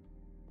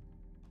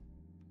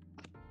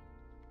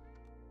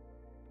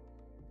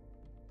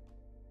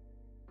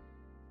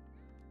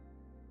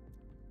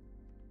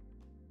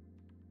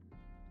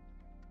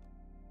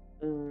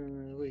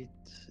 Wait.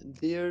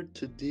 Deer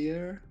to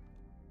deer.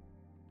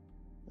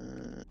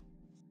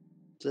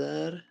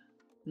 There.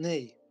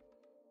 Nee.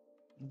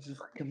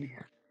 Come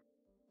here.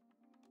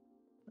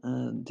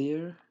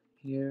 Deer.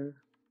 Here.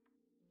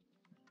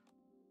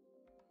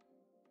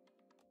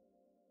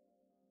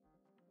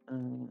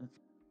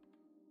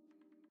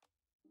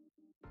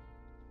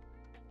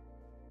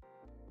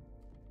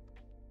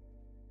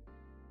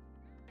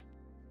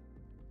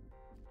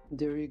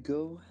 There you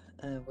go.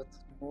 What's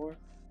more?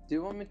 Do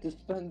you want me to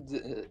spend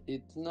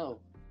it now?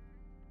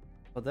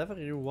 Whatever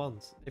you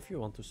want. If you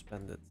want to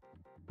spend it.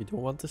 If you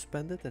don't want to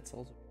spend it, that's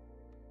also.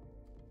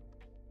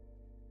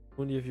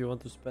 Only if you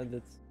want to spend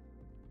it,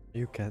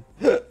 you can.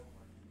 I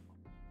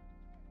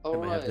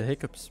might have the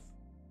hiccups.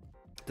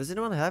 Does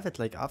anyone have it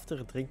like after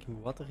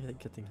drinking water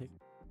getting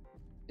hiccups?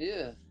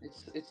 Yeah,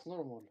 it's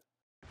normal.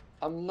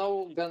 I'm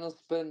now gonna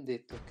spend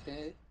it,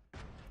 okay?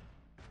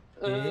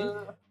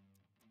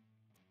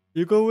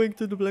 You're going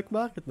to the black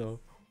market now?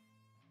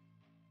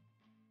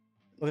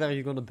 Or are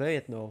you gonna buy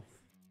it now?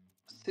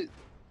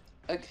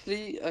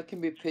 Actually, I can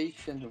be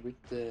patient with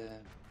the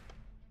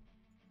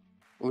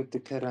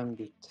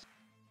karambit.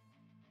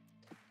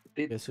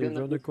 Okay, so you're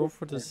gonna go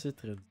for the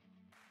citron.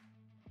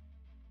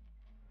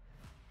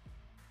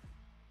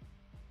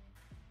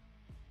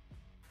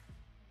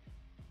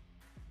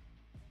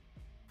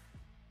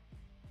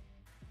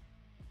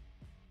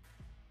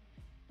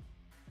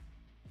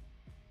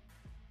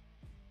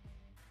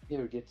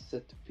 Here, get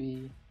set to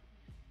P.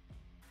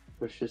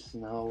 Purchase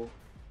now.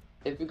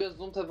 If you guys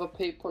don't have a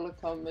PayPal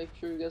account, make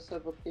sure you guys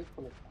have a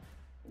PayPal account.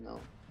 You know.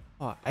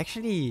 Oh,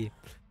 actually,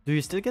 do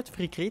you still get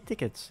free crate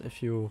tickets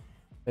if you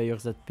pay your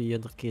ZP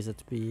under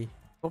KZP?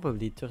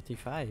 Probably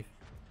 35.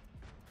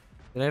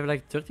 Then I have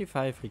like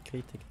 35 free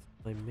crate tickets.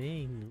 My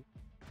main.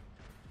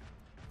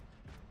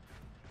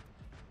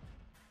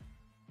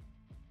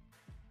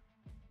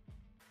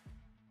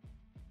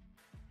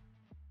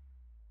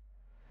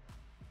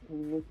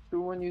 Make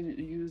sure when you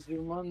use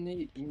your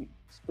money, you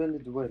spend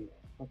it well.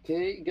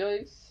 Okay,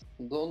 guys?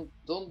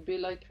 Don't be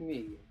like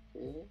me.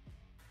 Okay.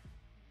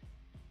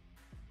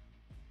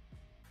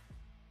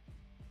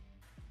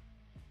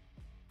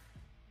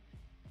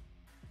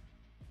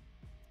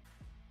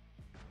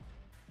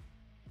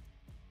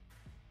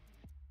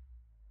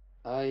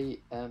 I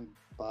am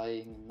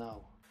buying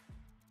now.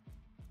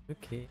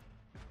 Okay.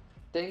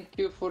 Thank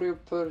you for your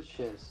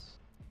purchase.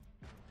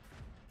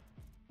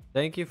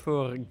 Thank you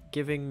for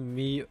giving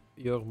me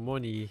your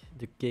money,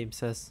 the game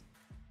says.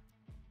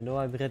 Now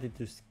I'm ready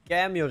to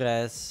scam your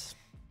ass.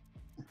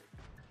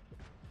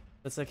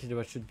 That's actually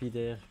what should be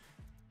there.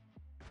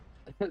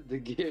 The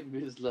game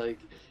is like,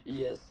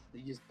 yes,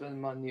 you spend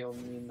money on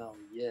me now,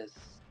 yes.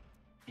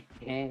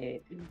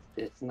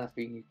 There's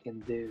nothing you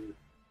can do.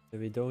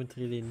 We don't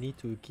really need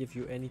to give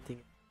you anything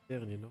in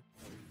return, you know?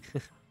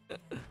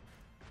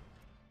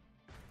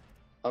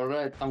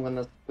 Alright, I'm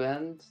gonna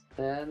spend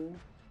 10,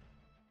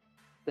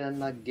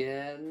 then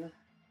again,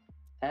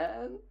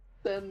 and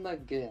then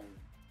again.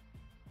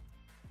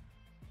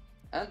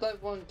 And I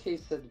won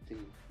KZB.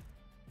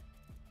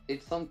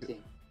 It's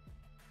something.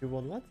 You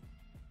won what?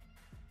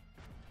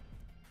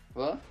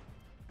 What?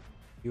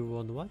 You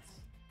won what?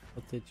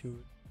 What did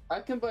you... I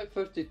can buy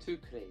 32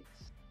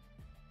 crates.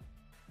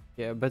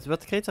 Yeah, but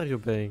what crates are you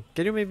buying?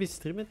 Can you maybe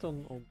stream it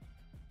on...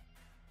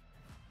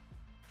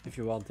 If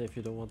you want, if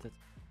you don't want it.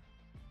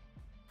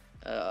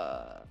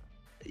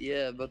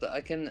 Yeah, but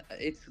I can.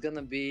 It's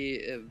gonna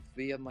be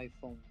via my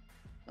phone.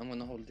 I'm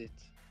gonna hold it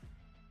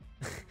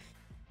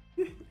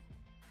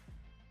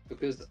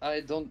because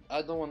I don't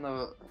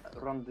wanna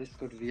run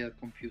Discord via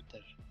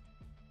computer.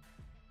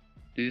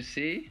 Do you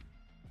see?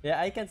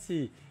 Yeah, I can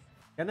see.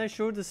 Can I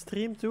show the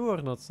stream too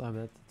or not,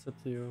 Ahmed? It's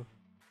up to you.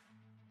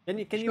 Can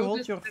you Show hold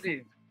the your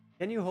stream.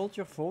 Can you hold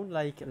your phone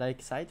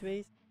like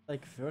sideways,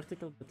 like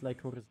vertical, but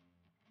like horizontal?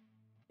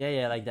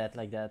 Yeah, like that.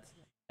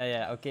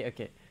 Yeah.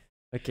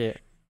 Okay.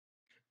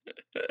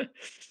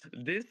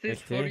 This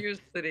is for Okay. you,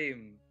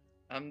 stream.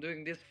 I'm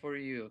doing this for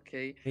you,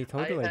 okay? Wait,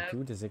 how do I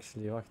do this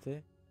actually? Wacht,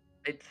 eh?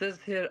 It says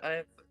here I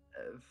have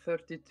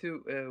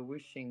 32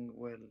 wishing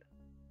well.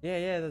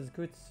 Yeah, that's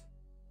good.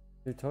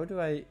 Dude, how do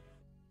I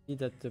see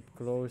that up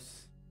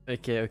close?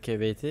 Okay,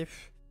 wait,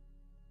 if.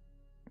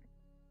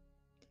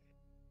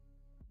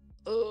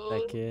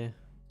 Okay.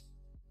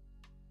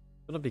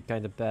 Gonna be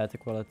kind of bad, the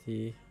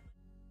quality.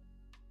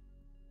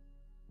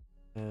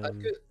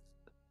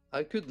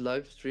 I could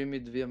live stream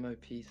it via my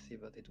PC,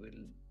 but it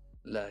will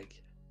lag.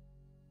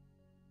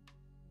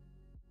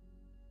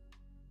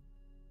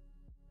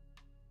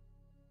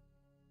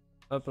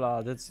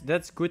 Hopla,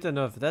 that's good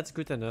enough. Let's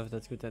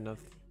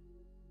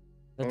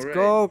Alright.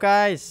 go,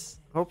 guys.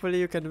 Hopefully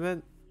you can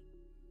win.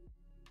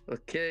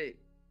 Okay,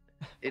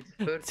 it's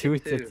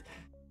 32. Dude,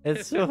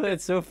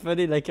 it's so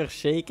funny. Like you're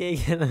shaking.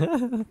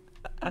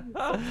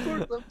 Of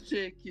course I'm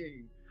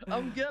shaking.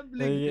 I'm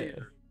gambling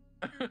here.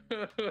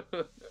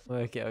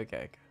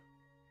 Okay.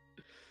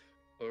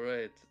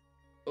 Alright.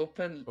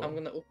 Open. Cool. I'm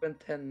gonna open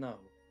 10 now.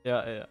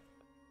 Yeah.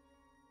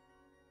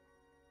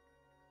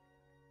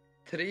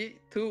 3,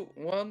 2,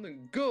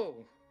 1,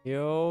 go!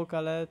 Yo,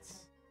 Khaled.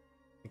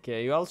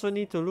 Okay, you also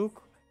need to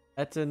look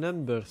at the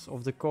numbers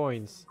of the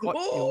coins. Oh,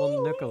 you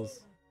want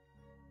knuckles.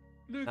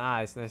 Look.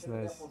 Nice.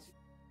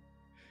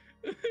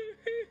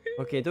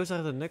 Okay, those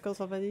are the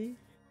knuckles already.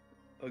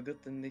 I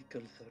got the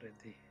nickels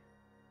already.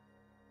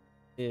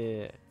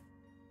 Yeah.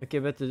 Okay,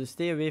 but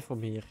stay away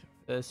from here.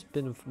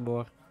 Spin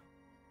more.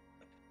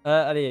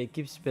 Allez,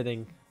 keep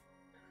spinning.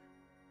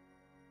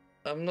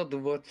 I'm not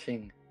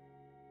watching.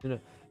 No.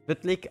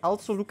 But like,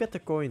 also look at the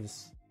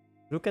coins.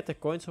 Look at the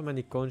coins, how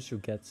many coins you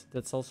get.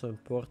 That's also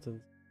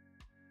important.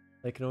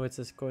 Like, no, it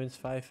says coins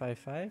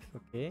 555.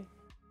 Okay.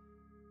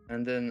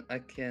 And then I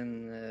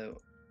can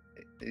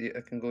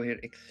go here,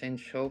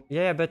 exchange shop.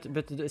 Yeah, but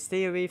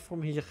stay away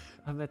from here,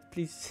 Ahmed,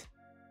 please.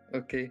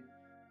 Okay.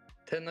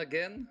 10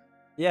 again?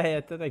 Yeah,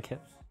 10 again.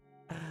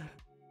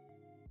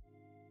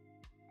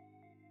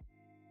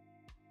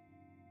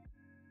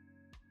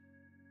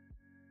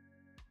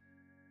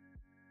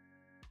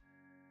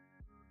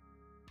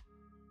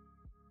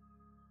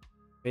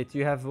 Wait,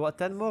 you have what,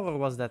 10 more or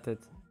was that it?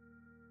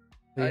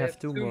 You I have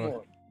two more.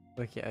 more.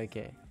 Okay,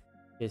 okay.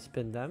 Okay,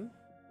 spin them.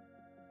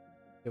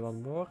 Okay,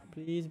 one more,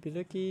 please be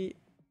lucky.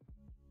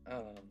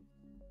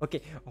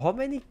 Okay, how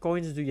many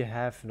coins do you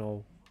have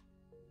now?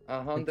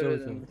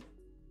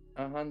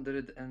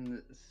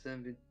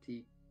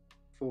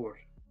 174.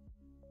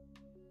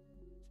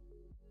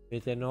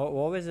 Wait, you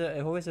know,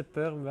 how is a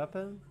perm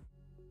weapon?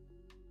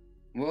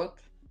 What?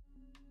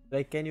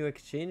 Like, can you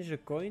exchange the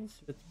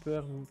coins with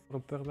perm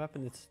from perm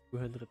weapon? It's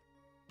 200.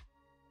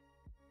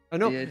 Oh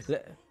no, Yes.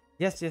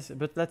 yes,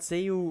 but let's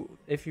say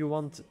if you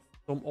want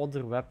some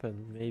other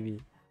weapon,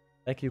 maybe.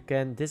 Like you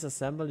can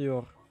disassemble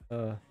your,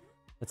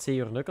 let's say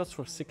your knuckles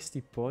for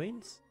 60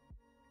 points.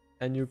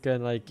 And you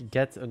can like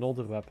get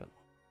another weapon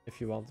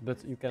if you want.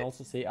 But you can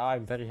also say,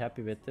 I'm very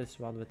happy with this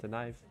one with the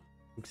knife.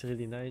 Looks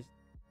really nice.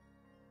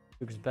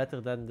 Looks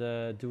better than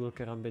the dual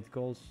karambit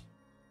goals.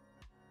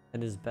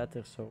 And is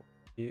better, so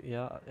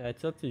yeah,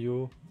 it's up to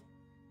you.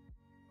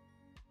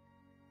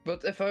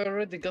 But if I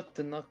already got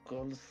the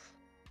knuckles,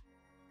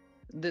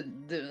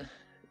 the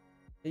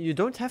You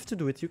don't have to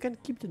do it. You can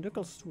keep the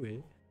knuckles too, eh?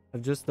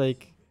 I'm just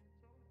like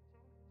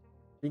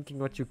thinking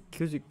what you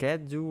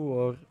can do,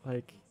 or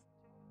like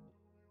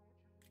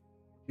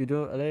you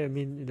don't. I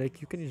mean, like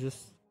you can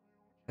just.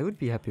 I would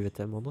be happy with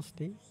them,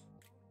 honestly.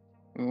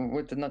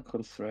 with the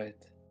knuckles, right?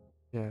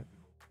 Yeah.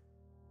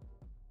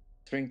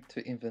 Drink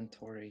to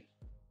inventory.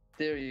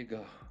 There you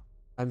go.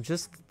 I'm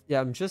just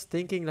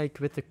thinking like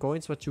with the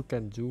coins what you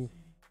can do.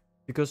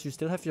 Because you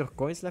still have your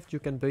coins left, you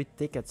can buy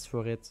tickets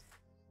for it.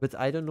 But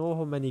I don't know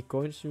how many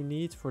coins you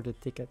need for the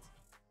ticket.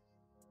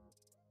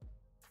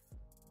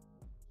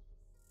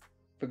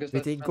 Because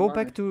Wait, go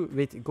back to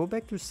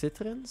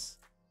Citrons.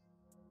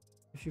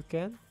 If you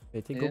can.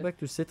 Wait, go back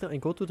to Citron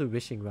and go to the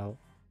wishing well.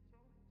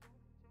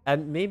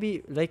 And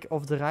maybe like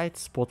of the right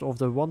spot of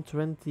the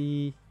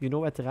 120, you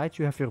know, at the right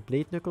you have your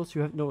blade knuckles,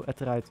 you have no at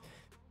the right.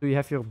 So you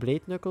have your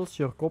blade knuckles,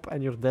 your cop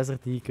and your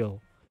desert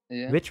eagle.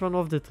 Yeah. Which one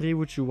of the three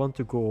would you want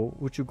to go?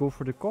 Would you go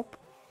for the cop?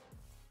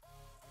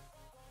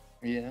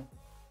 Yeah.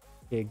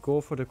 Okay, go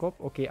for the cop.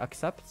 Okay,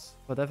 accept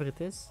whatever it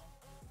is.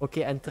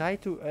 Okay, and try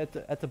to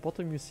at the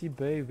bottom you see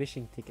buy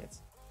wishing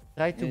tickets.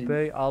 Try to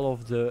buy all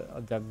of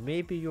them.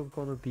 Maybe you're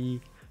gonna be,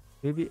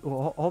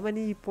 how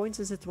many points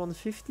is it?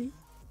 150?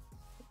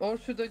 Or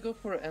should I go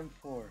for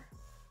M4?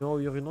 No,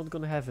 you're not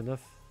gonna have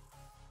enough.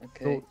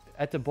 Okay. So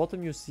at the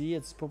bottom you see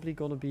it's probably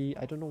gonna be,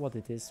 I don't know what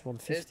it is,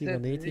 150,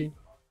 180.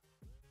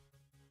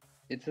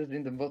 It says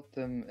in the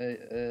bottom,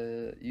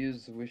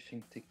 use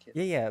wishing ticket.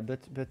 Yeah,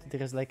 but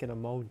there is like an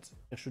amount.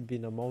 There should be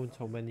an amount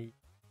how many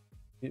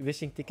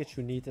wishing tickets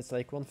you need. It's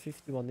like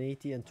 150,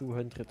 180 and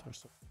 200 or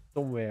so.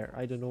 Somewhere,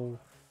 I don't know.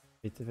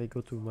 Wait, if I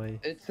go to my...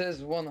 It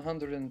says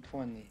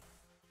 120.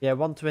 Yeah,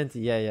 120,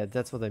 yeah,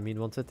 that's what I mean.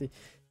 120,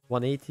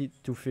 180,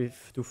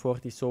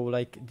 240. So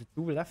like the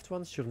two left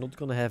ones, you're not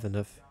gonna have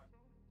enough.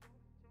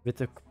 With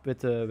the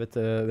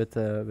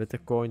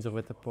coins or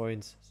with the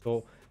points.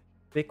 So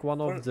pick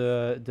one of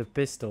the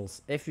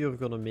pistols if you're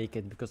gonna make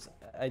it, because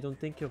I don't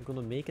think you're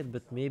gonna make it,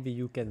 but maybe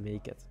you can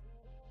make it.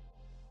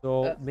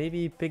 So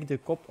maybe pick the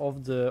cop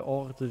of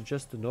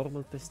just the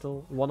normal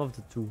pistol, one of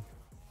the two.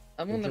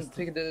 I'm gonna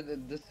pick the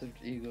desert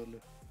eagle.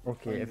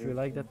 Okay, if you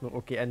like that more.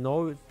 Okay, and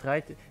now try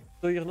to.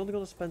 So you're not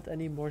gonna spend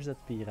any more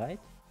ZP, right?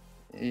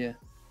 Yeah.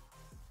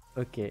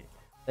 Okay,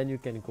 then you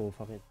can go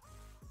for it.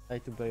 Try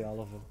to buy all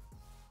of them.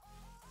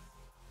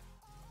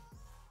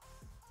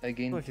 I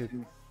gained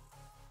 2.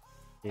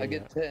 Yeah, I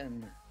get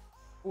 10.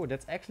 Oh,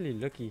 that's actually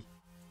lucky.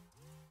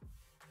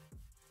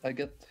 I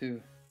got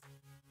 2.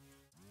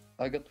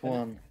 I got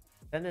 1.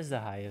 10 is the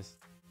highest.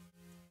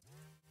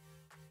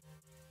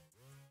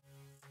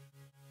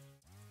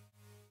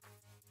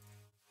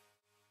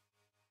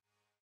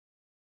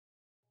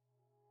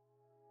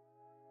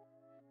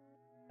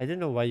 I don't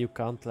know why you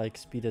can't like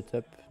speed it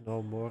up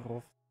no more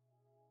of.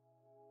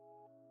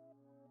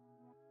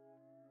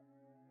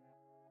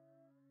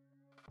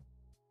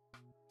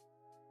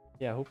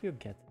 Yeah, I hope you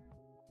get it.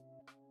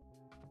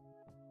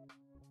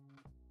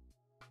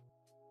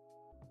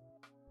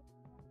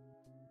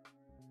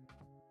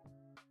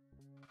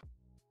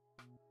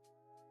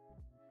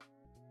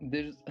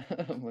 There's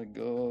oh my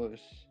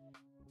gosh.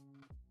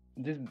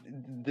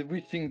 The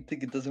wishing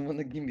ticket doesn't want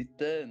to give me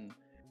 10.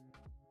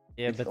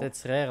 Yeah, but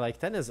it's rare. Like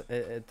 10 is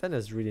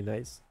really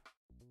nice.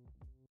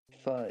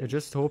 5. I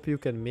just hope you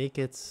can make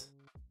it.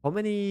 How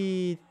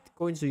many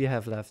coins do you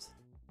have left?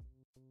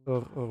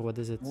 Or what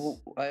is it? Well,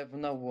 I have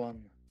now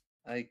 1.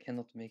 I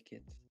cannot make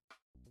it.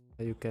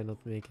 You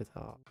cannot make it.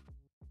 Oh.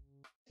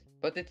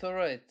 But it's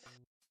alright.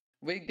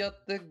 We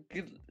got the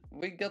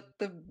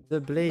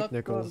blade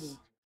knuckles.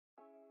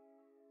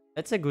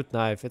 It's a good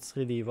knife. It's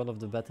really one of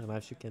the better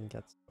knives you can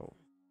get. So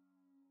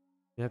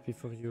I'm happy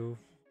for you.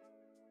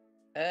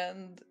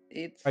 And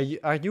it's...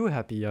 Are you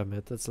happy,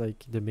 Ahmed? That's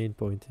like the main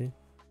point, eh?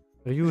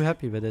 Are you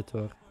happy with it,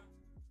 or?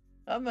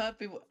 I'm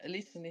happy.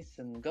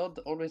 Listen. God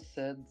always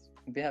said,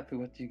 be happy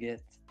what you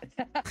get.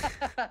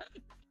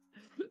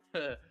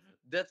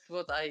 That's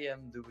what I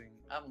am doing.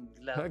 I'm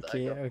glad.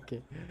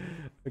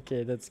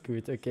 Okay, that's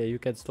good. Okay, you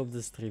can stop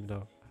the stream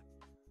now.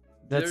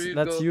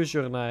 Let's use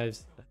your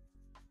knives.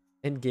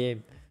 In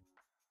game.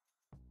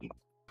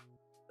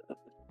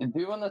 Do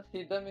you wanna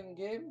see them in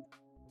game?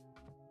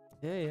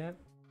 Yeah.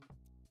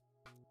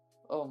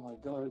 Oh my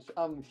gosh,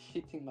 I'm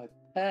shitting my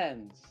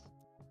pants.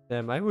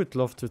 Damn, I would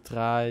love to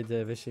try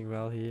the wishing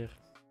well here.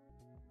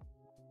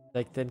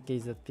 Like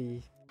 10k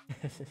ZP.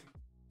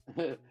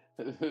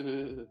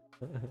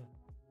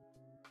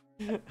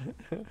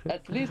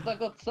 At least I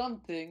got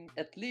something.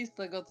 At least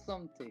I got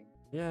something.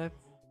 Yeah.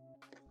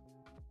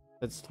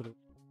 That's true.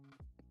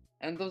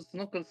 And those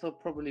knuckles are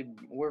probably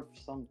worth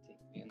something,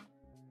 you know.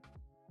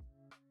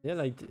 Yeah,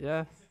 like,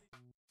 yeah.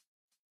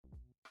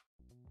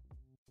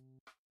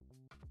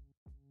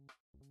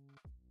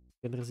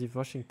 Ik kan receive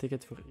washing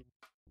ticket voor...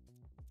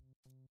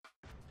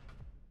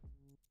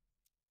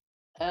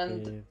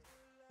 And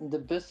the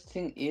best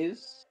thing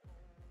is...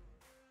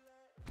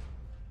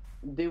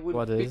 They will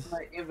What keep is?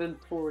 my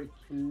inventory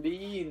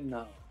clean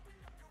now.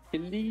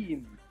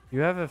 Clean.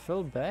 You have a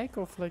full bag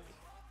of like...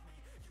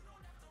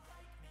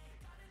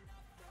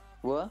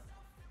 What?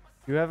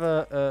 You have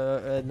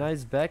a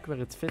nice bag where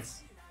it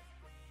fits.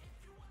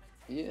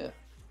 Yeah.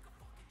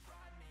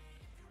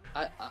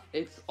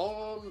 It's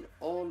all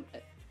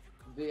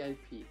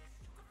VIP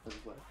as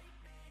well.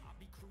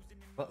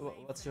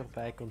 What's your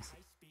bag consist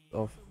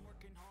of?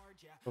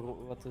 Or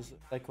what is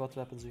like what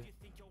weapons you?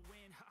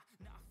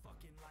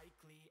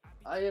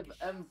 I have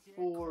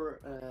M4,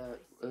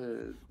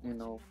 you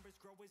know,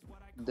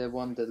 the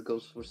one that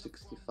goes for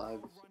 65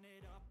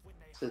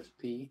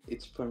 ZP.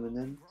 It's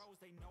permanent.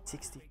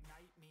 60.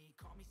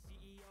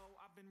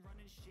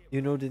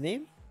 You know the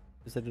name?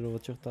 Because I don't know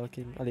what you're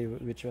talking. Allee,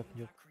 which weapon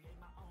you're...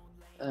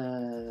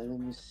 Let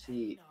me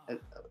see.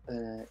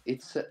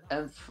 It's a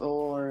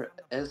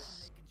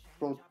M4S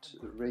Prot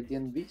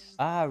Radiant Beast.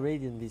 Ah,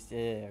 Radiant Beast.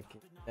 Yeah, okay.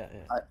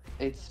 Yeah.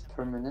 It's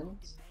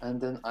permanent. And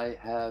then I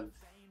have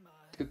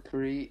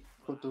Kukri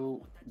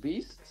Proto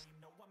Beast.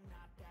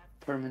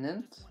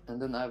 Permanent. And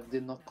then I have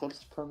the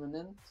Knuckles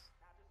permanent.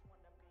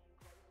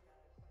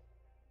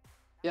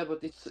 Yeah,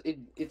 but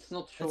it's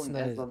not showing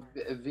nice. as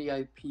a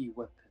VIP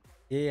weapon.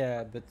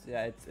 Yeah, but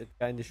yeah, it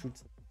kind of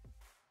shoots.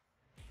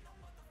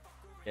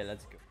 Yeah,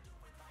 let's go.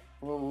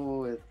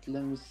 Oh, wait,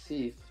 let me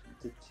see if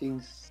the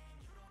things...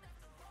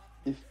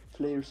 If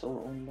players are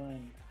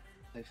online,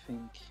 I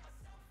think.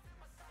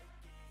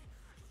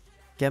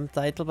 Camp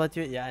title, but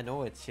you... Yeah, I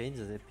know it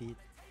changes it, Pete.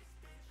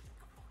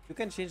 You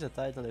can change the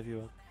title if you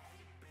want.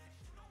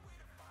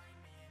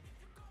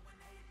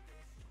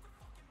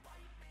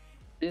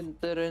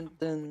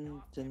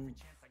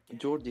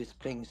 Jordi is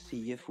playing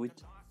CF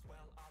with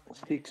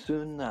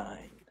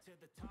 609.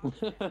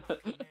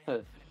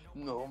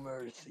 No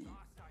mercy.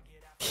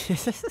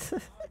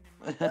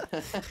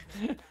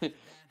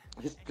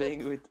 He's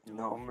playing with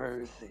no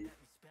mercy.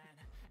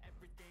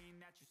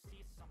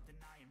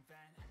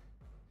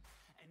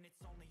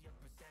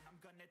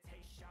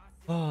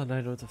 Oh,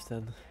 9 out of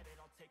 10.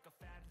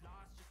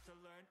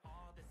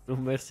 No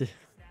mercy.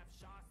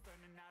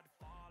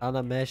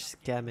 Anna Mesh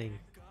scamming.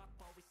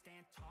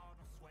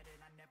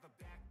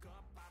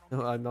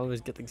 No, I'm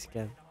always getting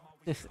scammed.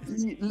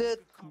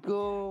 Let's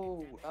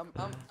go.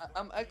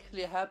 I'm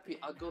actually happy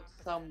I got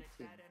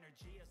something,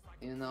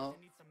 you know,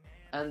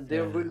 and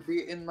there will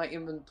be in my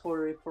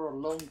inventory for a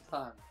long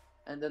time,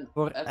 and then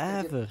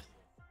forever.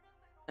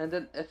 And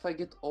then if I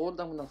get old,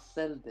 I'm gonna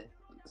sell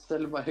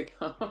my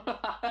account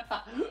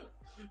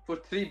for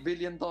 $3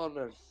 billion.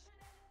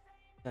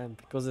 And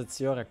because it's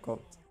your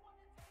account.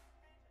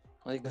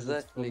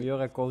 Exactly. From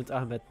your account,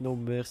 Ahmed, no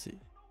mercy.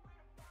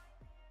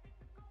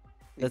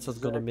 That's what's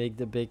gonna make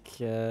the big.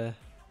 I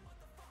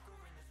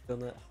don't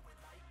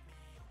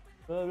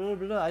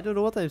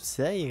know what I'm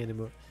saying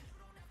anymore.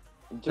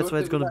 That's why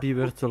it's gonna be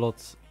worth a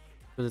lot.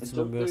 Because it's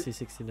no mercy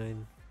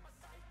 69.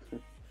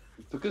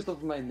 Because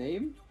of my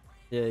name?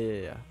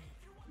 Yeah.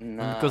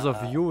 Nah. And because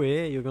of you,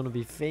 you're gonna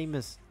be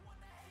famous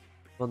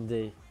one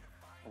day.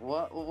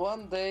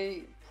 One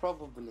day,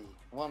 probably.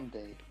 One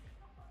day.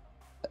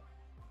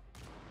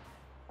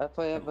 If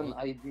I have an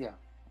idea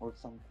or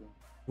something.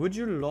 Would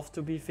you love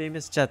to be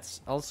famous, chat?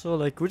 Also,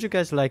 like, would you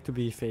guys like to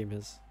be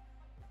famous?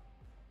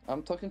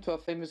 I'm talking to a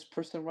famous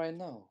person right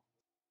now.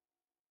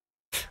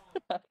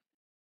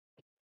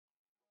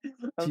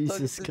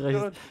 Jesus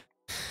Christ.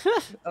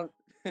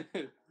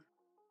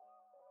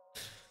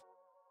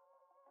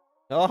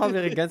 Oh,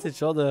 we're against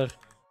each other.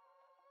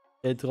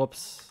 Okay,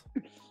 drops.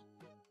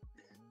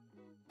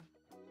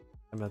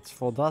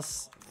 For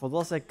das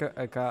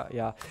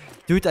yeah.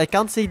 Dude, I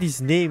can't say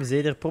these names,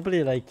 they're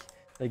probably like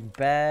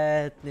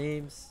bad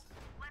names.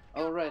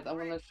 Alright, I'm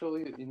gonna show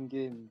you in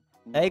game.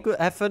 Hey, go,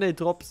 have fun, it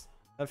drops.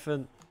 Have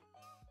fun.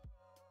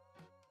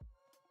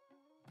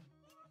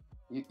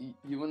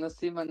 You wanna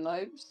see my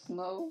knives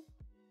now?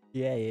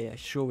 Yeah,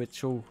 show it,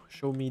 show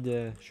me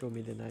the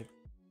knife.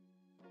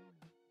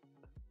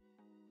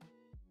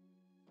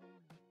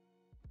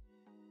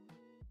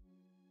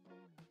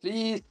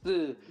 Please,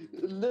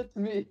 let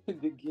me in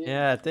the game.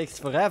 Yeah, it takes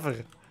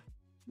forever.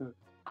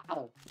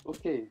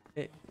 Okay.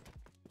 Hey.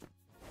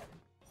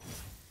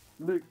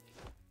 Look.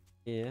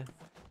 Yeah.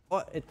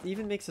 Oh, it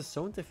even makes a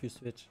sound if you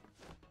switch.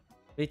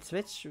 Wait,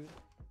 switch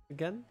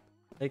again?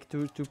 Like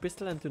to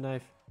pistol and to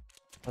knife.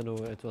 Oh no,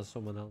 it was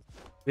someone else.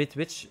 Wait,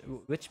 which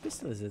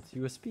pistol is it?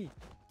 USP.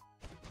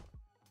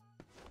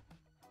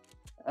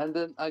 And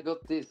then I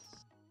got this.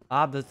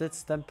 Ah, but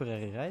that's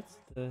temporary, right?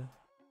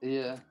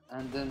 Yeah,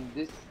 and then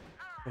this.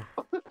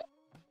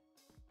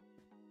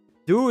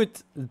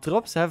 Dude,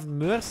 drops have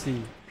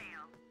mercy.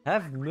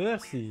 Have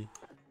mercy.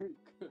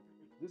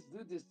 This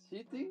dude is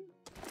cheating?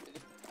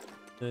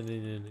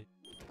 Nee.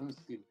 I'm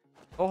still.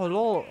 Oh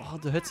lol, oh,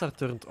 the hits are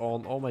turned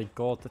on. Oh my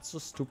god, that's so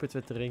stupid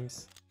with the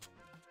rings.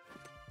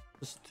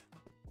 Just...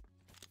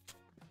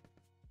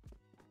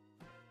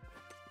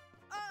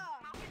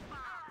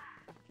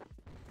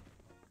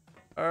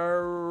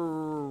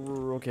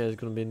 Okay, it's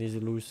gonna be an easy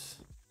lose.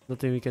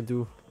 Nothing we can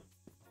do.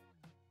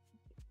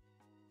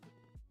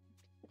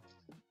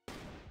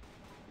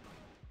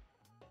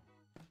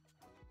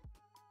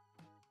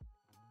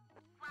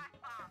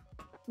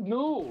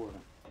 No!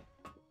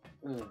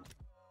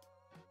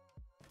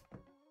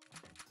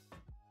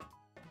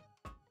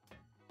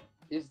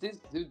 Is this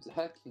dude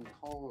hacking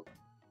Carl?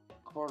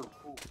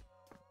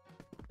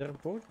 They're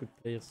both good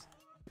players.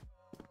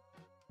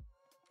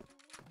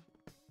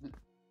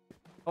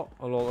 Oh,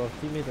 lol, our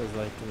teammate is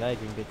like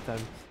lagging big time.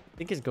 I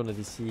think he's gonna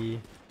DC.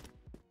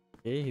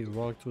 Okay, he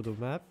walked through the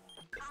map.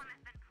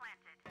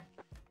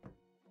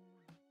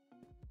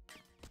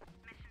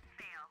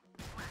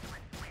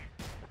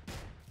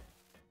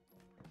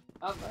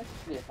 I'm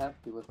actually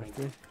happy with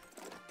Okay. it.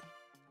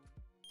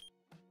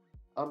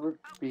 I would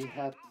be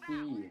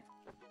happy.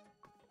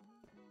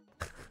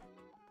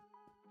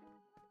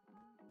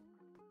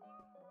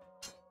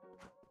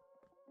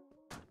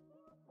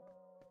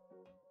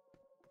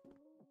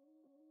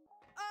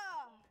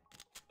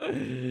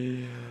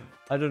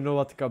 I don't know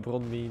what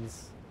cabron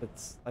means,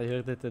 but I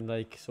heard it in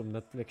like some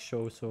Netflix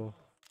show, so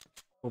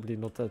probably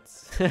not that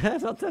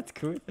not that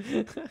good.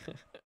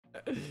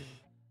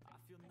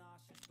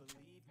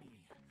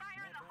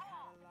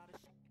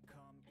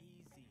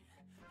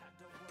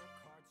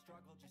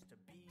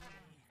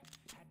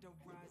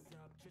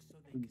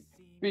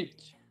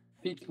 Bitch,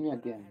 pick me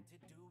again.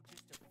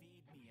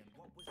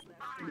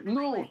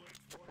 No!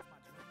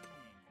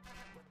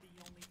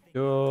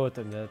 Dude,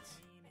 and that.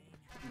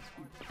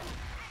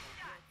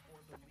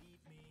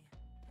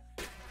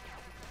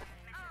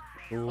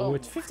 Oh,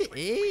 it's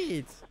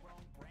 58!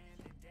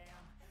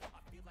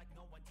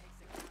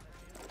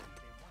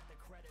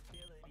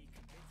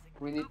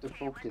 We need to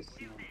focus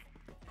now.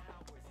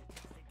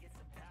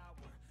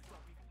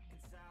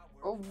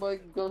 Oh my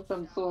gosh,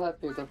 I'm so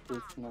happy I got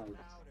this knife.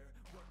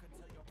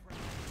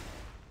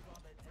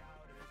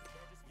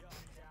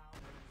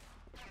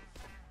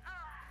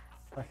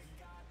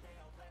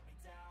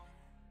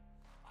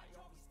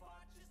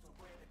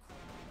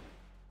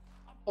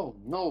 Oh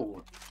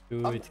no!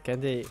 Dude, can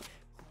they...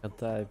 Can't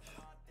type.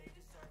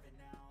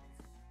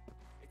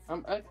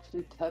 I'm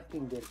actually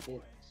tapping their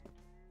heads.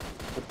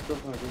 But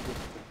doesn't register.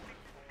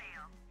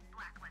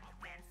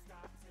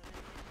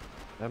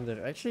 Damn,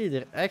 they're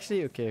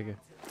actually okay.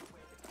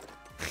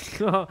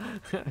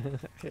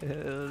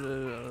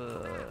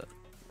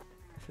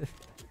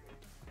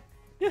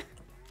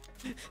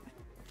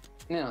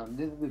 Yeah,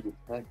 this is the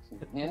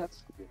distraction. He has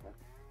to be that.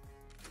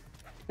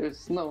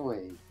 There's no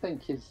way. 10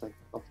 kills like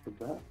off the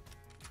bat.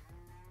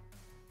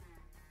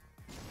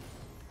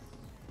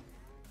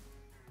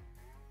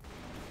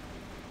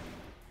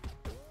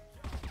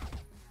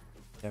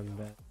 Damn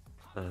bad.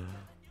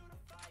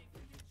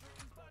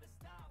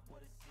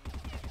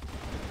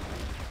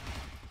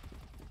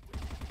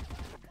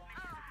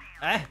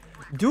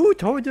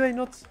 Dude, how do I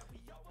not...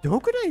 How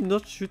could I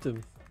not shoot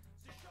him?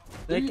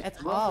 Like,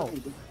 at all.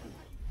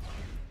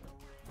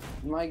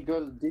 My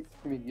girl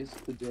ditched me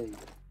yesterday.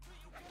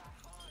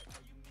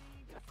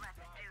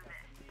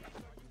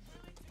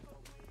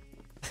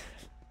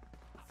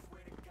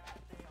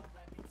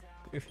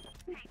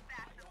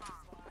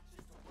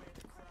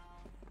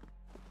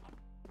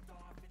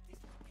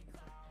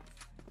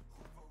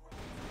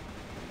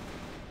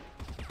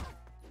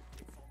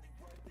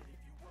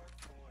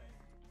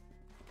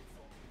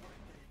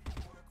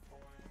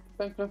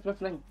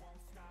 Flank.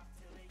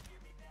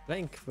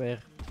 Flank, where?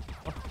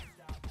 Oh.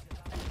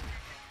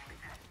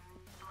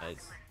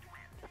 Nice.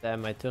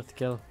 Damn, my third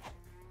kill.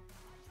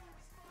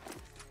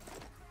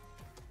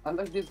 I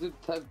like this dude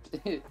typed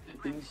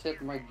in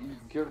chat, my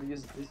girl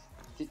used this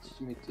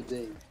ditched me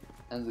today.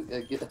 And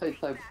I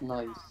typed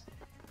nice.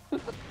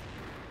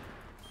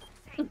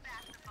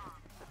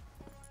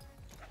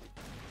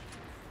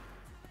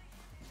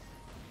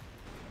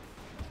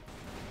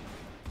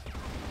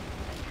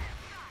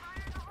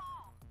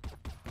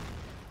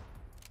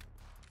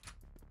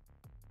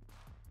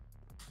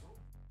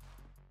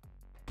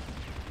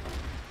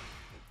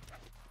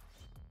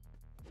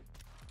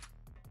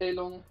 Stay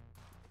long.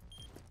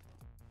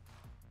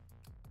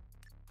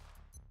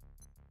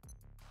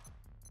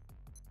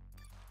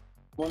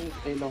 One is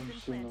A long,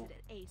 Suno.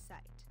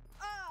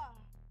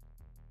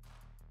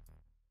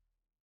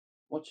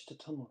 Watch the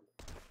tunnel.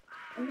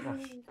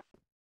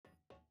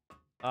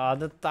 Ah,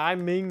 the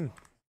timing.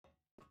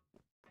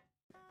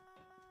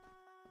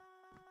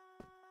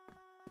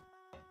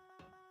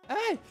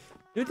 Hey!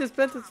 You just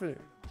planted for.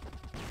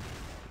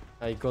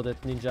 I got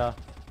it, ninja.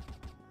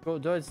 Go,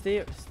 don't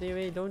stay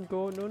away, don't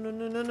go.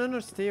 No,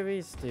 stay away,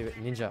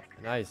 Ninja,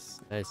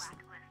 nice.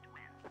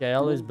 Yeah, I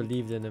always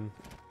believed in him.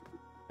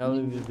 I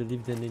always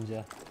believed in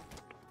Ninja.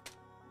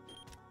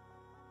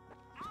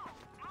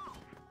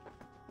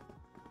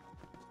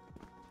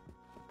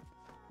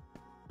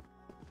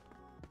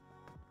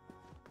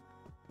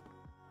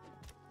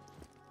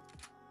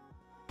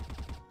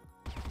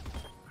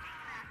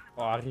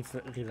 Oh,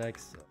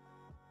 relax.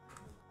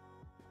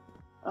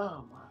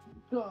 Oh my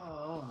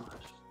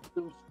gosh,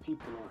 those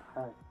people are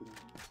hacking.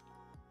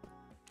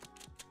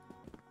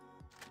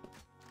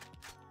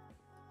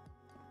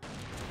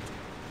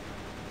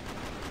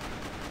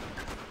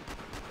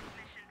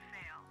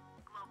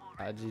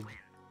 GG.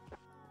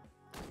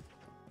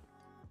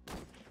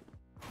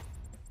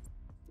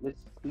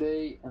 Let's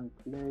play and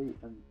play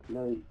and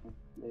play and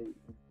play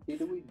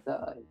until we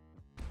die.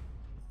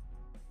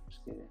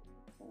 Just kidding.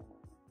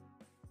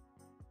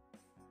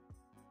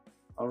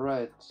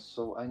 Alright,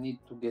 so I need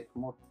to get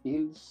more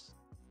kills.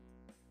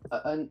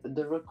 And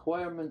the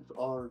requirements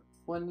are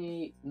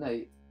 50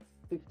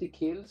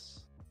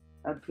 kills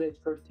and play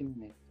 30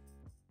 minutes.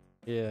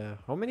 Yeah,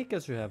 how many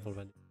kills you have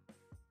already?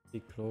 Be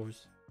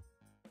close.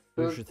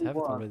 You should have it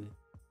 31. already.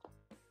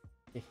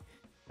 Yeah,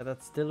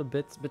 that's still a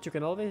bit, but you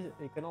can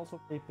also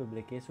play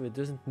public, eh? So it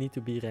doesn't need to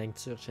be ranked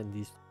search and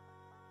these.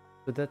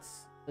 But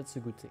that's a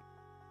good thing.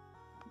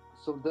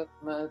 So that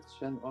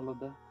match and all of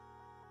that.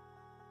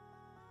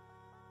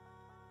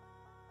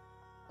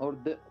 Or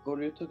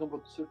you're talking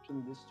about search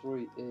and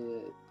destroy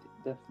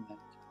deathmatch.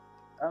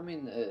 I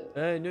mean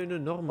no,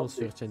 normal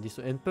public. search and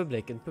destroy. In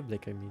public,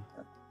 I mean.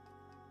 Yeah.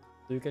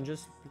 So you can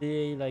just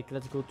play like,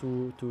 let's go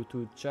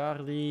to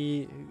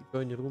Charlie,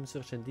 join the room,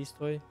 search and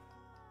destroy.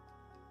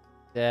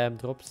 Damn,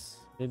 drops.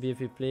 Maybe if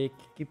we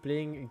keep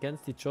playing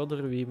against each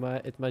other,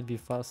 it might be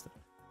faster.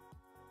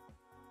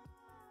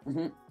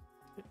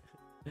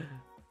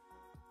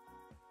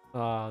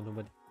 Ah,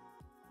 nobody.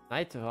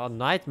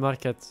 Night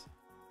market.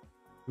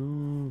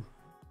 Ooh.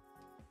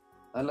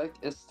 I like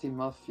ST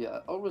Mafia. I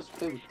always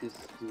play with this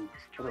dude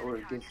or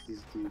against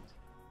this dude.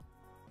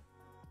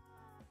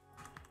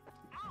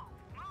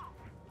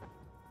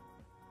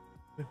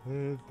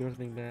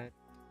 Burning Man.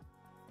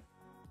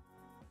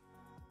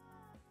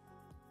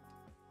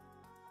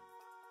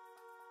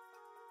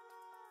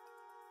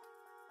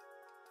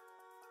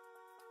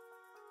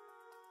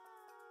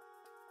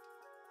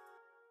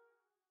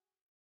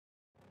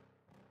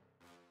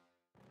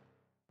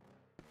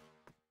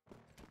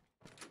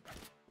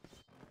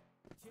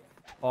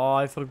 Oh,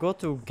 I forgot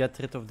to get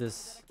rid of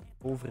this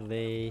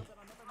overlay.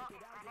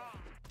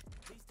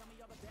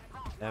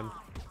 Damn.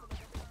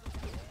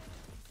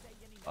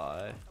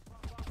 Bye.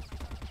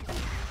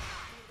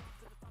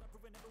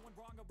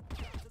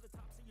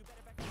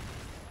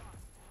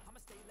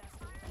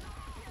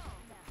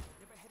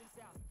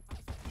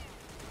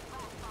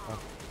 Oh.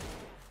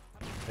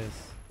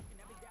 Nice.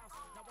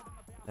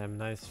 Damn,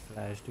 nice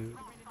flash, dude. I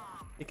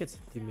think it's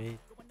a teammate.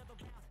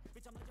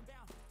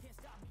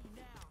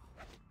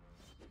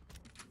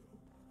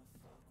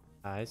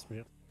 Nice,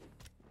 real.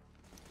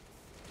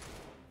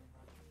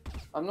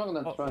 I'm not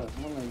gonna try it.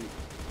 I'm gonna...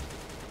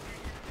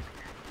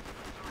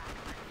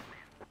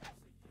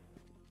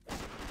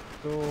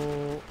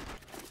 So...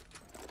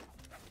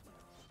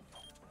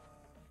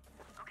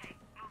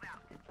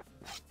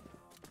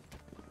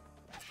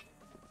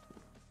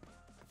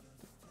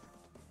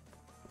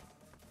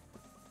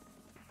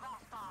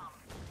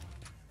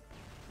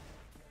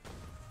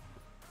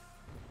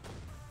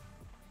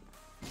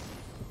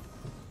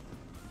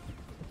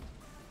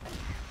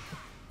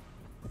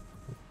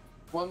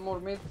 One more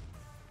mid.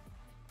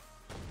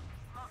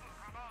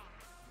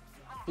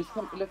 He's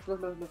come left.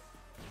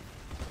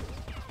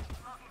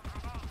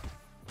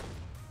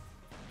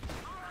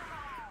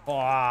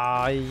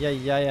 Oh,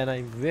 yeah, and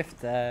I whiffed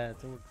that.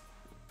 Oh.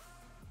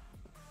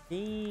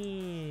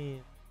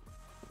 Damn.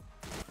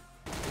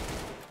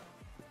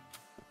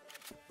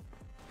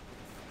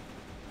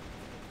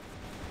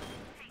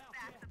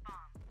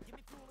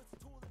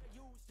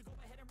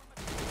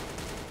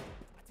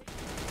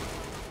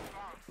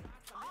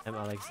 I'm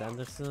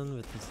Alexanderson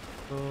with his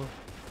go.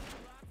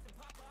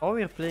 Oh,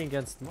 we're playing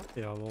against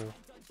Mafia, lol.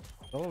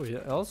 Oh,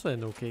 yeah, also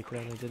an okay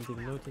clan, I didn't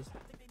even notice.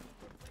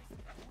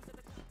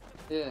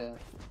 Yeah.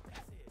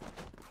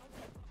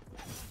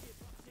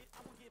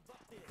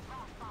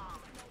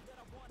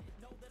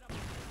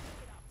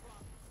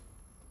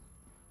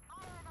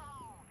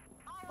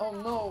 Oh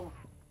no!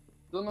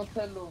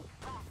 Donatello!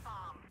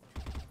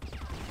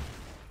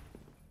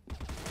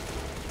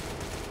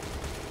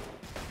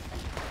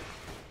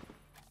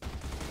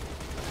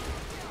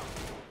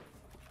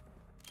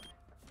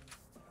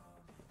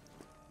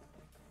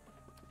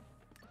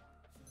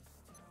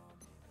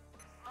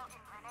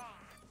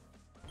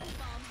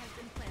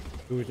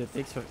 Dude, it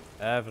takes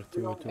forever to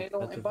A-long, get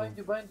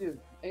the bind you.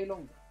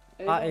 A-long.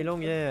 Ah,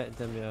 A-long, yeah,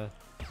 them, yeah.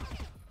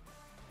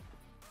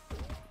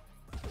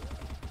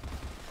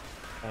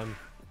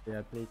 Yeah,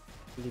 I played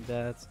really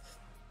bad.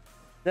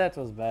 That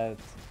was bad.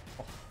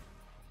 Oh,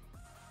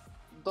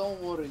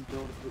 Don't worry,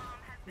 George.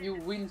 You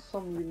win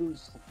some, you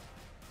lose some.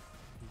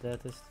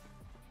 that is.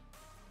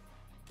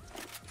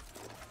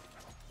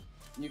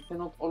 You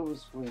cannot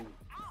always win.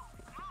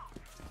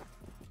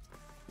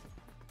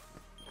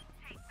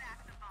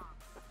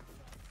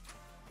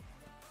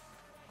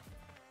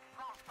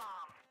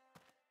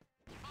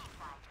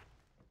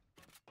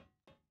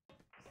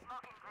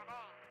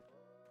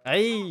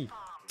 Hey!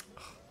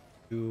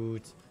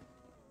 Dude.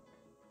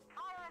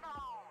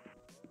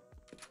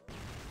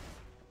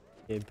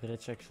 Okay,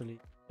 bridge actually.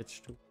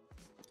 Bridge too.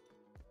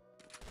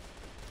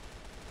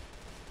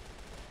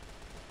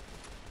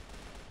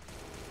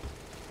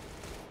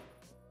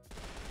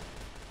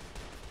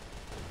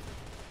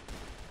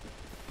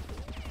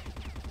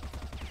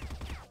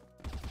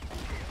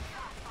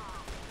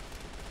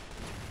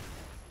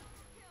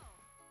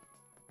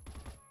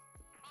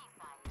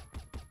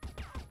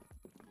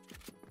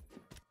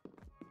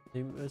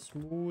 I'm a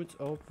smooth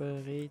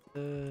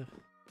operator.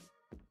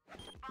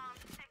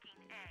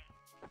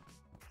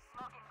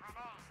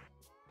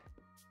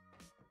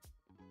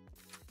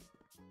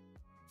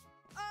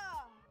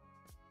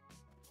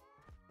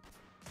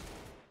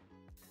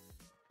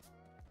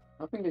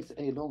 I think it's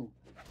A long.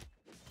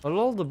 Oh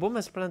lol, the bomb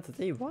is planted.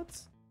 Hey, what?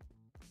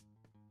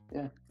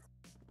 Yeah.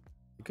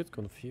 I got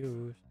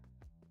confused.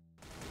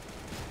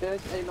 Yeah,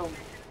 it's A long.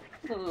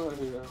 Oh,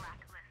 yeah.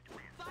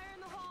 Fire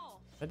in the hole.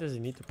 Why does he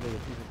need to play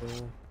with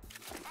people?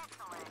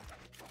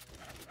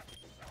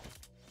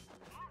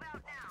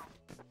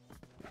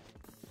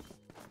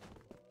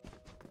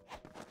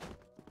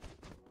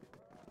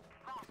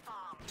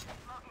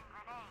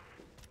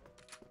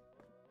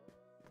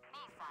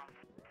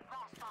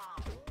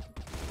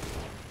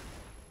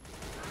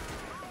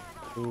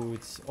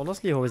 Dude,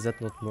 honestly, how is that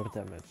not more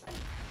damage?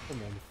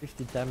 Come on,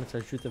 50 damage,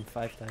 I shoot him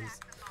 5 times.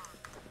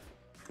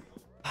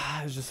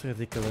 Ah, it's just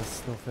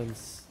ridiculous, no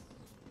offense.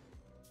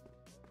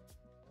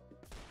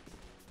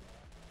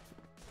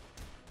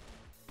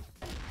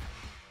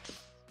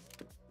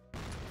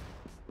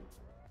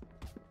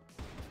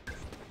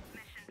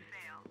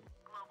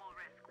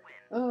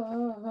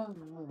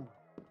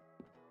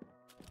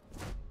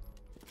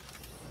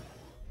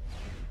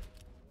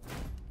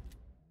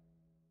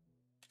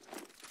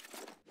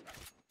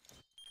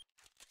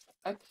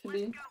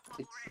 Actually,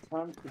 it's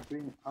time to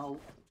bring out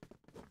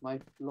my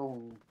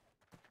long.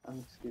 I'm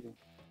just kidding.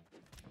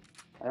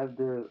 I have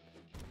the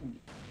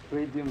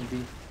radium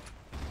beat.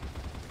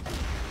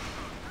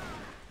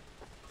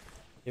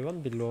 It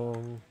won't be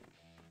long.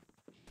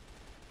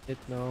 Hit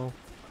now.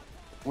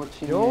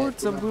 Watching Yo, it.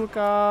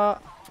 Zambulka!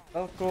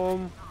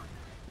 Welcome!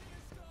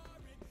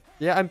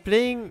 Yeah, I'm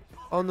playing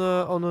on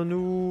a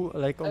new,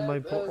 like on my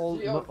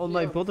on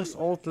my brother's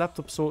old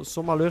laptop, so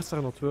some alerts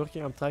are not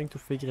working. I'm trying to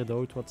figure it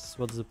out. What's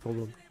the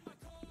problem?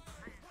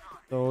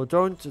 So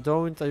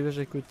don't. I wish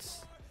I could.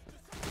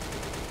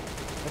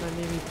 Can I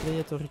maybe play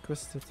it or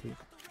request it here?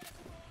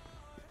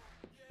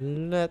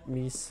 Let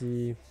me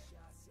see.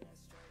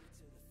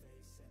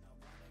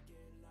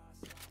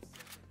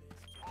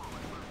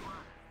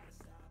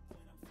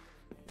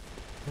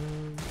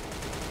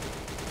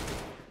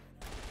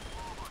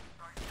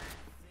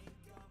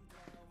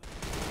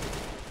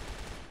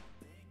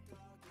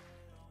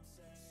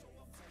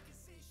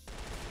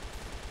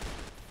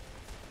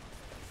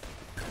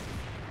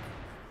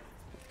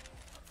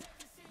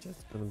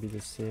 It's gonna be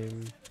the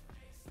same.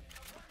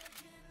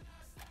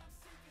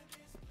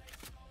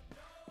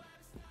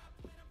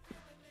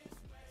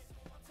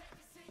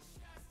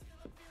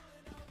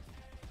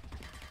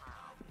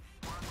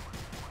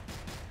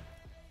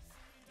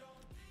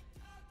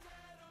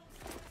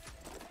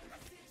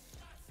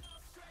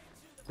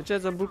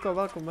 Zambuka,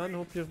 welcome man.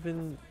 Hope you've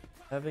been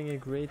having a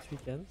great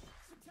weekend.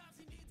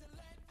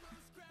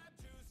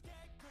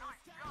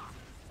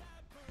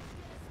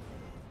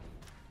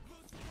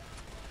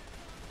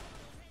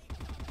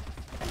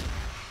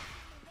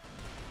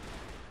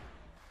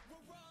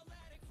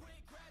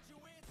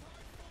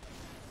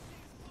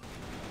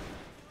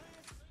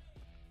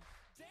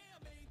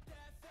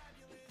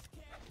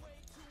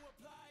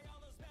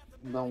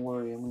 Don't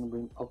worry, I'm gonna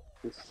bring up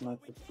the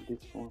sniper for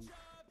this one.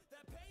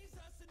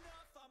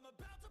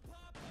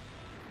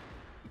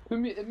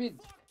 Mid.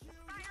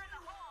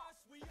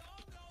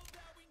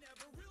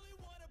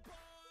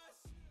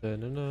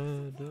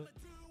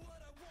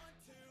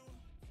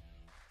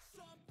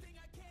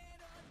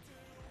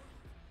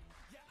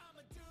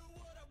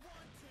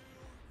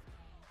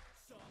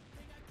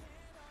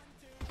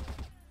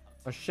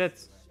 Oh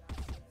shit!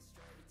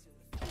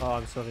 Oh,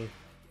 I'm sorry.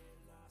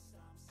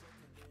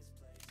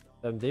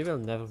 They will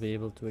never be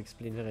able to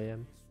explain where I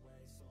am.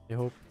 I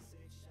hope.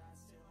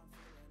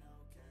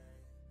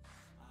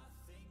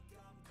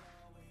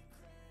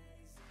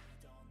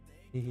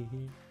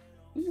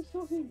 You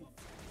saw him.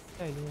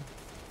 I know.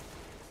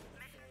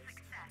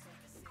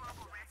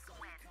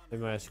 Hey,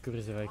 my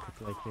screws if I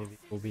could like maybe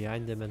go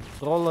behind them and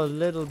troll a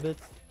little bit.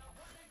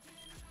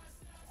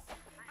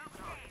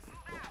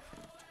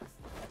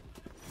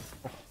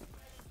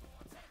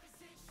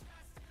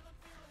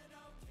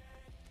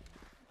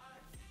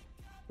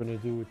 gonna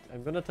do it.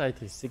 I'm gonna try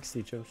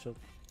 360 jump shot.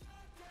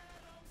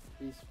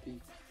 Please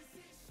speak.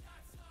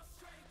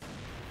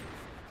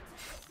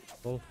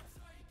 Oh.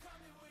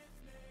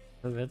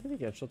 And where did he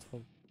get shot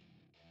from?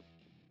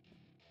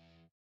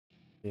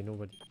 Okay,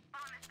 nobody.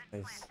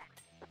 Nice.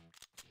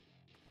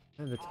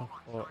 And the top.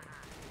 Oh.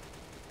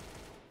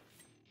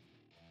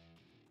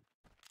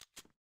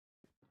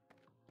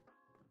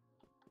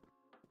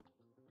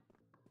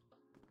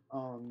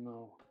 Oh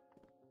no.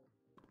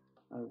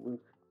 I wish.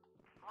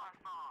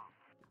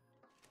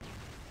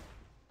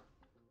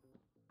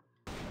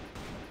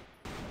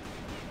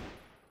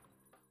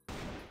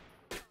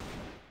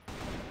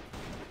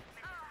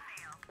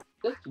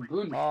 That's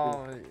bullshit.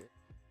 Oh.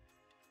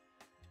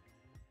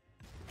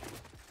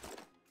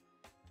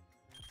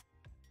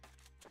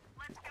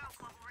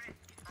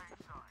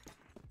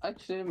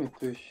 Actually, let me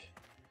push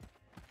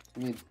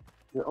mid.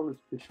 They always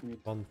push mid.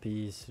 One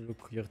Piece.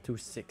 Look, you're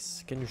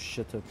 2-6. Can you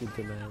shut up, you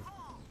dumbass?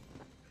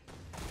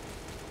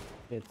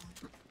 Shit.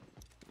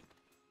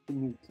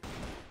 Mid.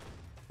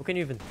 How can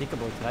you even think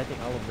about writing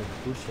all of that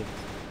bullshit?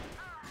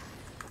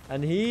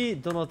 And he,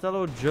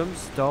 Donatello,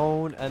 jumps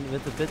down and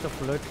with a bit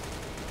of luck,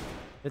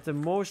 with the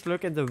most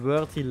luck in the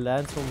world, he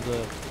lands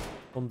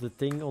on the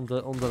thing, on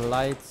the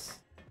lights.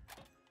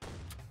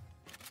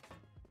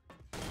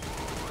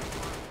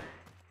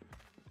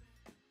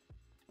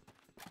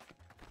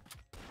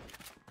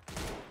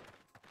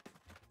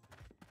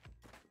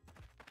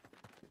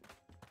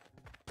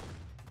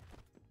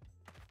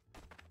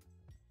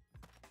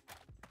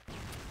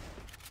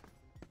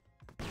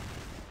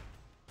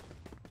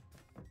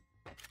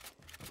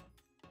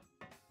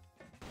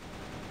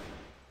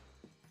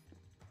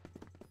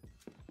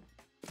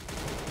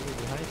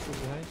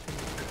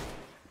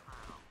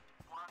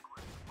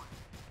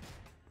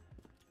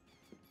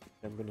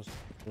 I'm gonna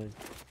stop trolling.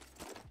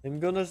 I'm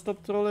gonna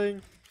stop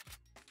trolling.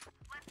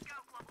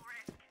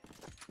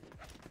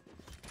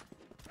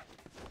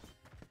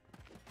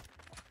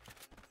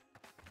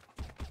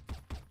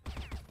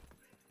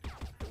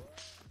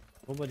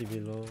 Nobody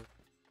below.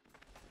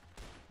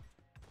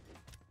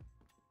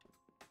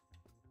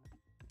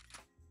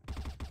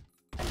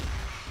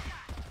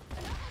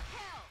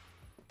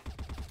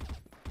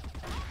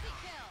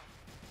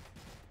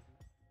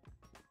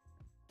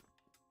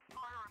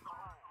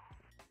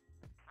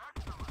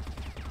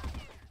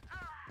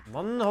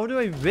 Man, how do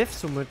I whiff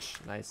so much?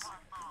 Nice.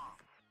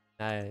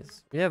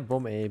 Nice. We have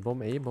bomb A,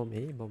 bomb A, bomb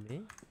A, bomb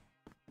A.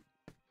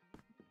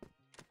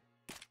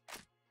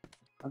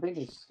 I think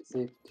it's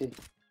safety.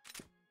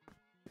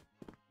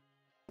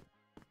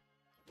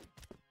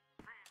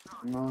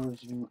 No,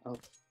 it's up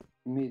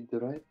mid,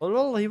 right? Oh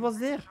lol, he was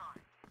there.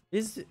 He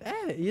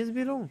is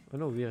below. Oh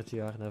no, we're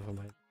GR, never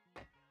mind.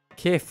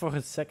 Okay, for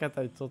a second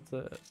I thought...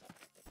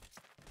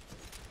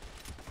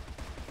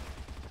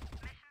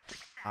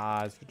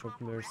 Ah, it's good job,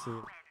 Mercy.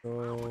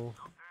 Go.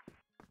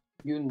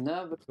 You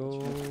never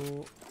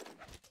Go.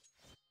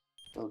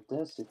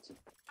 audacity.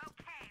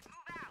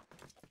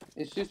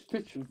 It's just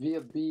pitch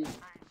via B.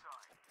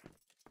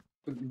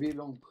 Could be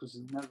long because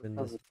it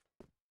never has it.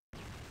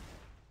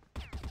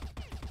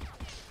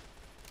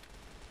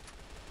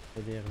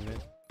 There,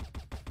 man.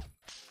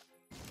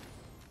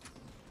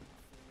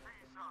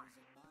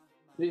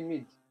 3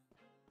 mid.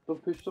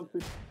 Don't push, don't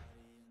push.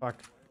 Fuck.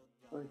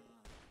 Wait.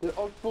 They're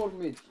all 4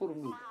 mid, 4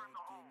 mid.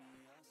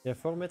 Yeah,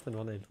 4 mid and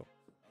 1 info.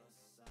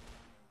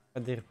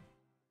 And there.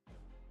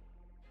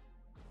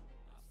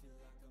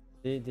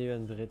 They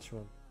went bridge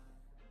one.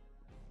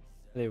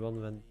 Play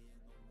 1 went.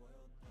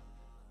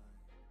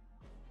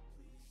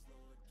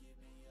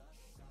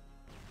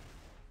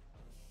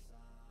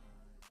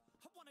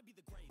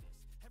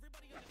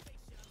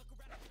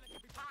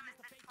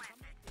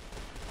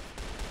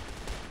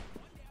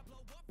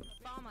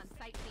 Bomb on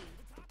site B.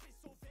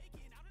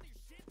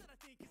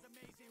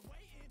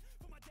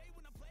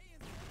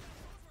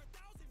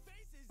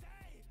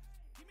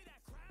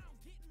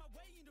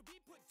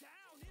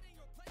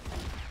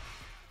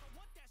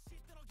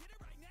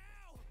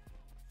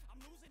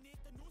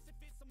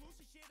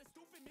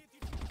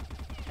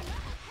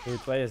 Dude,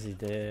 why is he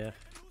there?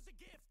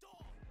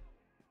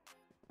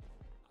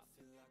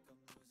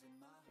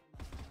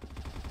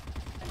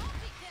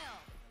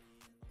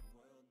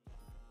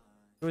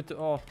 Dude,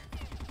 oh.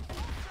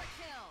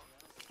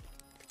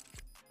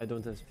 I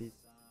don't have speed.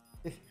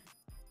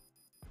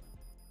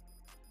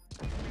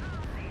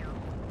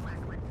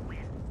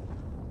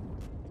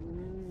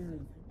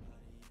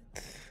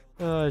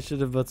 Oh, I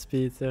should have bought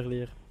speed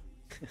earlier.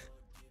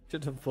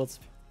 Should have bought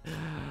speed.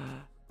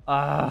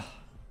 Ah.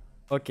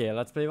 Okay,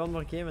 let's play one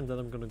more game and then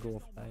I'm gonna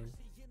go offline.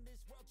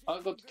 I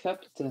got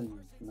captain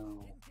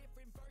now.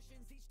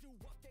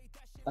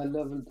 I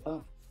leveled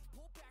up.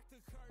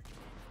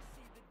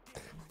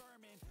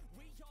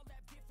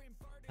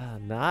 Ah,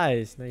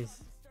 nice,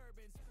 nice.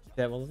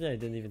 Yeah, honestly, I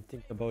didn't even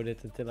think about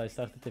it until I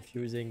started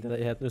defusing that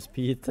I had no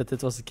speed, that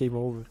it was a game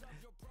over.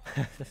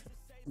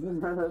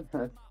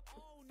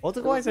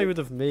 Otherwise, I would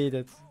have made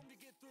it.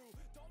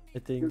 I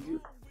think.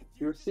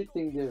 You're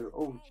sitting there.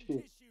 Oh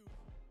shit.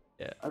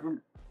 Yeah. I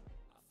don't.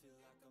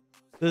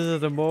 This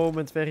is the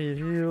moment where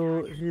he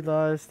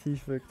realized he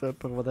fucked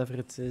up or whatever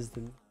it is,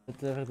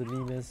 whatever the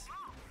meme is.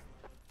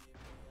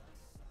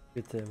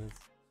 Good damn it.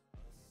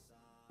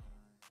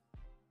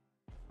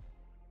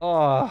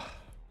 Oh.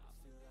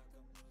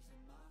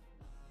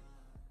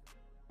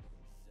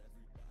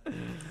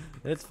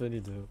 It's funny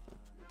though.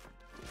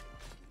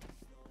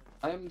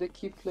 I am the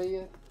key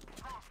player.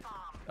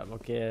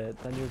 Okay,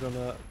 then you're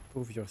gonna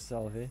prove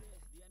yourself, eh?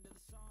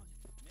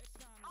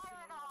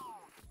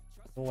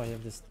 Oh, I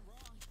have this.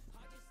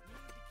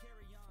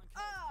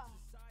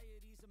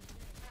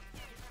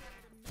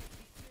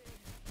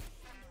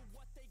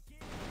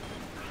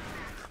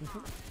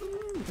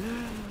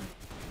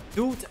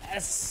 Dude,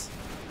 S!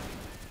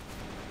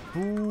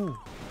 Boo!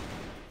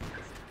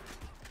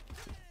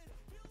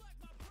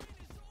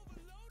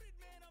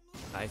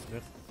 Nice,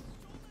 man.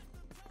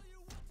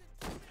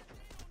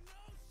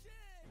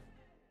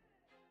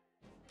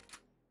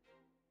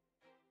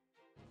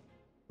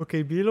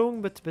 Okay, be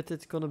long, but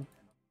it's gonna...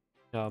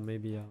 Yeah,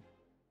 maybe, yeah.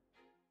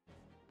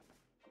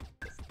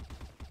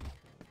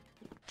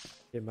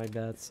 Okay, my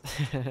bad.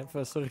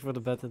 Sorry for the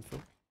bad info.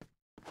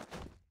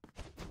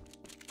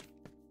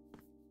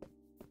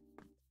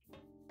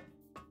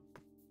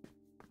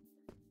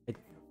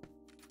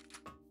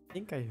 I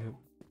think I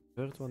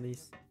heard one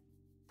is.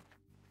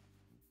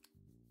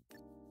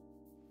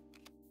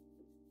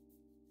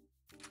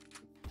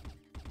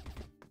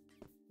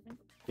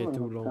 Okay,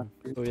 too long.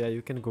 So yeah,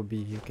 you can go B.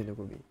 You can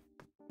go B.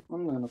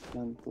 I'm gonna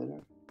plant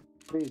there.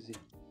 Crazy.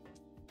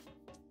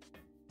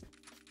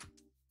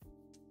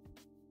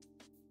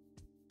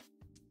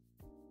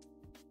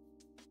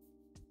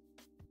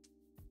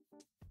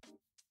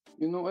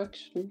 You know,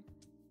 actually,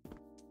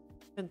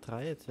 You can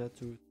try it, yeah,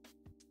 too.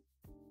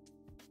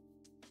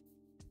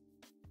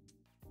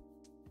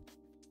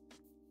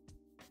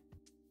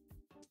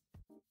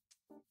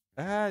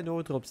 Ah,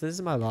 no drops. This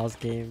is my last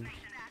game.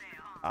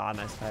 Ah,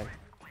 nice try.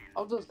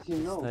 how does he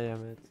know? I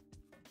am it.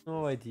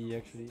 No idea,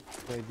 actually.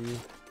 No idea.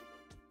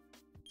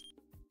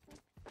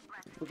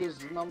 Because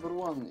number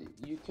one,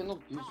 you cannot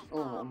use.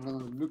 Oh, I'm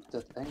gonna look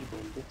that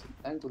angle.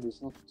 That angle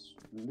is not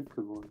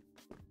lookable.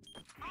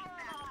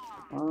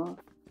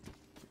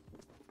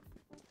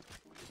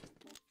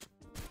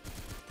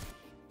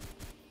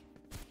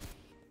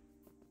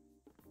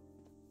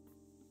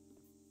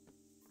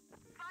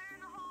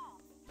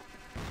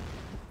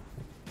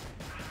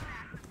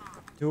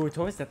 Dude,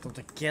 how is that not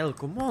a kill?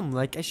 Come on,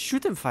 like, I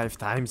shoot him 5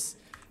 times.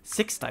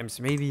 6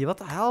 times, maybe. What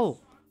the hell?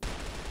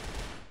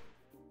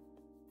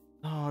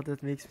 Oh,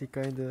 that makes me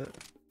kinda...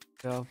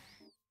 Yeah.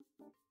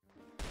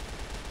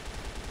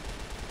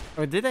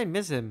 Or did I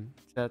miss him,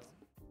 chat?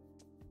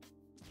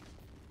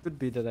 Could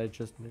be that I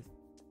just missed.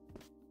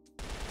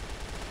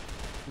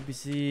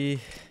 BBC.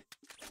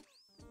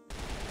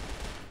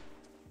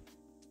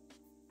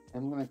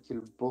 I'm gonna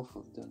kill both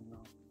of them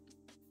now.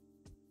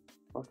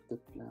 Fuck the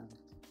plant.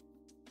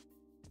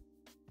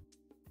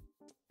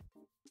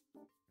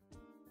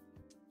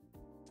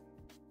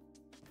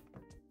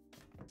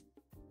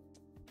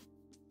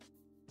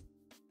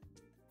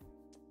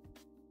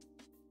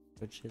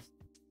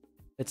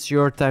 It's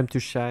your time to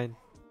shine.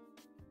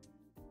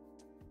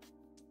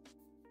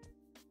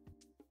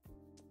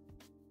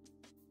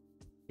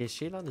 Okay,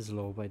 Shaylan is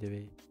low, by the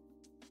way.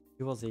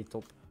 He was a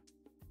top.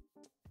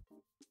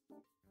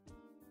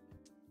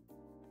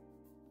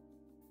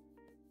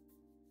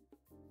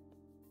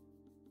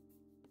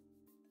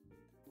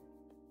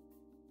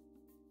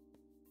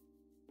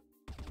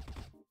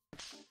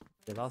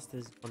 The last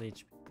is 1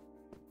 HP.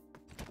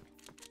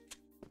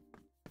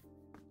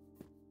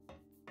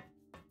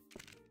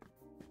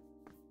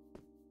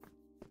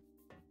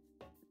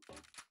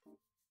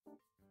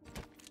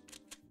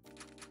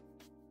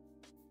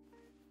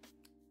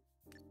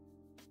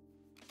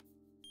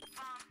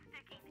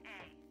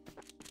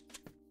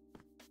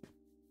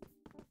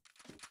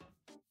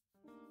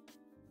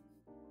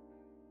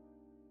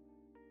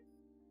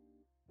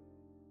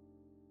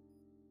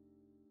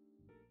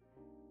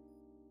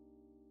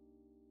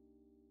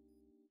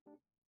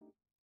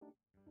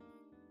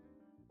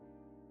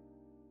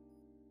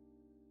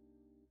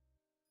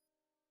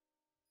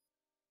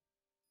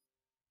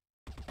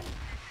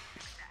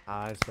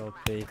 Nice, well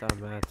played,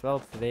 Ahmed. Well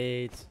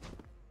played.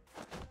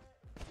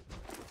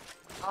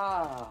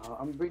 Ah,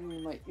 I'm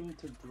bringing my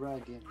Inter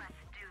Dragon.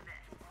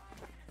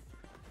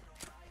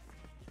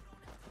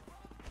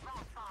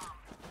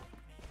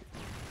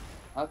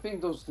 I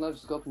think those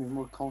knives got me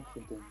more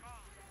confident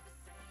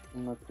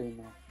in my play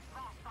now.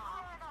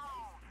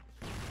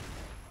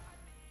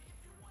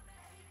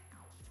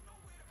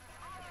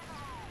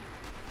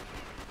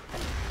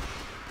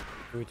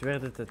 Dude, where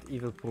did that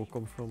evil pro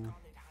come from?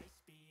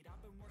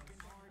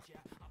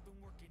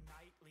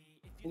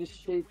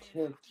 Initiate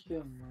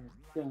action.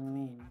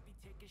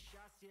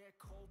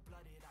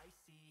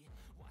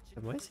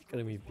 Why is he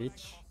calling me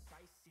bitch?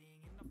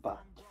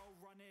 But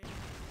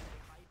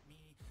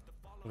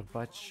Or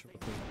batch?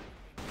 What is it?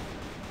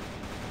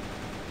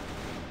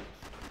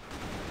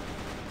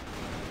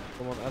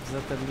 Come on,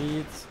 FZ the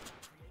lead.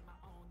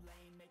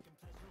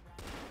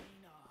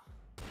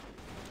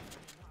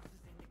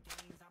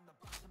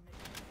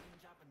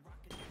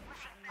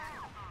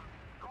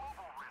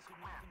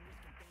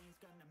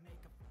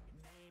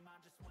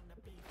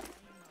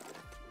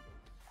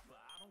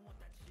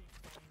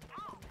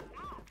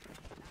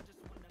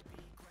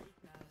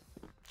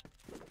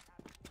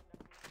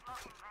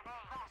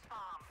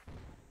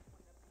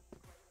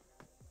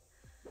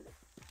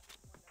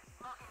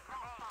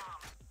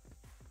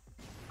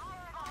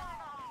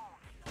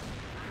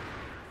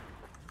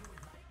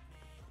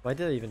 Why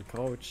did I even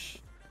crouch?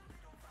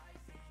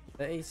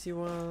 The AC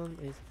one,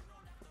 AC.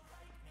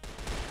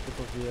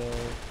 Reveal.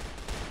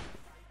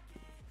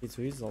 It's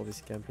who is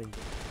always camping.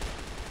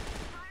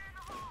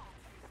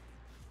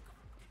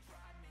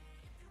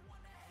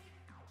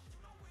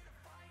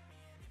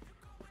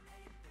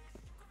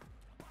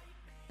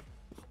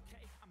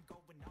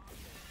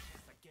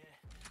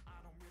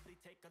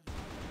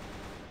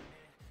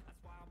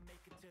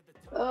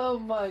 Oh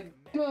my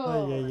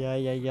god! Ay, ay,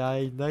 ay, ay,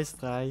 ay. Nice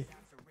try.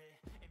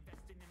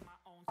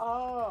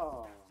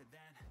 Oh!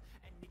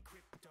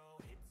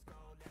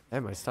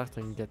 Am I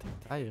starting getting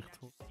tired?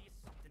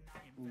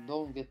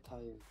 Don't get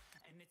tired.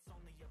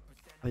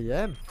 I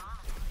am.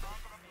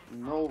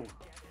 No.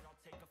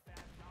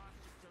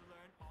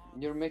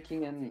 You're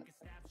making an...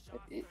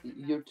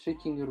 You're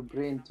tricking your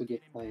brain to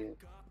get tired.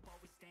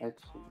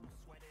 Actually.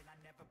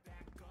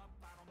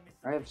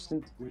 I have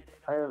seen...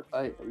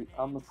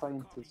 I'm a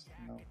scientist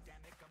now.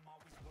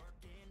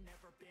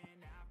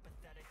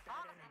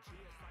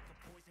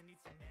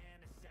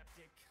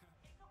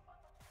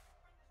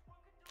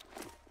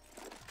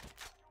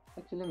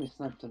 Actually, let me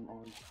snap them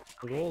all.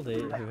 Roll day,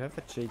 you have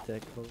a trade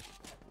tag.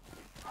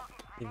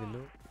 Even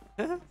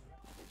know.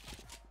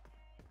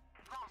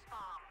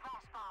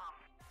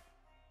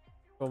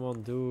 Come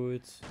on, do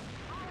it.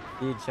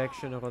 The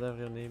ejection or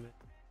whatever you name it.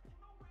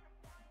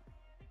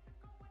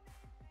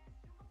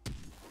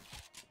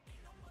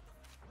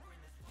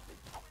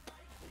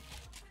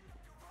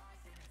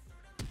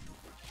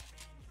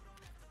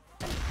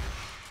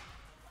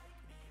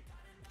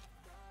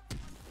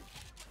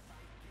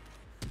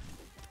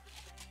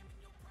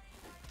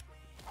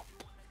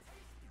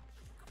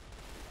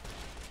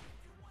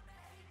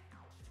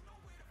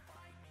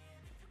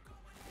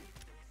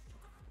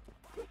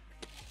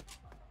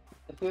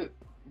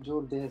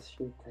 Jordan has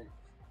shit tag.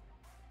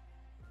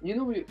 You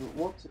know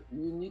what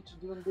you need to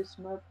do on this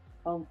map,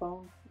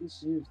 Compound,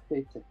 is use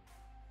Paytech.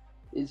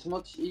 It's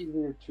much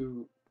easier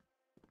to...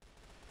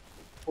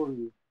 for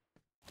you.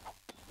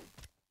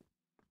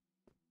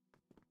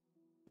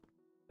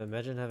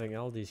 Imagine having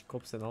all these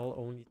cops and all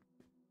only.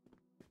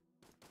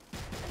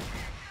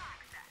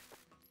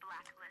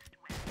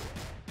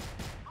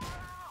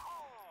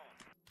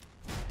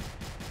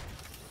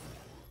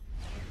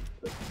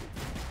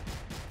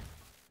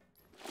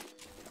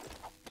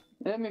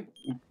 Let me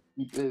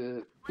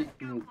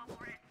pick me.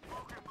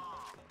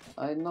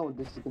 I know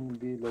this is gonna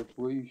be like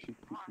where you should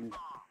pick me.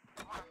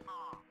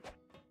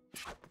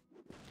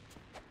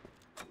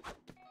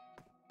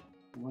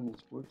 One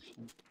is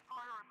working.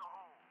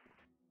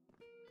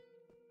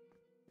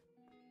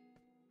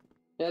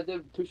 Yeah, they're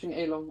pushing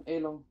A long, A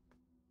long.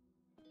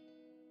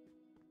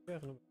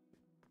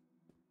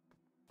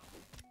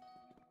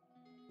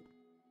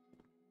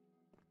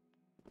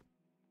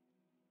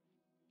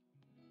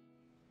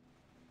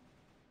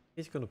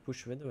 He's gonna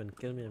push window and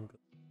kill me. I'm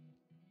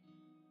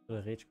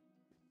gonna rage.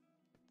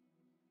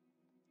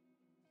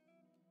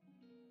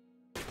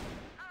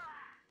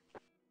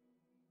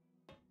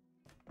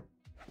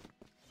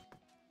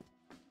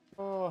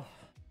 Oh.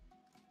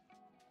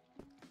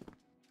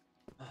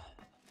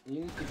 You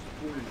need to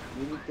scream.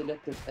 You need to let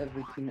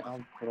everything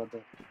out,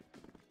 brother.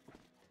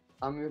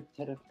 I'm your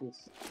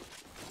therapist.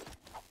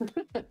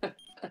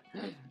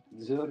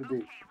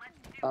 Jordi,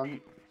 I'm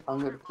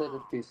your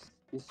therapist.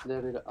 Just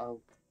let it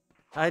out.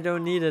 I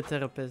don't need a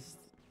therapist.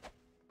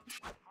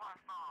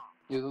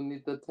 You don't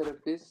need a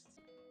therapist?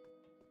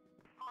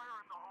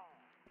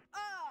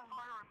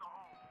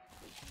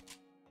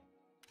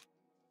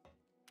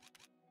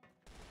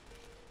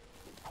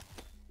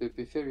 To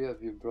be fair, you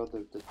have your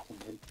brother that can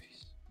help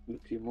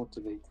you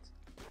motivate.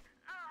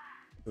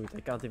 Dude, I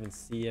can't even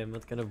see him.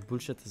 What kind of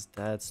bullshit is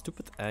that?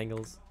 Stupid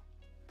angles.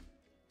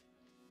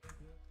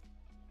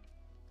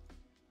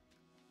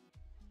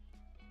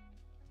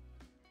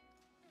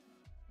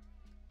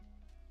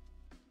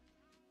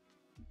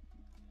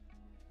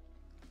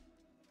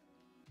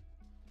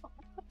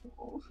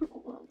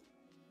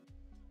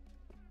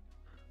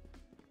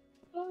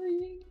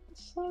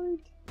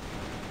 Inside.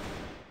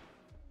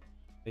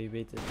 He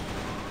waited.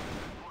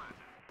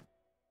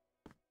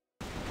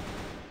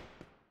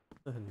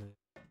 Oh, no.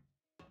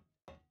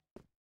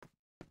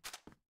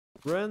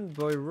 Run,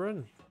 boy,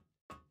 run!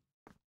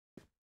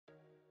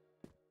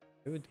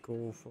 I would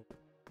go for...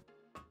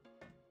 I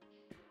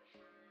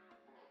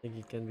think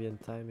he can be in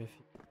time if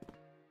he...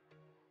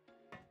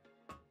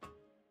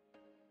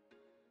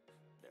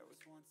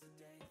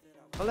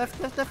 Oh, left,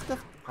 left, left,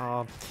 left!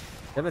 Oh,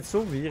 yeah, it's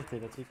so weird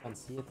that we can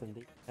see it and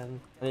they can...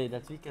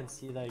 that we can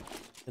see like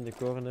in the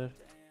corner.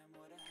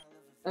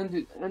 And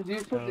you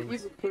feel the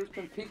evil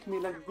person pick me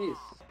like this.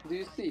 Do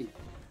you see?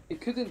 He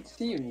couldn't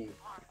see me.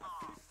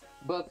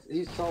 But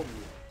he saw me.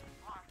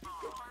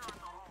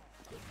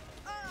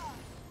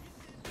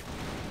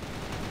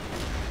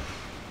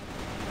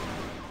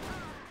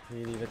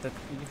 Really, with that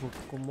evil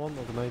command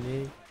on my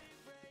name.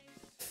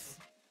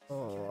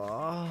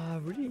 Oh,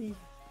 really?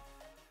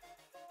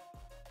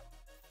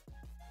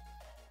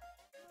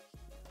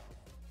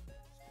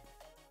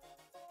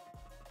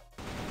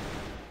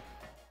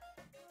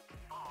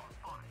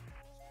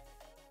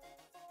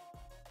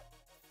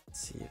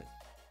 Let's see it.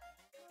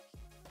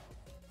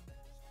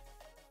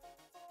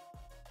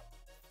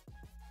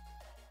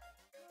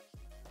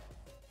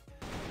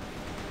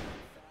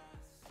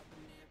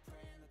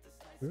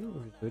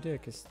 Ooh,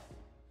 Zodiac is.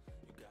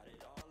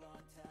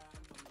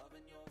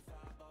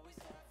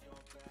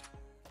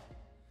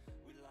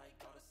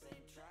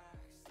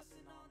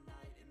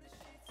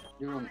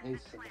 You're on A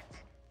side.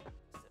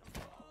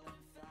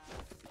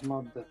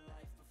 Mother.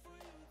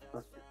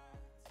 Perfect.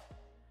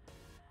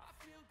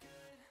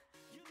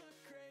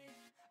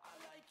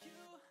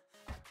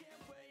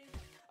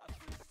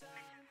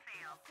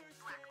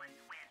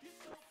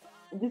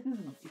 This is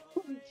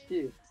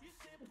bullshit.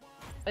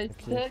 I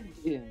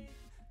tagged him.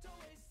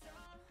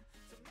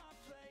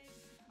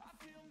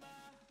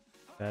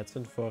 That's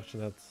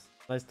unfortunate.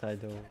 Nice try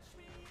though.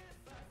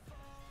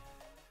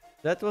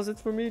 That was it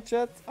for me,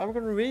 chat. I'm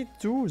gonna read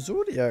to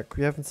Zodiac.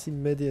 We haven't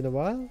seen Medi in a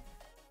while.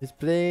 He's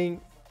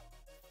playing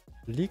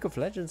League of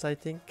Legends, I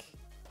think.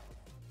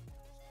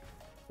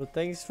 So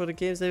thanks for the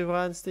games,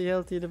 everyone. Stay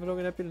healthy, live long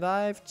and happy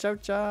life. Ciao,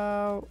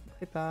 ciao.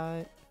 Bye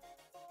bye.